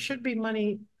down now. There should be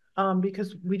money,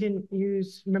 because we didn't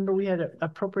use, remember, we had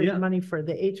appropriate Yeah. money for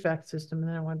the HVAC system and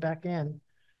then it went back in.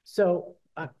 So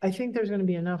I think there's gonna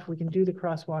be enough. We can do the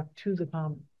crosswalk to the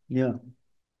common. Yeah,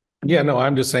 yeah, no,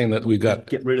 I'm just saying that we've got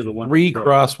get rid of the one. 3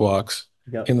 crosswalks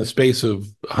Yeah. in the space of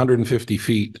 150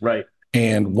 feet. Right.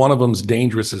 And one of them's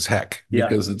dangerous as heck Yeah.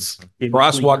 because it's In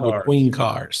crosswalk between between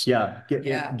cars. Yeah,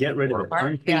 Yeah. get rid of it. Yeah,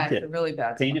 Unpaint it's a it. really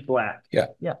bad. Paint it black. Yeah.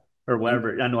 Yeah. Or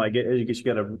whatever. I know, I guess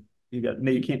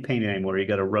maybe you can't paint it anymore. You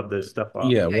gotta rub this stuff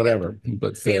off. Yeah, whatever.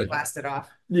 But Sandblast it off.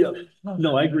 Yeah.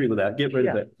 No, I agree with that. Get rid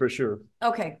of Yeah. it for sure.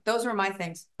 Okay, those were my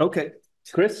things. Okay.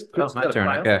 Chris? Oh, my got a turn,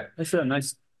 file? okay. That's a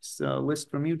nice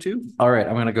list from you too. All right,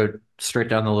 I'm going to go straight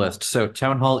down the list. So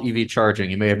town hall EV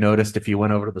charging. You may have noticed if you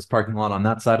went over to this parking lot on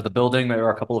that side of the building, there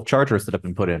are a couple of chargers that have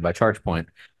been put in by ChargePoint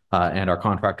and our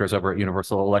contractors over at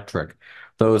Universal Electric.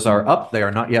 Those are up. They are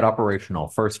not yet operational.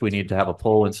 First, we need to have a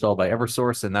pole installed by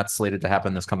Eversource, and that's slated to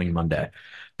happen this coming Monday.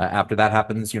 After that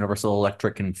happens, Universal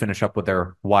Electric can finish up with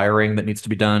their wiring that needs to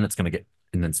be done. It's going to get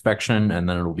an inspection, and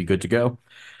then it'll be good to go.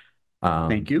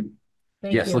 Thank you.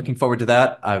 Yes, looking forward to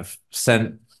that. I've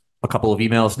sent a couple of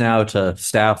emails now to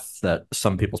staff that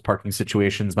some people's parking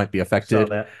situations might be affected.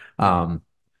 Saw that.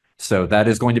 So that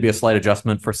is going to be a slight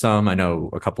adjustment for some. I know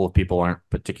a couple of people aren't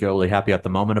particularly happy at the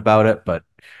moment about it, but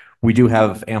we do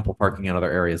have ample parking in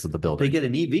other areas of the They building. get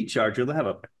an EV charger, they'll have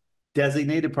a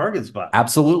designated parking spot.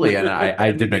 Absolutely, and I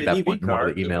And did they make get an that EV point in one of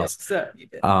card. the emails. Set.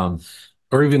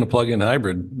 or even a plug-in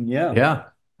hybrid. Yeah. Yeah,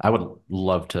 I would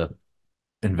love to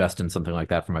invest in something like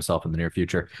that for myself in the near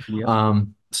future. Yeah.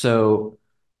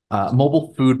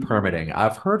 Mobile food permitting.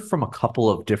 I've heard from a couple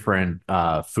of different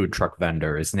food truck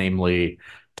vendors, namely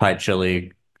Thai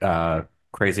Chili,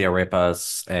 Crazy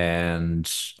Arepas,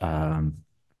 and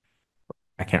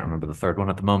I can't remember the third one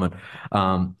at the moment.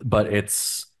 But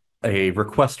it's a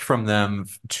request from them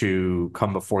to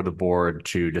come before the board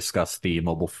to discuss the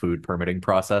mobile food permitting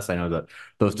process. I know that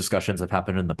those discussions have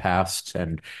happened in the past,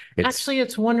 and Actually,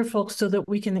 it's wonderful so that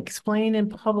we can explain in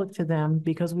public to them,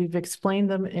 because we've explained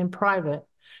them in private,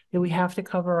 that we have to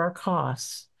cover our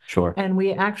costs. sure. And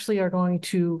we actually are going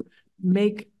to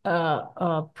make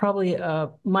probably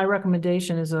my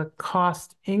recommendation is a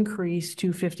cost increase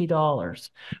to $50,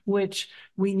 which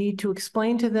we need to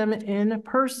explain to them in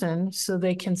person so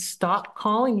they can stop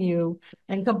calling you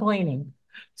and complaining.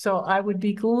 So I would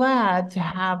be glad to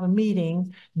have a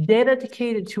meeting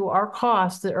dedicated to our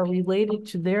costs that are related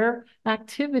to their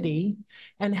activity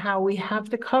and how we have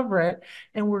to cover it.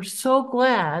 And we're so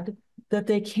glad that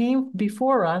they came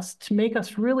before us to make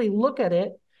us really look at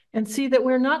it and see that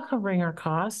we're not covering our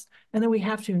costs and that we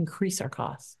have to increase our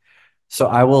costs. So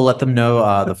I will let them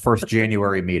know the first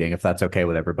January meeting if that's okay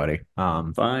with everybody.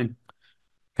 Fine.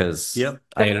 Because Yep.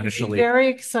 I had That would be initially very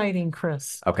exciting,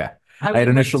 Chris. okay. I had would like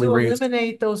initially to raised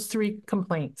eliminate those 3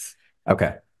 complaints.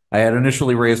 okay. I had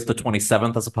initially raised the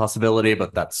 27th as a possibility,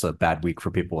 but that's a bad week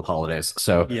for people with holidays.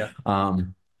 So Yeah.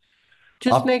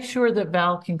 Just I'll- make sure that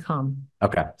Val can come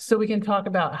okay. so we can talk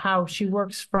about how she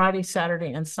works Friday,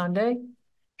 Saturday, and Sunday.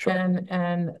 Sure.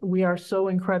 And we are so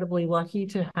incredibly lucky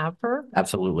to have her.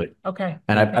 Absolutely. Okay.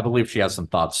 And I believe she has some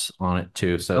thoughts on it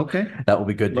too. So Okay. that will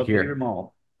be good Love to to hear hear. them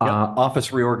all.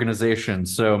 Office reorganization.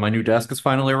 So my new desk has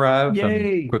finally arrived.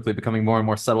 Yay. I'm quickly becoming more and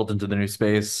more settled into the new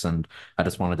space. And I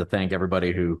just wanted to thank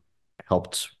everybody who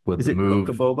helped with Is the it move.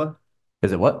 Coca Boba?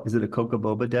 Is it what? Is it a Coca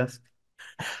Boba desk?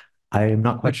 I am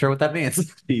not quite sure what that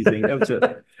means. Teasing.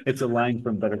 It's a line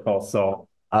from Better Call Saul.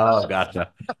 Oh,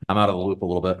 gotcha. I'm out of the loop a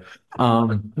little bit.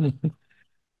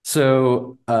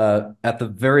 So at the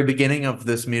very beginning of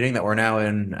this meeting that we're now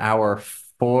in hour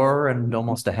 4 and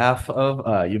almost a half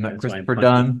of, you met That's why I'm Christopher punching.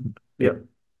 Dunn Yep.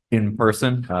 in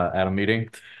person at a meeting.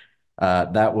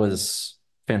 That was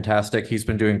fantastic. He's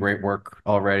been doing great work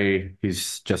already.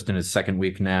 He's just in his 2nd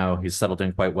week now. He's settled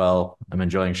in quite well. I'm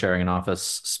enjoying sharing an office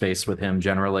space with him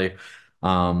generally.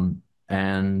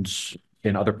 And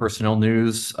in other personnel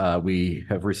news, we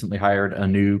have recently hired a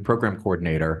new program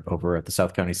coordinator over at the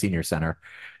South County Senior Center.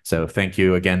 So thank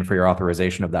you again for your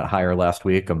authorization of that hire last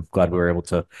week. I'm glad we were able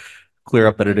to clear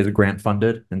up that it is grant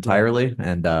funded entirely.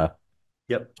 And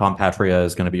Yep. Tom Patria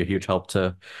is going to be a huge help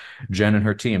to Jen and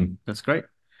her team. That's great.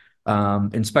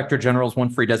 Inspector General's One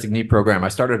Free Designee program. I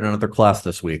started another class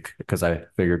this week because I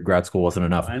figured grad school wasn't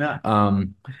enough. Why not?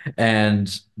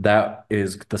 And that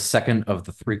is the 2nd of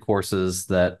the 3 courses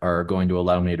that are going to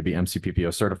allow me to be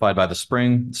MCPPO certified by the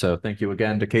spring. So thank you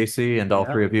again to Casey and all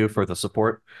 3 of you for the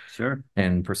support Sure.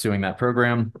 in pursuing that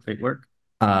program. Great work.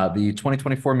 The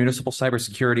 2024 Municipal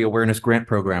Cybersecurity Awareness Grant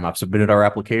Program. I've submitted our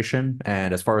application,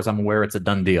 and as far as I'm aware, it's a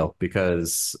done deal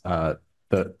because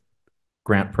the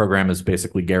grant program is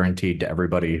basically guaranteed to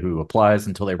everybody who applies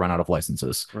until they run out of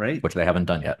licenses, Right. which they haven't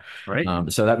done yet. Right.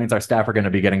 So that means our staff are going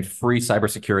to be getting free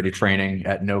cybersecurity training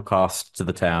at no cost to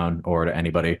the town or to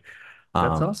anybody.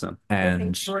 That's awesome.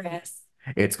 And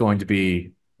it's going to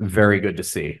be very good to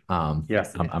see.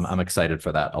 Yes, I'm excited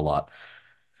for that a lot.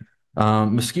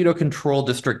 Mosquito Control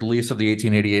District lease of the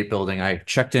 1888 building. I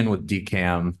checked in with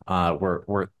DCAM.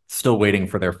 We're still waiting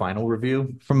for their final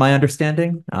review, from my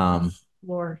understanding.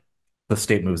 Lord. The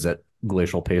state moves at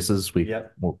glacial paces. We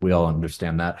all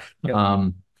understand that.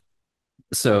 Yep.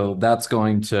 So that's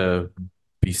going to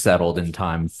be settled in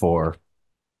time for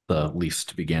the lease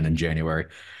to begin in January.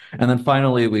 And then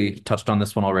finally, we touched on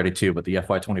this one already too, but the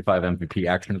FY25 MVP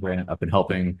action grant. I've been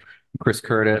helping Chris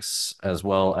Curtis as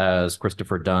well as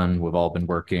Christopher Dunn. We've all been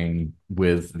working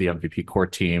with the MVP core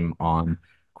team on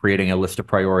creating a list of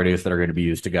priorities that are going to be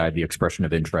used to guide the expression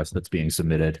of interest that's being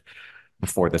submitted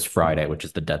before this Friday, which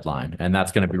is the deadline. And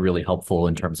that's going to be really helpful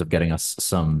in terms of getting us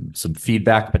some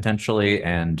feedback potentially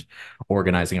and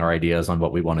organizing our ideas on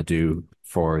what we want to do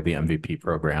for the MVP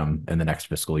program in the next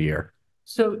fiscal year.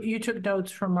 So you took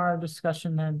notes from our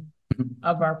discussion then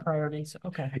of our priorities.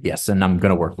 Okay. Yes, and I'm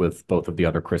going to work with both of the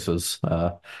other Chris's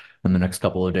in the next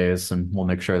couple of days, and we'll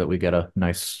make sure that we get a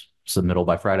nice submittal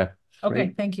by Friday. Okay,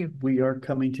 Right. thank you. We are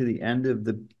coming to the end of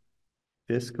the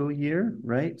fiscal year,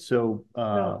 right? So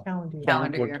No,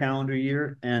 calendar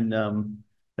year. And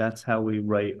that's how we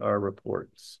write our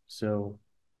reports. So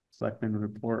select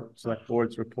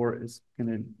board's report is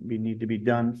gonna need to be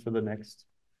done for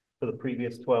the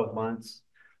previous 12 months.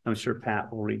 I'm sure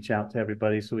Pat will reach out to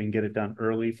everybody so we can get it done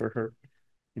early for her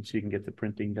and she can get the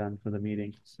printing done for the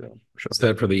meeting. So Is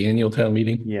that for the annual town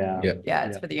meeting? yeah. Yeah,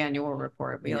 it's for the annual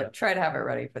report. We try to have it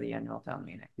ready for the annual town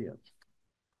meeting. Yeah.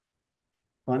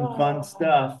 Fun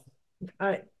stuff.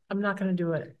 I'm not gonna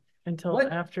do it until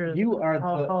What? after You are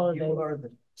holidays.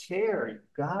 the chair. You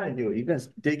gotta do it. You guys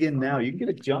dig in now. You can get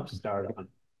a jump start on.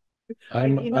 I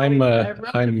wrote it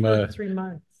for 3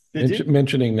 months.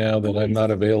 Mentioning now that I'm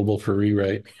not available for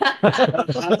rewrite.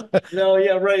 No,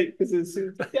 yeah, right. Because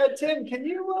yeah, Tim, can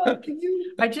you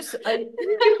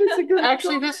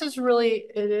Actually, this is really,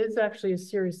 it is actually a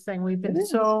serious thing. We've been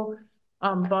so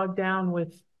bogged down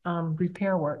with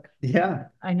repair work. Yeah.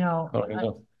 I know. Oh, I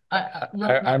know.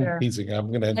 I'm teasing.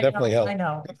 I'm gonna definitely help. I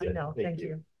know. Thank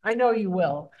you. I know you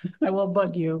will. I will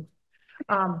bug you.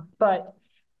 But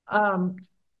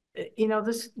you know,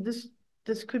 this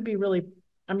could be really,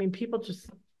 I mean, people just,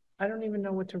 I don't even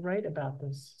know what to write about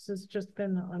this. This has just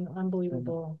been an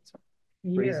unbelievable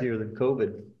year. Crazier than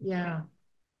COVID. Yeah.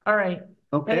 All right.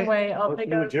 Okay. Anyway, I'll Motion take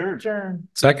to a adjourn. adjourn.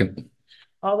 Second,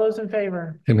 All those in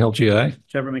favor? Tim Hilchi, aye.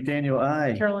 Trevor McDaniel,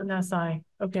 aye. Carolyn Ness, aye.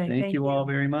 Okay. Thank you all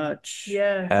very much.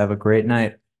 Yes. Have a great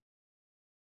night.